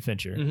is David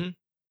Fincher. Mm-hmm.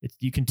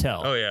 You can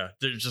tell. Oh yeah,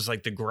 there's just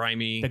like the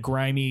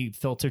grimy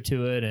filter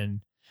to it, and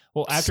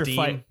well, after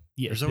fight,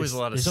 there's always a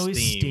lot of steam. There's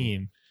always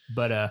steam,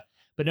 but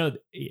no,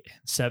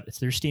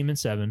 there's steam in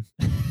 7.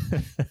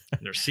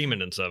 There's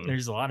semen in 7.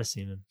 There's a lot of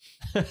semen.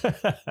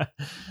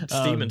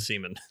 Steam and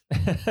semen.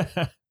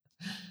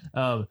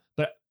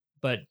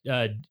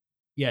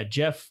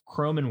 Jeff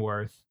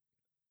Cromenworth,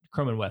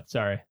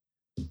 sorry.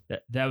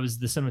 That was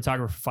the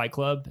cinematographer for Fight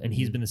Club, and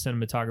he's been the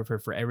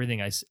cinematographer for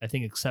everything, I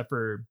think, except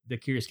for The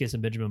Curious Case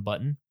of Benjamin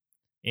Button.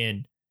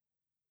 And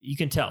you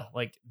can tell,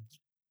 like,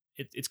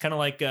 it's kind of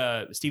like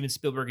Steven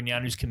Spielberg and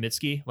Janusz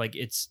Kaminski. Like,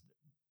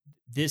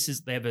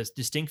 they have a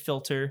distinct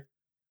filter,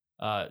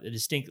 a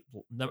distinct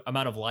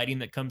amount of lighting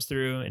that comes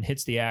through and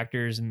hits the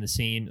actors in the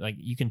scene. Like,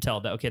 you can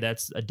tell that, okay,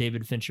 that's a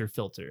David Fincher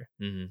filter.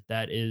 Mm-hmm.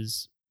 That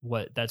is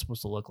what that's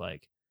supposed to look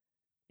like.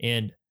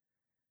 And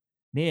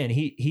man,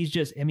 he's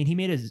just, I mean, he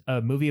made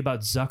a movie about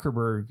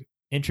Zuckerberg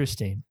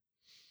interesting.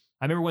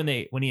 I remember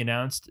when he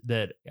announced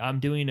that I'm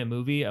doing a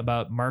movie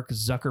about Mark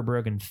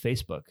Zuckerberg and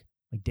Facebook.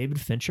 Like,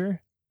 David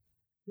Fincher?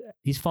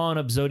 He's following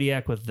up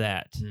Zodiac with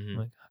that. Mm-hmm. I'm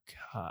like, oh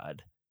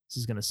God, this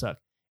is going to suck.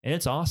 And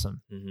it's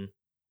awesome. Mm-hmm.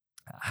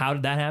 How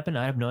did that happen?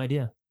 I have no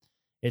idea.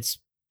 It's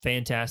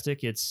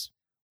fantastic. It's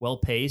well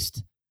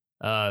paced.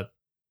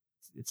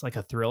 It's like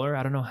a thriller.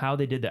 I don't know how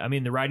they did that. I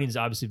mean, the writing is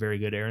obviously very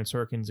good. Aaron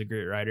Sorkin's a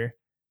great writer,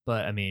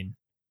 but I mean,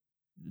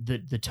 the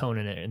tone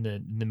in it and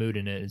the mood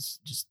in it is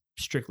just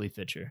strictly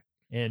Fincher.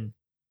 And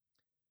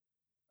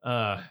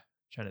what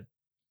did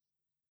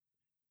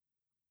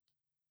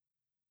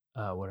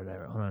I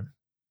write? Hold on.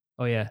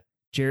 Oh yeah,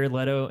 Jared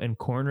Leto and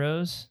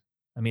cornrows.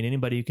 I mean,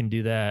 anybody who can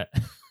do that,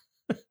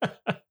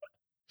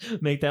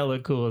 make that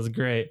look cool is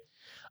great.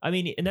 I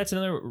mean, and that's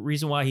another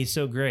reason why he's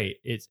so great.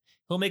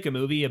 He'll make a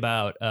movie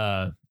about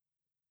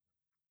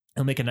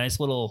he'll make a nice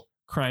little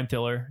crime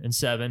thriller in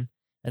 7,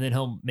 and then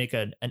he'll make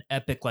an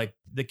epic like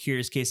The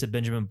Curious Case of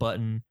Benjamin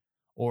Button,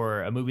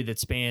 or a movie that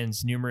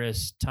spans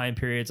numerous time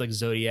periods like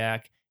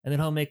Zodiac, and then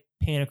he'll make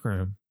Panic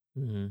Room,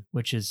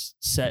 which is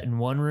set in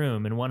one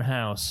room in one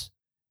house,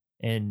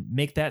 and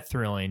make that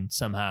thrilling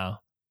somehow.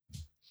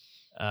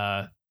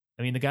 I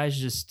mean, the guy's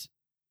just,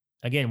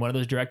 again, one of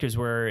those directors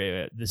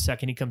where the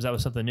second he comes out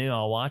with something new,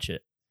 I'll watch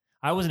it.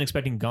 I wasn't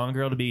expecting Gone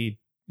Girl to be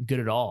good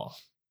at all.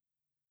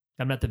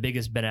 I'm not the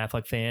biggest Ben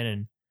Affleck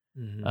fan,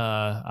 and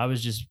I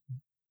was just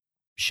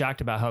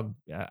shocked about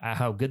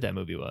how good that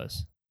movie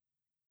was.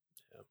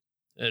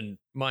 Yeah. And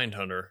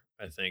Mindhunter,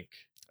 I think.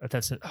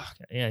 That's it. Oh,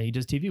 yeah, he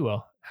does TV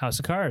well. House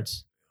of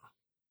Cards.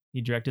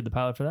 He directed the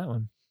pilot for that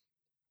one.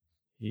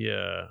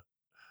 Yeah.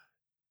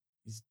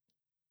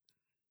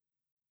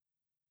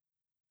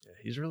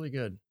 He's really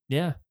good.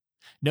 Yeah.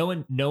 No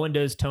one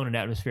does tone and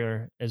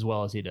atmosphere as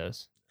well as he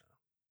does.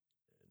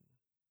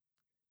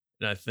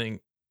 And I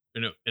think,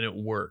 and it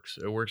works.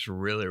 It works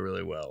really,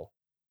 really well.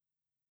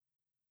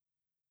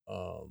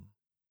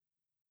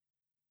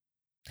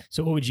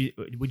 So what would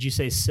you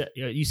say?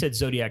 You said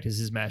Zodiac is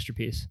his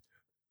masterpiece.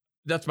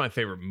 That's my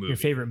favorite movie. Your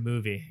favorite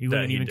movie. You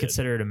wouldn't even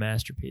consider it a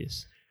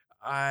masterpiece.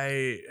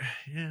 I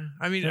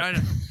mean,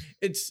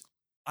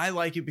 I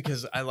like it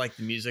because I like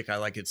the music. I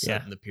like it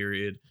set in the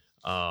period.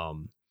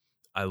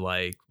 I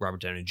like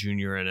Robert Downey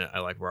Jr. in it. I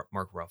like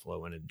Mark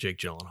Ruffalo in it. Jake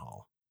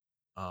Gyllenhaal.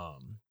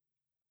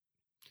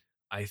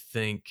 I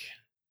think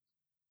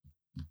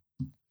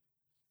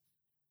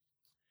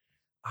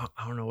I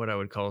don't know what I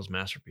would call his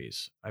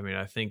masterpiece. I mean,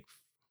 I think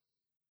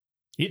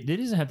it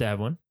doesn't have to have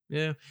one.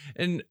 Yeah,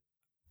 and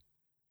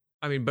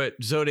I mean, but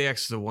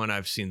Zodiac's the one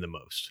I've seen the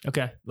most.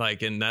 Okay,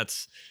 like, and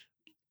that's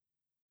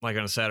like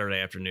on a Saturday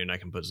afternoon, I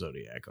can put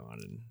Zodiac on,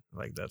 and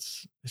like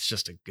it's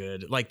just a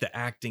good. Like the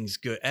acting's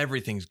good,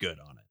 everything's good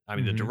on it. I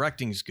mean, the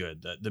directing's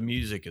good, the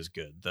music is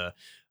good,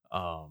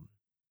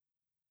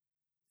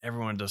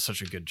 everyone does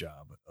such a good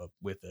job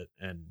with it,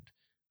 and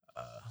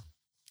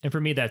for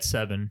me, that's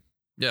 7.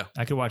 Yeah,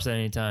 I could watch that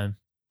anytime.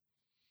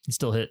 It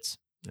still hits.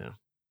 Yeah,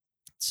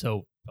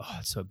 so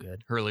it's so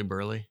good. Hurly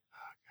Burly.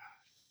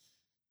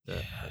 Oh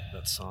god,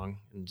 that song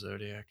in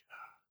Zodiac.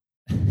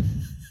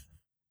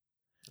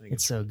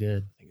 It's so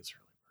good. I think it's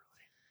Hurly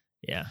Burly.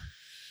 Yeah,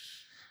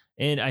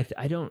 and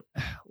I don't.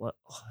 Well,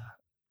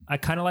 I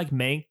kind of like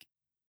Mank.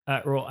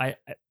 I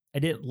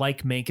didn't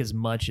like Mank as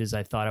much as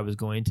I thought I was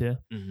going to.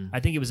 I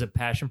think it was a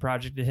passion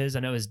project of his. I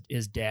know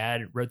his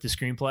dad wrote the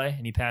screenplay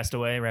and he passed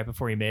away right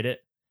before he made it.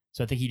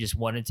 So I think he just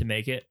wanted to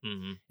make it.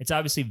 It's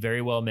obviously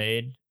very well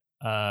made.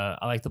 I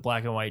like the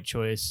black and white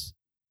choice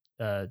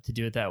to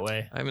do it that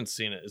way. I haven't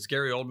seen it. Is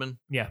Gary Oldman?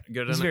 Yeah,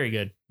 good. He's very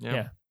good.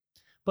 Yeah.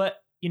 But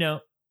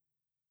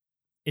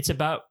it's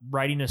about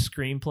writing a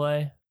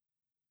screenplay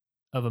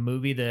of a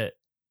movie that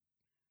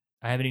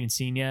I haven't even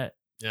seen yet.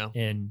 Yeah,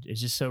 and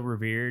it's just so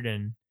revered,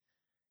 and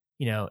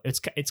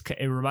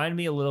it reminded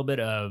me a little bit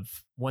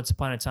of Once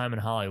Upon a Time in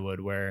Hollywood,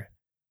 where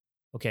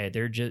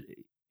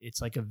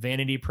it's like a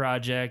vanity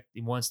project.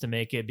 He wants to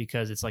make it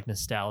because it's like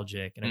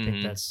nostalgic, and I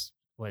think that's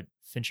what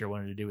Fincher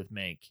wanted to do with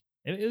Mank.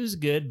 It was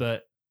good,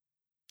 but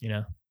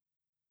I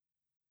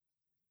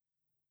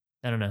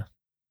don't know.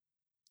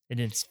 It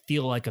didn't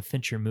feel like a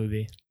Fincher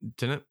movie.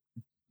 Didn't it?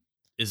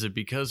 Is it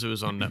because it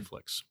was on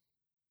Netflix?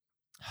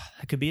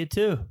 That could be it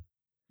too.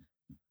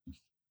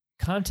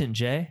 Content,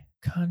 Jay.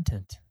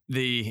 Content.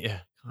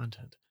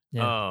 Content.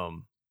 Yeah.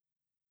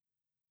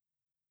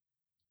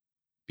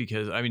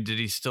 Because I mean, did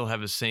he still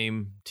have the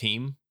same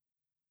team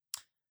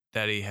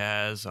that he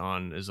has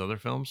on his other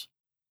films?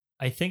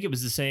 I think it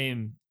was the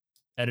same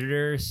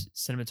editors,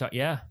 cinematographer.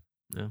 Yeah.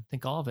 I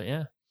think all of it.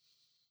 Yeah.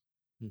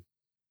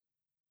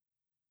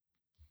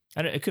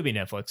 It could be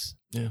Netflix.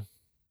 Yeah.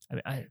 I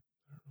mean,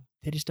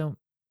 they just don't.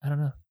 I don't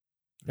know.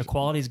 The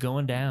quality's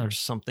going down. There's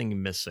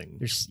something missing.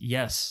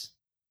 Yes.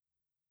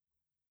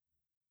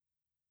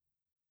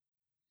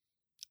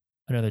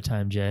 Another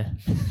time, Jay.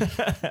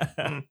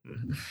 All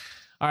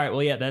right.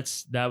 Well, yeah,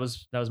 that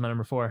was my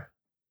number 4.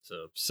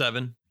 So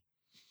 7.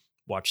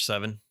 Watch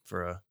 7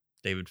 for a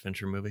David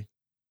Fincher movie.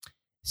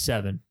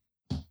 7.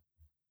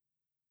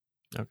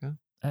 Okay.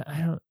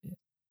 I don't.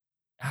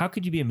 How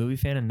could you be a movie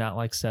fan and not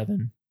like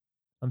 7?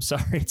 I'm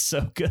sorry, it's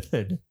so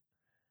good.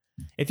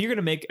 If you're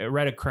gonna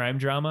write a crime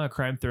drama, a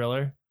crime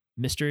thriller,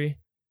 mystery,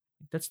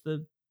 that's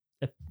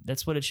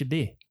what it should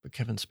be. But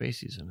Kevin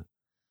Spacey's in it.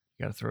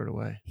 You got to throw it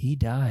away. He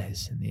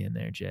dies in the end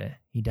there, Jay.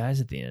 He dies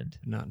at the end.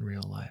 Not in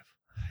real life.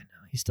 I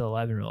know. He's still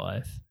alive in real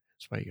life.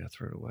 That's why you got to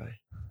throw it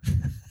away.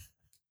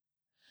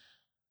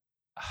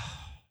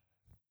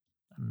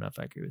 I don't know if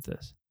I agree with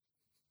this.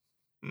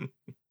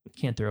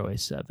 Can't throw away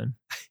 7.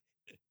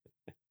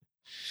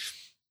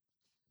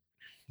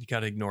 You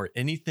got to ignore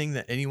anything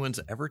that anyone's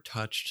ever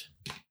touched.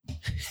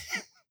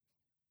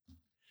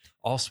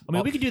 Also, I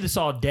mean, we could do this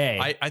all day.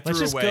 I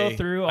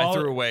threw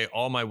away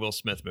all my Will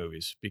Smith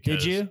movies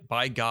because, did you?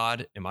 By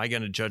God, am I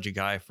going to judge a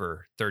guy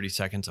for 30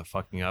 seconds of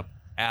fucking up?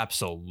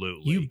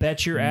 Absolutely. You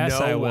bet your ass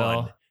I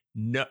will.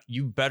 No,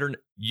 you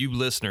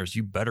listeners,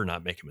 you better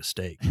not make a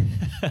mistake.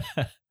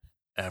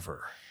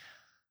 Ever.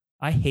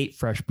 I hate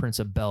Fresh Prince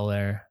of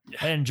Bel-Air.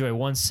 I didn't enjoy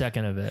 1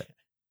 second of it.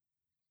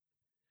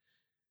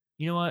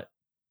 You know what?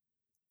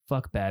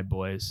 Fuck Bad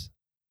Boys.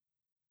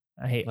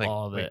 I hate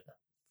all of it.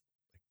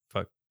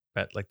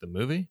 Like the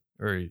movie?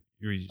 Or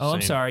were you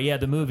I'm sorry. Yeah,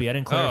 the movie. I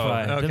didn't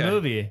clarify. Oh, okay. The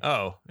movie.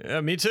 Oh,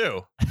 yeah, me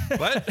too.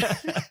 What?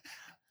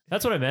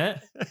 That's what I meant.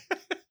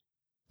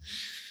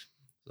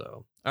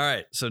 So, all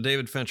right. So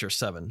David Fincher,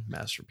 7,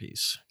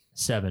 masterpiece.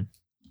 7.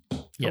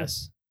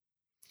 Yes.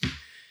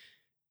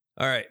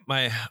 All right.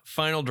 My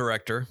final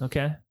director.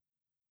 Okay.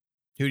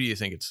 Who do you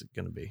think it's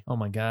going to be? Oh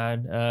my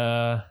God.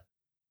 I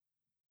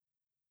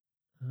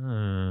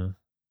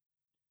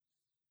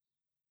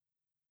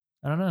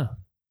don't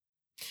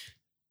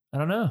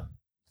know.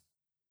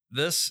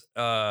 This.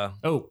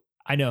 Oh,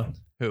 I know.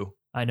 Who?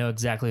 I know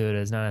exactly who it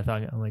is. Now I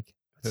thought, I'm like,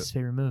 what's his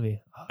favorite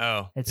movie?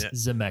 Oh, it's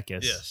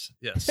Zemeckis.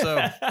 Yes.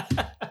 So,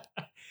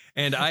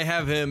 and I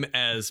have him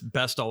as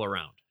best all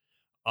around.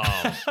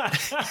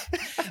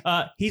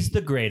 He's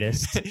the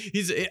greatest.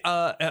 He's You're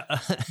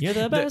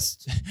the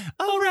best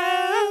all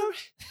around.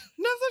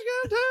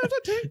 Nothing's gonna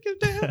take you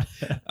down.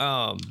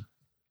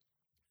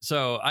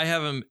 So I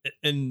have him,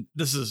 and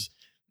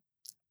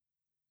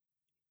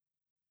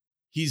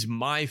he's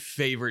my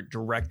favorite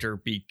director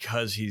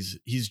because he's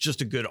just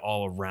a good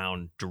all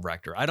around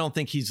director. I don't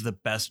think he's the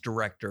best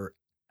director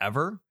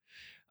ever,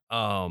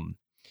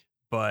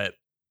 but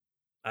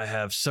I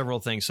have several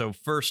things. So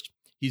first,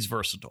 he's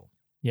versatile.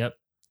 Yep.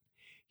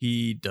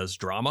 He does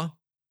drama.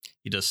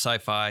 He does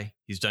sci-fi.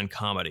 He's done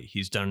comedy.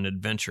 He's done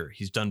adventure.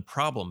 He's done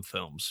problem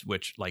films,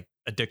 which like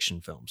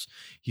addiction films.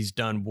 He's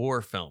done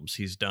war films.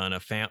 He's done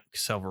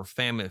several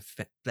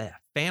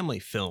family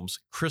films,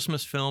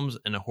 Christmas films,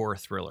 and a horror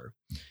thriller.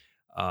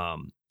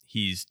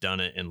 He's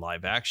done it in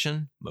live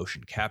action,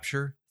 motion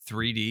capture,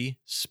 3D,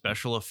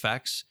 special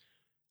effects,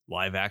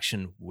 live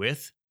action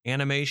with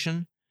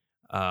animation,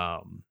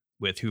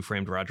 with Who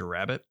Framed Roger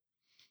Rabbit.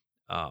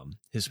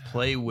 His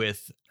play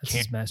with that's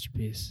his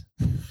masterpiece.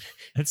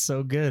 It's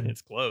so good.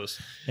 It's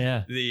close.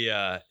 Yeah.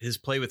 His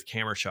play with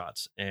camera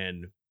shots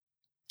and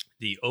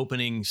the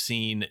opening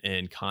scene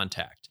in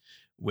Contact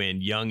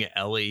when young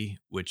Ellie,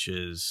 which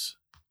is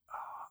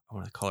I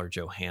want to call her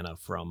Johanna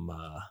from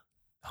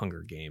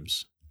Hunger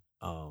Games.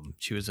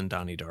 She was in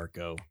Donnie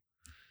Darko.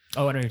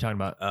 Oh, I know what you're talking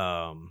about.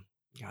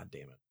 God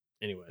damn it.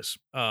 Anyways,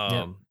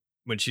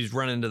 when she's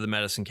run into the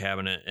medicine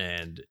cabinet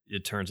and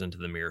it turns into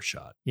the mirror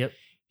shot. Yep.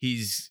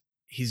 He's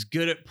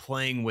good at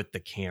playing with the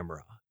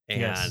camera.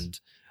 And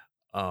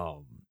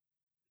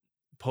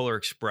Polar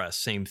Express,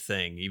 same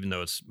thing, even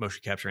though it's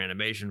motion capture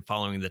animation,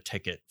 following the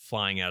ticket,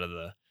 flying out of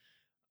the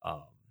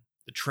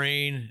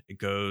train.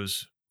 It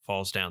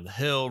falls down the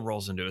hill,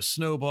 rolls into a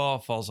snowball,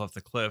 falls off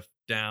the cliff,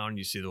 down.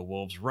 You see the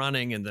wolves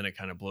running, and then it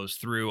kind of blows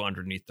through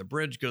underneath the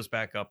bridge, goes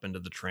back up into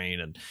the train.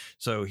 And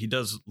so he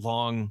does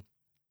long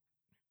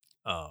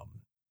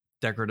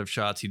decorative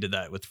shots. He did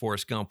that with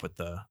Forrest Gump with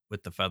the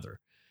feather.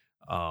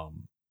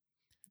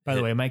 By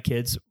the way, my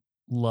kids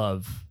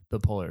love the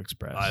Polar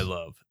Express. I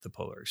love the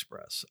Polar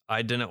Express.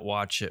 I didn't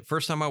watch it.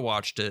 First time I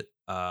watched it,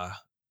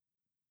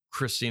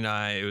 Christy and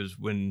I, it was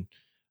when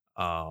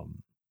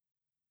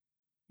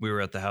we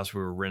were at the house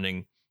we were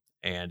renting,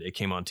 and it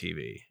came on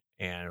TV.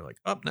 And we're like,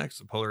 up next,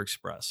 the Polar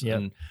Express. Yep.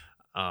 And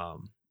I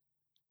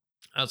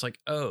was like,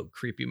 oh,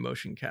 creepy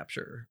motion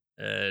capture.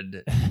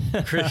 And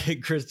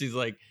Christy's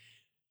like,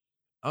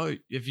 oh,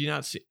 have you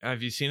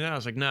seen it? I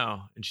was like,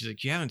 no. And she's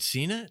like, you haven't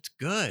seen it? It's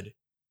good. Of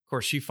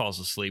course, she falls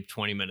asleep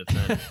 20 minutes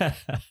in.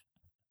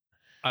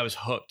 I was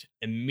hooked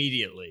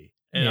immediately.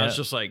 And I was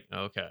just like,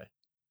 okay.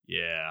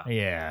 Yeah.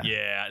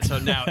 So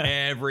now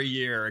every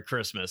year at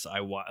Christmas,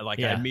 I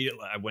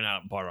immediately went out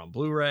and bought it on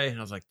Blu-ray, and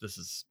I was like, this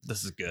is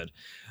good.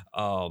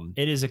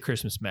 It is a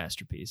Christmas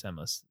masterpiece.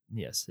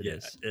 Yes, it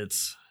is.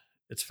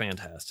 It's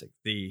fantastic.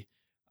 The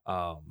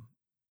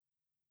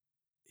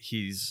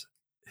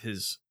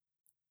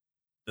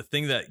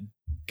thing that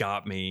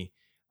got me,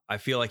 I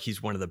feel like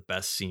he's one of the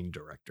best scene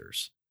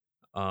directors.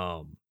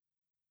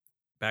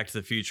 Back to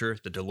the Future,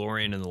 the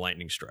DeLorean and the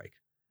lightning strike,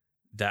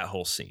 that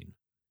whole scene,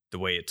 the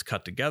way it's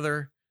cut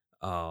together,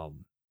 the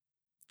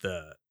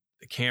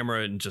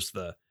camera and just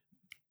the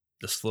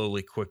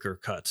slowly quicker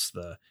cuts,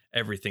 the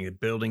everything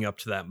building up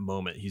to that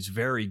moment. He's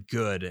very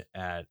good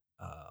at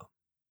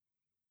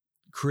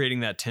creating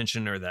that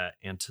tension or that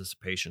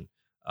anticipation.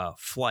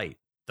 Flight,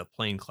 the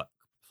plane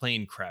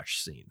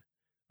crash scene.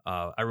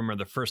 I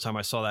remember the first time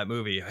I saw that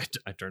movie, I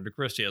turned to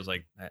Christy. I was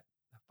like, that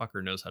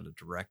fucker knows how to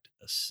direct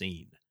a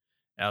scene.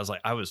 And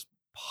I was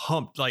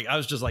pumped. Like, I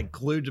was just like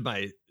glued to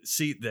my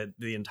seat that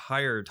the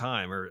entire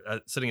time, or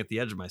sitting at the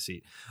edge of my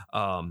seat.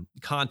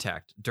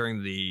 Contact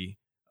during the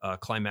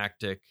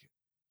climactic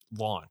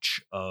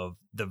launch of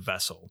the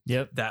vessel.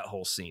 Yep. That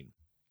whole scene.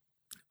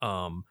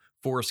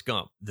 Forrest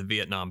Gump, the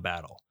Vietnam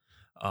battle.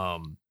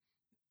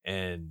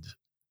 And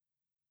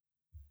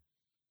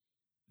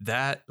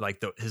that,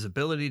 like, his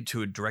ability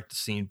to direct the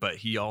scene, but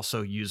he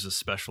also uses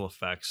special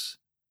effects,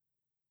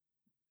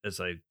 as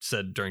I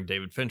said during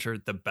David Fincher,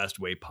 the best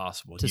way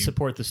possible to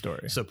support the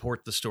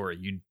story.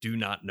 You do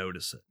not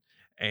notice it,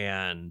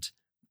 and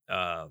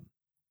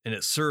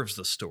it serves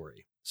the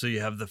story. So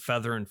you have the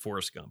feather in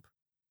Forrest Gump.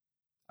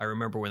 I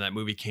remember when that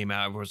movie came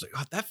out, I was like,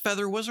 "Oh, that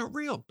feather wasn't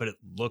real," but it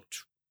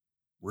looked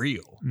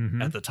real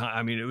at the time.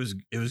 I mean, it was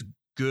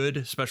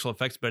good special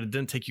effects, but it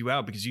didn't take you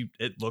out because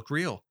it looked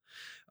real.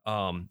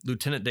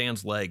 Lieutenant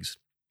Dan's legs,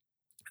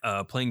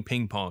 playing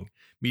ping pong,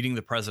 meeting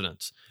the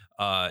presidents.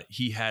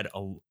 He had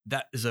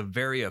that is a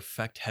very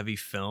effect heavy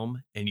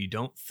film, and you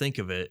don't think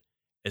of it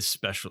as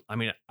special. I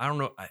mean, I don't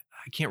know. I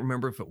can't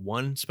remember if it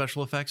won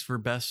special effects for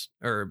best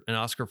or an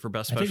Oscar for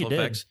best special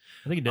effects.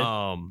 I think it did.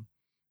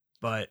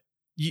 But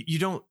you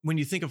don't, when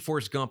you think of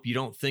Forrest Gump, you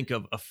don't think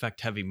of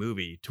effect heavy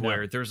movie to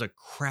where there's a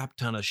crap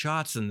ton of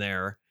shots in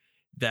there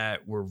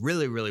that were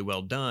really, really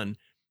well done.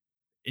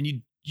 And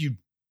you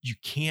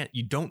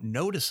don't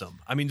notice them.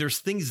 I mean, there's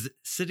things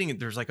sitting,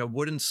 there's like a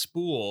wooden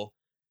spool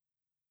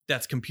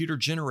that's computer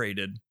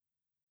generated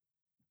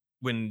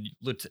when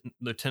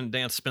Lieutenant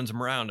Dan spins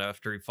him around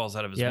after he falls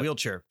out of his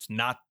wheelchair. It's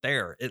not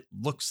there. It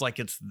looks like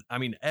I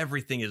mean,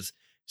 everything is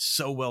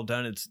so well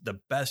done. It's the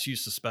best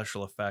use of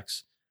special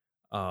effects.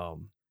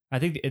 I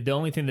think the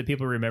only thing that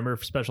people remember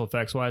for special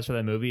effects wise for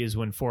that movie is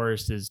when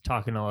Forrest is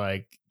talking to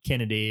like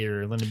Kennedy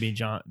or Lyndon B.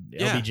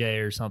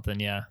 LBJ or something.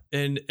 Yeah.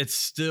 And it's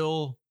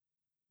still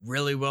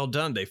really well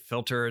done. They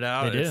filter it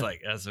out. It's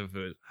like as if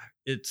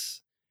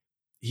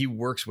he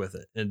works with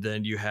it. And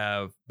then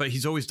but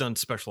he's always done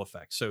special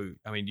effects. So,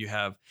 I mean, you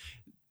have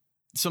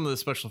some of the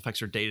special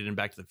effects are dated in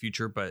Back to the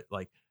Future, but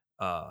like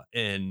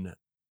in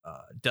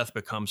Death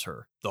Becomes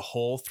Her, the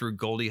hole through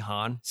Goldie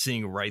Hawn,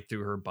 seeing right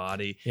through her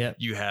body. Yep.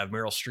 You have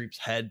Meryl Streep's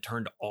head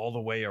turned all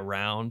the way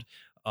around.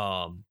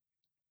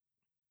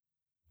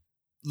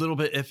 Little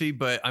bit iffy,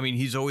 but I mean,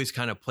 he's always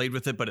kind of played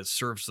with it, but it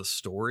serves the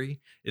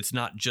story. It's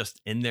not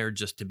just in there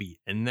just to be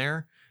in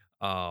there.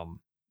 The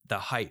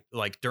height,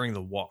 like during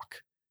the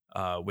walk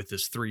with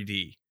this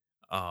 3D,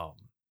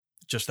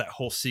 just that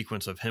whole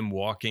sequence of him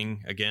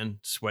walking, again,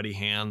 sweaty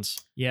hands.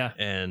 Yeah.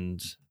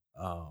 And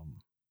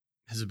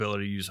his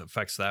ability to use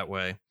effects that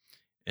way.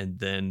 And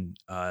then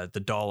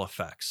the doll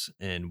effects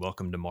in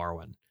Welcome to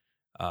Marwen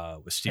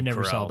with Steve Carell. I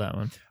never saw that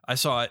one. I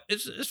saw it.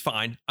 It's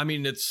fine. I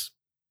mean,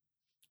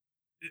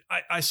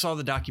 I saw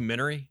the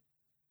documentary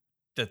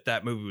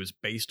that movie was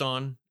based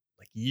on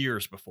like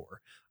years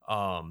before.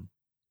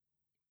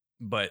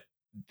 But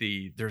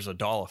there's a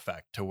doll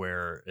effect to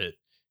where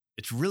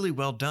it's really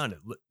well done. It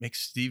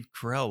makes Steve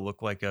Carell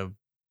look like a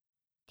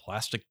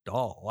plastic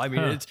doll. I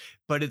mean,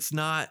 it's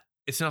not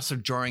so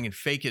jarring and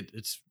fake.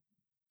 It's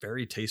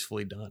very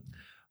tastefully done.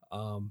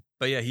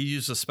 But yeah, he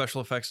uses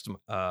special effects to,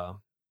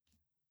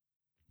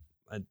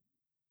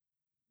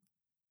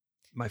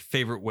 my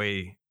favorite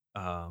way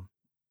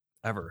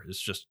ever is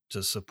just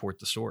to support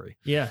the story.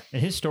 Yeah.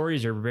 And his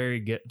stories are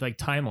very good, like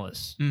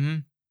timeless.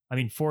 Mm-hmm. I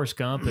mean, Forrest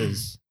Gump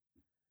is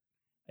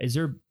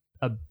there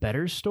a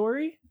better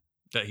story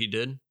that he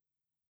did?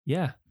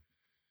 Yeah.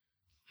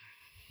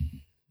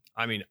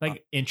 I mean,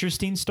 like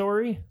interesting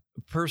story.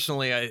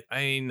 Personally, I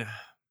mean,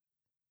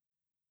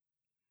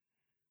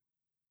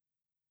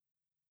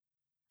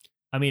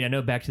 I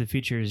know Back to the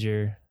Future is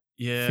your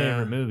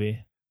favorite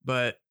movie,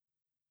 but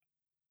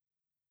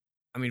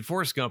I mean,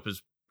 Forrest Gump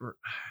is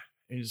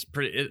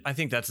pretty. I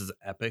think that's his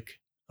epic,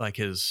 like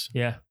his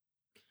But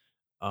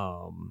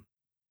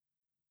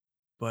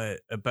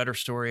a better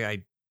story,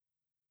 I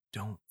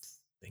don't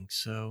think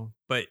so.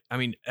 But I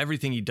mean,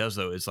 everything he does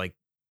though is like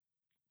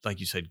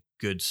you said,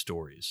 good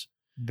stories.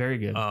 Very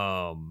good.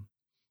 I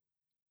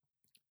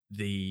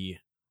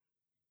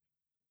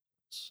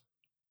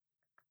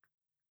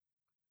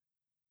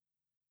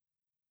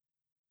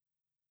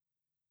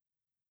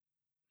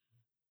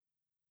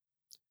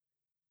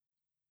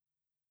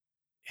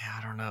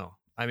don't know.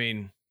 I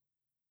mean,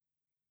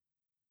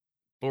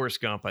 Forrest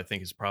Gump, I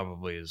think, is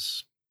probably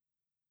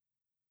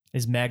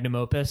his magnum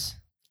opus.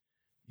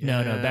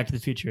 Yeah. No, Back to the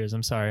Future is.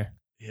 I'm sorry.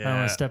 Yeah. I don't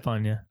want to step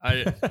on you.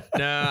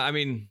 I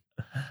mean,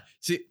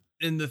 see,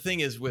 and the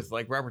thing is with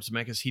like Robert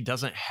Zemeckis,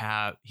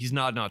 he's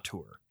not an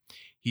auteur.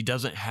 He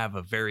doesn't have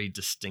a very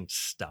distinct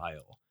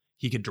style.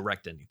 He could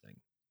direct anything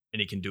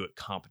and he can do it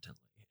competently.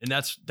 And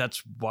that's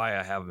why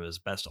I have him as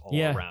best all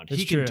around.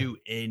 He can do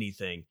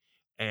anything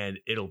and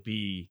it'll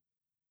be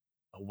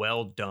a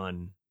well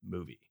done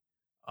movie.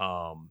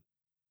 But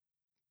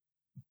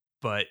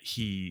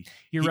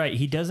you're right.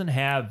 He doesn't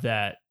have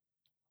that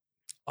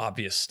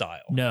obvious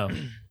style. No,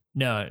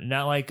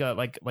 not like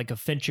a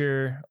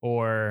Fincher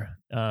or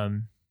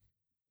who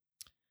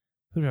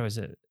was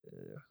it?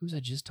 Who's I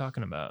just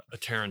talking about? A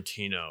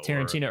Tarantino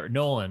or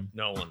Nolan.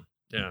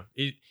 Yeah.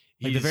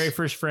 Like the very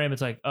first frame,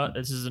 it's like, oh,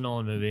 this is a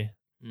Nolan movie.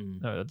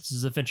 Oh, this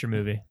is a Fincher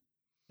movie.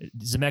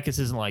 Zemeckis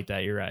isn't like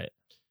that. You're right.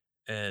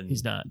 And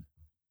he's not.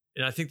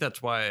 And I think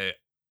that's why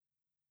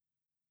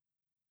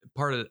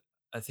part of it,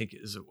 I think,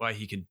 is why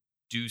he can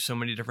do so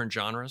many different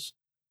genres,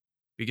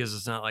 because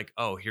it's not like,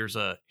 oh, here's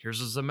a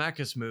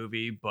Zemeckis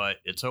movie, but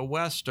it's a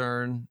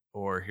Western,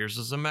 or here's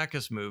a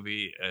Zemeckis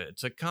movie,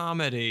 it's a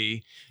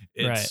comedy.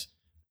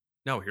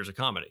 No, here's a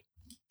comedy.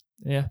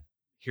 Yeah.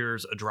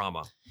 Here's a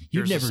drama.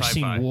 You've never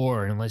seen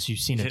War unless you've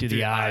seen it through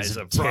the eyes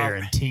of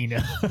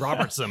Tarantino.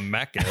 Robert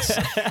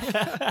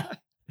Zemeckis.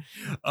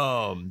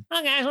 Oh,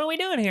 guys, what are we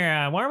doing here?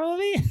 A war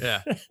movie?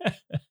 Yeah.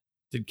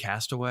 Did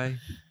Castaway?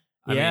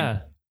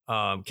 I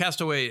mean,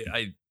 Castaway,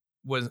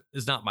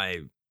 is not my,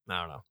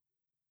 I don't know.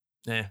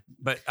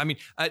 But I mean,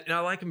 I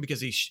like him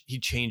because he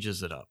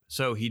changes it up.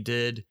 So he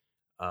did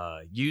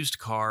Used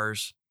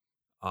Cars,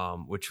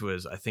 which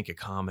was, I think, a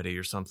comedy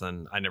or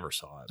something. I never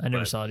saw it. I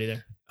never saw it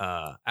either.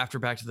 After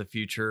Back to the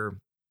Future,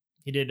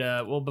 he did.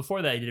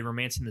 Before that, he did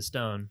Romancing the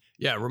Stone.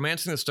 Yeah,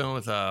 Romancing the Stone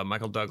with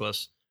Michael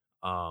Douglas.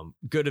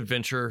 Good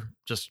adventure.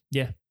 Just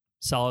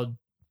solid.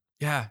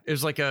 Yeah, it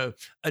was like a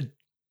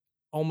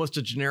almost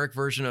a generic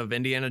version of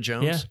Indiana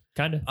Jones. Yeah,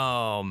 kind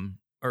of.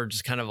 Or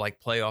just kind of like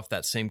play off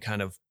that same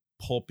kind of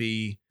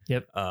pulpy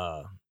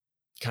kind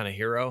of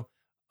hero.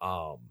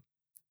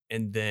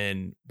 And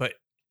then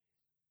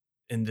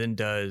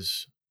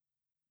does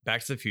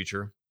Back to the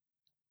Future,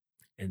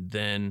 and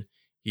then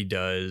he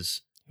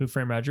does Who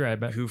Framed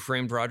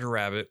Roger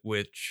Rabbit,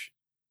 which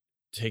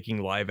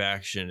taking live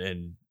action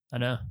and I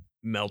know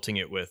melting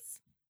it with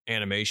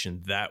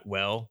animation that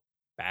well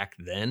back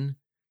then.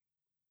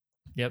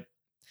 Yep.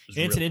 And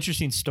it's an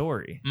interesting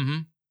story. Mm-hmm.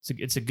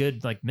 It's a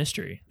good like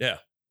mystery. Yeah.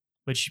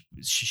 Which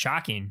is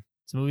shocking.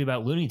 It's a movie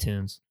about Looney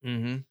Tunes.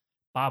 Mm-hmm.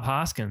 Bob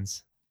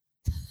Hoskins.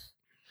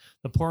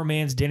 The poor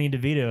man's Danny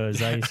DeVito,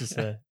 as I used to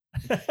say.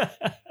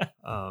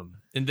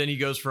 And then he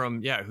goes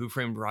from, Who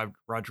Framed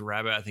Roger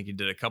Rabbit? I think he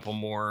did a couple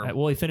more.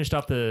 Well, he finished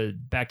off the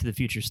Back to the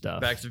Future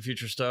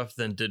stuff.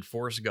 Then did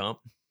Forrest Gump.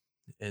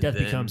 And Death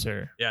Becomes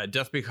Her. Yeah,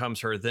 Death Becomes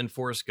Her, then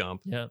Forrest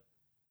Gump. Yeah.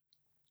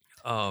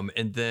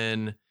 And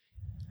then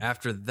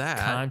after that...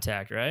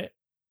 Contact, right?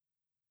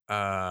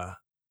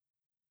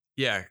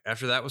 Yeah,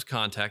 after that was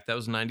Contact. That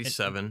was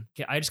 97.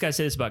 I just got to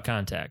say this about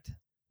Contact.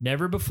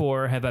 Never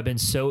before have I been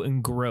so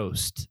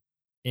engrossed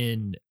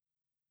in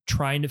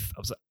trying to...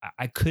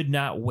 I could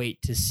not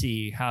wait to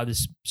see how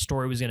this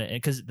story was going to end,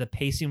 because the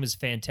pacing was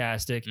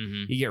fantastic.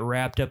 Mm-hmm. You get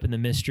wrapped up in the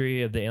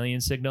mystery of the alien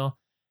signal.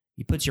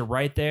 He puts you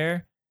right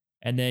there,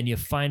 and then you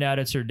find out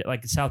it's her...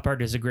 Like, South Park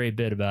does a great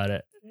bit about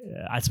it.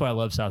 That's why I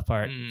love South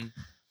Park. Mm-hmm.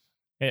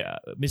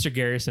 Mr.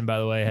 Garrison, by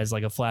the way, has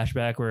like a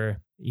flashback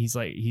where he's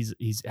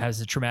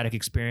has a traumatic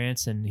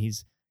experience, and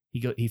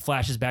he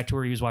flashes back to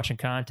where he was watching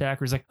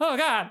Contact, where he's like, oh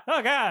God,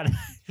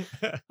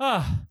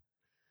 oh,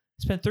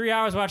 spent 3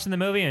 hours watching the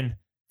movie and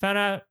found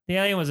out the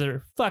alien was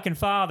her fucking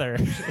father.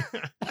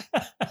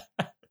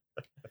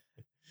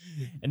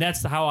 And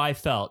that's how I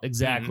felt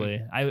exactly.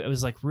 Mm-hmm. I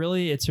was like,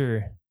 really, it's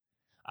her.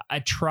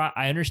 I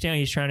understand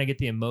he's trying to get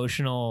the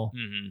emotional,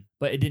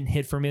 but it didn't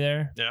hit for me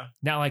there. Yeah.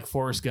 Not like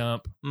Forrest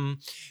Gump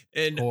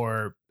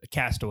or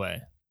Castaway.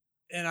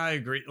 And I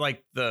agree.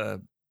 Like I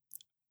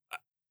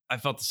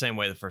felt the same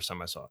way the first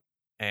time I saw it.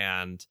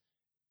 And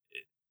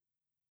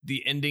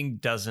the ending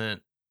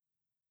doesn't.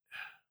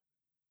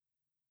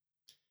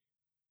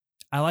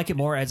 I like it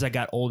more as I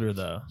got older,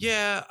 though.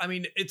 Yeah. I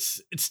mean,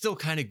 it's still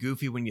kind of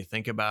goofy when you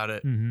think about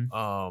it.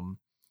 Mm-hmm.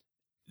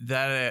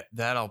 That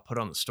I'll put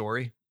on the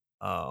story.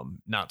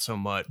 Not so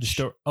much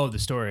the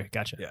story.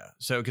 Gotcha. Yeah.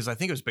 So, because I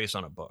think it was based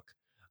on a book.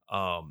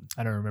 I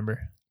don't remember.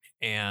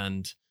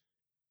 And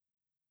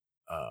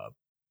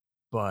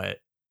but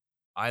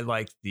I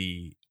liked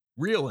the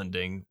real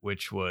ending,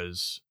 which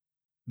was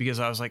because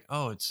I was like,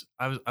 I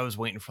was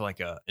waiting for like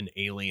an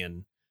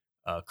alien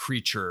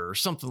creature or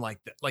something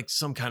like that, like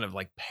some kind of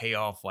like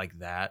payoff like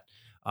that,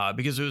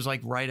 because it was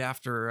like right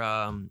after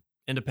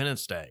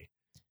Independence Day.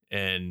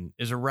 And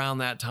is around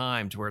that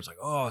time to where it's like,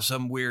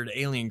 some weird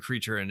alien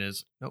creature, and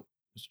it's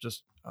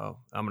just, I'm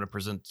going to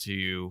present to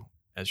you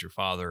as your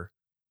father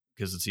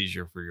because it's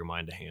easier for your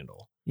mind to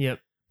handle. Yep.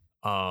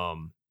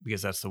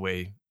 Because that's the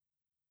way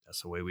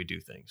we do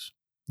things.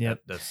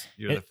 Yep.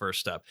 You're the first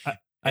step.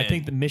 I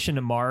think the Mission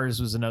to Mars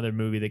was another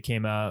movie that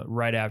came out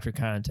right after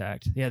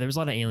Contact. Yeah, there was a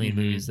lot of alien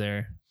movies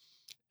there.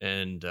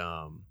 And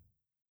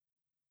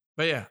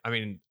but yeah, I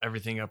mean,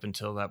 everything up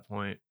until that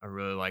point I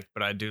really liked,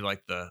 but I do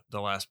like the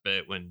last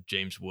bit when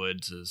James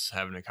Woods is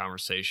having a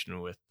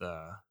conversation with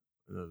the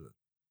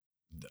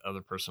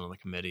other person on the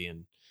committee,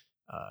 and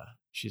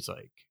she's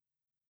like,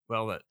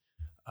 well, that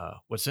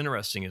what's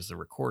interesting is the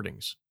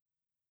recordings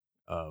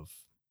of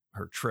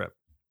her trip.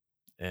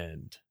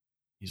 And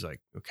he's like,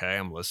 okay,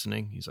 I'm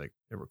listening. He's like,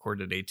 it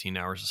recorded 18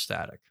 hours of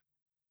static.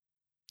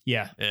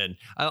 Yeah. And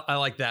I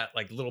like that,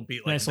 like little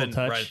beat, like nice little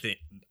touch. Right at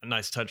a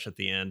nice touch at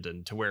the end,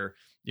 and to where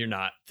you're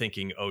not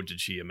thinking, oh, did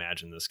she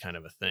imagine this kind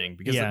of a thing?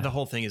 Because the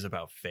whole thing is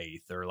about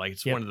faith, or like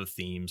it's one of the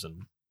themes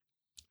and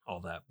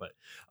all that. But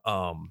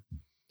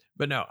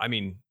no, I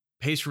mean,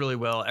 paced really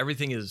well.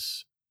 Everything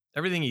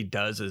he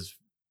does is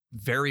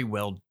very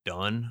well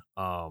done.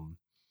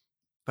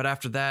 But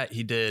after that,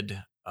 he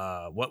did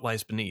What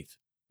Lies Beneath,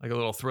 like a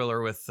little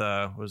thriller with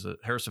was it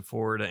Harrison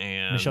Ford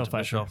and Michelle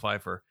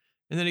Pfeiffer.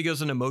 And then he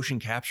goes into motion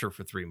capture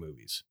for 3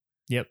 movies.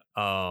 Yep.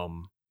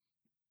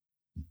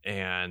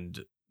 And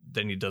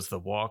then he does The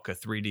Walk, a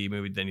 3D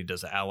movie. Then he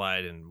does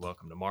Allied and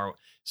Welcome to Tomorrow.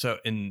 So,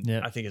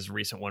 I think his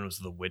recent one was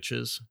The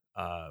Witches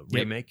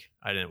remake.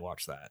 I didn't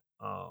watch that.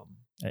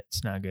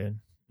 It's not good.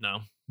 No.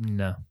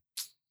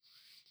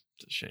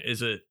 It's a shame.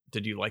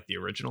 Did you like the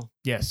original?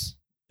 Yes.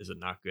 Is it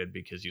not good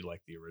because you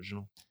like the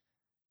original?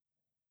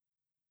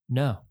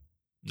 No.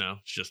 No,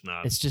 it's just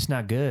not. It's just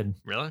not good.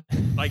 Really?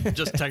 Like,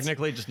 just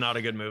technically, just not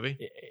a good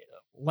movie?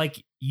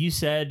 Like you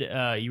said,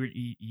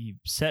 you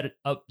set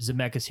up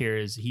Zemeckis here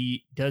is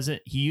he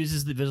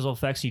uses the visual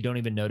effects and you don't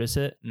even notice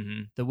it.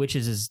 Mm-hmm. The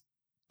Witches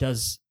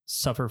does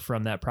suffer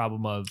from that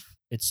problem of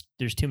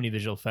there's too many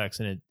visual effects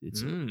and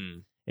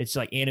it's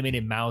like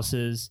animated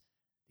mouses.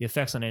 The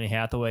effects on Anne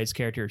Hathaway's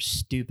character are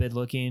stupid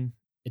looking.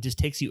 It just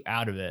takes you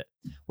out of it.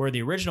 Where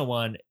the original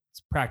one,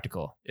 it's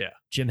practical. Yeah.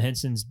 Jim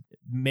Henson's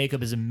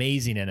makeup is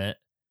amazing in it.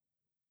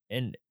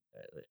 And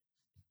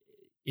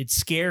it's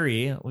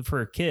scary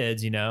for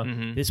kids, you know.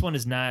 Mm-hmm. This one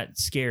is not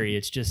scary.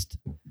 It's just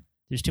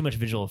there's too much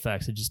visual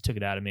effects. It just took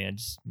it out of me. I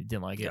just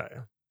didn't like it.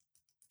 Yeah.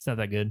 It's not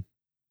that good.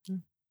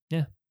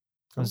 Yeah.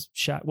 Cool. I was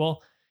shocked.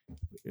 Well,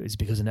 it was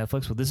because of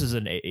Netflix. Well, this is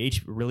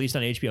released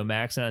on HBO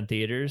Max and on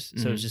theaters,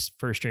 so it's just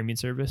for a streaming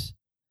service.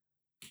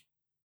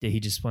 Did he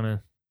just want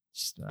to?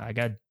 I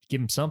got to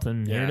give him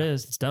something. Yeah. Here it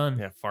is. It's done.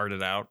 Yeah, fart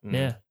it out.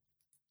 Yeah.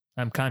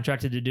 I'm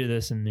contracted to do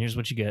this, and here's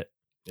what you get.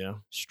 Yeah.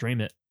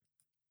 Stream it.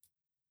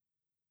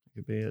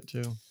 Could be it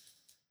too.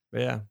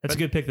 But yeah. That's a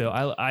good pick, though.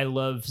 I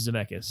love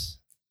Zemeckis.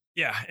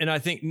 Yeah, and I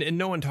think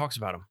no one talks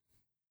about him.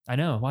 I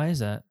know. Why is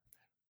that?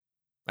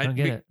 I don't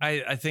get it.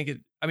 I think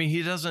it. I mean,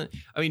 he doesn't.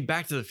 I mean,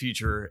 Back to the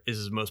Future is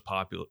his most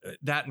popular.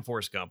 That and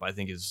Forrest Gump, I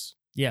think, is.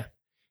 Yeah.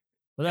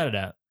 Without a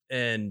doubt.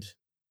 And.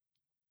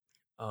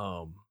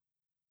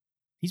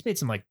 He's made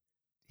some like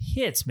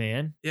hits,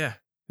 man. Yeah.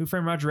 Who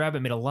Framed Roger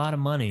Rabbit made a lot of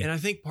money. And I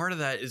think part of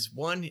that is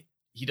one,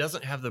 he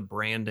doesn't have the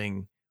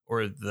branding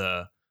or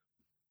the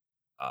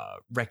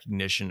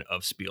recognition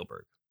of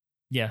Spielberg.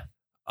 Yeah.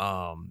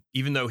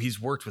 Even though he's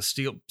worked with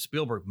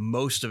Spielberg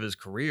most of his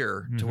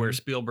career to where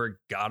Spielberg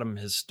got him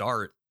his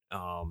start.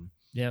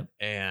 Yeah.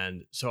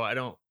 And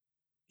so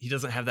he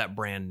doesn't have that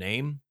brand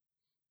name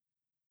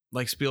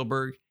like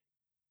Spielberg,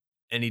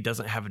 and he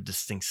doesn't have a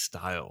distinct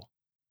style,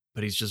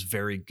 but he's just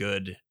very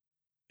good.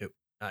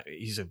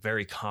 He's a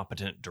very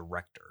competent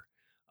director.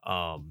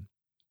 And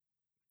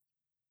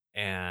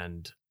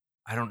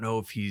I don't know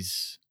if he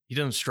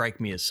doesn't strike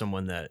me as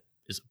someone that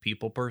is a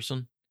people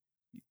person.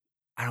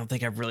 I don't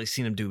think I've really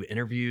seen him do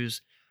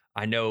interviews.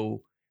 I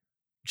know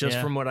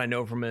from what I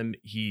know from him,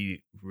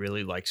 he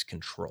really likes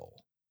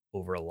control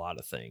over a lot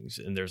of things.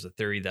 And there's a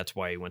theory that's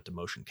why he went to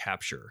motion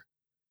capture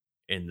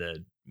in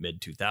the mid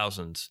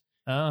 2000s.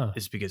 Oh,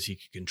 is because he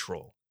could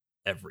control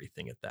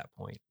everything at that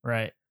point.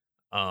 Right.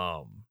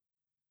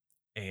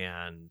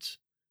 And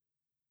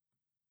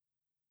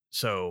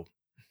so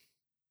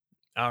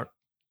I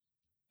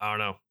don't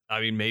know.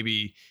 I mean,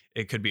 maybe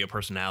it could be a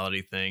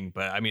personality thing,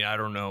 but I mean, I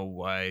don't know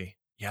why.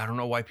 Yeah, I don't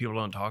know why people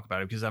don't talk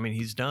about it because I mean,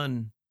 he's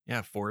done.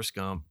 Yeah, Forrest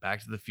Gump,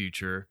 Back to the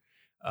Future,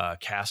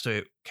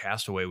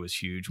 Castaway was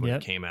huge when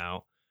it came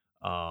out.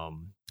 All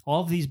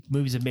of these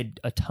movies have made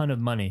a ton of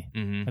money.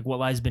 Mm-hmm. Like What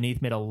Lies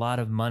Beneath made a lot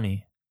of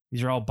money.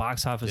 These are all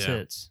box office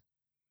hits.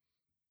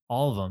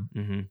 All of them.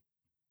 Mm-hmm.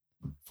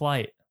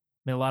 Flight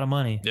made a lot of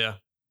money. Yeah.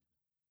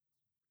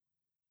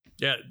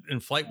 Yeah,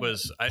 and Flight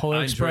was Polar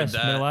I enjoyed Express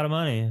that. made a lot of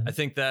money. I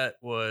think that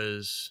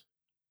was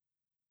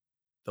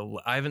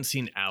I haven't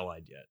seen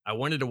Allied yet. I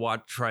wanted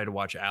to try to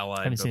watch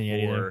Allied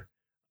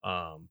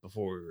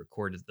before we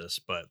recorded this,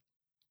 but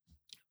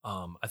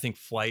I think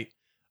Flight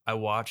I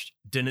watched,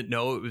 didn't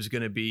know it was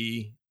going to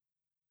be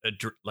a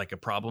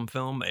problem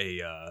film,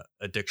 a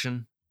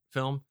addiction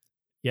film.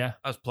 Yeah.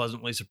 I was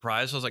pleasantly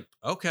surprised. I was like,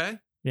 okay.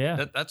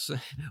 Yeah. That's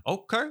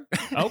okay.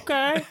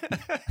 Okay.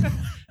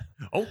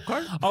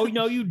 Okay. Oh,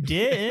 no, you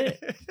did.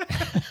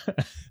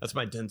 That's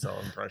my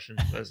Denzel impression.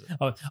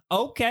 Oh,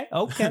 okay.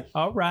 Okay.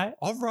 All right.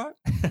 All right.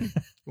 You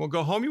want to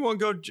go home? You want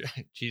to go?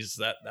 Jesus,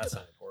 that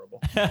sounded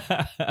horrible.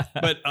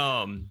 But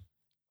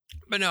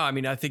no, I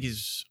mean, I think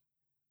he's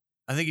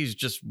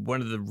just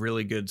one of the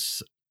really good.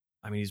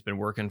 I mean, he's been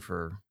working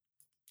for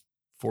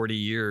 40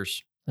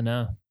 years. I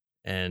know.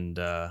 And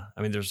I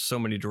mean, there's so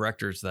many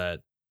directors that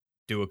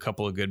do a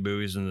couple of good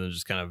movies and then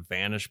just kind of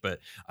vanish. But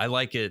I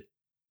like it.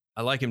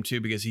 I like him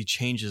too because he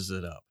changes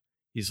it up.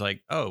 He's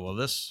like, oh, well,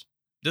 this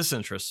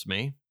interests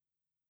me.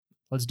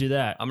 Let's do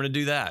that. I'm going to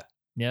do that.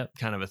 Yep.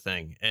 Kind of a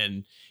thing.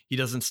 And he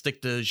doesn't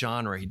stick to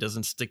genre. He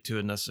doesn't stick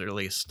to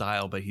necessarily a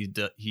style, but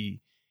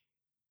he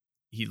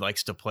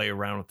likes to play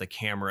around with the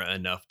camera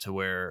enough to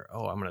where,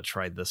 oh, I'm going to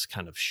try this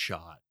kind of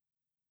shot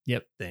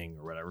thing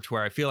or whatever, to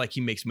where I feel like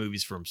he makes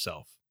movies for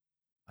himself,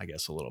 I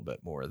guess, a little bit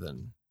more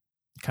than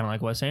kind of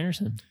like Wes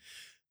Anderson.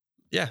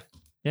 Yeah.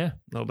 Yeah.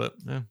 A little bit.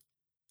 Yeah.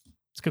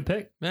 It's a good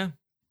pick. Yeah.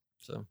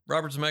 So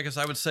Robert Zemeckis,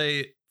 I would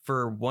say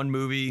for one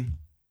movie,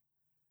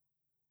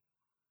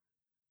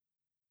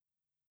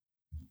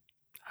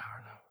 I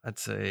don't know. I'd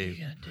say, what are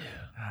you gonna do?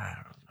 I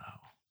don't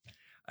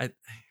know.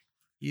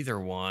 Either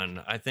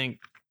one. I think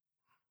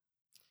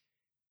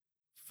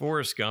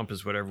Forrest Gump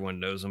is what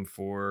everyone knows him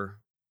for.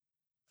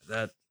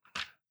 I'd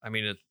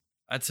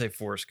say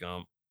Forrest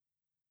Gump.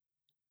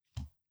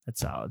 That's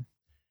solid.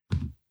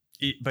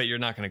 But you're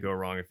not going to go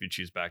wrong if you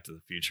choose Back to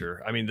the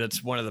Future. I mean,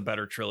 that's one of the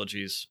better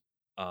trilogies.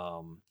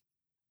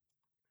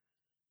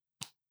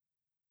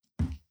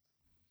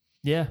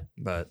 Yeah.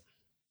 But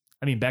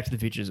I mean, Back to the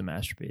Future is a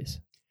masterpiece.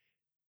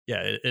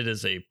 Yeah, it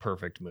is a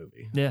perfect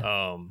movie.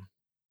 Yeah.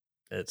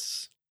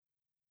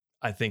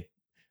 I think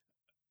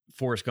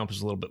Forrest Gump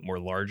is a little bit more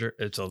larger.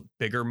 It's a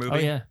bigger movie. Oh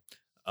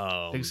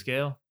yeah. Big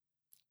scale.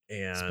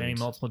 And spanning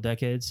multiple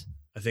decades.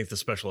 I think the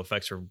special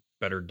effects are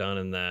better done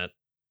in that.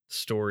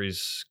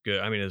 Story's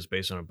good. I mean, it's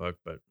based on a book,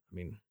 but I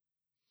mean,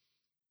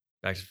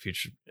 Back to the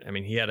Future. I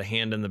mean, he had a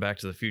hand in the Back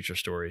to the Future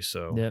story.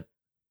 So yep.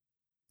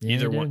 Yeah,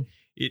 either one,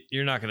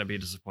 you're not going to be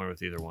disappointed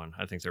with either one.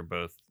 I think they're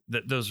both,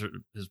 those are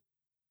his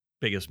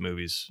biggest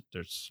movies.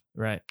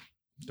 Right.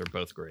 They're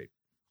both great.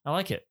 I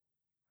like it.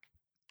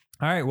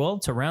 All right. Well,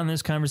 to round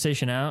this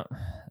conversation out,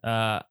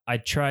 I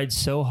tried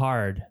so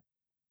hard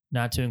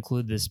not to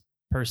include this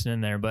person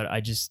in there, but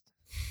I just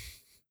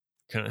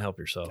couldn't help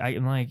yourself.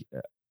 I'm like,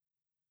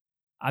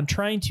 I'm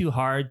trying too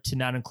hard to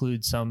not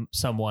include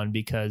someone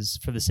because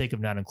for the sake of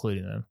not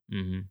including them.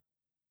 Mm-hmm.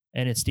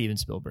 And it's Steven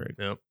Spielberg.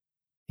 Yep.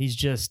 He's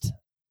just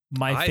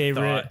my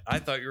favorite. I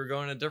thought you were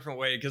going a different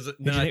way because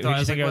where'd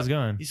you think I was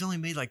going? He's only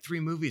made like 3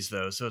 movies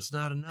though, so it's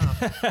not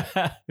enough.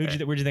 Where'd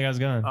you think I was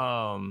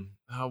going?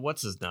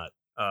 What's his nut?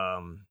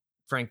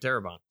 Frank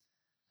Darabont.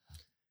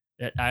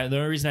 The only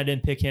reason I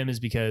didn't pick him is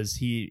because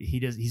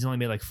he's only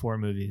made like 4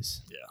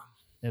 movies.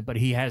 Yeah. But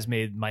he has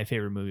made my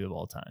favorite movie of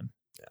all time.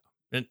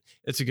 And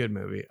it's a good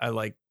movie. I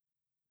like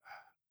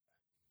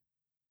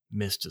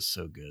Mist is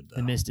so good though.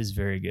 The Mist is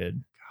very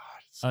good.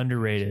 God, it's so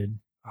underrated. Good.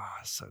 Oh,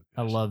 it's so good.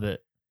 I love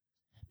it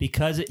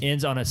because it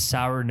ends on a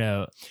sour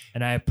note,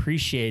 and I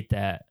appreciate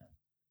that.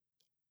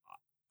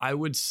 I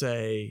would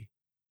say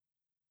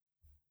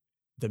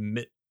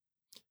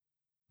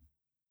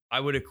I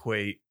would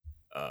equate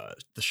The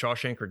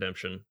Shawshank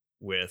Redemption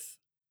with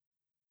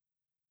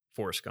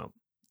Forrest Gump.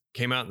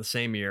 Came out in the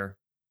same year.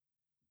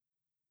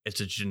 It's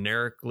a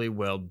generically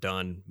well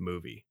done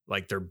movie.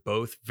 Like they're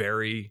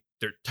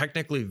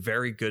technically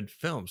very good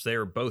films. They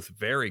are both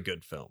very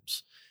good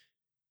films.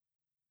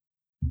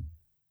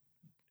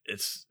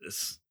 It's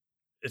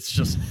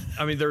just,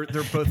 I mean, they're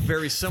both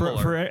very similar.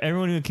 For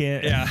everyone who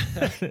can't. Yeah.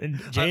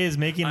 Jay is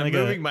making I'm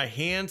moving my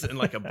hands in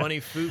like a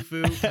bunny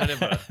foo-foo kind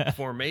of a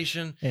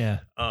formation. Yeah.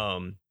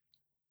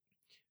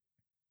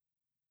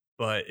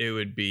 But it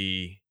would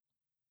be,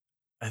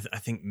 I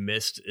think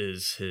Mist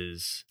is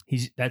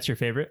that's your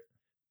favorite?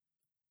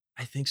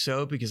 I think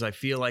so, because I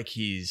feel like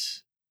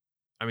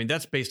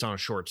that's based on a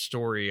short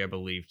story, I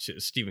believe,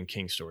 Stephen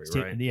King story,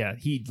 right? Yeah,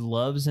 he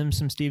loves him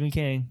some Stephen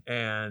King.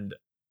 And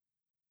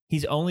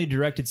he's only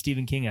directed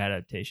Stephen King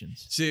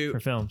adaptations for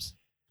films.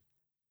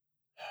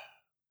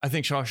 I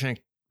think Shawshank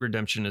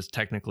Redemption is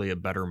technically a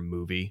better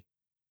movie.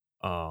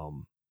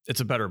 Shawshank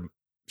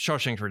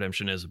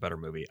Redemption is a better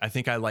movie. I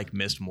think I like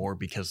Mist more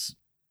because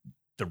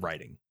the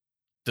writing,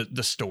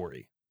 the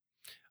story.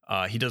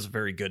 He does a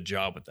very good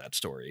job with that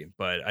story,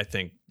 but I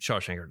think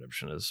Shawshank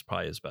Redemption is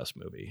probably his best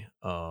movie.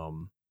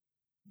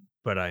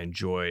 But I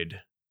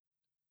enjoyed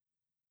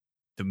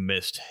The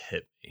Mist.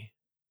 Hit me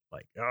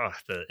like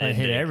it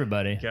hit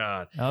everybody.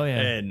 God, oh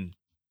yeah, and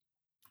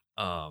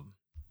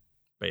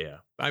but yeah,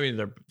 I mean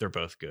they're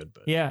both good.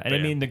 But yeah, and I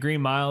mean The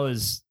Green Mile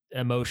is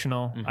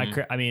emotional.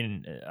 Mm-hmm.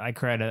 I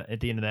cried at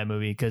the end of that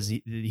movie because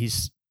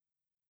he's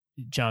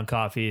John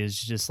Coffey is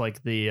just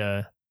like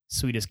the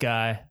sweetest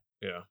guy.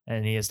 Yeah.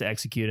 And he has to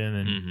execute him,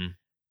 and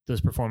those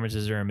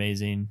performances are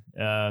amazing.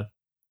 But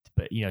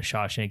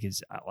Shawshank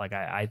is like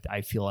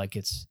I feel like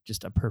it's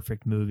just a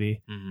perfect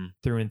movie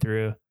through and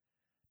through.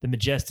 The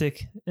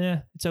Majestic,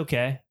 it's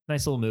okay,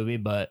 nice little movie,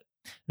 but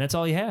that's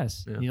all he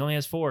has. Yeah. He only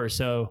has 4.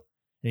 So,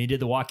 and he did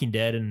The Walking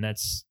Dead, and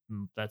that's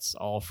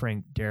all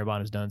Frank Darabont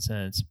has done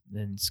since.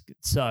 And it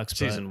sucks.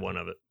 Season 1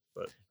 of it,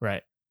 but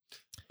right.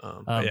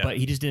 But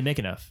he just didn't make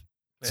enough.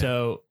 Yeah.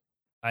 So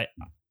I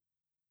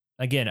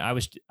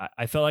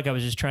felt like I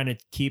was just trying to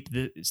keep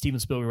the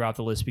Steven Spielberg off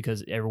the list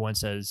because everyone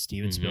says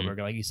Steven Spielberg,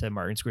 like you said,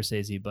 Martin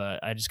Scorsese,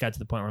 but I just got to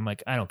the point where I'm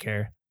like, I don't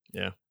care.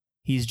 Yeah.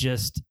 He's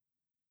just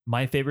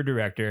my favorite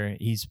director.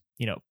 He's,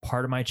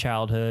 part of my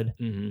childhood.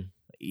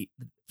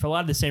 For a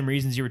lot of the same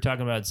reasons you were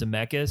talking about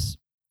Zemeckis,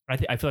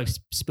 I feel like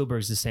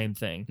Spielberg's the same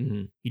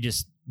thing. He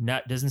just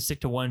doesn't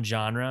stick to one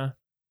genre.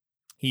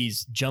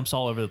 He's jumps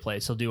all over the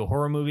place. He'll do a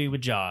horror movie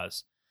with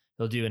Jaws.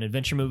 He'll do an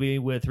adventure movie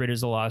with Raiders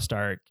of the Lost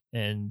Ark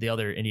and the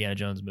other Indiana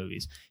Jones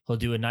movies. He'll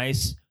do a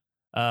nice,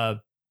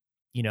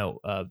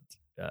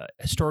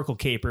 historical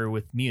caper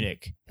with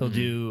Munich. He'll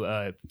do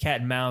a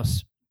cat and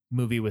mouse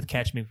movie with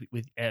Catch Me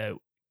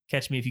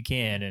If You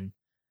Can. And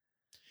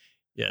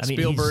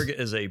Spielberg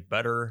is a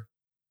better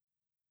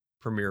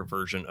premiere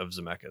version of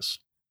Zemeckis.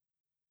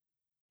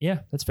 Yeah,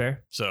 that's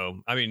fair.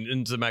 So, I mean,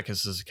 and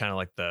Zemeckis is kind of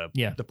like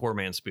the poor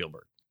man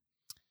Spielberg.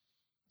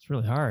 It's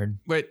really hard.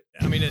 Wait,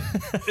 I mean,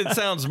 it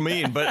sounds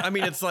mean, but I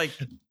mean, it's like,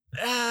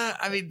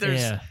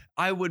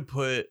 I would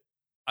put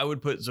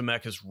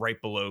Zemeckis right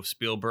below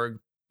Spielberg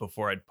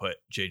before I'd put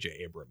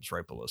J.J. Abrams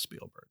right below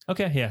Spielberg.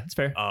 Okay, yeah, that's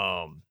fair.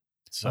 Oh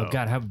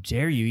God, how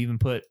dare you even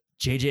put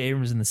J.J.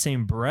 Abrams in the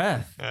same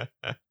breath?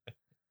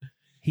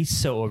 He's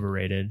so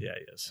overrated. Yeah,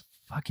 he is.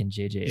 Fucking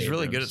J.J. Abrams. He's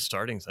really good at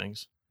starting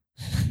things.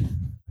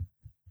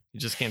 He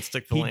just can't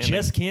stick the He landing.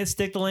 just can't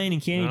stick the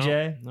landing, can he,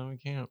 Jay? No, he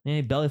can't. Yeah,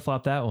 he belly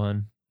flopped that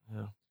one.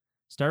 Yeah.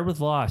 Started with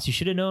Lost. You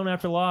should have known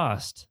after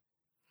Lost.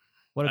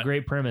 What a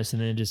great premise,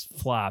 and then it just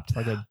flopped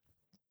like a.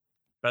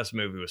 Best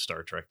movie was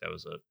Star Trek. That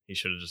was it. He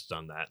should have just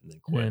done that and then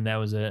quit. And that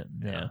was it.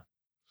 Yeah.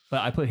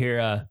 But I put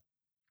here,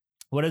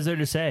 what is there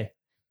to say?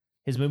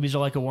 His movies are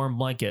like a warm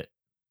blanket.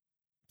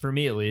 For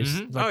me, at least.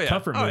 Mm-hmm. Like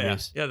comfort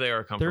movies. Yeah, they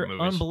are comfort movies.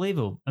 They're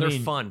unbelievable. They're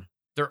fun.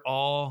 They're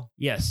all...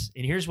 Yes.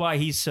 And here's why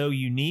he's so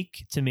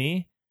unique to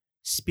me.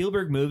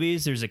 Spielberg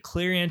movies, there's a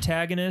clear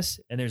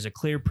antagonist and there's a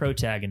clear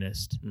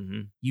protagonist.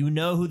 Mm-hmm. You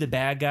know who the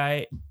bad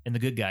guy and the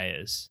good guy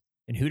is.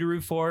 And who to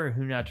root for and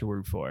who not to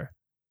root for.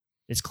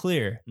 It's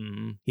clear.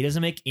 Mm-hmm. He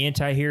doesn't make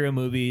anti-hero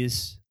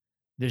movies.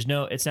 It's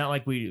not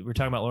like we were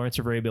talking about Lawrence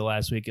of Arabia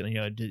last week.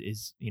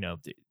 There's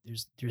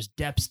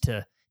depths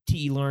to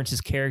T.E.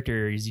 Lawrence's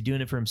character. Is he doing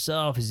it for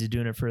himself? Is he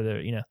doing it for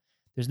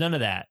there's none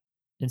of that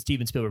in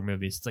Steven Spielberg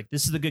movies. It's like,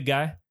 this is the good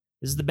guy.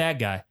 This is the bad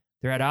guy.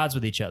 They're at odds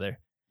with each other.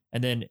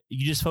 And then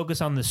you just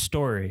focus on the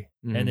story.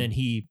 Mm-hmm. And then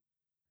he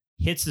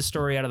hits the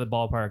story out of the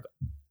ballpark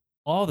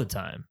all the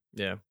time.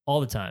 Yeah.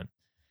 All the time.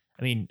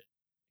 I mean,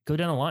 go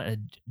down the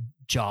line.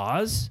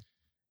 Jaws.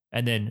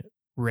 And then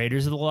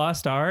Raiders of the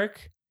Lost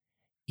Ark.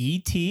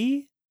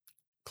 E.T.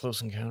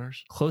 Close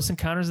Encounters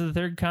of the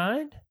Third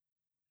Kind.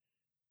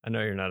 I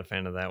know you're not a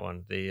fan of that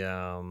one.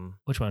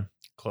 Which one?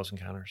 Close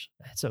Encounters.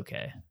 It's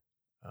okay.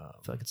 I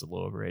feel like it's a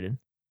little overrated.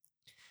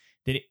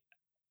 Then,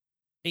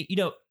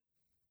 and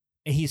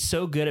he's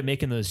so good at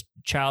making those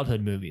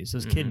childhood movies,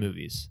 those kid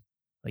movies,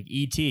 like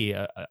E.T.,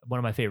 one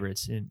of my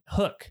favorites, and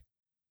Hook.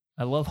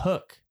 I love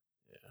Hook.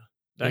 Yeah,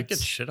 that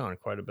gets shit on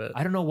quite a bit.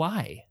 I don't know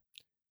why.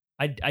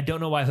 I don't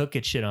know why Hook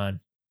gets shit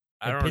on.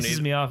 It pisses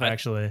me off,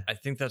 actually. I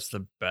think that's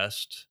one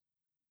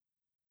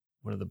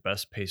of the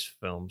best paced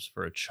films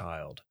for a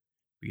child,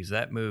 because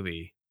that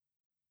movie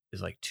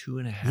is like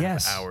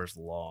 2.5 hours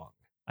long.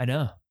 I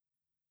know.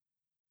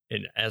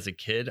 And as a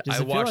kid,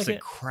 I watched the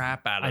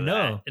crap out of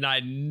that. And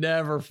I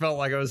never felt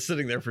like I was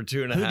sitting there for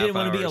 2.5 hours. Who didn't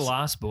want to be a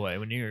Lost Boy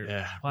when you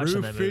were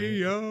watching that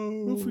movie?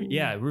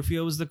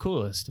 Rufio was the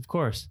coolest, of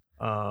course.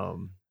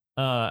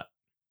 I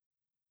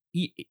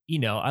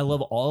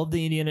love all of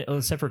the Indiana,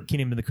 except for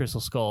Kingdom of the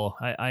Crystal Skull.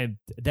 I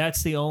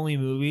that's the only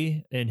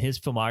movie in his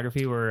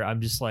filmography where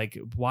I'm just like,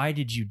 why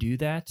did you do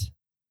that?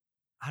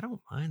 I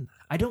don't mind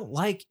that. I don't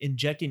like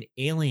injecting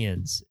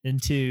aliens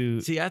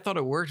into... See, I thought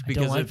it worked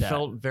because it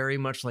felt very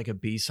much like a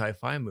B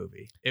sci-fi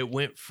movie. It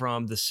went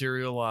from the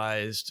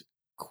serialized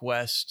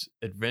quest,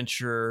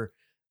 adventure,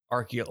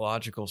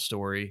 archaeological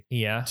story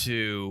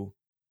to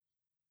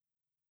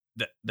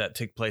that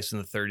took place in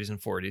the 30s and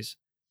 40s.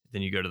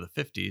 Then you go to the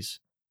 50s,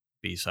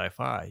 B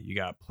sci-fi. You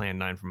got Plan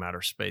 9 from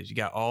Outer Space. You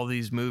got all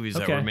these movies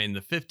that were made in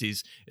the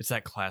 50s. It's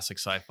that classic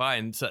sci-fi,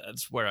 and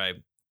that's where I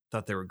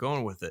thought they were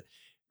going with it.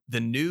 The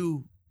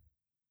new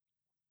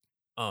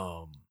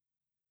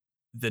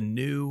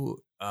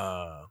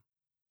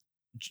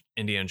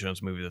Indiana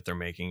Jones movie that they're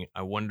making,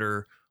 I don't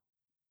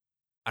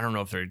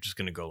know if they're just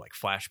going to go like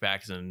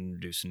flashbacks and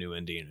introduce a new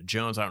Indiana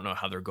Jones. I don't know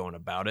how they're going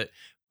about it,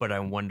 but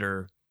I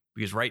wonder,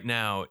 because right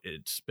now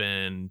it's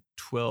been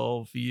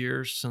 12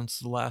 years since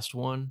the last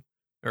one,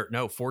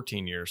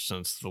 14 years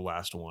since the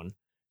last one.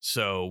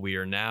 So we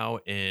are now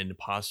in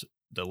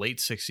the late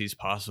 60s,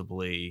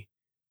 possibly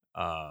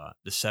the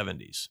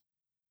 70s.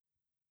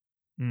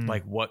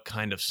 Like, what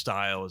kind of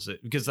style is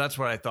it? Because that's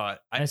what I thought.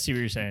 I see what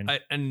you're saying.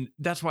 And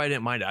that's why I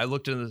didn't mind it. I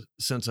looked in the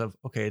sense of,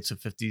 okay, it's a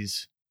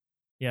 50s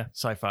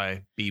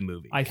sci-fi B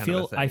movie. I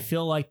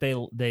feel like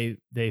they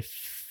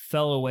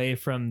fell away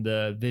from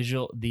the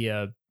visual,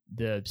 the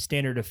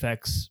standard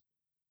effects.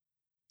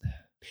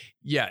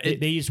 Yeah.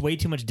 They used way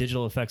too much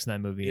digital effects in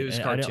that movie. It was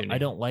cartoony. I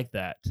don't like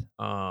that.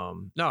 A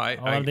lot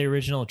of the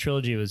original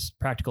trilogy was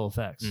practical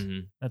effects.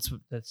 Mm-hmm.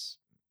 That's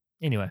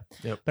anyway.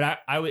 Yep. But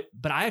I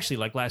actually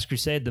like Last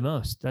Crusade the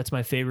most. That's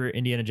my favorite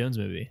Indiana Jones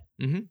movie.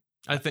 Mm-hmm.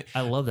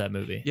 I love that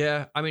movie.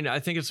 Yeah. I mean, I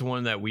think it's the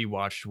one that we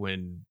watched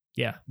when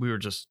we were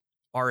just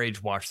our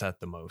age, watched that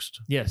the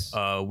most. Yes.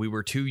 We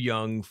were too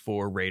young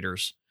for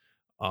Raiders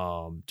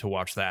to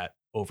watch that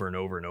over and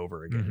over and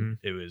over again.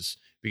 Mm-hmm. It was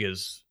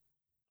because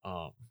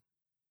that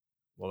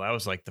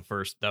was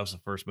the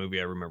first movie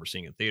I remember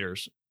seeing in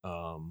theaters.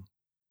 I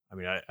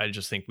mean, I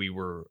just think we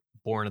were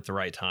born at the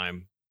right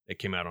time. It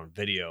came out on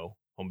video.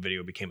 Home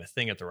video became a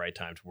thing at the right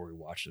time to where we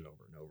watched it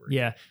over and over again.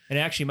 Yeah. And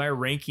actually my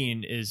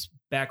ranking is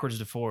backwards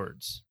to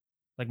forwards.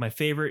 Like, my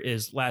favorite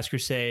is Last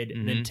Crusade,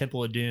 and then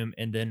Temple of Doom,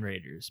 and then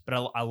Raiders.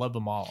 But I love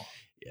them all.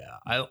 Yeah,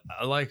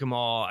 I like them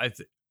all.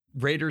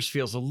 Raiders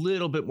feels a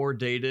little bit more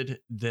dated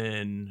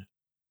than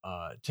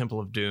Temple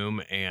of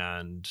Doom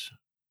and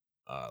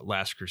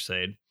Last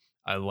Crusade.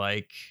 I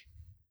like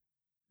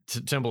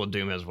Temple of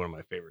Doom has one of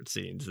my favorite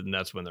scenes, and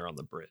that's when they're on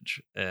the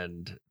bridge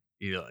and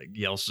he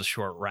yells a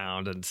short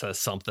round and says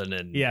something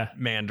in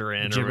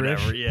Mandarin or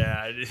whatever.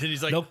 Yeah, and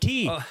he's like, "No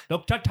tea, no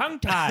tongue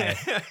tie."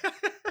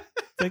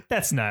 Like,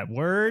 that's not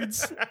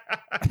words.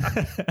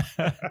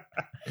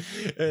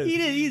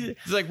 He's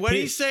like, what did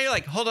he say?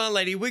 Like, hold on,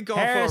 lady, we're going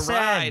for a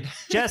ride.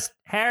 Just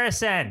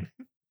Harrison.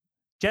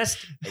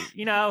 Just,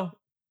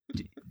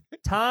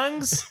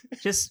 tongues.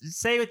 Just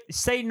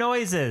say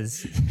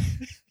noises.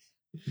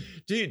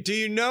 Do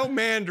you know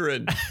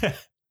Mandarin?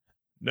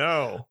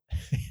 No.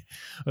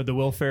 Or the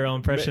Will Ferrell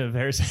impression of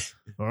Harrison.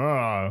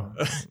 Oh,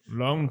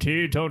 long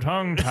tea to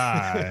tongue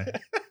tie.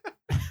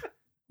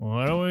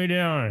 What are we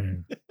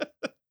doing?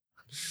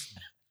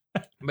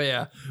 But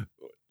yeah,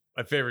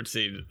 my favorite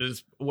scene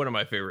is one of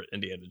my favorite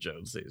Indiana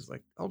Jones scenes.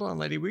 Like, hold on,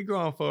 lady, we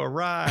going for a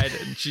ride.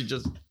 And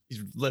he's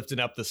lifting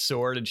up the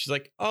sword and she's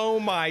like, oh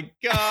my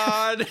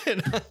God.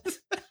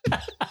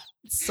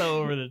 So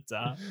over the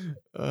top.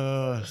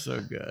 Oh, so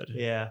good.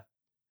 Yeah.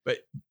 But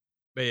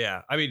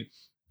yeah, I mean,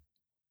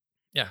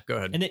 yeah, go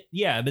ahead. And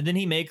but then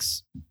he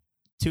makes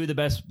two of the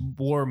best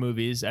war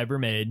movies ever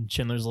made,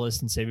 Schindler's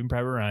List and Saving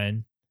Private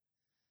Ryan.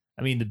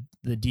 I mean,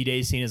 the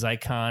D-Day scene is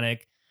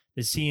iconic.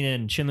 The scene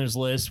in Schindler's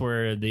List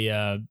where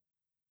they're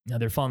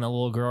following that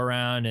little girl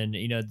around, and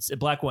it's a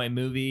black and white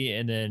movie,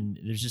 and then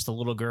there's just a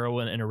little girl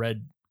in a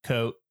red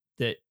coat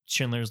that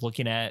Schindler's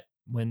looking at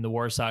when the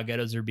Warsaw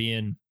ghettos are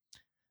being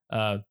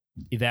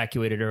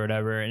evacuated or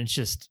whatever, and it's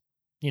just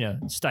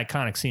just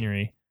iconic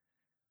scenery.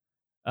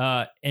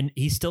 And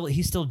he's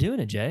still doing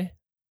it, Jay.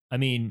 I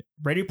mean,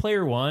 Ready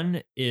Player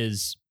One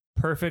is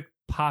perfect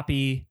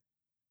poppy,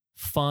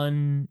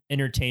 fun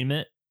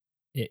entertainment.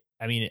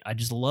 I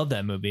just love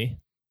that movie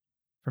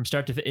from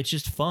start to finish. It's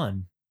just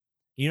fun.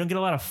 You don't get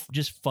a lot of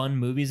just fun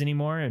movies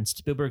anymore, and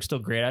Spielberg's still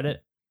great at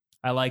it.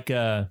 I like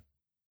The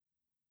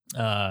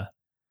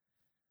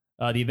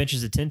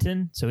Adventures of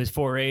Tintin. So his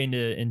foray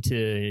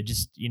into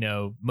just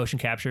motion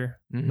capture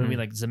movie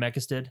like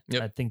Zemeckis did.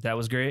 Yep. I think that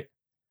was great.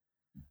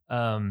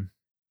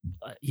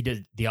 He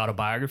did the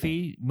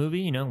autobiography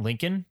movie,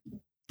 Lincoln.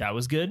 That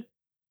was good.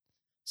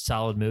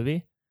 Solid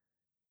movie.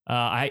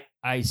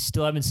 I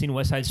still haven't seen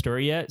West Side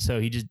Story yet, so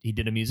he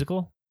did a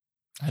musical.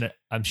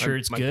 I'm sure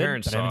it's good,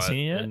 parents but I haven't saw seen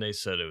it yet. And they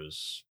said it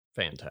was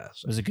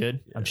fantastic. Was it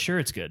good? Yeah. I'm sure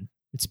it's good.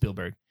 It's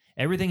Spielberg.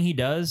 Everything he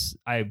does,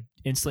 I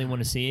instantly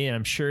want to see, and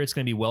I'm sure it's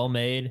going to be well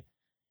made.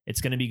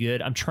 It's going to be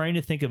good. I'm trying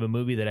to think of a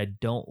movie that I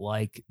don't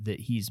like that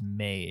he's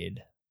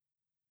made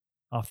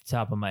off the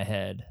top of my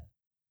head.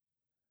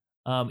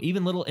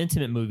 Even little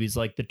intimate movies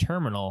like The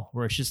Terminal,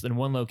 where it's just in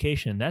one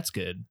location, that's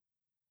good.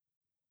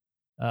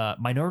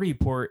 Minority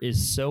Report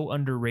is so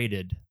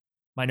underrated.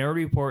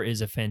 Minority Report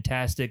is a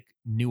fantastic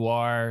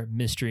noir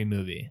mystery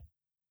movie.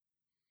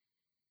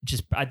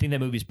 I think that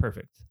movie's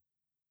perfect.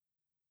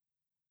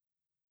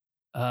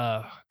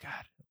 God,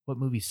 what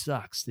movie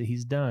sucks that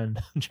he's done?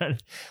 I'm trying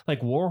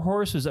to, War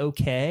Horse was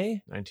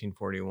okay.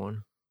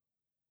 1941.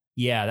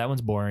 Yeah, that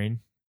one's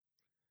boring.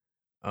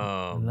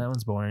 That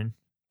one's boring.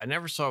 I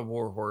never saw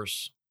War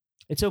Horse.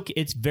 It's okay.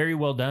 It's very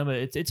well done, but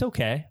it's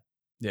okay.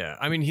 Yeah,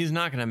 I mean, he's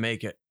not going to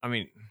make it. I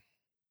mean,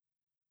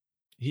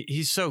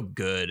 he's so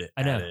good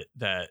at it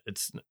that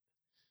it's.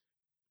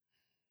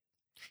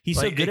 He's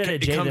so good at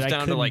it, Jay, it comes that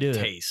down I to like do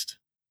taste.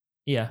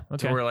 Yeah,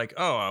 okay. So we're like,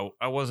 oh,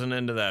 I wasn't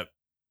into that.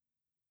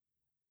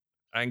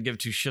 I can give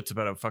two shits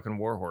about a fucking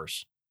war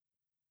horse.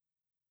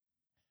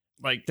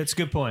 Like, that's a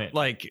good point.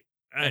 Like,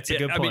 that's a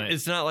good point. I mean,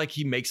 it's not like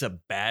he makes a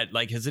bad.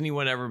 Like, has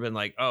anyone ever been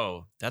like,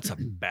 oh, that's a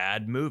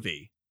bad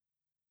movie?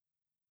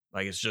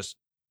 Like, it's just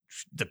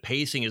the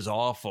pacing is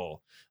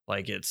awful.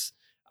 Like,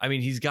 I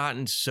mean, he's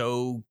gotten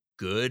so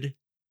good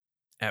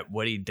at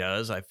what he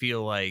does. I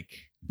feel like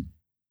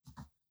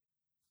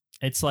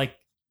it's like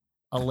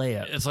a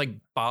layup. It's like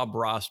Bob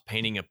Ross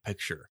painting a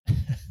picture.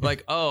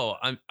 Like, oh,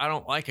 I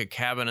don't like A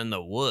Cabin in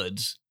the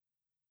Woods.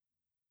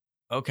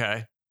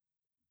 Okay,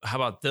 how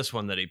about this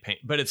one that he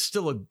painted? But it's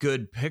still a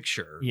good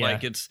picture. Yeah.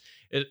 Like it's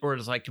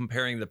like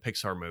comparing the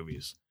Pixar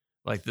movies.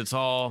 Like it's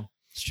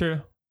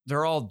true.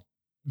 They're all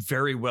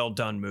very well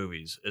done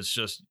movies. It's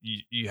just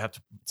you have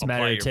to. It's a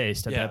matter of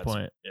taste at that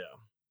point.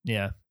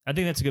 Yeah. I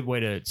think that's a good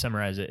way to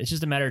summarize it. It's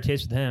just a matter of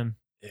taste with him.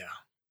 Yeah,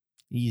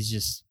 he's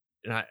just.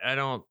 And I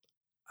don't.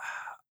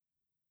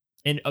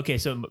 And okay,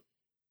 so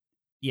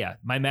yeah,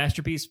 my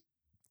masterpiece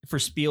for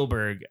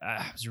Spielberg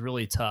was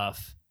really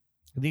tough.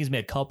 I think he's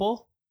made a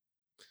couple,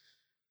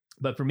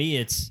 but for me,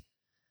 it's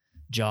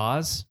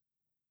Jaws.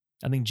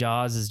 I think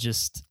Jaws is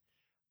just.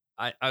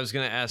 I was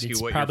going to ask you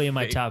what probably in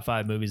my top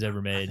 5 movies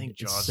ever made. I think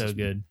Jaws is so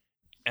good.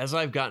 As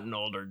I've gotten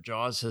older,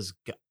 I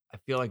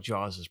feel like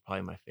Jaws is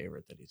probably my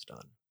favorite that he's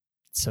done.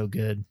 It's so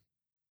good.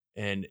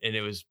 And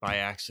it was by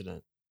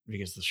accident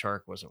because the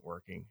shark wasn't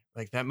working.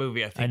 Like that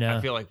movie, I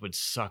feel like would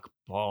suck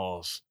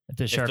balls if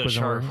the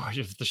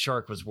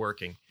shark was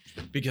working,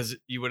 because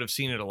you would have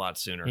seen it a lot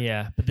sooner.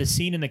 Yeah, but the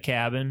scene in the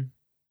cabin,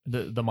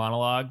 the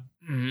monologue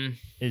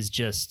is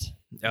just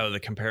the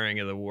comparing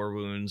of the war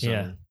wounds.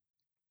 Yeah.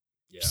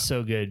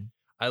 So good.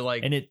 I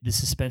like, and the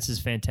suspense is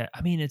fantastic.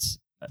 I mean, it's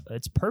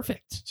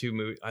perfect. 2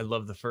 movies. I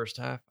love the first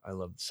half. I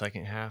love the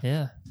second half.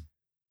 Yeah,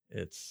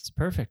 it's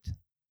perfect.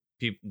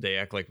 They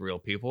act like real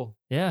people.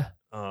 Yeah.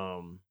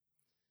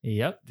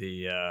 Yep.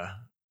 The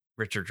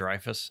Richard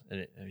Dreyfuss,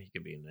 and he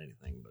could be in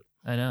anything, but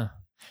I know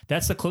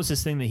that's the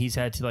closest thing that he's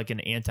had to like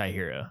an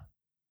anti-hero.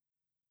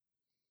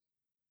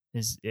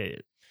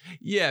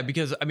 Yeah,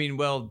 because I mean,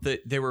 well,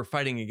 they were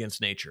fighting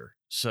against nature,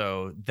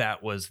 So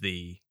that was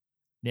the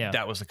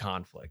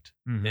conflict.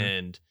 Mm-hmm.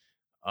 And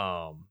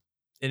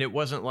it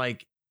wasn't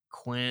like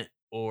Quint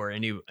or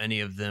any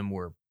of them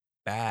were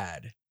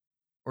bad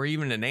or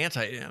even an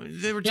anti.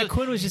 They were just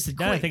Quint was just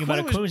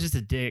Quint was just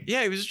a dick.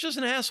 Yeah, he was just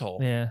an asshole.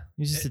 Yeah,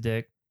 he was just a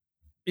dick.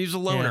 He was a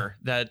loner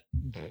that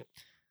didn't.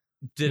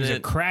 He was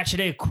a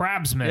crotchety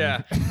crabsman.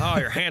 Yeah. Oh,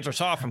 your hands are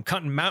soft from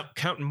counting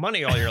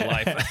money all your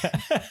life.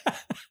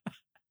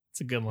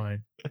 It's a good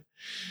line.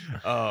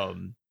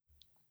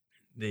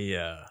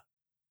 Yeah,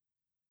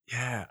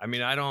 I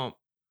mean, I don't.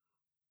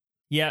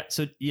 Yeah,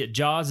 so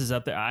Jaws is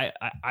up there.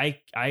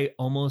 I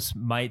almost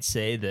might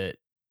say that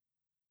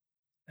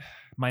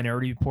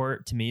Minority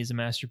Report to me is a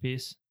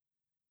masterpiece.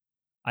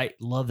 I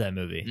love that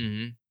movie.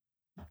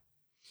 Mm-hmm.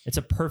 It's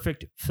a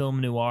perfect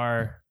film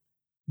noir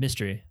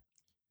mystery.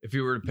 If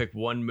you were to pick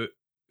one,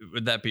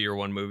 would that be your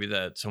one movie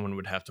that someone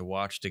would have to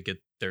watch to get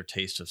their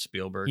taste of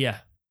Spielberg? Yeah.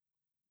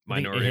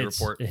 Minority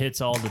Report. It hits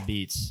all the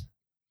beats.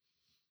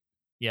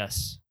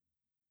 Yes.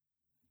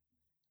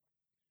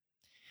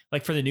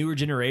 Like for the newer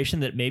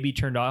generation that maybe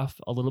turned off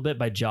a little bit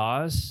by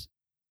Jaws,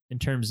 in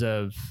terms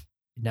of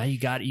now you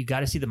got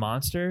to see the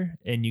monster,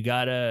 and you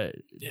gotta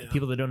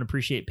people that don't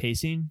appreciate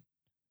pacing,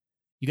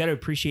 you got to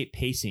appreciate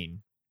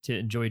pacing to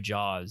enjoy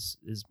Jaws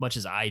as much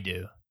as I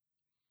do.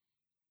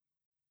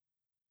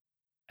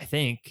 I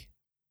think.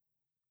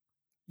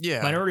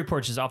 Yeah. Minority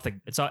Report is out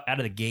of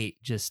the gate,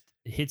 just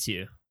hits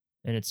you,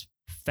 and it's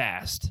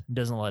fast. It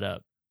doesn't let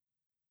up.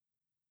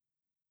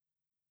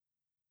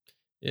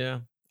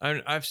 Yeah.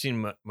 I've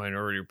seen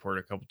Minority Report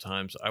a couple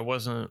times. I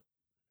thought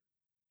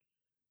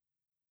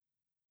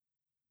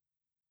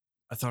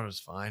it was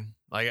fine.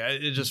 Like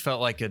it just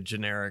felt like a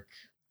generic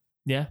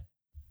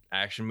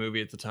action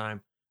movie at the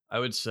time. I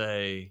would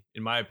say,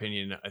 in my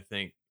opinion, I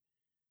think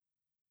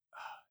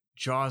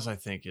Jaws,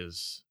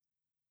 is,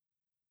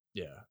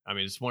 I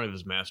mean, it's one of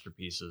his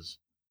masterpieces.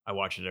 I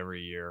watch it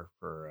every year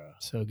for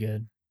so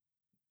good.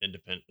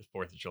 Independent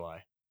 4th of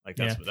July. Like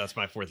that's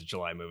my 4th of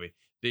July movie.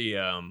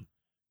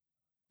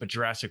 But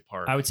Jurassic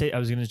Park. I would say I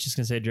was just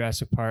gonna say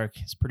Jurassic Park.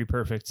 It's pretty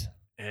perfect.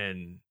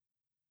 And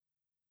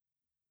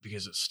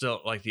because it's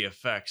still like the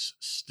effects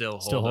still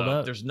hold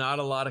up. There's not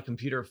a lot of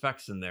computer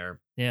effects in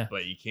there. Yeah.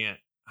 But you can't.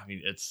 I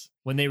mean, it's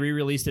when they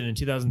re-released it in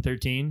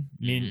 2013.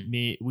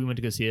 We went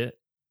to go see it,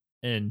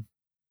 and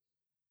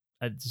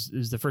it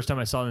was the first time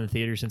I saw it in the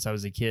theater since I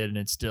was a kid, and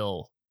it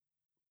still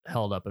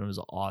held up, and it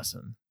was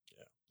awesome.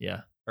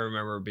 Yeah. I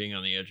remember being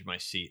on the edge of my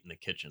seat in the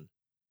kitchen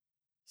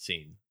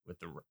scene with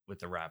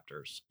the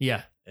raptors.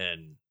 Yeah.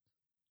 And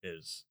it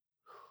was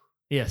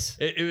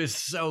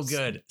so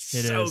good.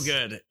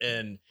 Good.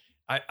 And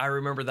I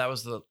remember it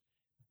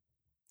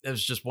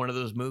was just one of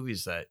those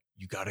movies that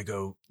you got to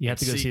go. You have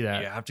to go see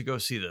that. You have to go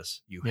see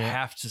this. You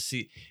have to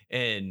see.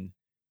 And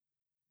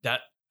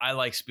that I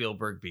like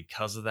Spielberg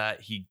because of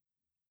that. He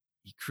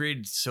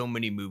created so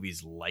many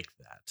movies like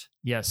that.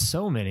 Yeah,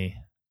 so many.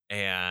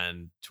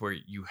 And to where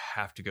you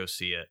have to go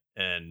see it.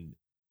 And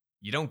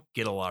you don't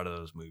get a lot of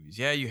those movies.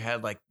 Yeah, you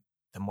had like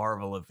the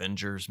Marvel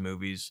Avengers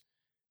movies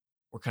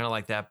were kind of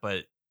like that,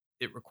 but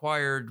it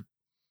required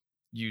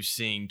you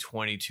seeing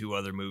 22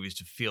 other movies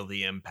to feel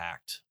the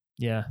impact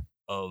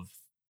of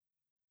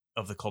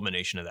the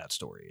culmination of that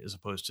story, as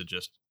opposed to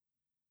just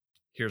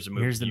here's a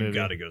movie. You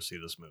got to go see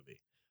this movie.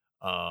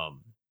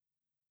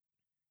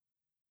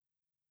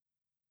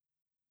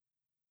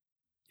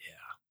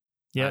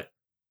 Yeah. I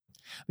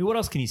mean, what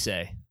else can you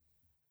say?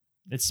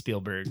 It's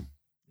Spielberg.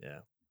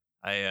 Yeah.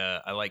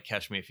 I like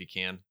Catch Me If You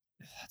Can.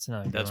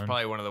 That's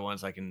probably one of the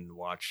ones I can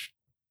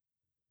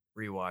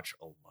rewatch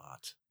a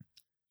lot.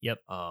 Yep.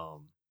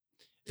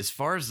 As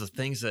far as the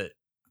things that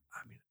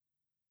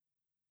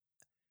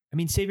I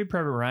mean, Saving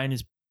Private Ryan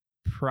is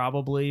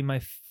probably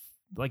my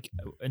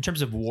in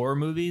terms of war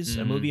movies,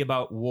 a movie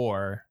about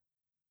war,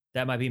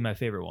 that might be my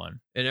favorite one.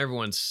 And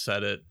everyone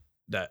said it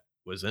that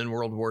was in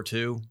World War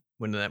II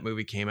when that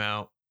movie came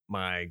out.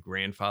 My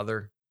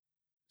grandfather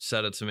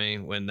said it to me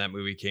when that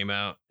movie came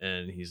out,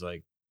 and he's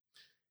like,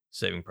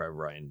 Saving Private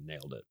Ryan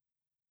nailed it.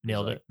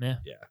 Yeah.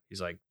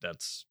 He's like,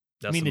 that's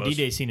I mean, the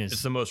D-Day scene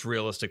is the most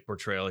realistic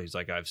portrayal. He's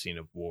like, I've seen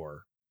of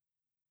war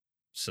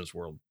since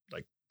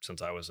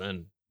I was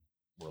in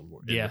World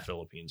War in the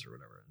Philippines or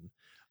whatever.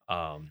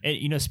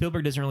 And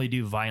Spielberg doesn't really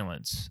do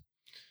violence,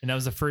 and that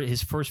was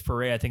his first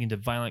foray, I think, into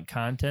violent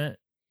content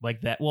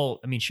like that. Well,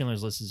 I mean,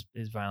 Schindler's List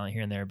is violent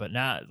here and there, but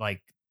not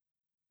like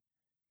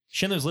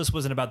Schindler's List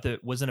wasn't about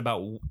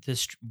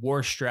this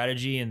war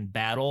strategy and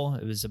battle.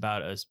 It was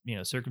about a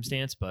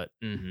circumstance, but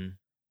he's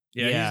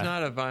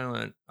not a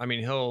violent. I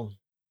mean, he'll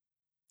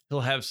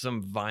have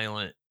some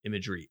violent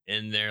imagery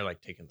in there,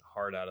 like taking the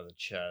heart out of the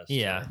chest,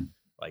 or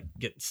like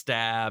getting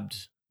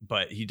stabbed.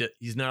 But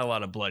he's not a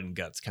lot of blood and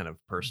guts kind of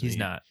person. He's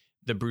not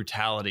the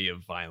brutality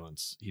of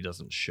violence. He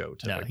doesn't show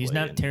typically. No, he's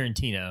not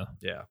Tarantino.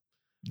 Yeah.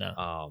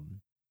 No.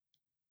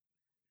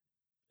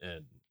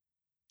 And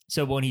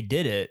so when he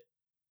did it,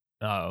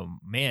 oh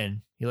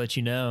man, he let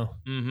you know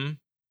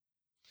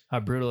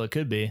how brutal it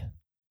could be. Yeah,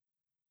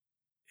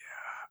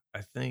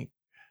 I think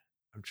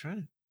I'm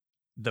trying.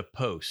 The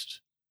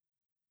Post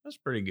That's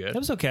pretty good. That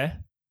was okay.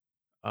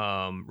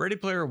 Ready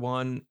Player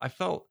One, I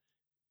felt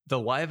the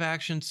live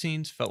action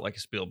scenes felt like a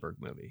Spielberg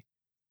movie.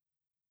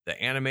 The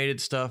animated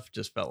stuff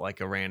just felt like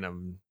a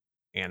random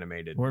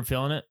animated Weren't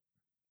feeling it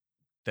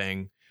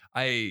thing.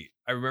 I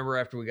remember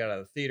after we got out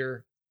of the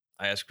theater,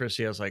 I asked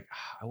Chrissy, I was like,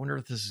 I wonder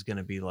if this is going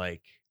to be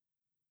like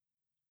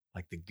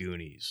the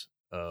Goonies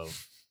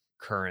of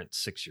current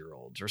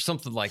 6-year-olds or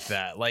something like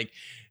that. Like,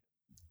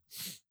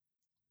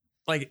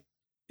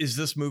 is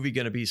this movie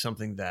going to be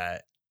something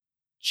that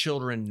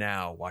children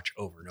now watch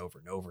over and over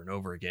and over and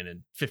over again?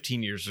 In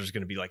 15 years, there's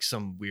going to be like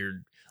some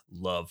weird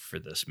love for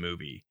this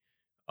movie.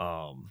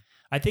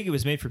 I think it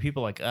was made for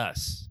people like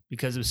us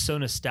because it was so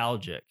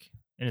nostalgic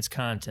in its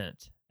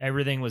content.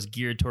 Everything was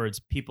geared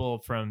towards people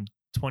from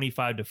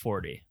 25 to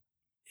 40.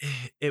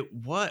 It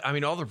was, I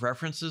mean, all the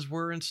references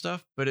were and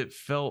stuff, but it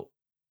felt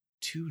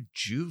too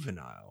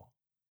juvenile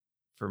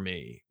for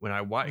me when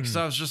I watched. Because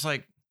I was just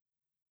like,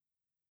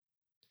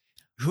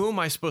 who am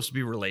I supposed to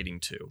be relating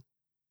to?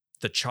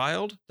 The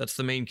child that's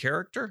the main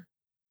character?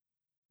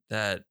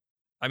 That,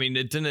 I mean,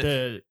 it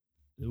didn't.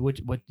 What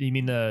do you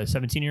mean, the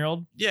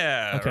 17-year-old?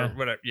 Yeah. Okay. Or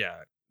whatever. Yeah.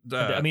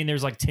 I mean,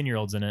 there's like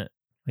 10-year-olds in it.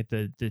 Like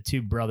the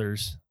two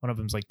brothers. One of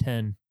them's like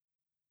 10.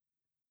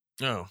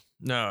 Oh,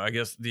 no, I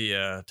guess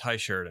the Ty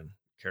Sheridan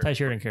character. Ty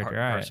Sheridan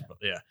character. All right.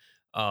 Yeah.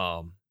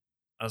 I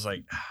was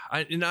like,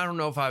 I don't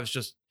know if I was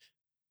just.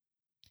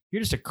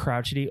 You're just a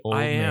crotchety old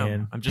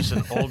man. I'm just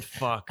an old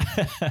fuck.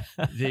 I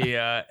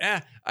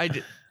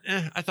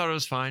thought it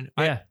was fine.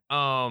 Yeah.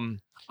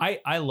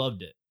 I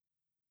loved it.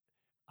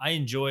 I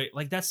enjoy,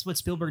 like, that's what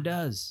Spielberg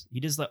does. He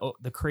does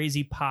the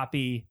crazy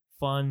poppy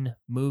fun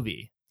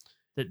movie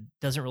that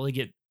doesn't really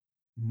get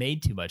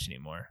made too much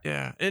anymore.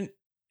 Yeah. And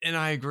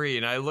I agree.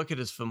 And I look at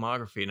his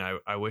filmography and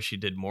I wish he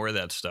did more of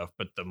that stuff.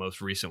 But the most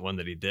recent one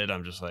that he did,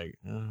 I'm just like,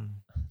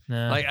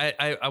 like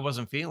I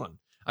wasn't feeling.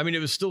 I mean, it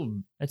was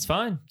still, it's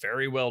fine.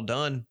 Very well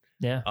done.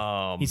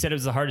 Yeah. He said it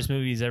was the hardest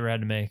movie he's ever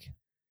had to make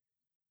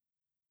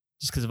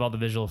just because of all the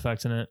visual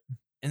effects in it.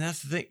 And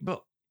that's the thing.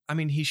 But I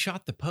mean, he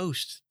shot The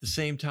Post the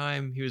same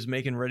time he was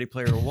making Ready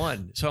Player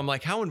One. So I'm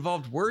like, how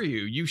involved were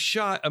you? You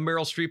shot a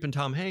Meryl Streep and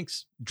Tom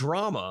Hanks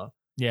drama.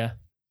 Yeah.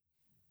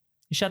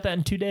 He shot that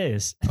in 2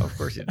 days. Oh, of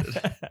course he did.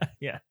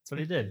 Yeah, that's what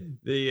he did.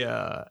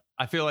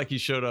 I feel like he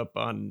showed up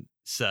on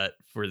set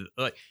for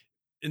like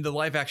in the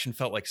live action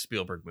felt like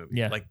Spielberg movie.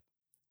 Yeah. Like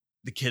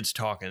the kids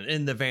talking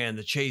in the van,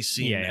 the chase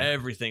scene,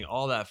 everything,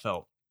 all that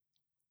felt.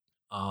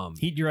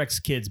 He directs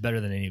kids better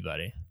than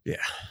anybody. Yeah.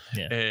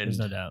 Yeah. And, there's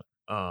no doubt.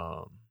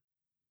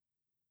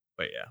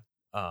 But yeah.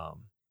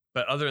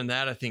 But other than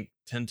that, I think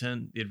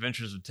Tintin, The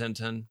Adventures of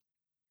Tintin,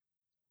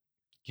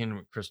 Kingdom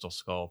of Crystal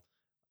Skull.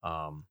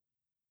 But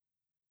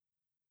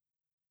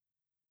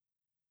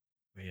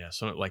yeah,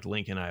 so like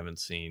Lincoln I haven't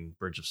seen,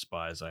 Bridge of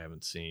Spies I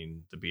haven't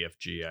seen, the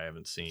BFG I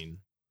haven't seen.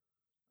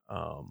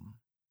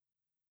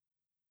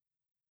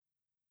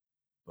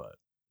 But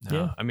no,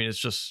 yeah. I mean, it's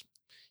just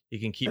he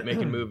can keep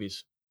making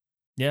movies.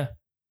 Yeah,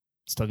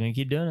 still gonna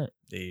keep doing it.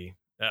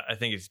 I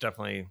think it's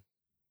definitely.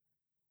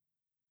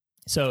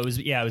 So it was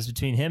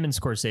between him and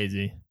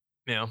Scorsese.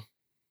 Yeah.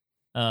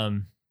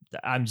 I'm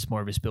just more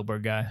of a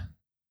Spielberg guy.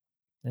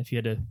 If you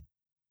had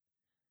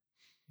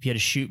to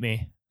shoot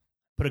me,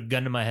 put a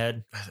gun to my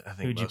head, I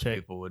think most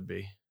people would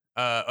be.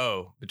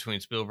 Between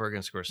Spielberg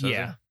and Scorsese.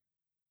 Yeah.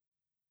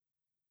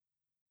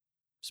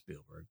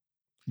 Spielberg.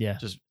 Yeah.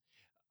 Just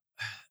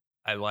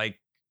I like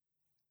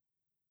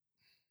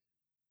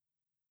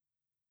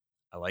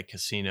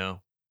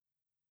Casino.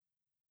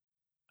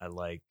 I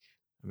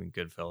mean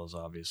Goodfellas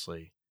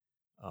obviously.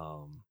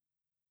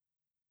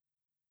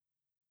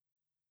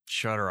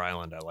 Shutter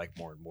Island I like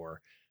more and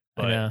more.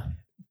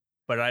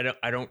 But I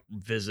don't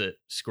visit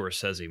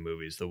Scorsese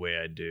movies the way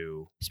I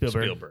do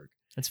Spielberg.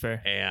 That's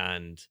fair.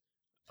 And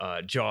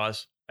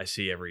Jaws I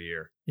see every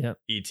year. Yep.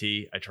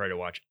 E.T. I try to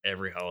watch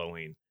every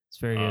Halloween. It's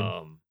very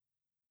good.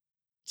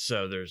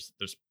 So there's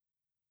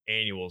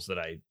annuals that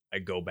I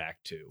go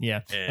back to.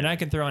 Yeah. And I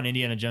can throw on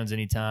Indiana Jones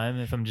anytime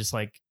if I'm just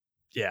like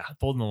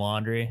folding the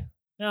laundry.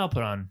 I'll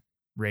put on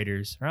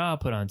Raiders or I'll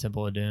put on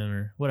Temple of Doom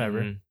or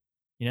whatever. Mm-hmm.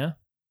 You know?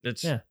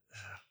 It's so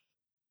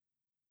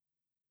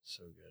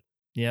good.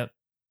 Yep.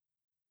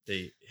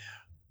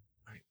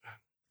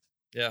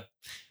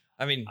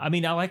 I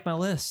mean, I like my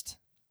list.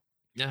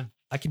 Yeah.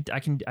 I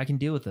can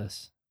deal with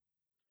this.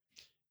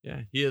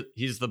 Yeah.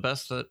 He's the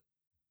best that's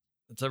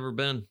ever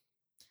been.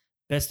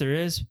 Best there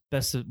is,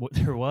 best that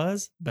there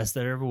was, best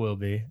that ever will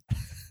be.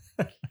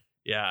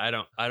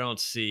 Yeah, I don't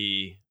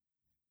see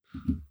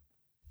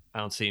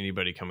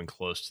anybody coming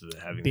close to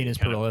having being as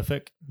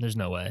prolific. There's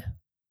no way.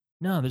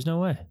 No, there's no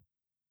way.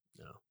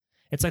 No.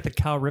 It's like the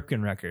Cal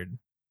Ripken record.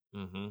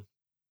 Mm-hmm.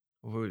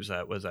 Who was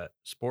that? Was that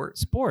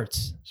Sports,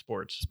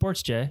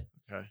 Jay.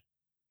 Okay.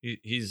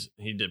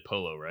 He did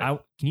Polo, right?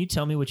 Can you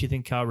tell me what you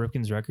think Cal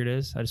Ripken's record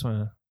is? I just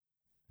want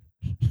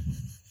to.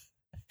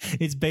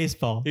 It's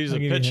baseball. He's a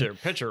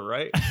pitcher,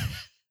 right?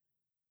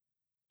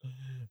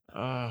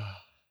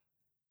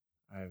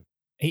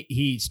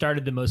 He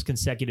started the most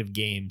consecutive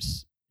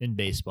games in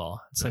baseball.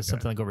 It's like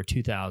something like over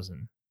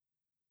 2,000.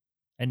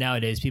 And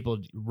nowadays people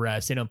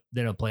rest. They don't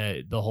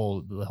play the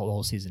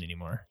whole season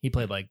anymore. He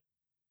played like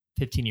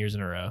 15 years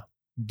in a row.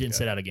 Didn't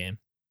sit out a game.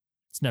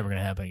 It's never going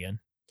to happen again.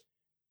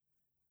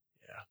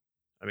 Yeah.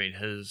 I mean,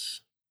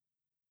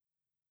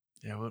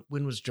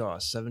 when was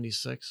Jaws?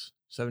 76?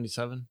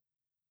 77?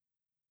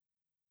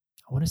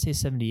 I want to say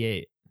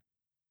 78.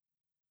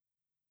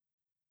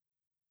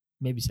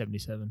 Maybe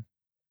 77.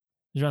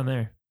 He's around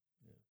there.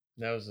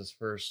 That was his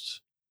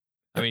first.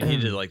 I mean, he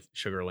did like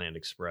Sugarland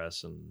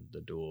Express and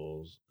the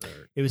Duels.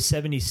 It was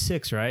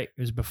 76, right? It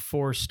was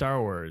before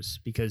Star Wars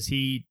because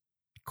he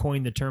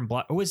coined the term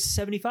block. Or was it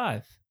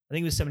 75? I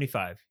think it was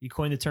 75. He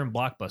coined the term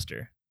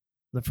blockbuster.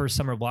 The first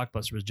summer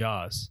blockbuster was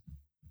Jaws.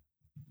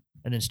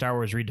 And then Star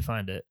Wars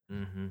redefined it.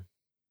 Mm-hmm.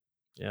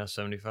 Yeah,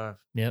 75.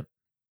 Yep.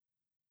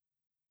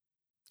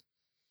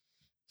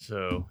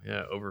 So,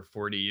 yeah, over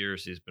 40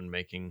 years he's been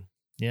making.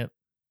 Yep.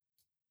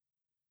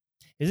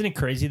 Isn't it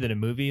crazy that a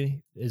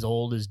movie as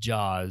old as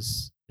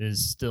Jaws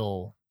is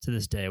still, to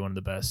this day, one of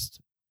the best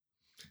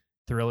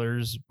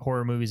thrillers,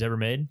 horror movies ever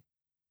made?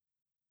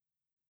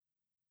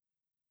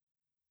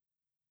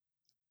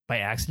 By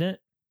accident?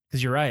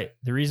 Because you're right.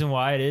 The reason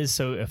why it is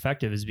so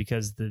effective is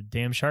because the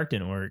damn shark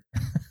didn't work.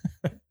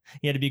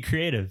 You had to be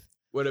creative.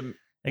 It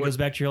goes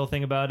back to your whole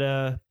thing about,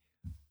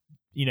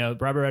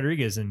 Robert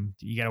Rodriguez, and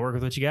you got to work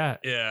with what you got.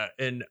 Yeah,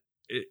 and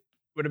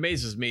what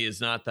amazes me is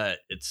not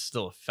that it's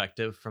still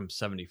effective from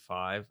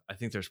 75. I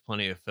think there's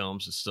plenty of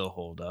films that still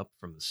hold up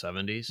from the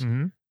 70s.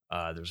 Mm-hmm.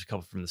 There's a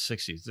couple from the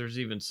 60s. There's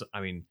even,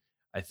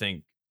 I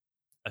think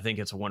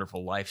It's a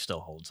Wonderful Life still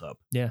holds up.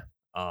 Yeah.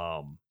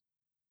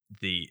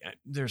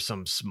 There's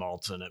some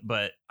smalts in it,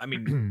 but I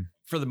mean,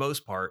 for the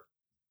most part,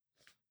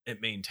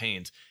 it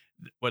maintains.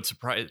 What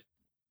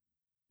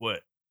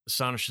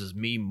astonishes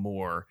me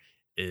more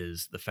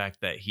is the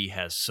fact that he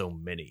has so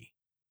many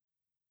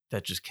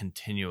that just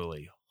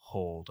continually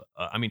hold.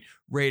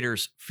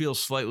 Raiders feels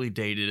slightly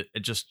dated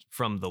just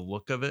from the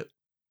look of it.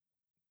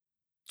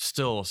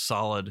 Still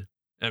solid.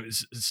 It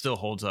still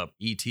holds up.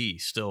 E.T.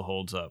 still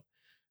holds up.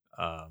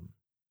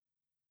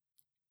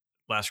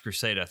 Last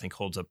Crusade, I think,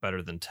 holds up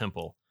better than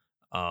Temple.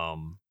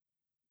 But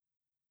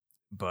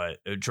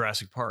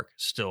Jurassic Park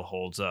still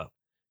holds up.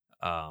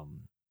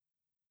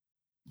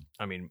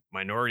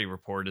 Minority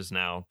Report is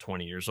now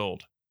 20 years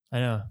old. I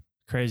know.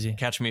 Crazy.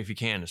 Catch Me If You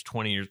Can is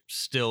 20 years,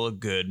 still a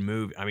good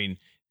movie.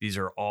 These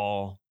are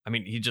all,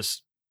 he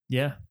just.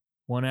 Yeah.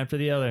 One after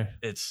the other.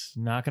 It's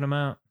knocking them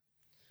out.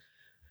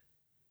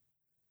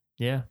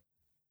 Yeah.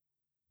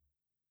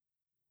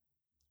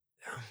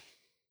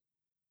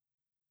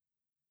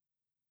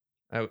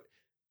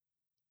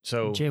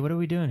 So Jay, what are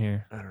we doing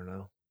here? I don't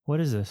know.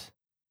 What is this?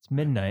 It's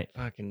midnight.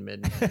 Fucking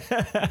midnight.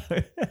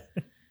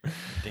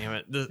 Damn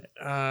it.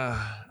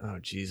 Oh,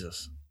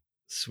 Jesus.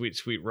 Sweet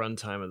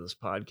runtime of this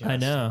podcast. I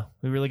know.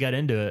 We really got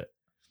into it.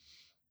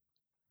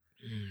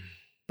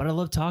 But I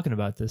love talking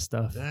about this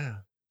stuff. Yeah,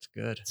 it's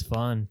good. It's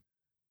fun.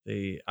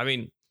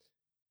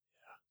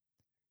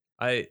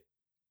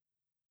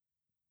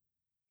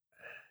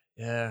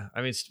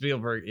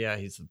 Spielberg, yeah,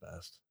 he's the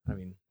best.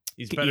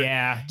 He's better.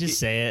 Yeah, just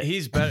say it.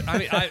 He's better.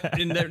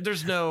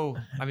 There's no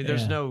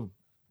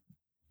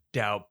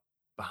doubt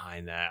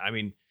behind that.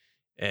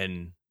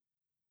 And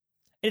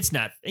it's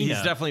not.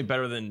 He's definitely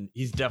better than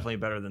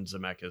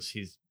Zemeckis.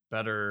 He's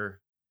better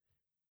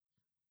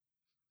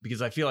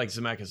because I feel like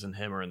Zemeckis and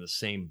him are in the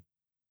same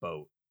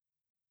boat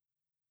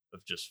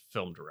of just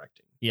film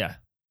directing. Yeah,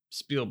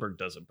 Spielberg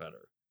does it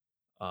better.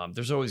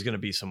 There's always going to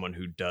be someone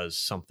who does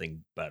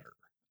something better.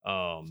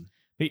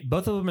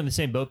 Both of them are in the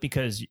same boat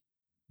because,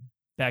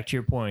 back to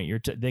your point,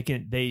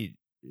 they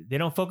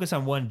don't focus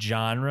on one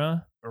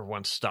genre or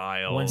one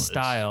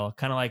style.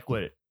 Kind of like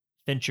what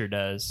Fincher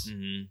does.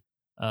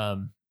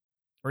 Mm-hmm.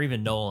 Or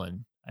even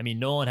Nolan.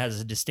 Nolan has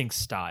a distinct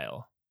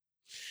style.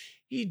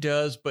 He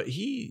does, but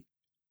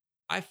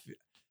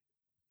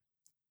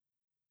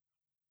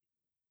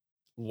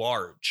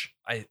large.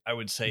 I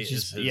would say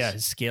his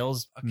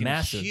scale's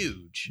massive,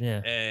 huge.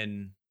 Yeah,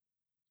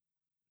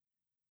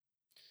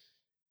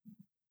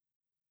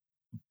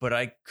 but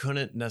I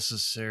couldn't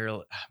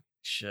necessarily.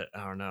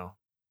 I don't know.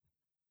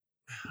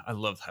 I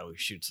love how he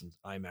shoots in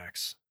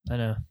IMAX. I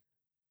know.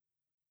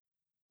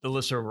 The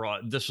list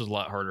overall, this was a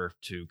lot harder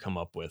to come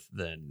up with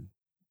than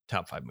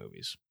top 5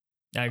 movies.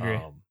 I agree.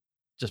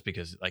 Just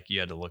because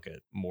you had to look at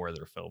more of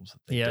their films that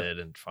they did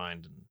and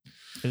find. And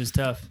it was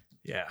tough.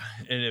 Yeah.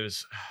 And it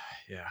was,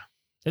 It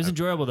was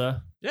enjoyable though.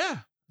 Yeah.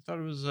 I thought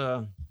it was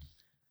a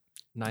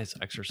nice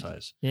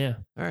exercise. Yeah.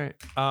 All right.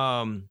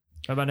 How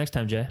about next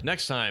time, Jay?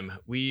 Next time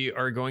we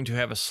are going to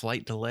have a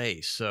slight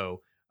delay.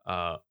 So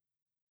I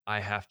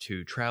have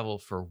to travel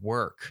for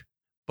work,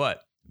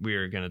 but we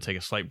are going to take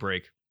a slight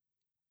break.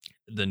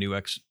 The new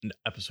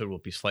episode will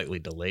be slightly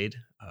delayed.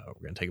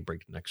 We're going to take a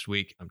break next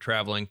week. I'm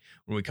traveling.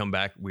 When we come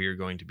back, we are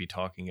going to be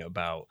talking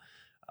about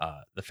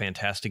the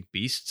Fantastic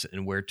Beasts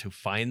and where to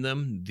find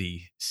them.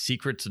 The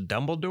Secrets of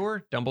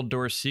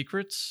Dumbledore's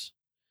Secrets,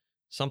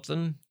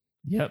 something.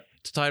 Yep.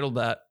 It's titled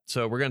that.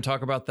 So we're going to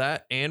talk about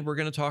that. And we're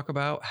going to talk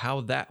about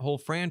how that whole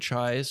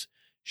franchise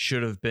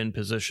should have been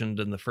positioned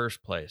in the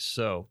first place.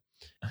 So,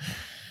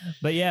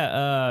 but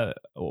yeah,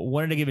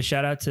 wanted to give a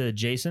shout out to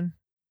Jason.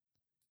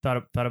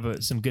 Thought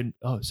of some good.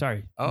 Oh,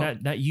 sorry.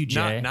 Not you,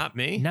 Jay. Not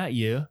me. Not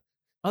you.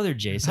 Other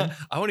Jason.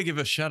 I want to give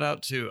a shout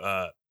out to.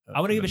 I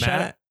want to give a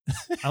shout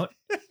out.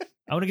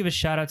 I want to give a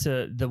shout out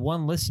to the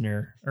one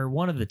listener, or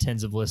one of the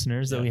tens of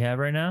listeners that we have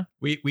right now.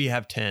 We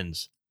have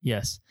tens.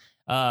 Yes.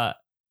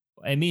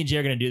 And me and Jay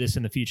are going to do this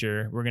in the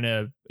future. We're going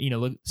to,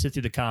 sit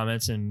through the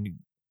comments and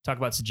talk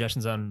about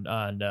suggestions on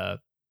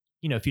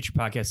future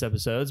podcast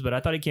episodes. But I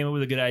thought he came up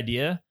with a good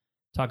idea.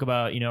 Talk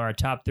about, our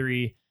top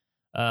 3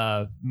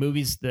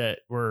 movies that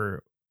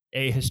were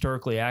A,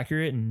 historically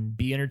accurate, and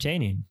B,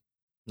 entertaining.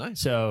 Nice.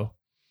 So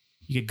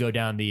you could go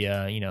down the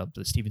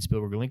Steven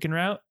Spielberg Lincoln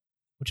route,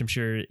 which I'm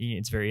sure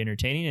it's very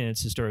entertaining and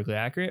it's historically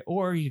accurate.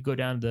 Or you could go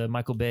down the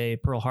Michael Bay,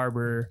 Pearl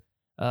Harbor,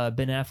 Ben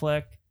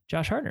Affleck,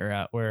 Josh Hartnett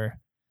route, where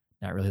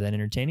not really that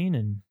entertaining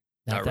and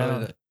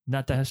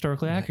not that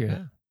historically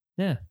accurate.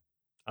 Yeah.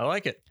 I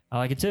like it. I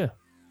like it too.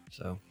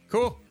 So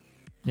cool.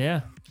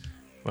 Yeah.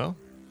 Well,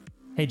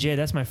 hey Jay,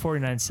 that's my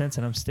 49 cents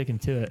and I'm sticking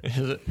to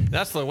it.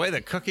 That's the way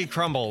the cookie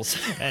crumbles.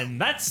 And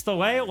that's the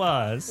way it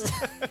was.